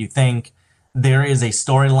curious what you think. There is a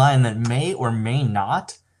storyline that may or may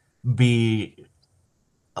not be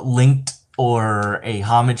linked or a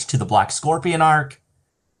homage to the Black Scorpion arc.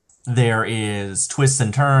 There is twists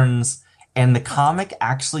and turns, and the comic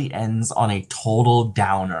actually ends on a total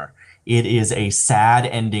downer. It is a sad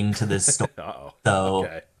ending to this story.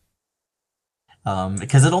 Okay.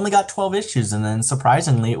 Because it only got 12 issues, and then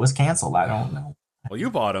surprisingly, it was canceled. I don't know. Well, you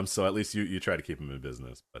bought them, so at least you try to keep them in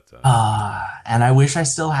business. But and I wish I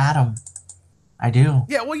still had them. I do.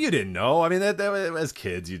 Yeah, well, you didn't know. I mean, that as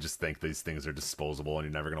kids, you just think these things are disposable and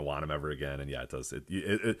you're never going to want them ever again. And yeah, it does.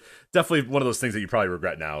 It definitely one of those things that you probably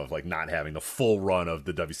regret now of like not having the full run of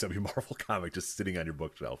the WCW Marvel comic just sitting on your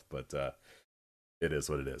bookshelf. But it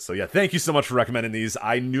is what it is. So yeah, thank you so much for recommending these.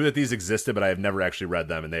 I knew that these existed, but I have never actually read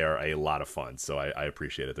them, and they are a lot of fun. So I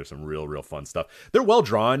appreciate it. There's some real fun stuff. They're well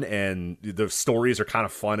drawn, and the stories are kind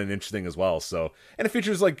of fun and interesting as well. So, and it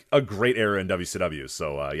features like a great era in WCW.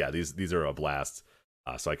 So yeah, these are a blast.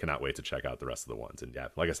 So I cannot wait to check out the rest of the ones. And yeah,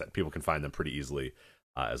 like I said, people can find them pretty easily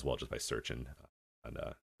as well just by searching on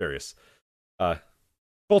various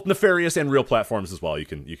both nefarious and real platforms as well. You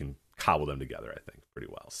can cobble them together, I think, pretty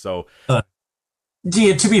well. So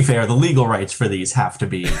to be fair, the legal rights for these have to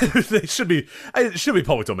be they should be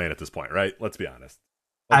public domain at this point, right? Let's be honest.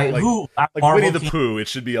 Like Winnie the Pooh, it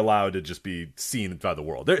should be allowed to just be seen by the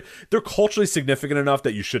world. They're culturally significant enough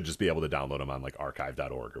that you should just be able to download them on like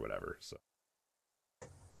archive.org or whatever. So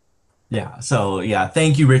yeah,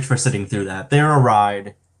 thank you, Rich, for sitting through that. They're a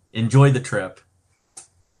ride. Enjoy the trip.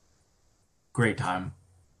 Great time.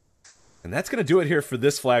 And that's going to do it here for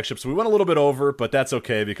this flagship. So we went a little bit over, but that's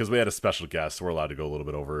okay because we had a special guest. So we're allowed to go a little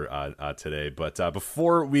bit over today. But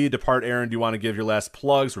before we depart, Aaron, do you want to give your last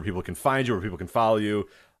plugs where people can find you, where people can follow you,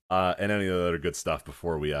 and any other good stuff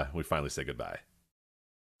before we finally say goodbye?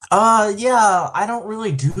 Yeah, I don't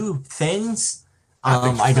really do things.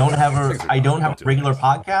 I don't have a regular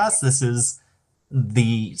podcast. This is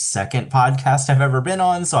the second podcast I've ever been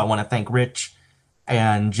on, so I want to thank Rich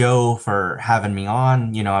and Joe for having me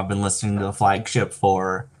on. You know, I've been listening to the flagship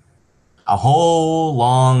for a whole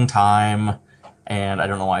long time, and I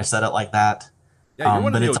don't know why I said it like that. Yeah, you're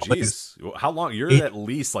one of the OGs. How long? You're at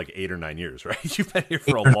least like 8 or 9 years, right? You've been here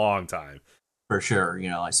for a long time. For sure. You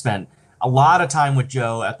know, I spent a lot of time with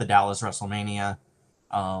Joe at the Dallas WrestleMania,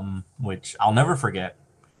 which I'll never forget.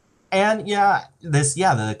 And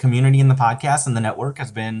the community in the podcast and the network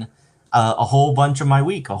has been a whole bunch of my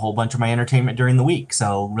week, a whole bunch of my entertainment during the week.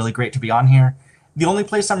 So really great to be on here. The only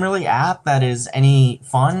place I'm really at that is any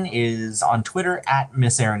fun is on Twitter at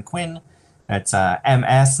Miss Aaron Quinn. That's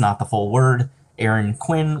MS, not the full word, Aaron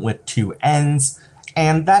Quinn with 2 N's.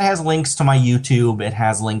 And that has links to my YouTube. It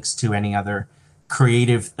has links to any other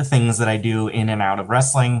creative things that I do in and out of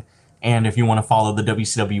wrestling. And if you want to follow the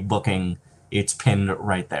WCW booking, it's pinned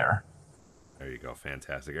right there. There you go.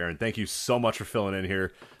 Fantastic. Aaron, thank you so much for filling in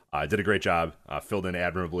here. Did a great job, filled in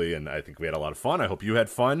admirably, and I think we had a lot of fun. I hope you had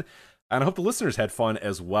fun, and I hope the listeners had fun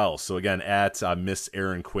as well. So again, at Miss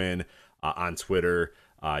Aaron Quinn on Twitter,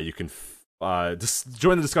 you can just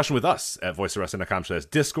join the discussion with us at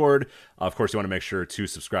voiceofwrestling.com/Discord. Of course, you want to make sure to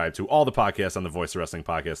subscribe to all the podcasts on the Voice of Wrestling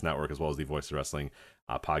Podcast Network, as well as the Voice of Wrestling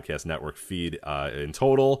Podcast Network feed in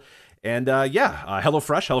total. And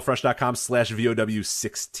HelloFresh,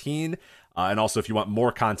 HelloFresh.com/VOW16. And also, if you want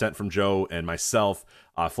more content from Joe and myself,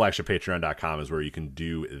 FlagshipPatreon.com is where you can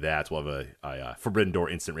do that. We'll have a Forbidden Door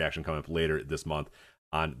instant reaction coming up later this month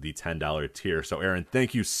on the $10 tier. So, Aaron,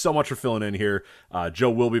 thank you so much for filling in here. Joe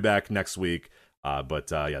will be back next week. But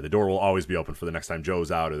the door will always be open for the next time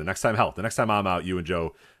Joe's out, or the next time I'm out, you and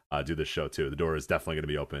Joe do this show too. The door is definitely going to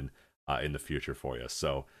be open in the future for you.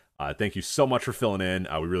 So thank you so much for filling in.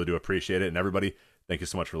 We really do appreciate it. And everybody, thank you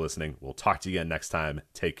so much for listening. We'll talk to you again next time.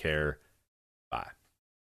 Take care.